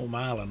our home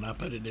island. I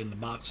put it in the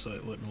box so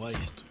it wouldn't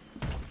waste.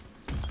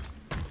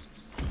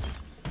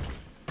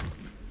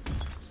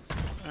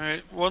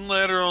 Alright, one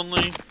ladder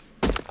only.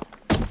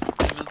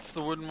 And it's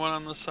the wooden one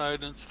on the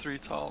side, and it's 3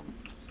 tall.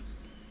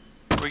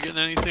 Are we getting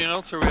anything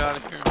else, or are we out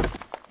of here?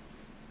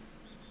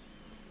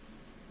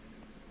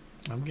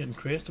 I'm getting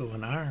crystal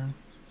and iron.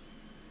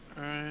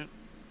 Alright.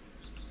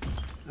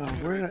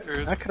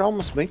 Oh, I could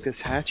almost make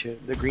this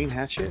hatchet, the green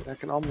hatchet. I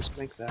could almost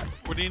make that.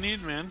 What do you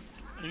need, man?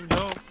 I can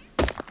help.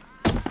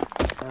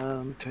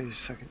 Let me tell you a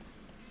second.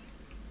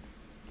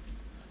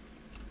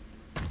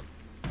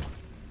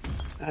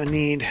 I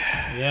need.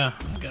 Yeah,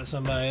 I got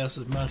somebody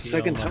else's monkey.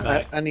 Second on my time,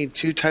 back. I need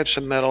 2 types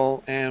of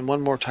metal and 1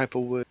 more type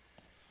of wood.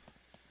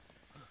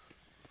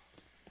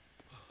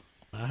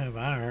 I have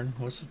iron.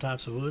 What's the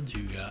types of woods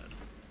you got?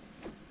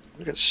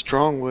 I got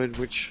strong wood,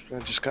 which I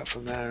just got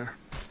from there.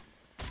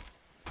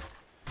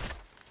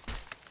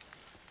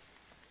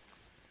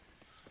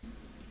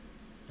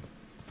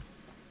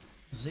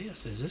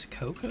 Is this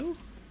cocoa?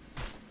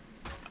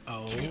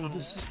 Oh,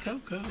 this is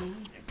cocoa.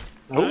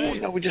 Oh,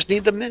 now we just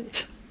need the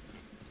mint.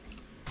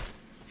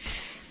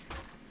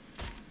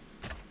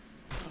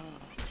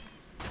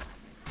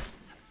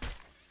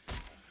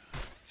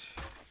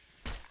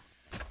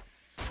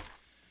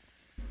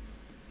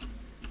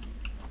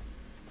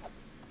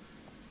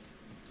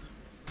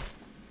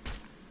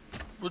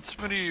 What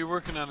smitty are you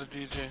working on, a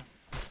DJ?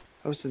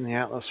 I was in the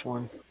Atlas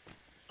one.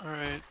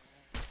 Alright.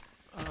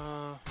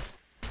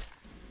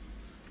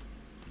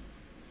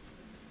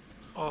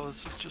 Oh,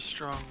 this is just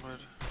strong wood.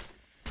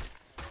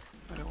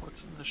 I know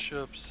what's in the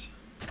ships.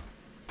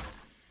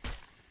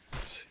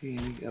 Let's see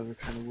any other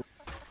kind of wood.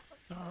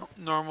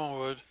 Normal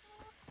wood.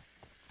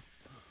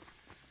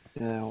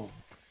 Yeah.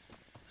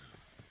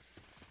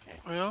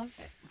 Well,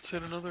 let's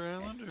hit another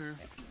island, or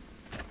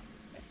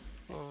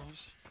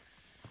close.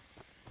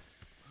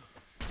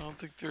 I don't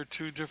think there are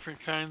 2 different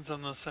kinds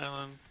on this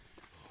island.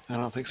 I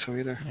don't think so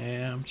either.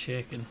 Yeah, I'm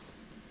checking.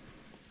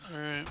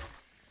 Alright.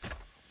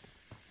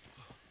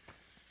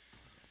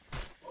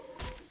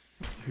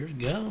 here's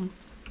gum.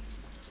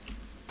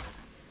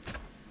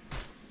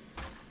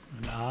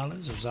 And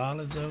olives. There's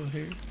olives over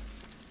here.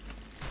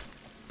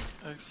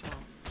 Excellent.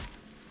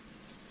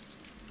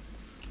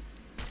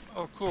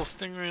 Oh, cool.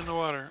 Stingray in the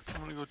water.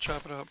 I'm gonna go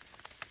chop it up.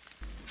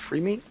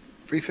 Free meat?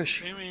 Free fish?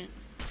 Free meat.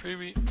 Free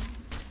meat.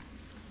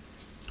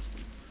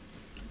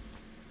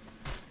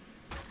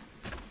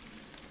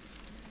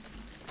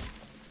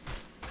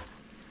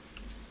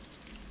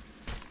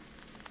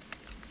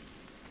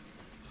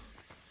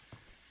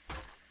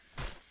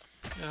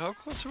 Yeah, how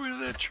close are we to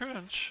that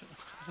trench?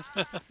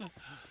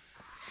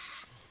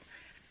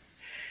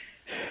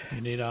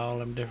 You need all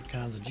them different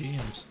kinds of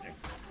gems.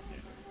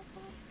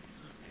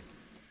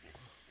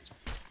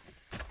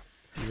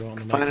 If you're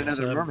wanting to Find make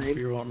another mermaid. if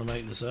you're wanting to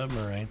make the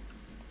submarine.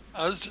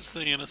 I was just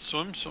thinking of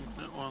swimming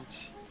at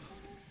once.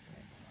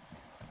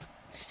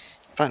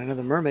 Find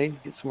another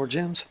mermaid, get some more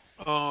gems.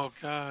 Oh,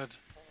 God.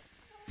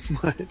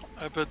 What?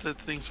 I bet that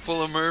thing's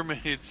full of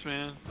mermaids,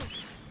 man.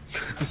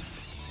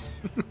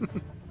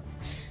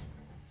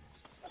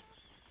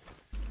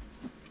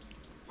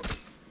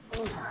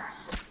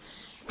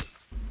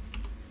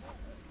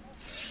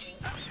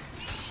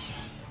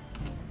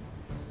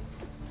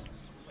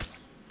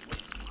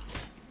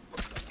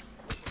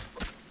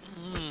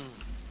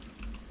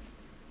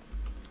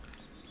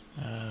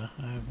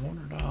 I've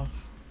wandered off,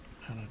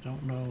 and I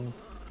don't know.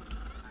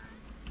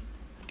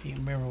 I can't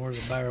remember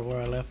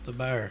where I left the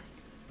bear.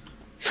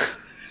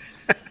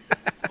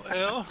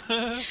 Well,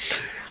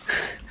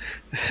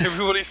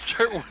 everybody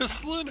start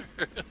whistling.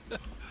 Or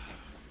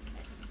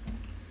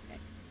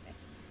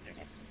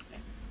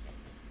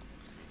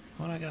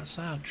Well, I got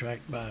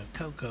sidetracked by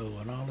Coco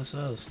and all this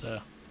other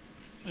stuff.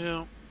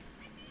 yeah.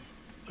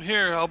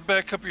 Here, I'll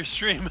back up your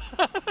stream.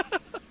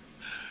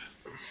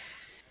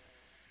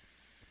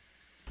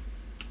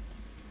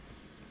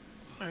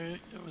 Alright,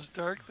 it was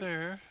dark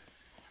there.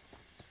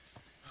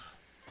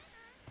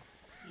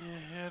 You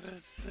had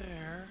it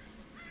there.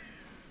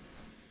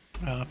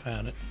 Oh, I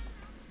found it.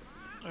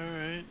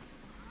 Alright.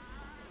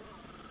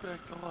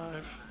 Back to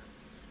live.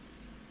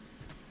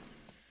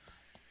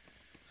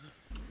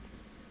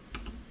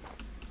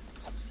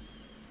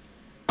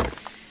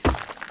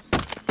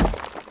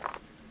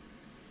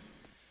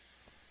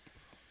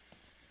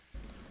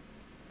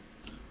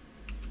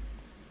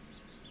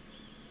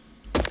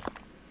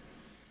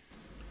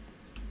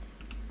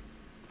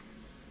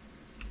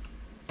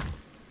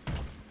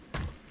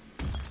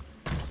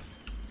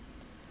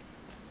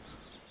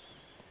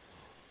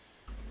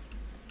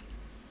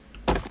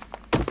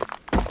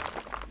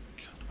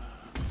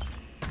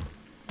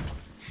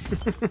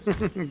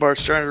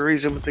 Bart's trying to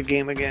reason with the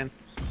game again.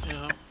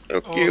 Yeah.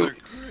 So Oh, cute.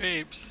 they're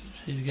grapes.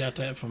 He's got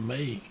that from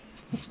me.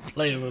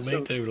 Playing with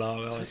me too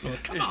long. I always go,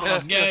 come Yeah.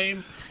 on,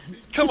 game.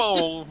 Come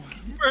on,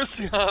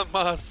 mercy on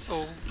my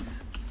soul.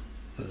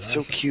 It's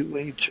so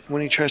cute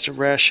when he tries to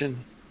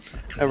rationalize.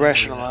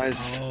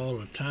 All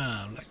the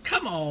time. Like,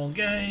 come on,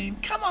 game.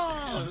 Come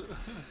on.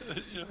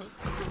 Yeah.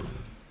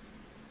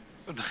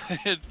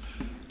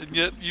 And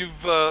yet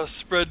you've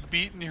spread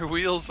beating your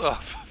wheels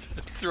off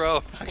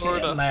throughout I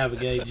Florida. can't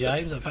navigate,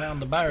 James. I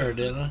found the bear,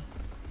 didn't I?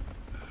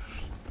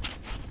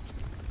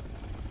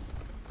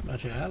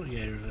 Bunch of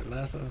alligators at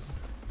last.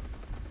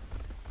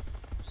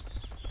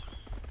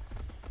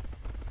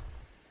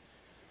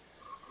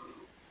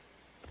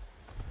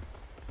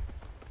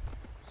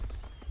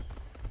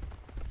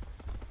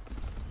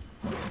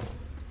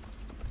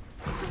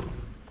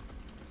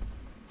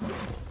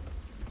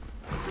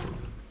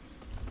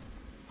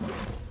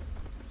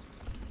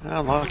 I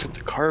unlocked it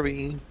to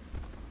carbine.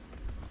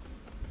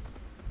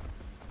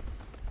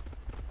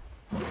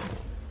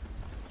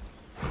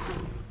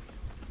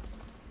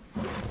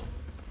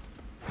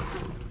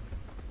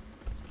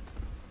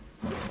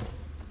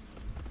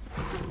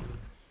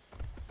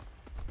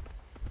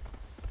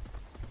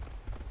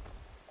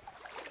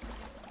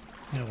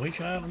 Now,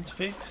 which island's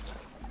fixed?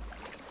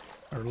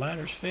 Or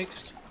ladder's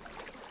fixed?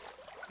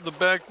 The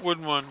backwood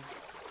one.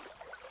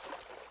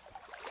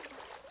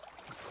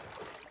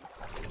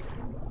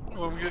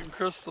 Oh, I'm getting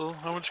crystal.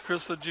 How much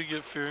crystal did you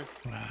get, Fear?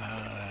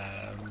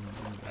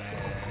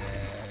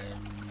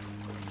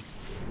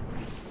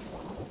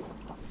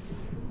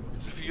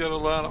 If you got a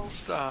lot, I'll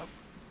stop.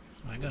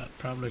 I got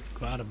probably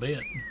quite a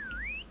bit.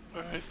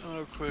 Alright,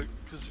 I'll quick,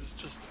 because there's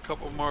just a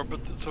couple more, but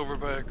it's over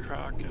by a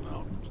crock, and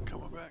I'll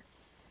come back.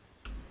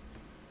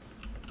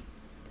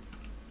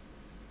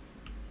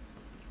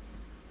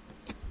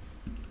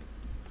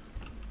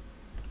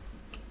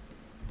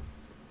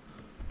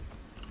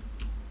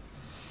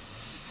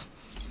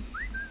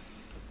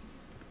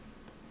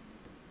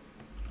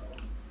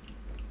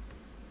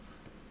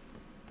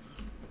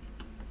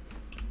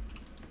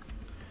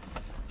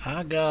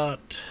 I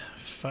got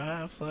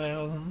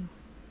 5,000,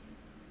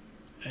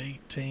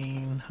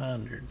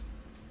 1,800,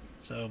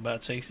 so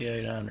about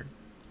 6,800.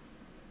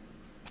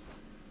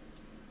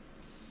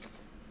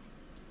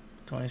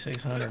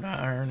 2,600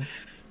 iron.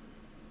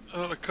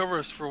 Ought to cover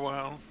us for a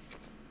while.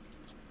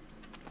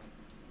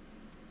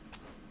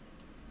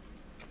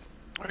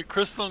 Alright,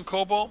 crystal and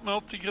cobalt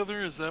melt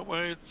together? Is that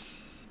why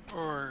it's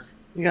Or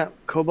You got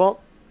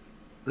cobalt?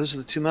 Those are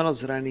the two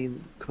metals that I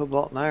need,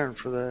 cobalt and iron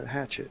for the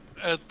hatchet.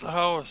 at the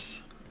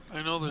house.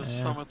 I know there's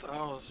Yeah. some at the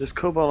house. There's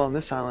cobalt on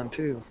this island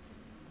too.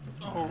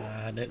 Oh,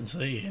 I didn't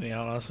see any.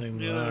 All I seen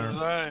was neither iron.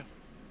 did I.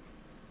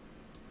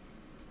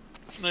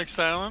 Next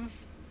island?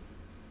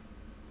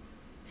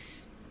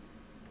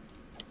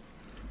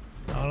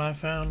 All I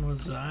found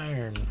was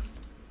iron.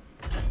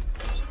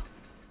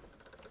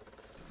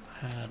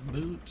 Hide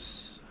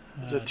boots.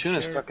 There's a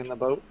tuna shirt, stuck in the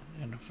boat.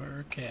 and a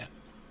fur cap.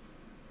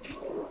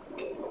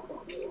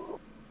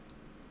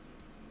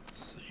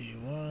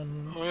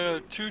 C1, We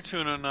have 2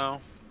 tuna now.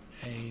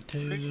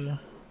 A2.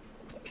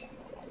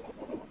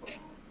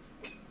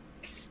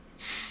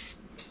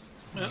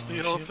 Yeah, the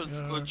elephant's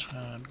shipyard, glitch.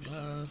 hide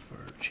glove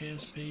for a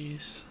chest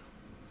piece.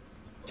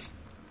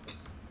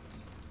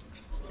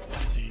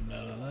 Need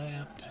none of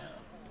that.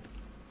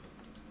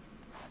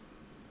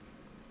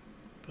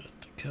 Put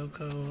the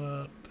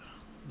cocoa up,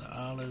 the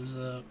olives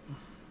up.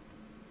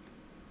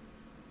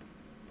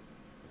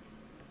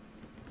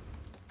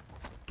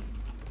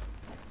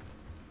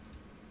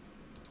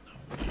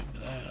 Don't need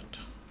that.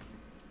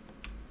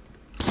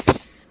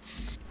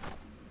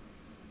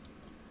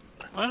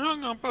 I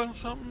hung up on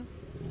something.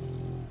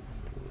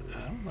 I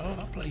don't know.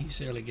 I'll play you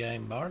silly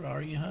game, Bart.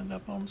 Are you hung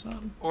up on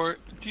something? Or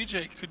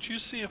DJ, could you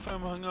see if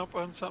I'm hung up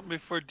on something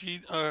before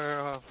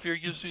Fear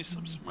gives me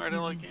some smart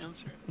aleck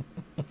answer?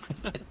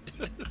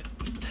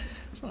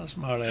 It's not a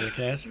smart aleck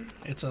answer.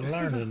 It's a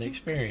learning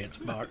experience,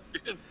 Bart.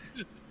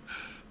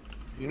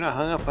 You're not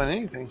hung up on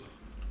anything.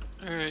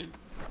 All right.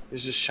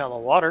 There's just shallow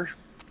water.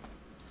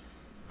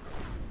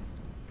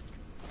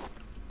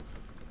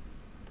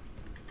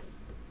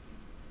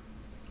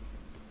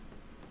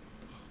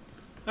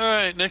 All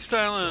right. Next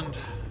island.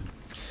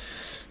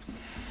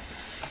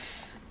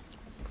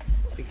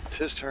 I think it's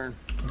his turn.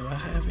 Do I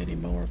have any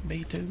more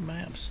B2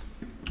 maps?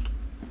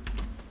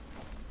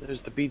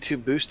 There's the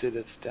B2 boosted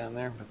that's down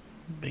there. But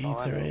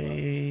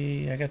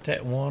B3. I got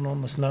that one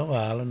on the snow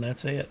island.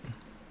 That's it.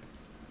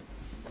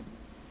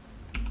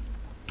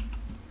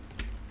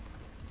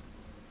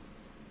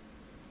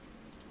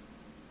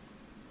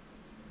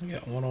 I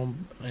got one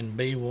on in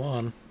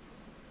B1.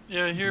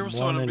 Yeah, here's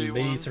one one in to be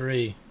one.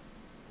 B3.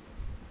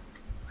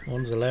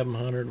 One's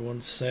 1100,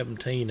 one's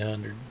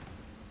 1700.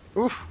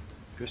 oof,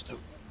 Gusto.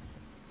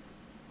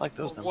 I like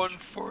those numbers.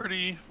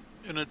 140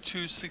 and a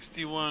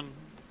 261.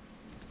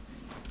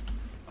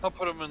 I'll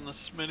put them in the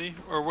Smitty.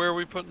 Or where are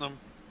we putting them?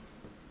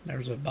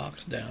 There's a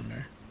box down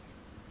there.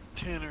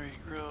 Tannery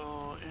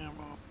grill,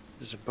 ammo.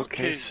 There's a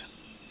bookcase.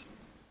 Bookcase.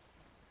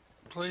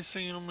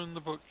 Placing them in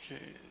the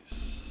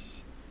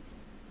bookcase.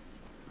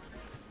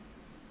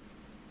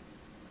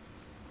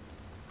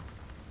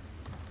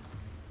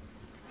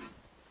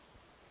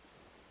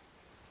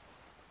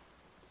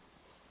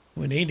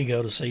 We need to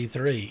go to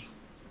C3.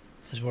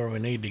 Is where we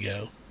need to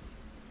go.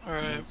 All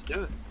right. Let's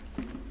do it.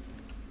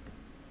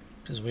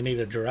 Because we need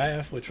a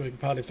giraffe, which we can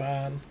probably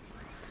find.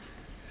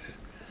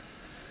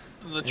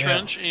 In the Yeah.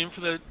 trench. Aim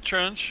for that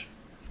trench.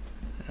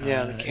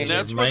 Yeah, the is cage. And it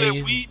that's where that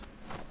made? wheat,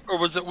 or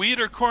was it wheat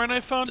or corn I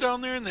found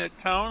down there in that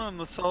town on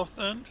the south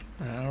end?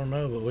 I don't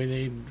know, but we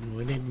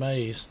need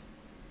maize.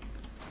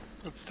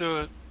 Let's do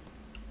it.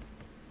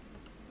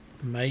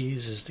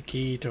 Maize is the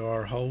key to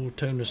our whole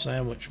tuna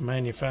sandwich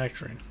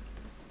manufacturing.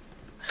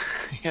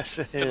 Yes,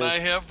 it is. And I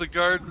have the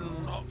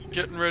garden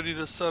getting ready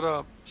to set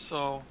up,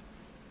 so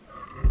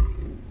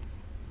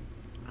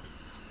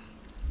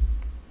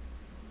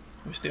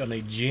We still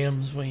need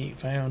gems we ain't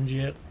found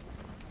yet.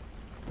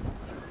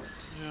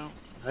 yeah.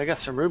 I got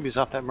some rubies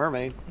off that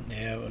mermaid.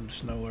 Yeah, but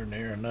it's nowhere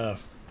near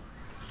enough.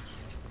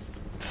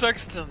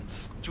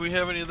 Sextons. Do we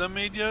have any of them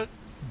made yet?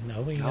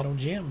 No, we ain't got no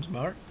gems,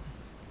 Bart.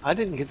 I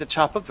didn't get to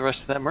chop up the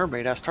rest of that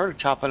mermaid. I started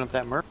chopping up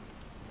that mermaid.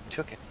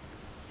 Took it.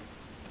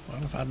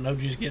 Well, if I'd known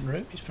you was getting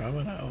rubies from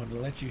it, I would have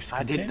let you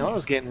I didn't know I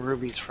was getting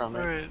rubies from it.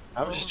 Alright.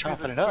 I was just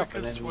chopping it up,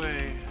 and then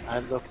way. I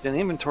looked in the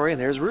inventory, and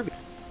there's ruby.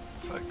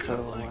 If I could,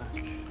 So like,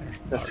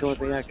 that's the only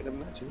thing I can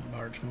imagine.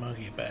 Bart's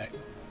monkey back.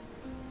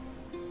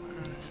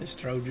 Just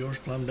throwed yours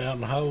plumb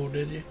down the hole,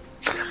 did you?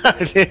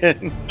 I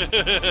did.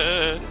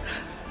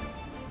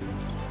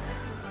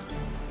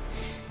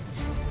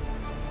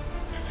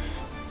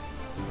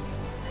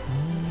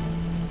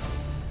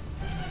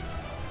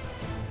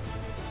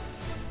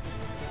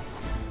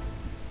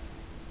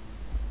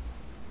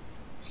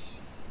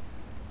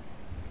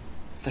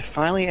 They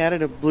finally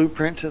added a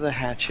blueprint to the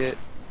hatchet.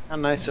 How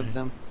nice of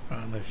them.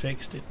 Finally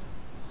fixed it.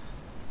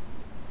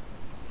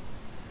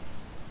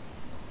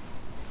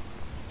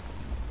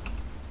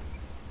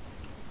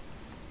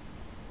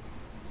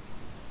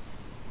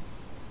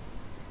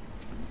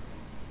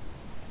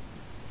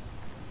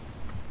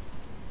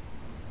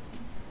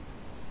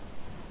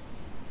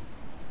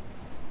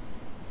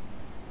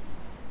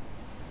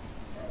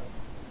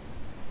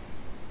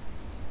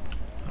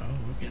 Oh,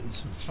 we're getting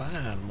some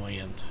fine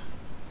wind.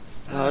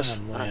 Oh, that's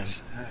Fine wind.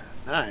 nice.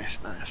 Nice,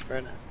 nice.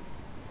 Very nice.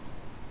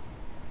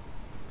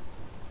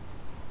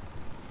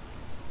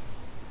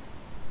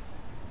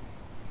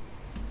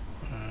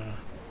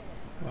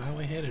 Why are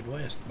we headed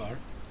west, Bart?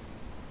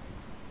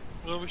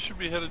 Well, we should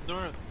be headed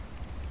north.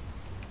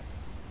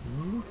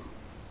 Hmm?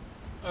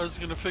 I was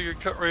gonna figure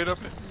cut right up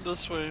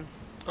this way.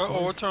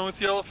 Uh-oh, what's wrong with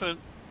the elephant?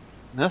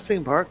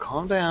 Nothing, Bart.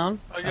 Calm down.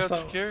 I got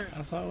scared.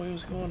 I thought we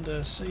was going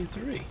to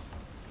C3.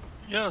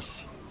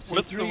 Yes, C3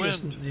 with the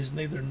wind. is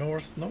neither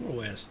north nor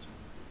west.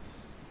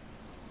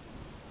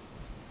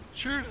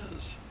 Sure it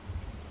is.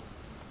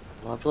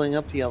 Leveling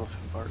up the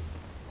elephant, Bart.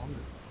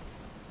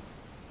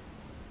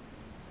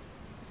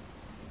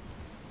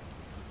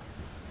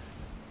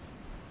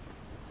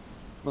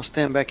 We'll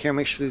stand back here and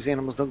make sure these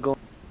animals don't go.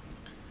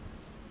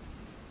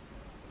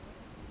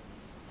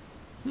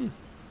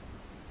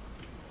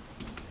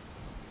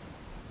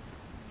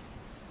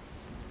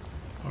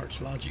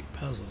 Art's logic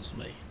puzzles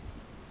me.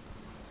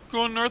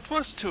 Going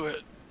northwest to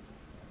it.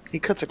 He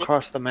cuts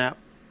across the map.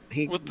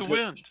 He with the does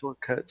wind. a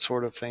shortcut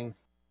sort of thing.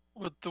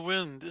 With the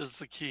wind is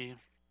the key.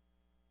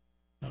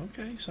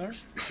 Okay, sir.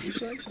 You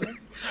say so.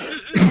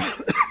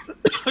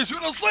 I swear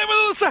I'll slam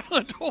into the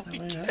silent. I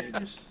mean, hey,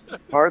 just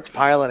Bart's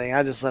piloting.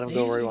 I just let him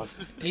go where he wants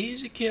to.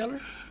 easy, killer.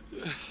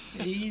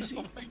 Easy.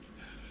 Oh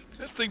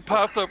that thing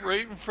popped up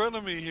right in front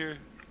of me here.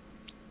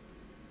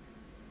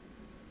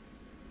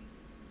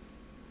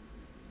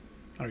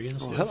 Are you in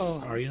still?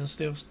 hello. Are you in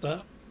still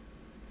stuck?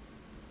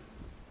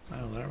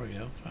 Oh, there we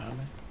go.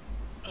 Finally.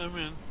 I'm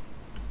in.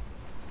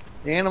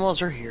 The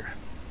animals are here.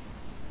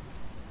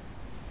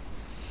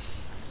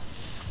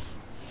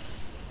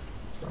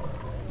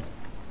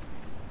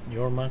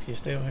 Your monkey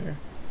still here?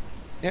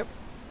 Yep.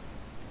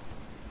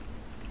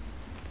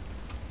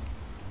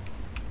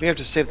 We have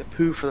to save the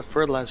poo for the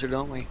fertilizer,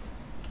 don't we?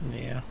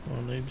 Yeah,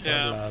 we'll need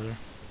Yeah. fertilizer.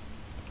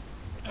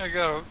 I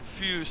got a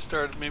few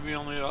started, maybe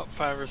only about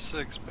 5 or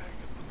 6 back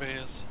at the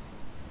base.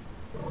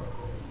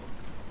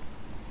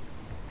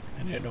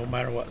 And it don't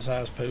matter what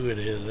size poo it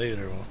is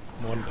either.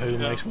 One poo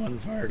makes one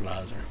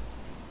fertilizer.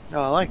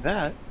 Oh, I like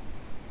that.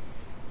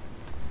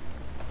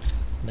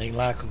 They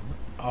like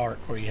art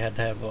where you had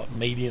to have what,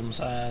 medium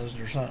sized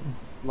or something.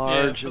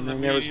 Large, Yeah, and the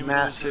then there was medium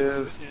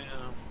massive.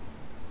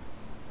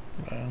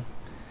 Yeah. Well,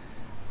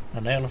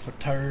 an elephant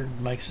turd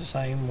makes the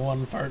same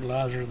one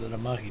fertilizer that a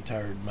monkey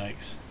turd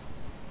makes.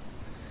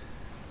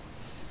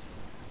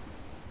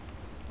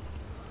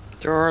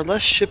 There are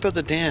less ship of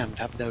the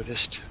damned, I've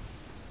noticed.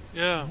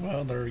 Yeah.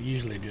 Well, they're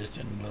usually just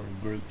in little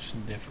groups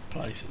in different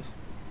places.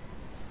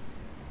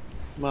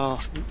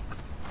 Well,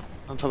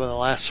 on top of the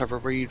last server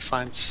where you'd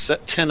find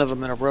 10 of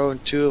them in a row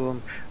and 2 of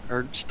them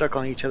are stuck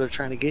on each other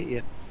trying to get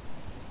you.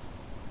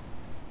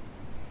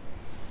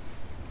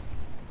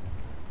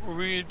 Were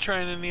we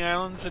trying any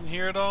islands in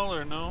here at all,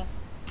 or no?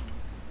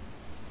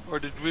 Or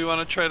did we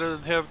want to try to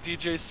have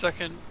DJ's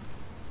second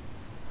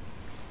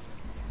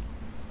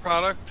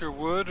product, or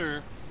wood,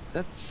 or?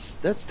 That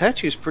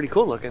statue's pretty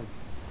cool looking.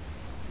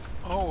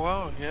 Oh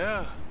wow,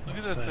 yeah. Look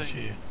at that thing.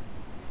 Statue.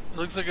 It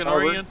looks like an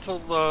Harbor.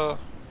 Oriental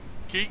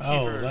gatekeeper.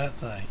 Oh, that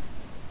thing.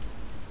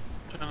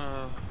 And,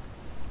 I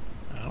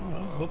don't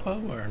know. Whoop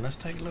over and let's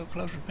take a little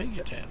closer peek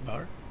at that,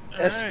 Bart.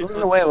 Es alright,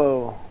 un let's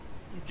huevo.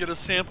 get a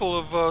sample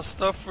of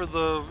stuff for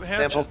the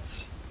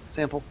hatchets.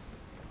 Sample.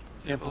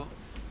 Sample.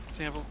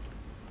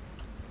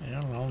 Yeah,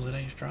 as long as it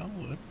ain't strong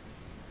wood.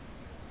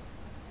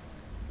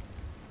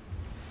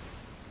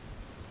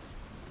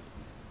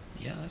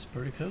 Yeah, that's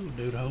pretty cool.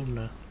 Dude holding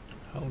a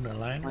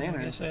lantern, I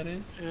Lantern. guess that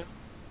is. Yeah.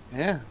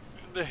 Yeah.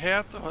 The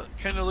hat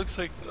kind of looks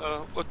like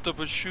what the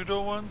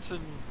Bushido ones,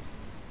 and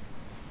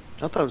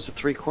I thought it was a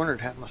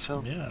 3-cornered hat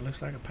myself. Yeah, it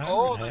looks like a pirate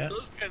oh, hat. that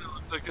does kind of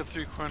look like a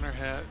 3-corner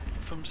hat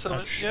from some.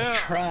 A Yeah.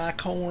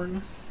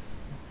 tricorn,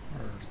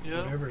 or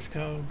Yeah. whatever it's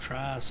called.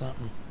 Try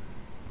something.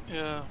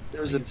 Yeah.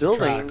 There's I a think it's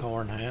building.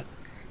 tricorn hat.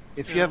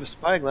 If you Yeah. have a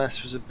spyglass,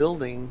 there's a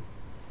building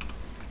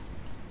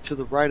to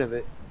the right of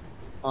it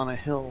on a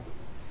hill.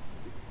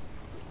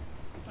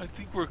 I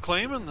think we're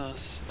claiming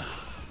this.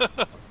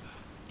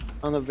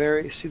 On the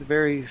very, see the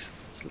very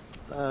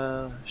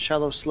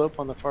shallow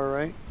slope on the far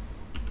right?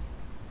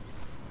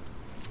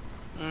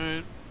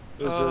 Alright.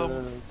 There's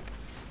a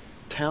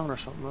town or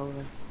something over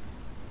there.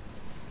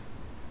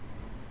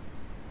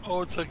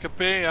 Oh, it's like a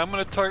bay. I'm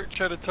gonna try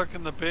to tuck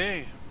in the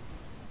bay.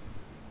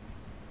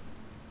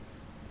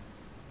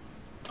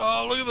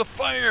 Oh, look at the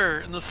fire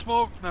and the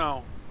smoke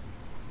now.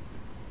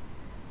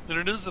 And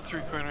it is a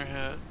 3-corner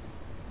hat.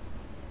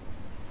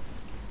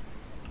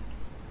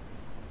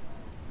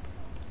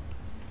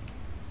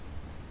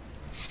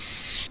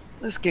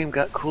 This game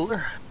got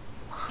cooler.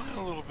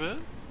 Yeah, a little bit.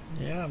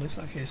 Yeah, it looks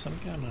like there's some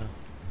kind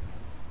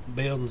of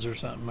buildings or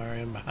something there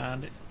in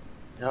behind it.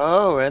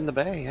 Oh, in the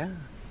bay, yeah.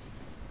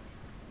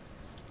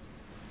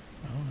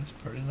 Oh, that's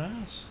pretty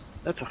nice.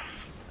 That's a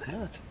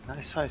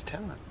nice sized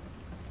town. Well,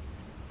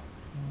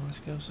 let's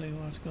go see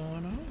what's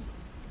going on.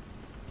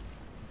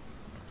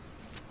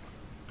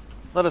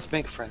 Let us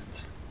make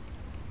friends.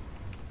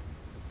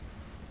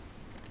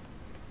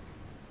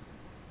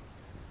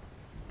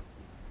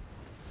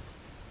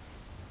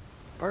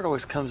 Bart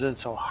always comes in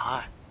so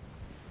hot.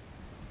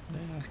 Yeah,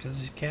 it's because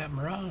he's Captain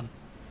Ron.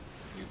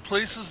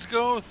 Places to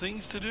go,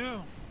 things to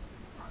do.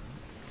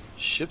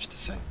 Ships to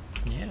sink.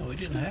 Yeah, we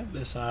didn't have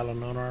this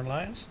island on our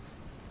last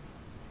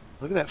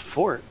Look at that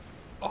fort.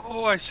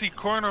 Oh, I see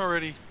corn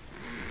already.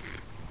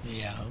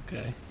 Yeah,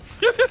 okay.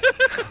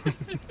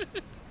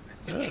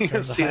 You Look, can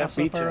there's see a that house up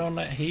there feature. on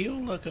that hill.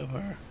 Look up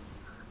there.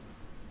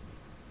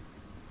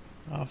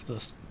 Off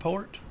the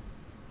port.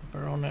 Up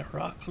there on that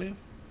rock cliff.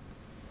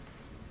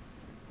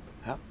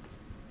 Yeah.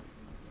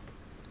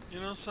 You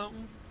know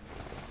something?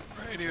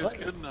 Right here is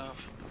good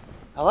enough.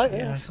 I like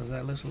Yeah, this. because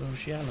that looks a little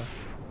shallow.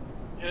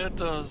 Yeah, it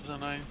does,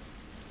 and I...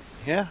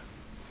 Yeah.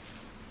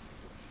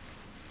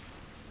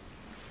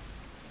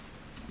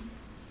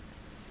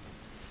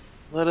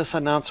 Let us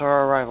announce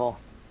our arrival.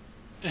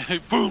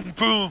 boom,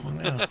 boom!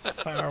 Yeah,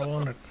 fire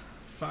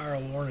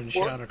warning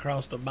shot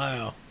across the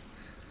bow.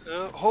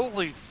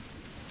 Holy,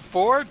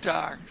 4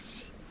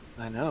 docks.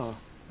 I know.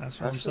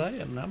 That's what I'm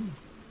saying.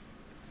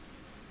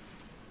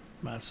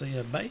 Might see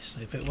a base.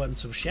 If it wasn't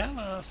so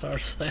shallow, I start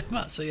saying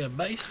might see a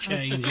base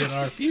change in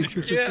our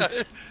future. Yeah.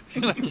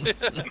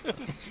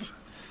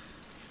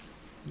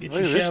 Get Look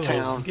your at this shovels.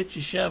 town. Get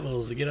your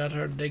shovels and get out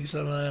there and dig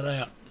some of that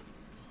out.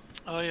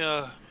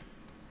 I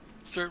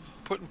start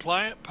putting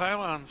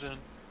pylons in.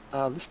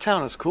 This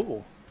town is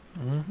cool.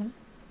 Mm-hmm.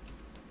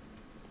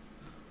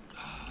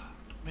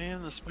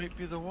 Man, this might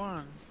be the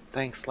one.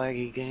 Thanks,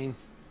 laggy game.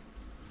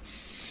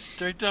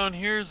 Right down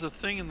here is a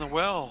thing in the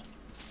well.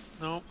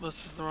 Nope,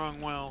 this is the wrong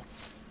well.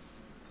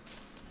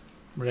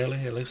 Really?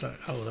 It looks like,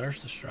 oh,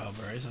 there's the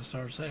strawberries. I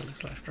started saying it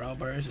looks like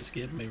strawberries. It's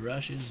giving me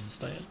rushes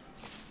instead.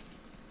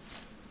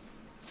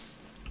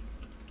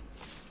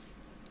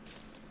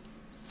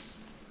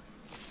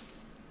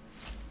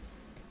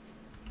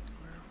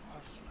 Where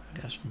was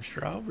that? Got some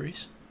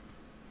strawberries.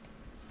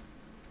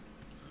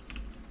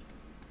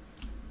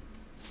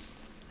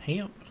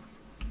 Hemp.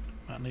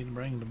 Might need to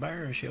bring the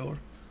bear ashore.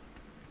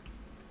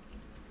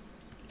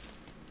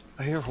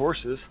 I hear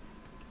horses.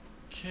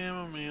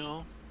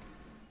 Chamomile.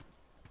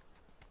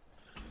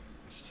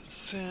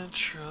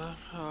 Centra.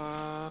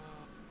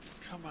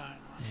 Come on.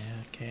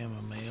 Yeah,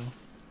 chamomile.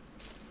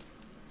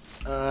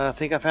 I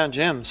think I found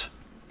gems.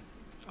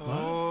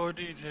 Oh,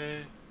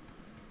 DJ.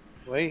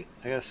 Wait,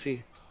 I gotta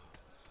see.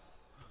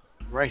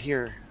 Right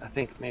here, I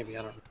think maybe,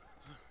 I don't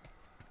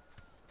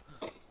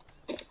know.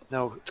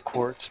 No, it's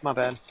quartz, my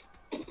bad.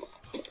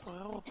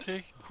 Well, we'll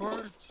take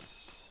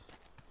quartz.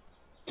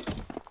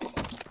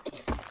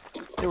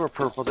 They were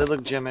purple, they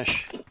look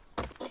gemish.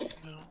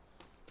 No.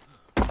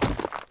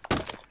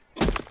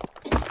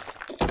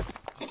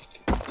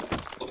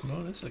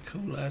 Well, this is a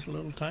cool ass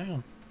little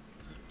town.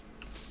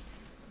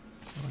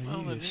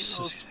 Well, the neat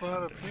little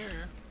spot up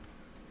here.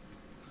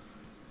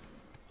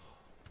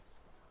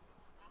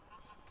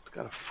 It's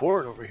got a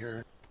fort over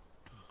here.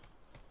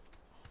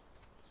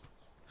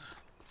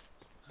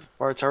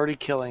 Or it's already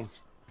killing.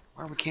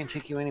 Or we can't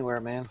take you anywhere,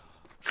 man.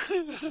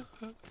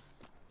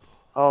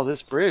 Oh,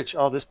 this bridge.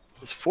 Oh, this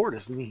fort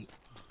is neat.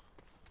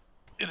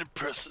 It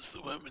impresses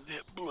the women to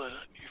have blood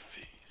on your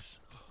face.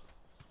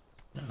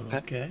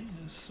 Okay,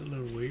 that's a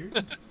little weird.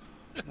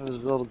 It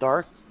was a little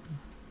dark.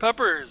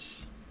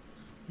 Peppers.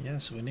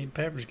 Yes, we need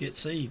peppers. Get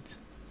seeds.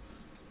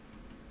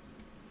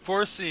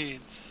 4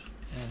 seeds.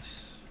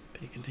 Yes,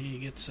 pick until you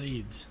get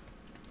seeds.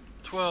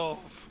 12.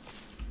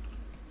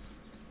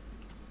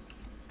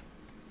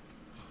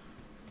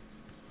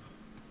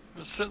 I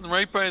was sitting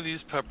right by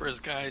these peppers,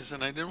 guys,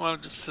 and I didn't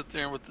want to just sit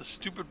there with the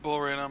stupid bull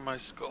right on my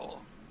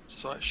skull,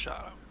 so I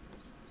shot him.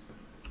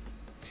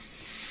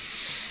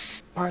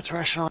 Parts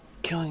rational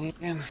killing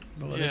again.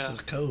 Boy, this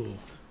is cool.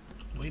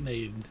 We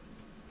need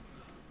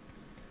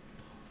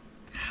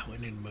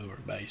to move our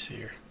base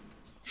here.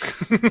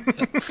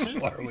 That's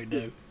what we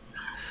do.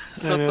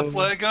 Set the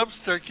flag up,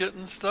 start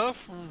getting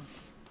stuff, and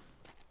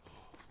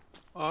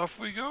off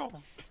we go.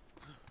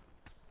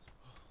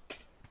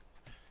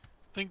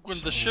 I think when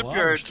the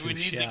shipyards we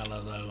need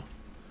shallow, though.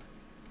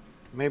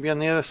 Maybe on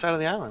the other side of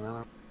the island. I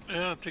don't know.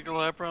 Yeah, take a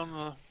lap around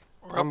the.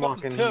 Or I'm up on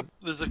the walking- tip.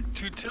 There's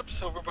 2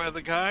 tips over by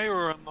the guy,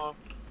 or on the. I'm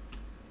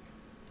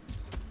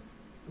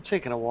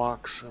taking a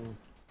walk, so.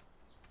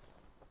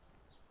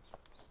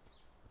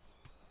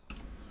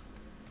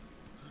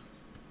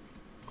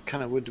 What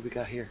kind of wood do we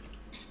got here?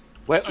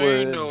 Wet wood.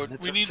 Iron node.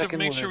 That's We our need to second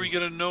make sure wood. we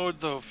get a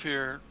node though,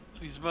 Fear.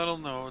 These metal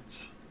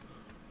nodes.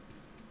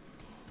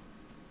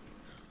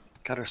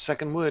 Got our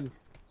second wood.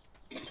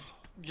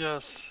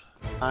 Yes.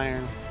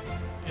 Iron.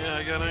 Yeah,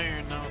 I got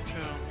iron now too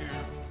here.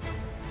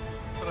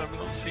 But I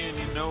don't see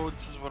any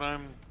nodes is what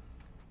I'm...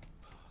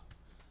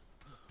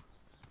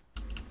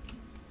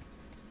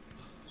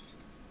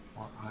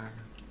 More iron.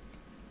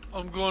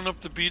 I'm going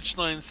up the beach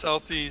line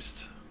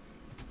southeast.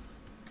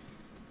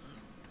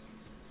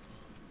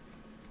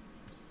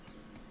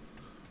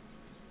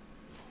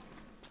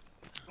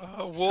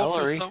 Wolf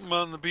Celery. or something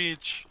on the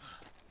beach.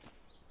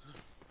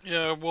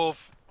 Yeah,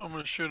 wolf. I'm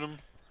gonna shoot him.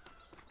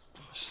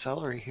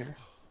 Celery here.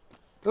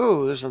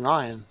 Ooh, there's a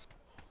lion.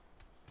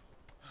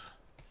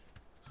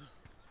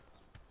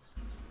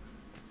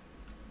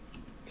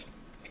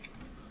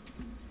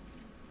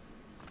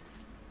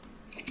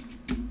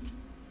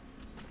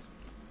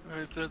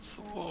 Alright, that's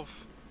the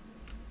wolf.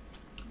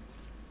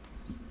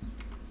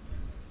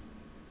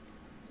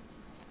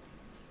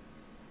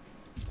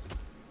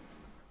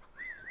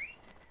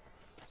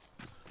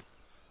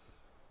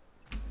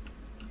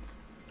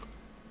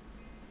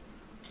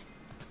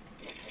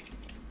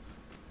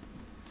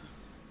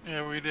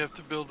 Yeah, we'd have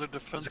to build a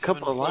There's defensive a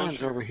couple of lions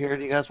enclosure. over here.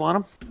 Do you guys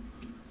want them?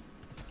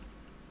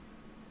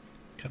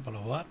 Couple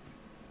of what?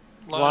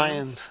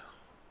 Lions.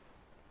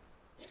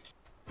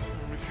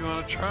 If you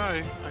want to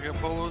try, I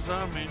got bolos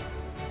on me.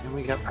 And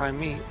we got prime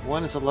meat.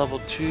 One is a level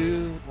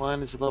 2,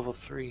 one is a level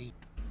 3.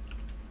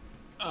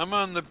 I'm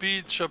on the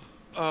beach up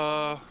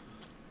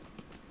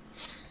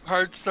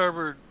hard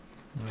starboard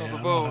of the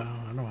boat.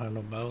 I don't have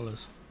no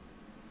bolas.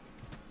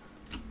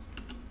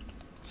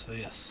 So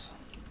yes.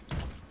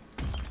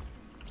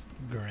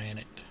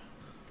 Granite.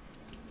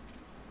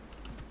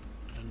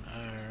 And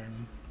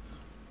iron.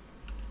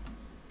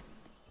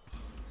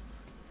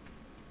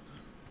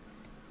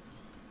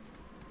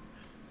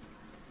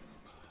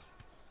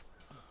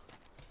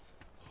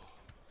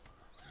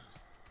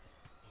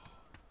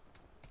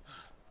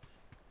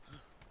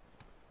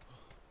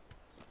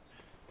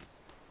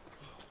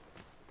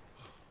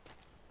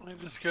 I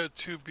just got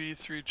 2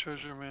 B3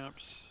 treasure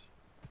maps.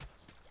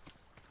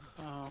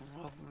 Other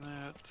than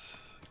that,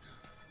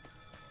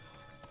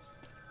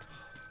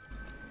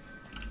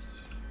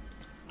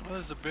 well,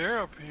 there's a bear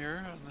up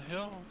here on the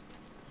hill.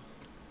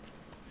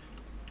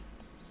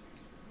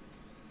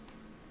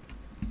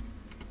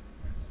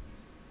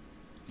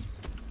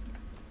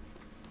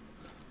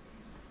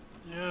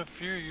 Yeah,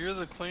 Fear, you're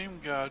the claim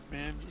god,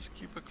 man. Just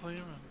keep it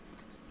claiming.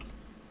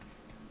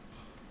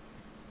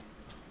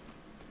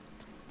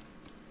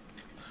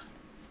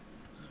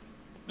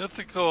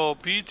 Mythical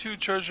B2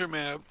 treasure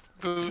map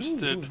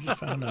boosted. Ooh, you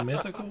found a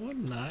mythical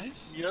one?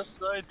 Nice. Yes,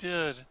 I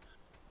did.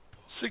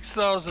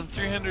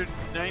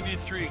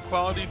 6,393,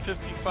 quality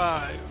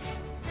 55.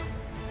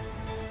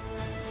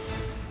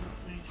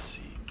 Let me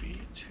see,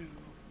 B2.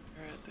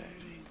 We're at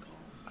that angle.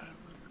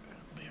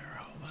 Bear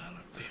Home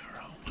Island,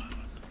 Bear Home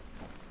Island.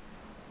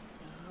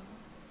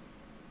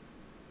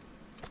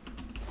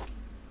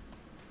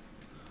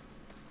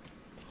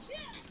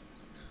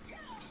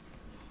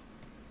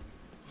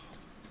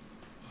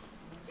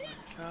 Oh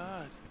my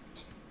god.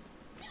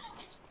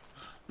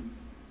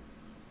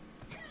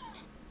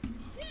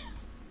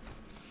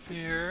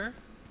 Fear.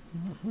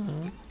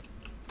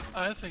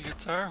 I think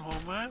it's our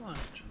home island.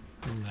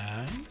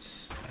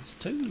 Nice. That's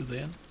 2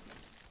 then.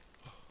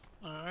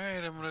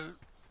 Alright, I'm gonna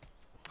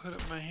put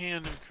up my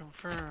hand and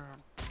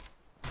confirm.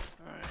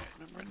 Alright,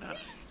 number 9.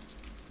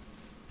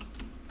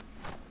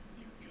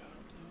 You got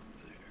a loop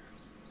there.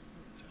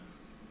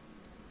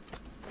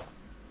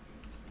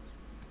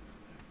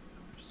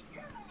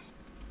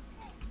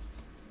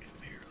 Come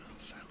here, little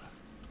fella.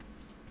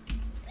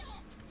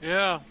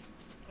 Yeah,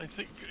 I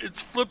think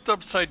it's flipped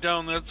upside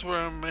down. That's where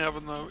I'm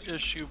having the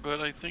issue, but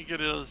I think it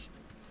is.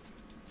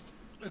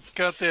 It's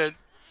got that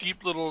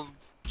deep little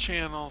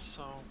channel,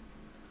 so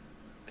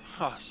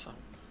awesome.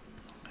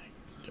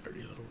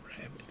 Dirty little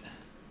rabbit.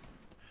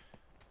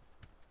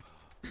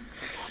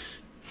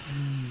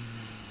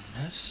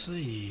 Let's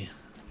see.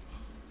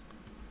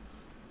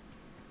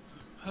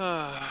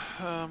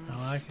 I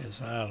like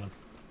this island.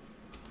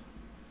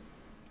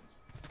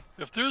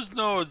 If there's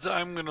nodes,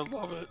 I'm gonna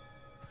love it.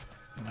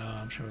 No,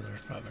 I'm sure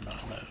there's probably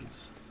not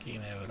nodes.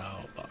 Can't have it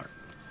all, Bart.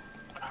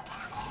 I want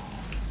it all.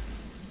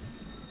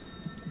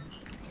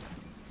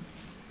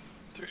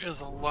 There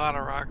is a lot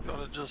of rock though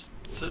to just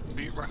sit and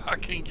beat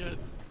rock and get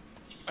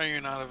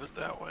iron out of it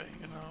that way,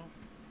 you know.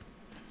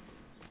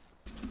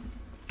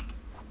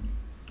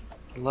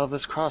 I love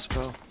this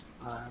crossbow.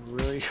 I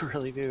really,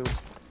 really do.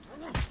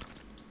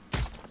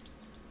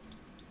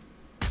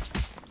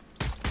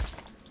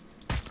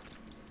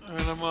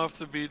 Alright, I'm off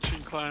the beach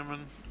and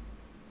climbing.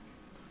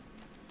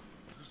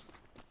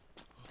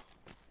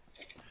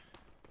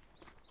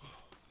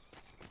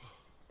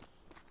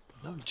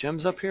 No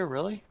gems up here,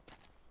 really?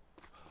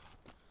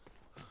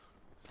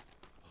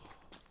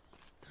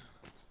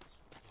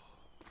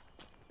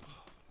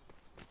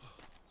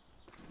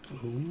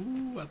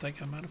 Ooh, I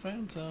think I might have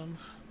found some.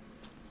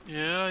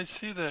 Yeah, I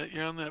see that.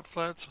 You're on that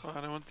flat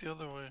spot. I went the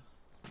other way.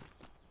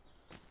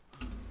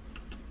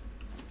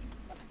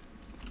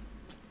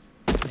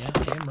 Yeah,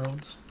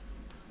 emeralds.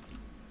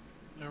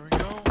 There we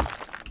go.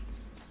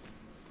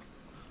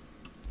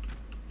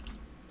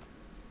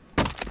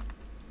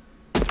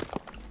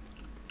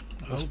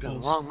 Must be on the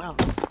wrong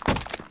mountain.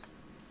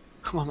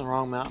 I'm on the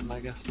wrong mountain, I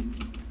guess.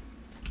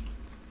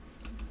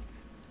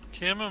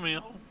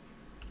 Chamomile.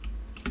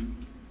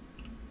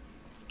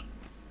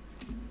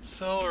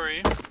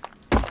 Celery.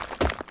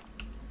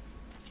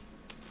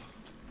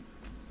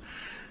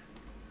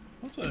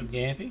 What's up,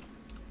 Gampy?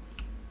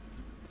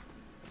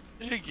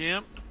 Hey,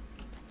 Gamp.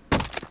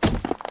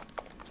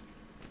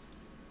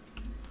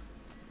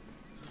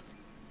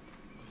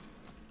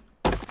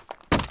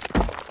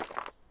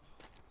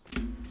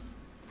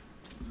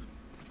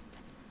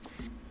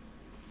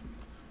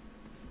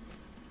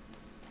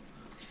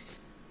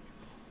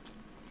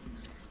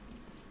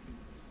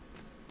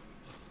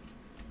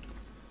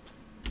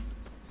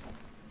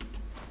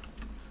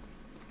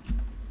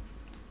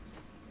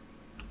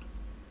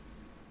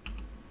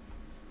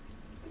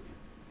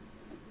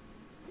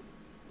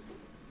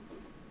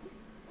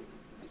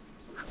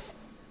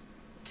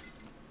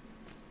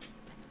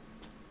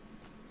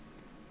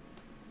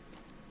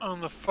 On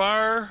the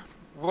far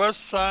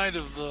west side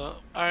of the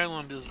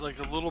island is like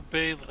a little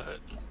baylet.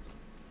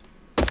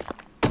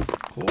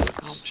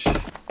 Quartz. Ouch.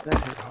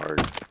 That hit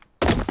hard.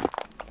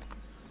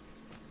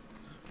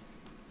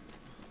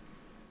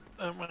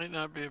 That might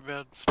not be a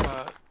bad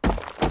spot.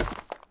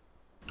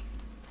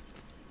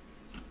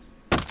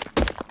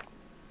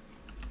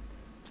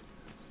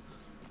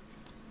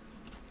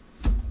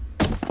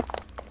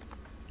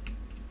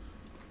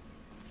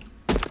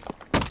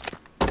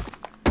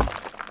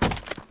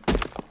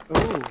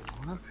 Oh,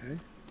 okay.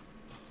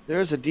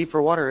 There's a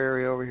deeper water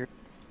area over here.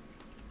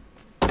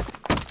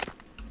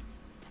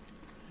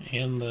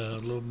 In the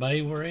little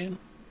bay we're in?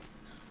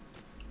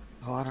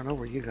 Oh, I don't know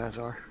where you guys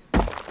are.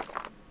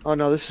 Oh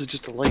no, this is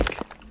just a lake.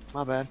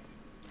 My bad.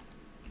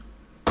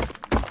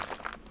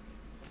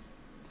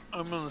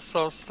 I'm on the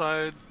south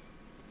side,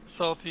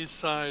 southeast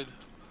side,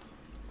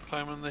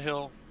 climbing the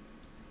hill.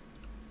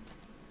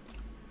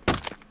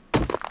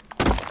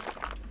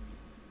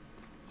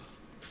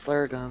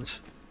 Flare guns.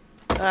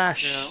 Ah,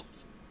 Yeah.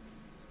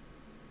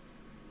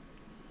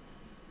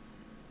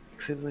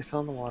 Accidentally fell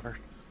in the water.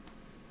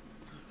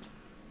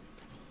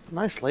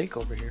 Nice lake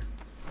over here.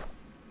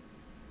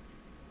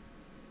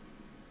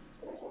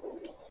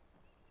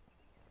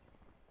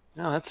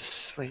 No,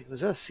 that's a... Wait,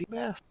 was that a sea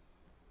bass?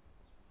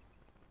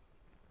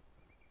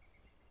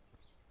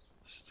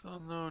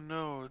 Still no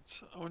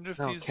nodes. I wonder if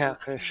No, these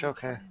catfish,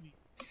 okay.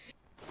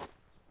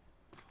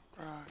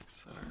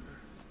 Rocks are...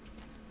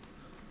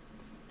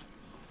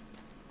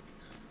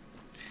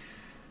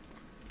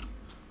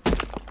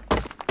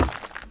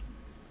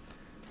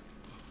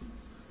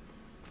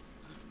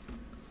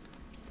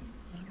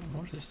 I don't know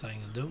what this thing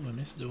is doing.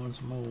 It's doing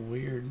some old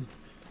weird.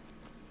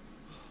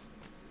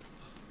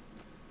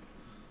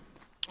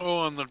 Oh,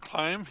 on the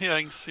climb? Yeah,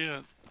 I can see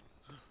it.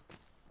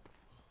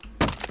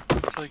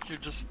 Looks like you're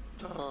just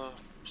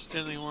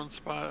standing in one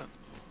spot.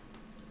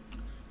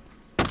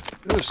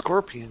 Ooh, a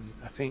scorpion,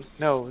 I think.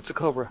 No, it's a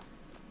cobra.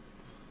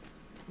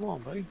 Come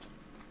on, buddy.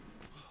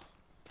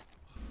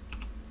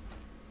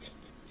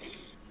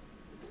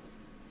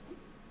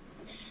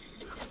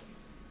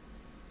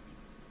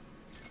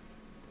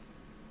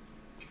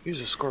 Use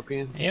a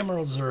scorpion.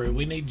 Emeralds are.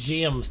 We need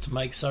gems to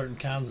make certain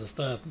kinds of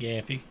stuff,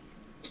 Gaffy.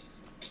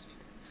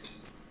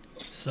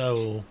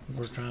 So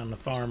we're trying to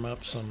farm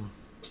up some.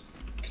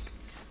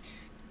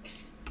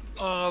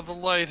 The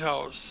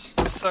lighthouse,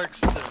 the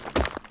sexton,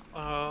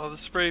 the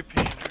spray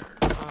painter,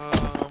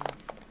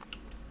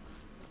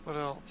 what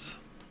else?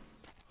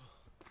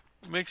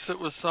 Mix it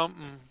with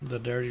something. The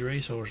dirty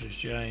resources,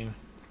 Jane.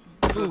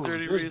 The Ooh,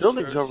 dirty there's resource.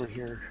 buildings over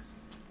here.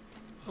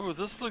 Oh,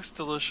 this looks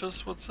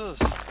delicious. What's this?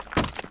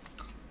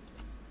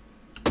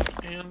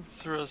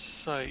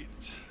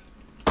 Anthracite.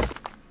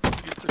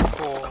 Get the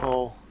coal. It's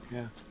coal,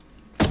 yeah.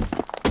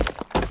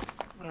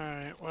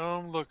 Alright, well,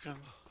 I'm looking.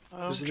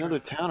 There's another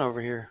town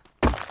over here.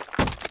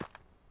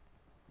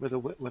 With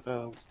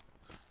a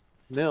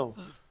mill.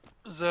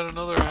 Is that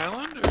another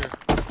island,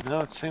 or No,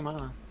 it's the same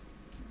island.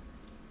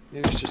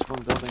 Maybe it's just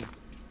one building.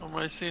 am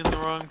I seeing the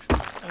wrong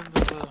end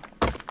of the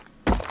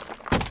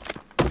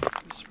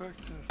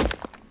perspective?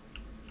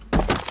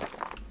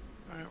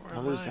 Alright, where Oh,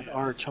 am there's I? that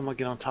arch. I'm gonna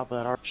get on top of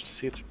that arch to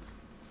see it.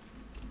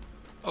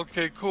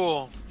 Okay,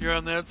 cool. You're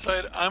on that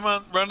side. I'm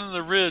on running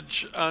the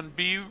ridge on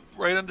B,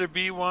 right under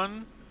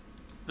B1.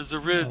 There's a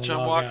ridge.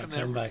 I'm walking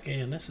there. Come back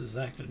in. This is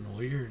acting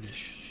weird as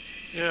shit.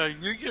 Yeah,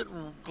 you're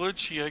getting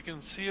glitchy. I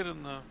can see it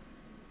in the.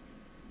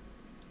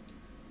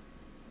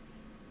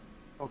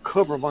 Oh,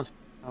 Cobra wants.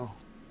 Oh.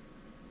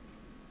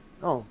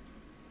 Oh,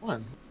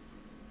 one.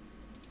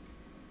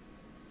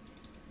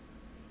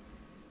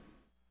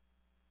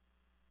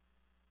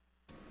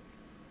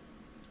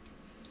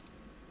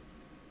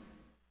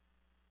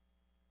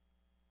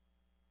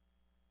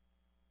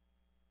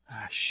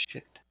 Ah,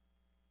 shit.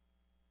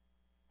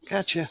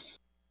 Gotcha.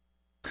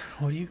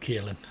 What are you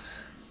killing?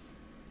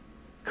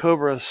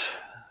 Cobras.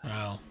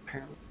 Oh,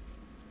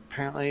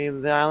 Apparently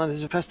the island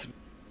is infested.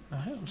 I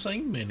haven't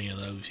seen many of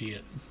those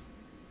yet.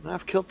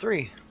 I've killed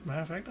 3.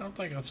 Matter of fact, I don't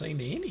think I've seen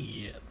any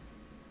yet.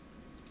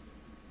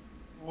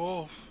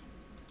 Wolf.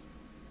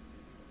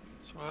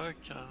 That's what I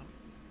count.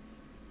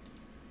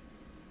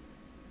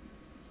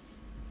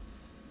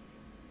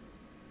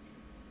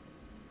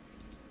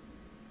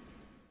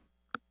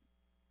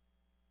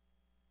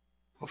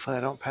 Hopefully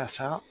I don't pass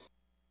out.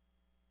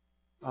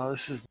 Oh,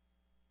 this is...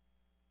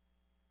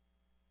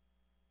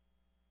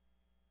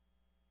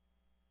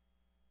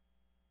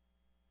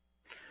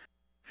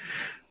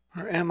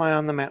 Where am I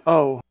on the map?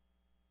 Oh,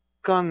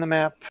 look on the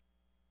map.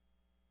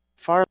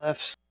 Far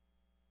left.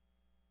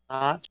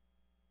 Not.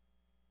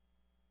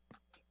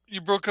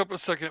 You broke up a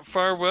second.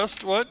 Far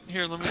west. What?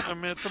 Here, let me.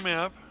 I'm at the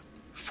map.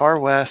 Far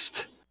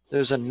west.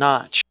 There's a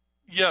notch.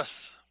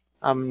 Yes.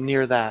 I'm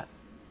near that.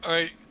 All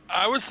right.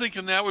 I was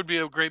thinking that would be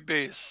a great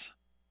base.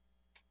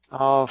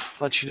 I'll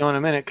let you know in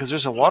a minute because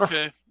there's a waterfall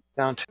Okay.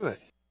 down to it.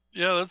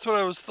 Yeah, that's what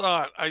I was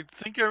thought. I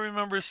think I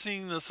remember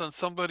seeing this on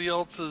somebody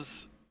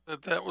else's.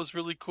 That was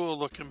really cool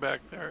looking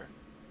back there.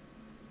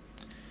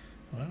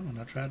 Well, when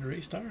I tried to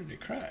restart it,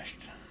 it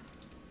crashed.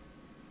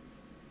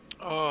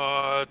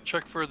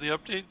 Check for the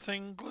update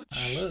thing glitch.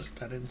 I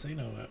looked. I didn't see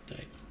no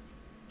update.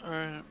 All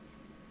right.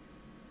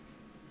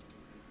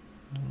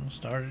 I'll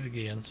start it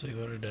again. See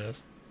what it does.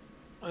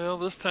 Well,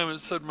 this time it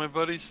said my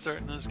buddy's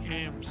starting this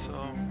game, so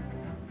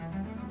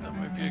that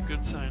might be a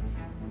good sign.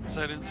 Because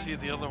I didn't see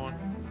the other one.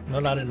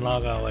 Well, I didn't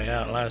log all the way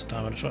out last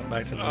time. I just went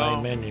back to the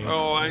main menu.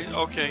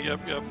 Okay, yep.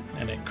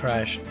 And it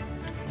crashed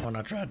when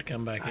I tried to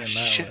come back in that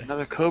shit, way.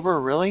 Another Cobra,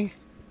 really?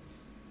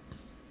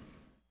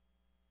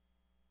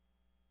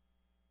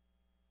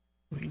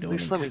 What you At doing?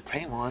 least let me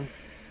tame one.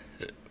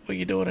 What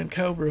you doing in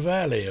Cobra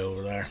Valley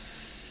over there?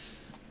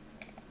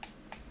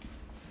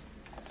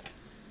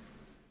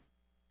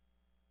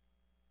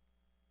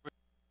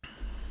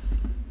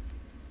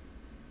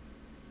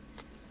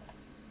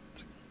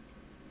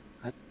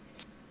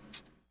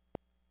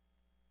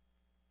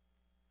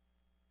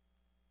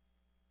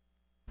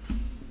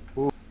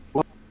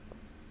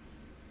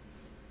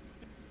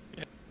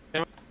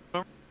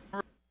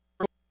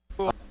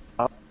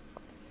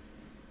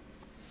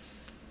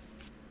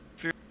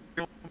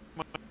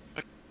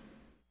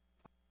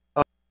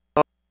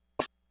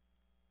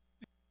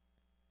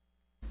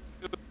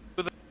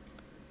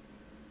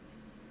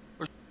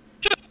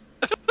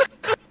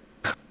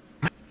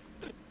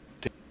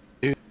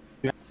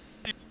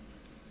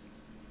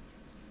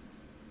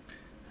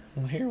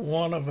 I hear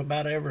one of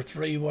about every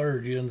 3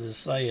 words you is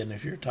saying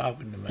if you're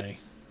talking to me.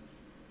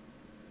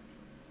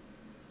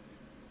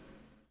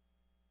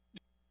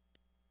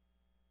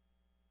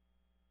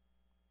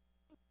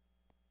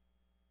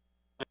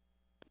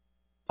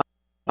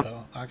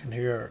 Well, I can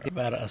hear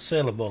about a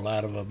syllable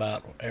out of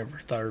about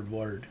every 3rd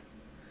word.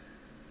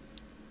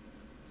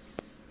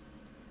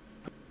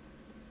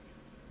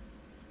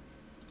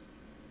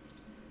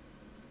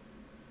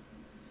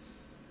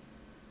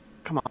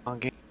 Come on,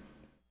 game.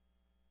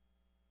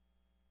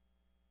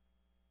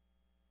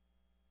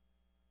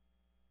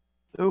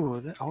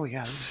 Ooh, oh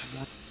yeah, this is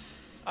not...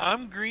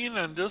 I'm green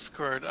on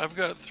Discord. I've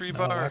got 3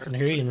 bars. I can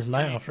hear you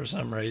now for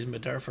some reason,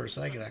 but there for a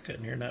second I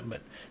couldn't hear nothing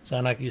but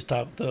sound like you was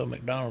talking through a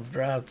McDonald's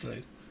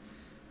drive-thru.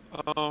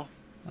 Oh.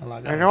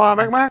 Like you want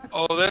Big Mac?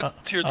 Oh,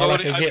 that's your all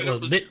loading. I could get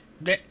was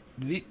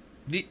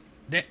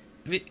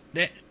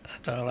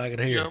that's all I could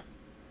hear. Yep.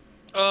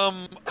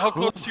 How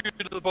close are you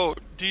to the boat?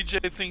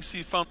 DJ thinks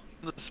he found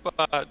the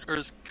spot, or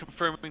is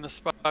confirming the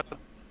spot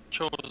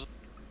chosen.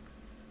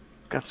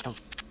 Got some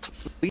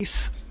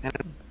police.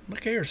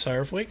 Look here,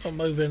 sir. If we gonna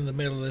move into the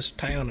middle of this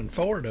town and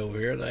Ford over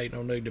here, there ain't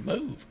no need to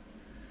move.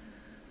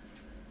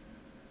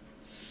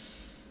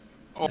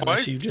 Oh,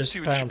 Unless you just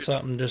found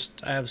something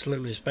just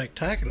absolutely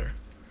spectacular.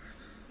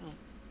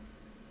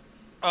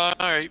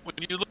 Alright, when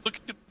you look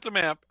at the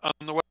map, on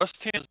the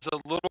west hand is a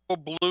little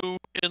blue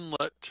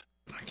inlet.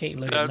 I can't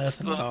look at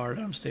nothing, Bard.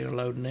 I'm still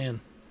loading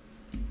in.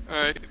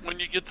 Alright, when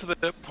you get to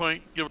that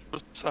point, give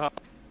us a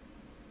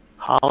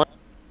holla.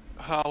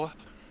 Holla.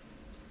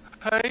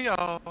 Hey,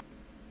 y'all.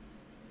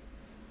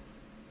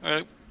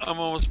 Alright, I'm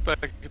almost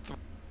back at the...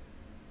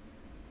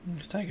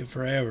 It's taking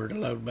forever to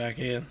load back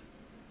in,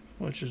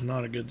 which is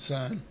not a good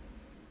sign.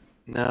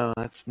 No,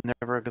 that's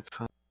never a good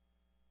sign.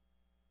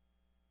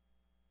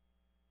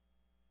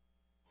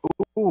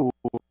 Ooh,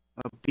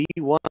 a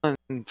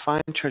B1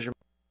 fine treasure.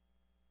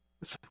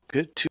 That's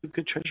good, 2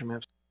 good treasure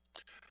maps.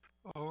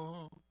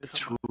 Oh,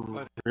 it's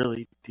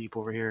really deep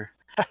over here.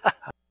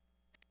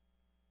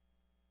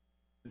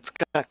 It's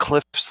got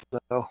cliffs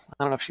though.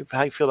 I don't know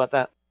how you feel about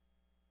that.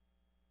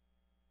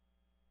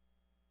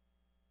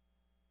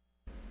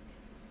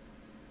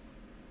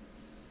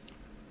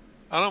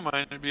 I don't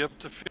mind. It'd be up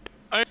to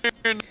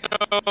Iron.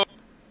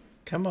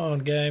 Come on,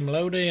 game,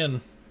 load in.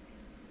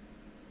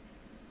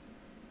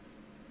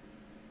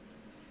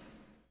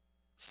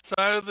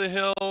 Side of the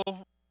hill.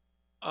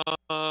 I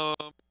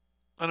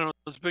don't know,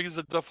 as big as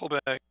a duffel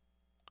bag.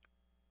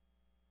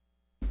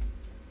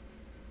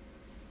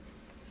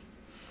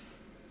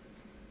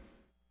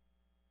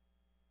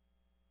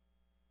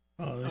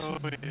 Oh, this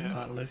is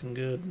not looking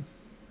good.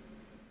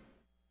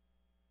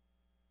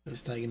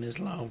 It's taking this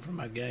long for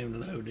my game to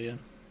load in.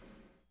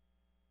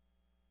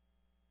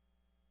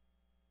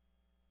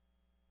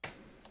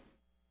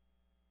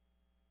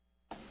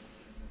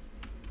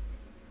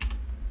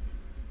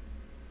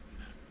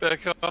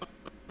 Back up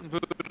and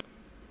boot.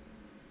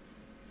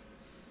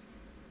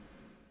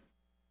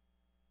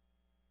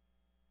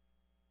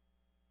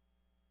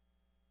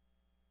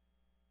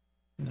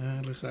 No,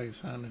 it looks like it's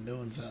finally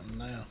doing something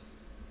now.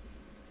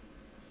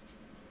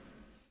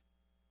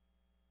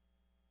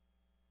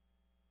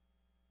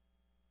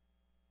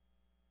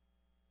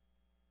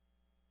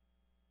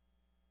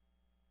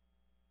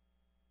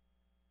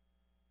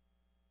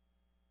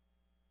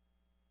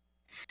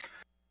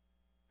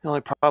 The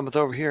only problem with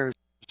over here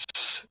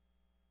is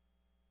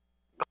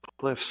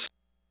cliffs.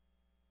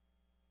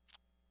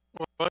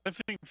 Well, I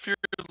think fear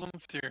limb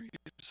theory.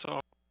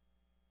 So,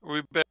 are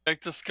we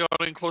back to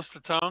scouting close to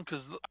town?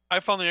 Because I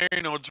found the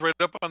area nodes right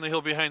up on the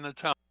hill behind the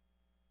town.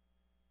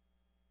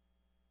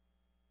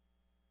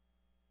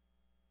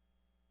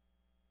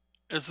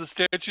 As the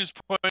statue's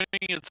pointing,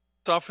 it's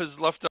off his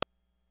left eye.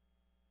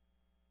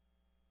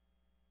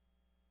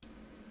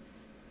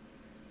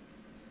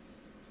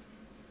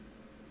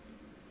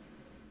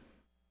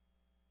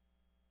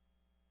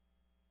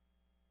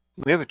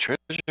 We have a treasure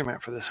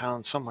map for this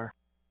island somewhere.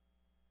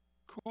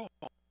 Cool.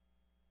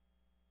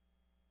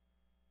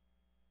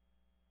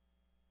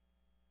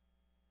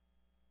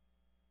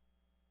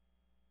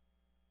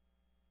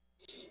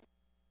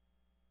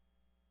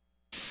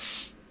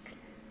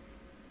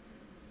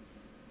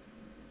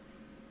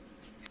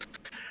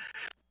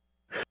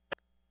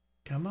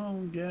 Come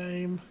on,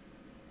 game.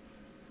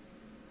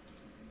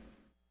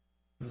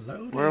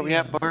 Load Where are we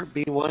at, in. Bart?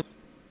 B1?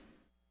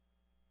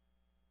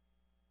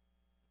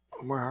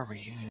 Where are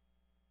we?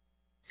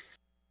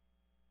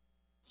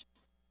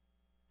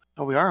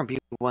 Oh, we are on B1.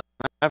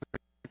 I have a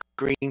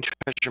green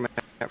treasure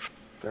map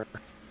there.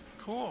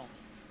 Cool.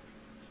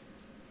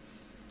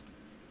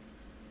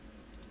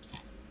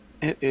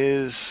 It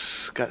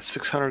is got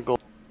 600 gold.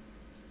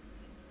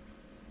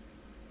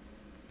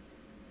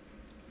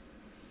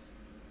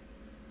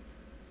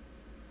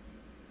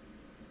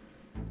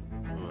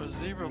 Ooh, a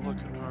zebra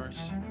looking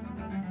horse.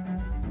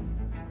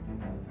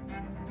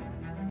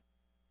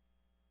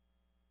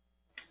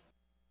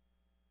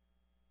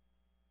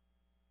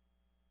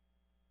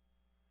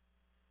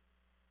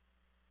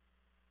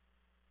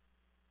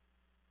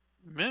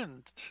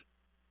 Mint.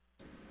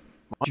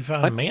 Did you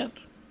find a mint?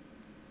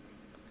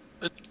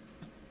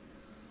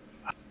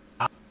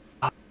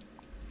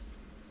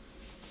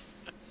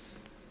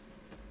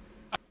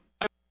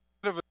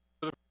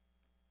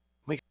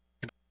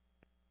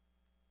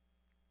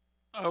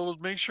 I will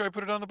make sure I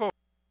put it on the boat.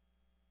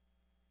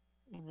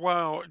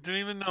 Wow, didn't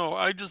even know.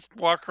 I just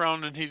walk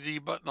around and hit E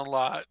button a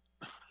lot.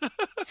 I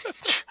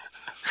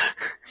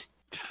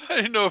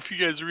didn't know if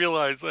you guys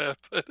realize that.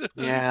 But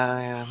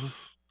Yeah.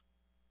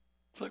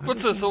 it's like,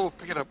 what's this? Oh,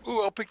 pick it up.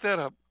 Ooh, I'll pick that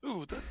up.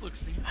 Ooh, that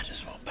looks neat. I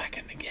just want back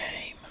in the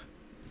game.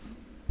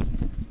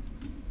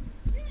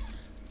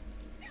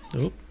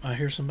 Oh, I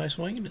hear somebody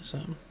swinging at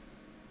something.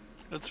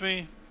 That's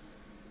me.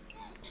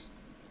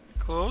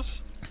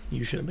 Close?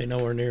 You shouldn't be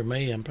nowhere near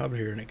me. I'm probably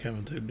hearing it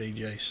coming through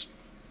DJ's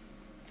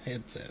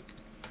headset.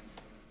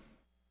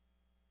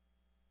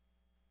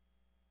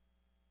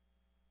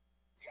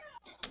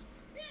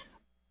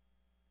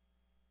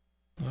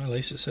 Well, at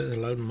least it said they're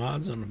loading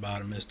mods on the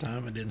bottom this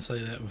time. It didn't say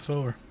that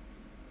before.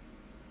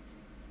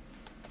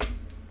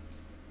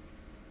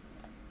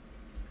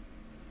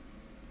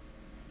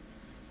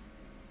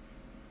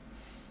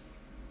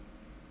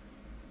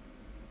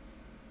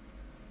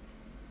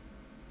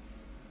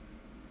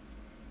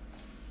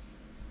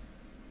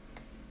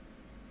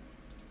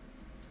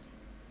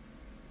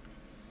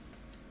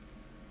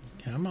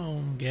 Come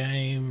on,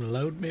 game.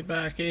 Load me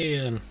back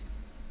in.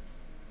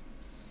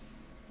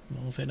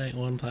 Well, if it ain't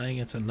one thing,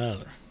 it's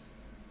another.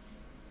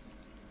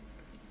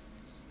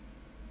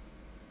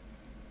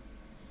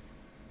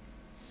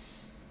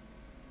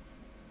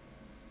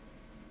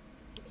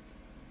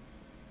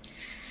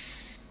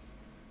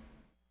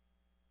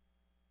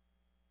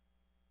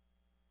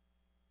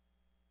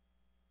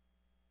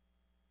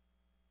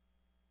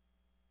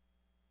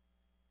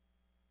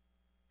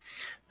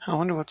 I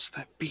wonder what's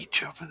that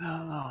beach over there.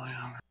 Oh,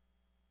 yeah.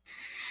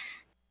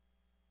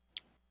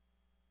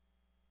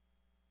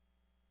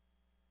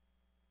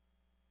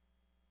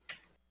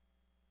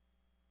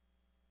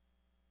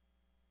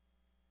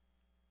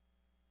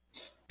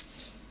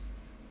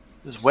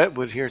 There's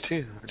wetwood here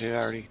too. Or did I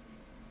already?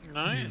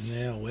 Nice.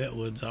 Yeah,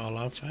 wetwood's all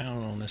I've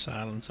found on this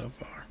island so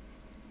far.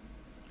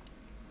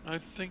 I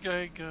think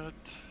I got...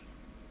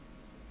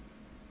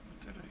 What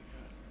did I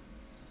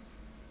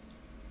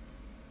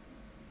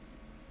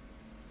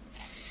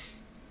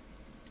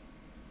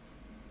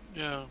get?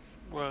 Yeah,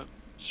 what?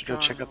 Should go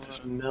check out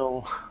this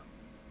mill.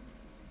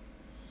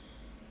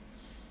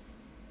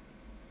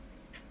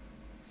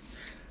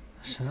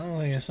 I don't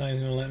think this thing's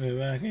gonna let me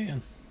back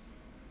in.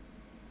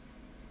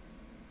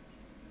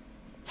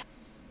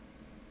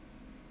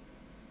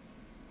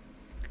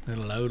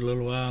 It'll load a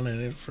little while and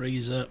then it'll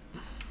freeze up.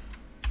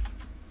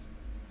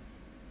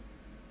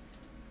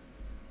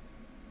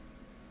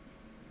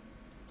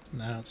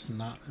 Now it's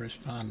not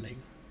responding.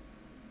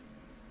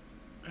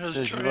 Has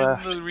Says joined you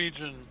left. the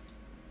region.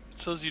 It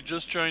says you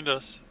just joined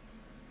us.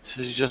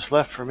 Says you just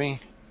left for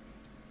me.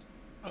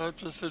 Oh, it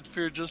just said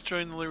Fear just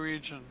joined the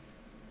region.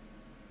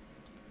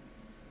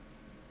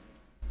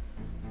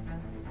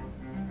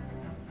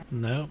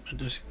 Nope, it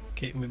just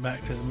kicked me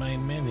back to the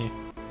main menu.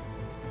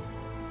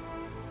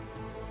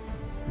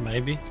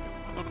 Maybe.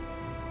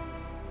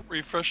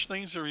 Refresh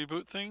things or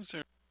reboot things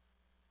or...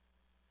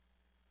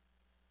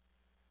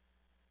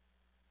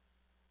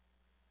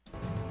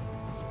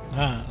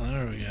 Ah,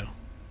 there we go.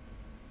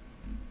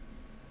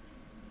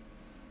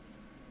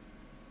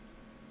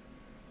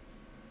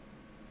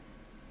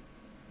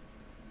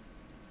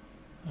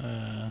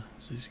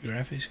 Is these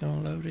graphics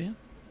gonna load in?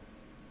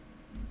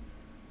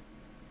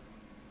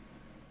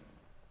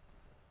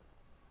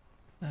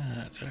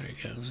 Ah, there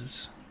it goes.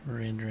 It's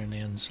rendering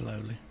in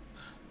slowly.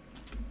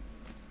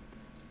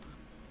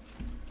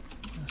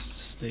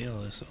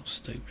 Still, it's so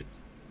stupid.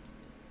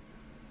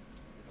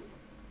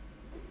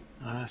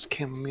 That's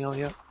chamomile.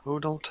 Yep. Oh,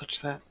 don't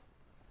touch that.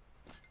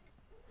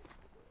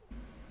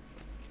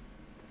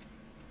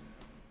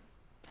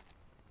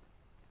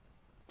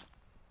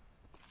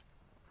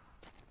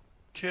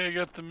 Okay, I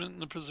got the mint in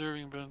the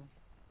preserving bin.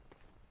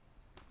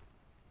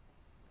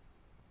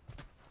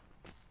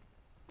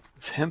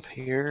 Is hemp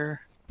here?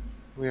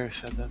 We already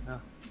said that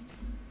now.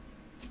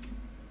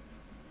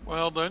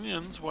 Wild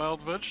onions,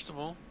 wild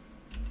vegetable.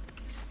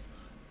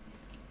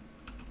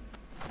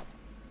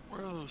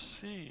 Where are those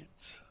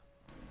seeds?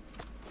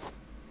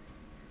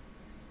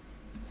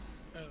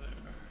 There they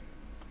are.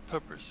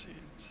 Pepper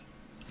seeds.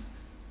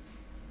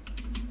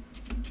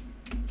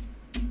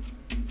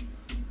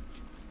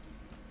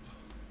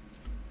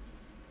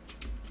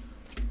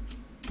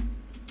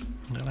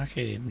 Well, I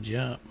can't even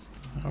jump.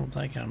 I don't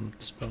think I'm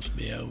supposed to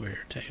be over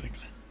here,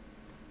 technically.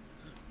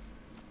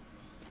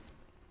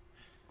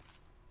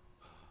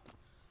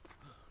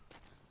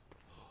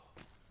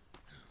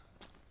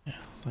 Yeah,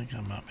 I think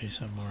I might be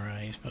somewhere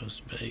I ain't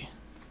supposed to be.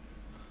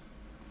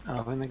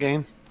 Oh, in the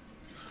game?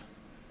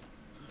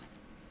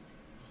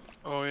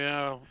 Oh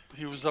yeah,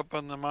 he was up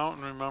on the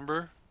mountain,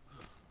 remember?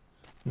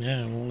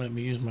 Yeah, it won't let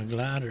me use my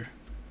glider.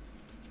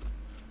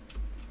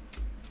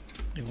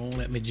 It won't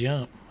let me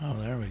jump. Oh,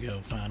 there we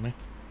go, finally.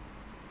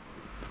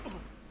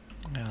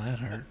 Yeah, that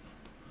hurt.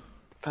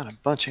 Found a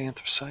bunch of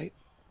anthracite.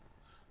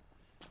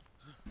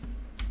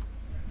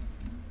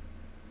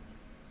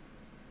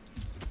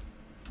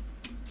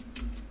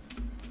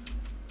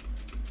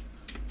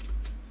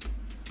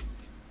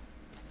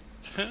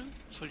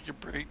 It's like you're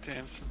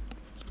breakdancing.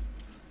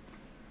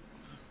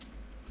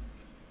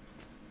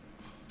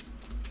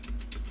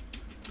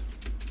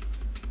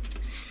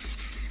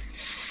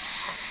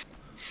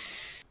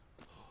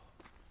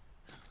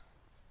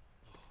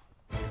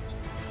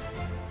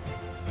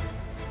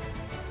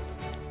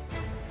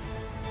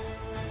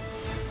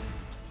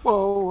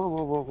 Whoa, whoa,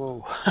 whoa,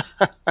 whoa,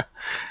 whoa.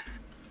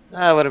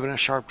 That would have been a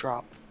sharp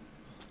drop.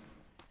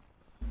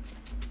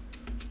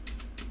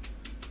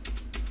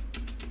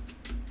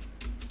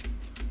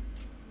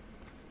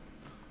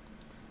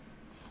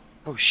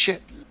 Oh,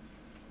 shit.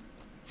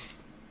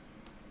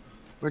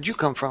 Where'd you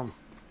come from?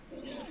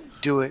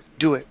 Do it.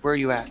 Do it. Where are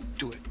you at?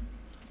 Do it.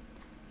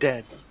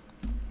 Dead.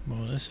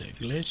 Boy, this is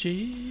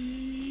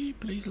glitchy.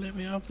 Please let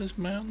me off this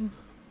mountain.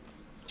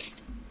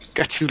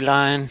 Got you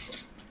lying.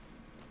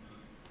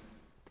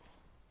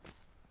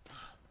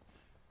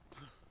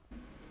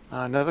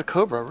 Another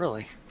cobra,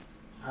 really.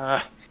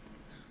 I'll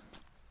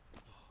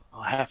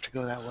have to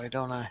go that way,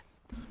 don't I?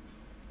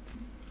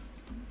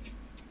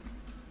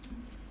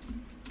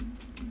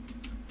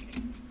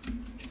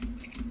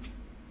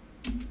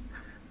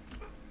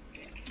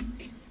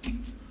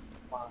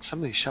 Wow, some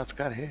of these shots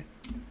got hit.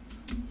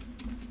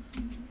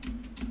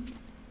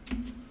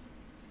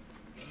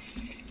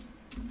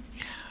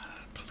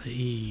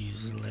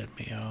 Please let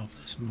me off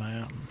this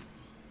mountain.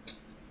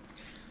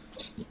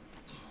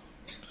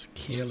 It's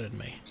killing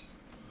me.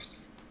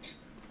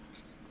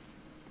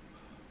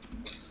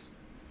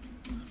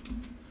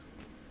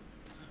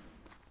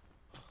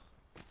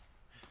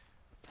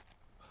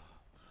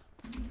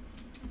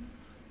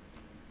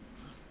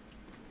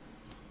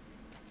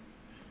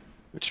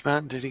 Which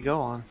mountain did he go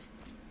on?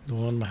 The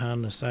one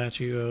behind the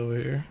statue over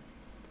here.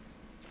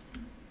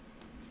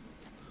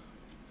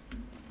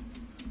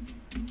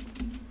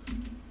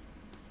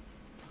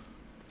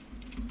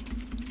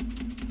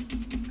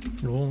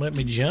 It won't let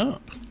me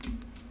jump.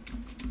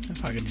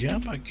 If I could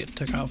jump, I'd get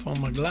took off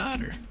on my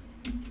glider.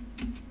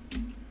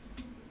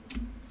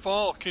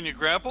 Fall, can you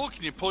grapple?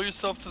 Can you pull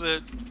yourself to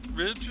that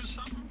ridge or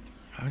something?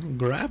 I can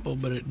grapple,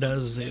 but it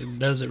does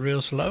it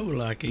real slow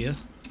like it.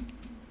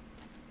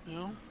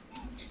 No.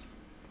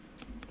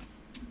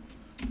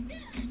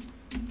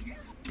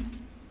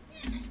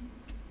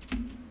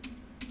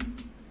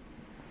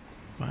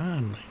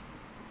 Finally.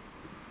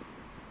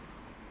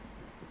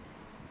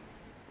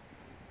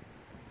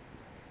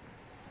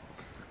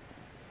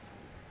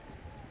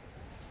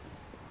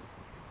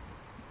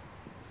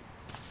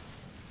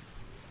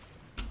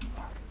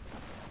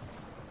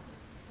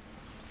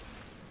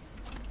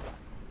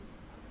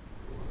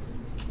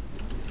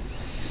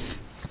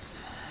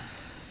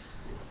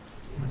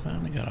 I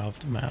finally got off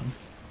the mountain.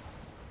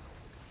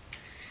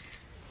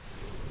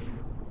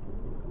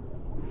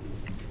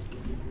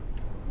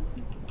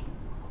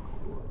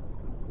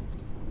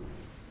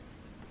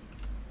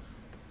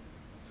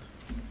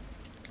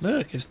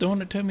 Look, it's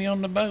doing it to me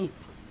on the boat.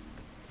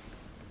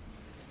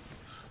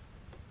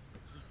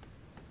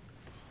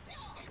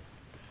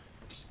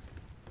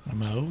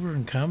 Am I over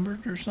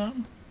encumbered or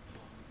something?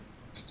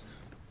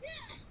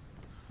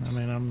 I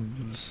mean,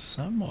 I'm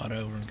somewhat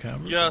over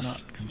encumbered.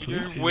 Yes, but not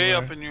completely you're way where-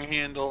 up in your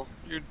handle.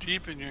 You're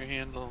deep in your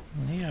handle.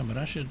 Yeah, but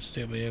I should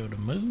still be able to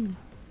move.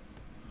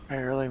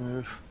 Barely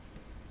move.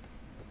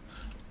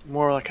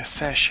 More like a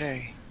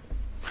sachet.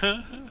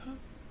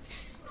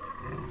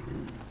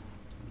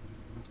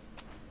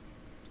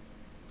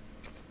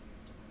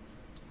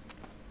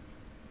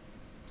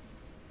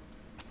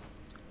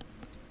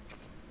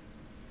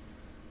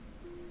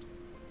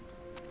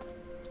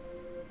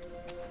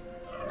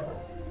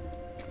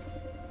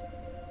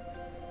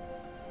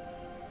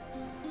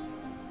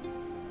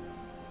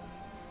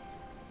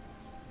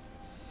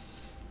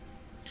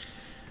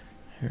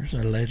 Here's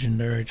a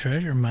legendary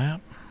treasure map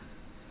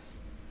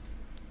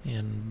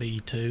in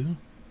B2.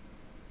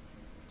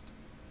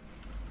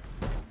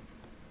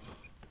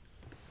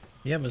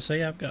 Yeah, but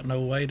see, I've got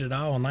no weight at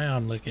all now,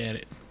 and look at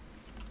it.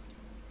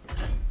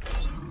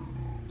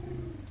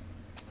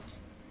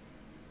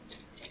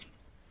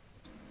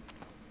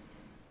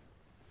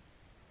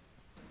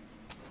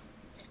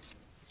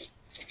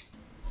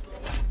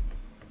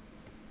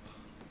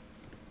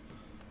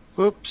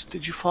 Whoops,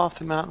 did you fall off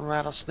the mountain,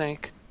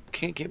 rattlesnake?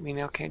 Can't get me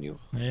now, can you?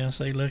 Yeah,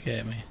 see, look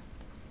at me.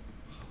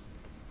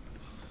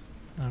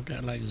 I've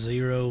got like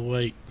 0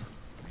 weight.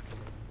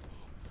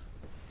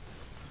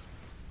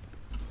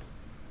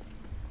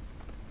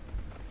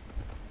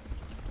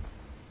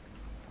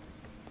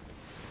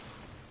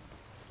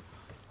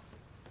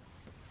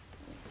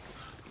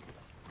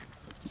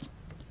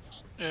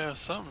 Yeah,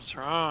 something's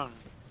wrong.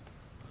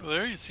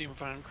 There you seem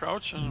fine,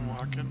 crouching and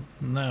walking.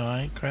 No,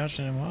 I ain't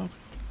crouching and walking.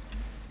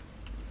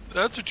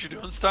 That's what you're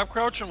doing. Stop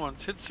crouching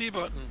once. Hit C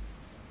button.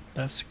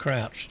 That's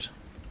crouched.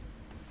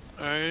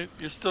 Alright,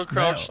 you're still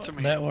crouched to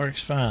me. That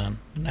works fine.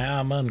 Now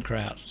I'm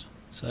uncrouched.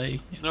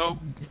 See? Nope.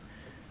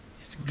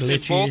 It's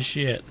glitchy as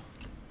shit.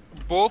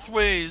 Both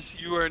ways,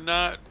 you are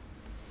not...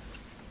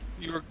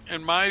 You're,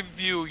 in my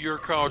view, you're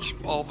crouched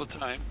all the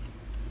time.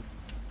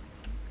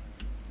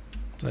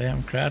 See,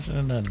 I'm crouching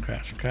and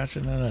uncrouching,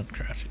 crouching and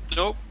uncrouching.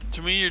 Nope.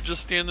 To me, you're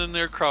just standing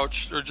there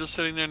crouched, or just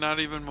sitting there not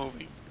even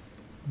moving.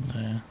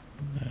 Yeah,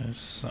 there's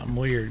something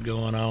weird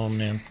going on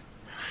then.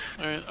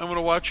 Alright, I'm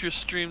gonna watch your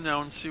stream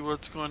now and see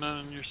what's going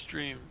on in your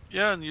stream.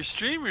 Yeah, in your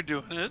stream you're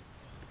doing it.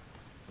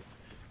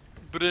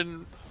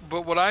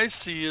 But what I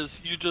see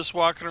is you just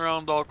walking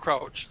around all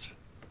crouched.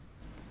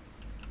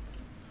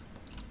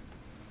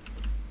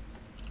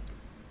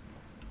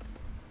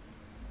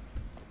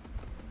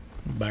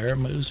 Bear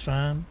moves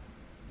fine.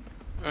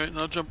 Alright,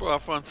 now jump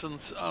off once and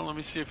let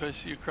me see if I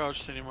see you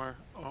crouched anymore.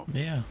 Oh.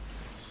 Yeah,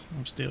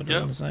 I'm still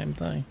doing the same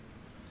thing.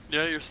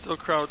 Yeah, you're still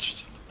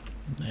crouched.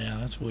 Yeah,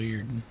 that's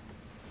weird.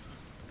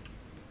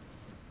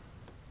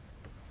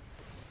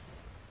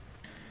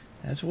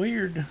 That's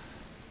weird.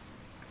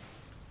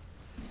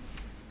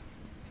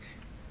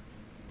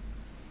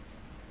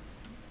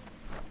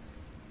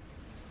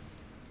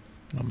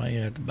 I may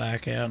have to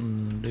back out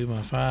and do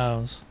my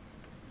files.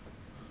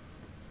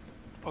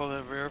 Oh,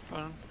 that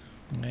verifying?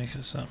 Yeah,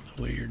 'cause something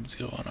weird's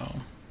going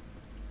on.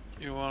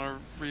 You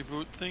want to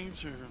reboot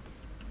things, or?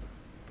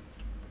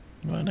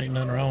 Well, ain't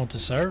nothing wrong with the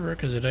server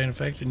because it ain't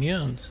affecting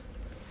yuns.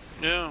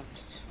 Yeah,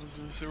 I was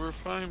gonna say we're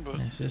fine, but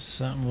it's just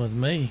something with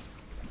me.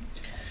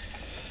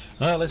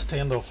 Well, it's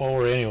 10 to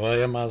 4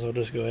 anyway. I might as well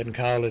just go ahead and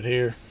call it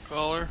here.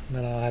 Call her.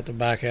 Then I'll have to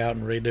back out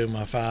and redo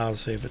my files,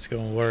 see if it's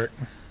going to work.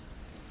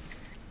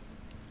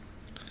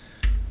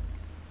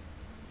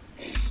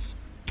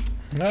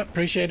 Well,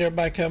 appreciate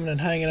everybody coming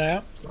and hanging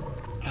out.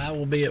 I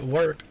will be at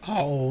work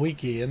all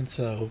weekend,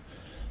 so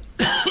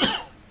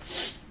I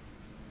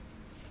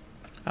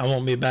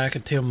won't be back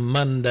until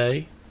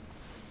Monday.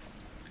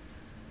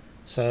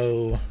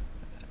 So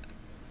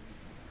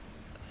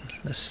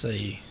let's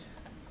see.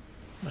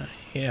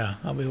 Yeah,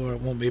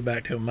 won't be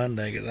back till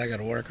Monday because I got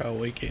to work all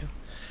weekend.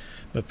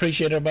 But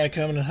appreciate everybody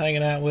coming and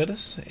hanging out with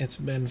us. It's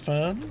been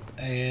fun,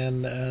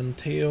 and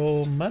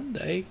until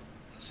Monday,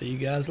 I'll see you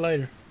guys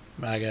later.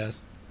 Bye, guys.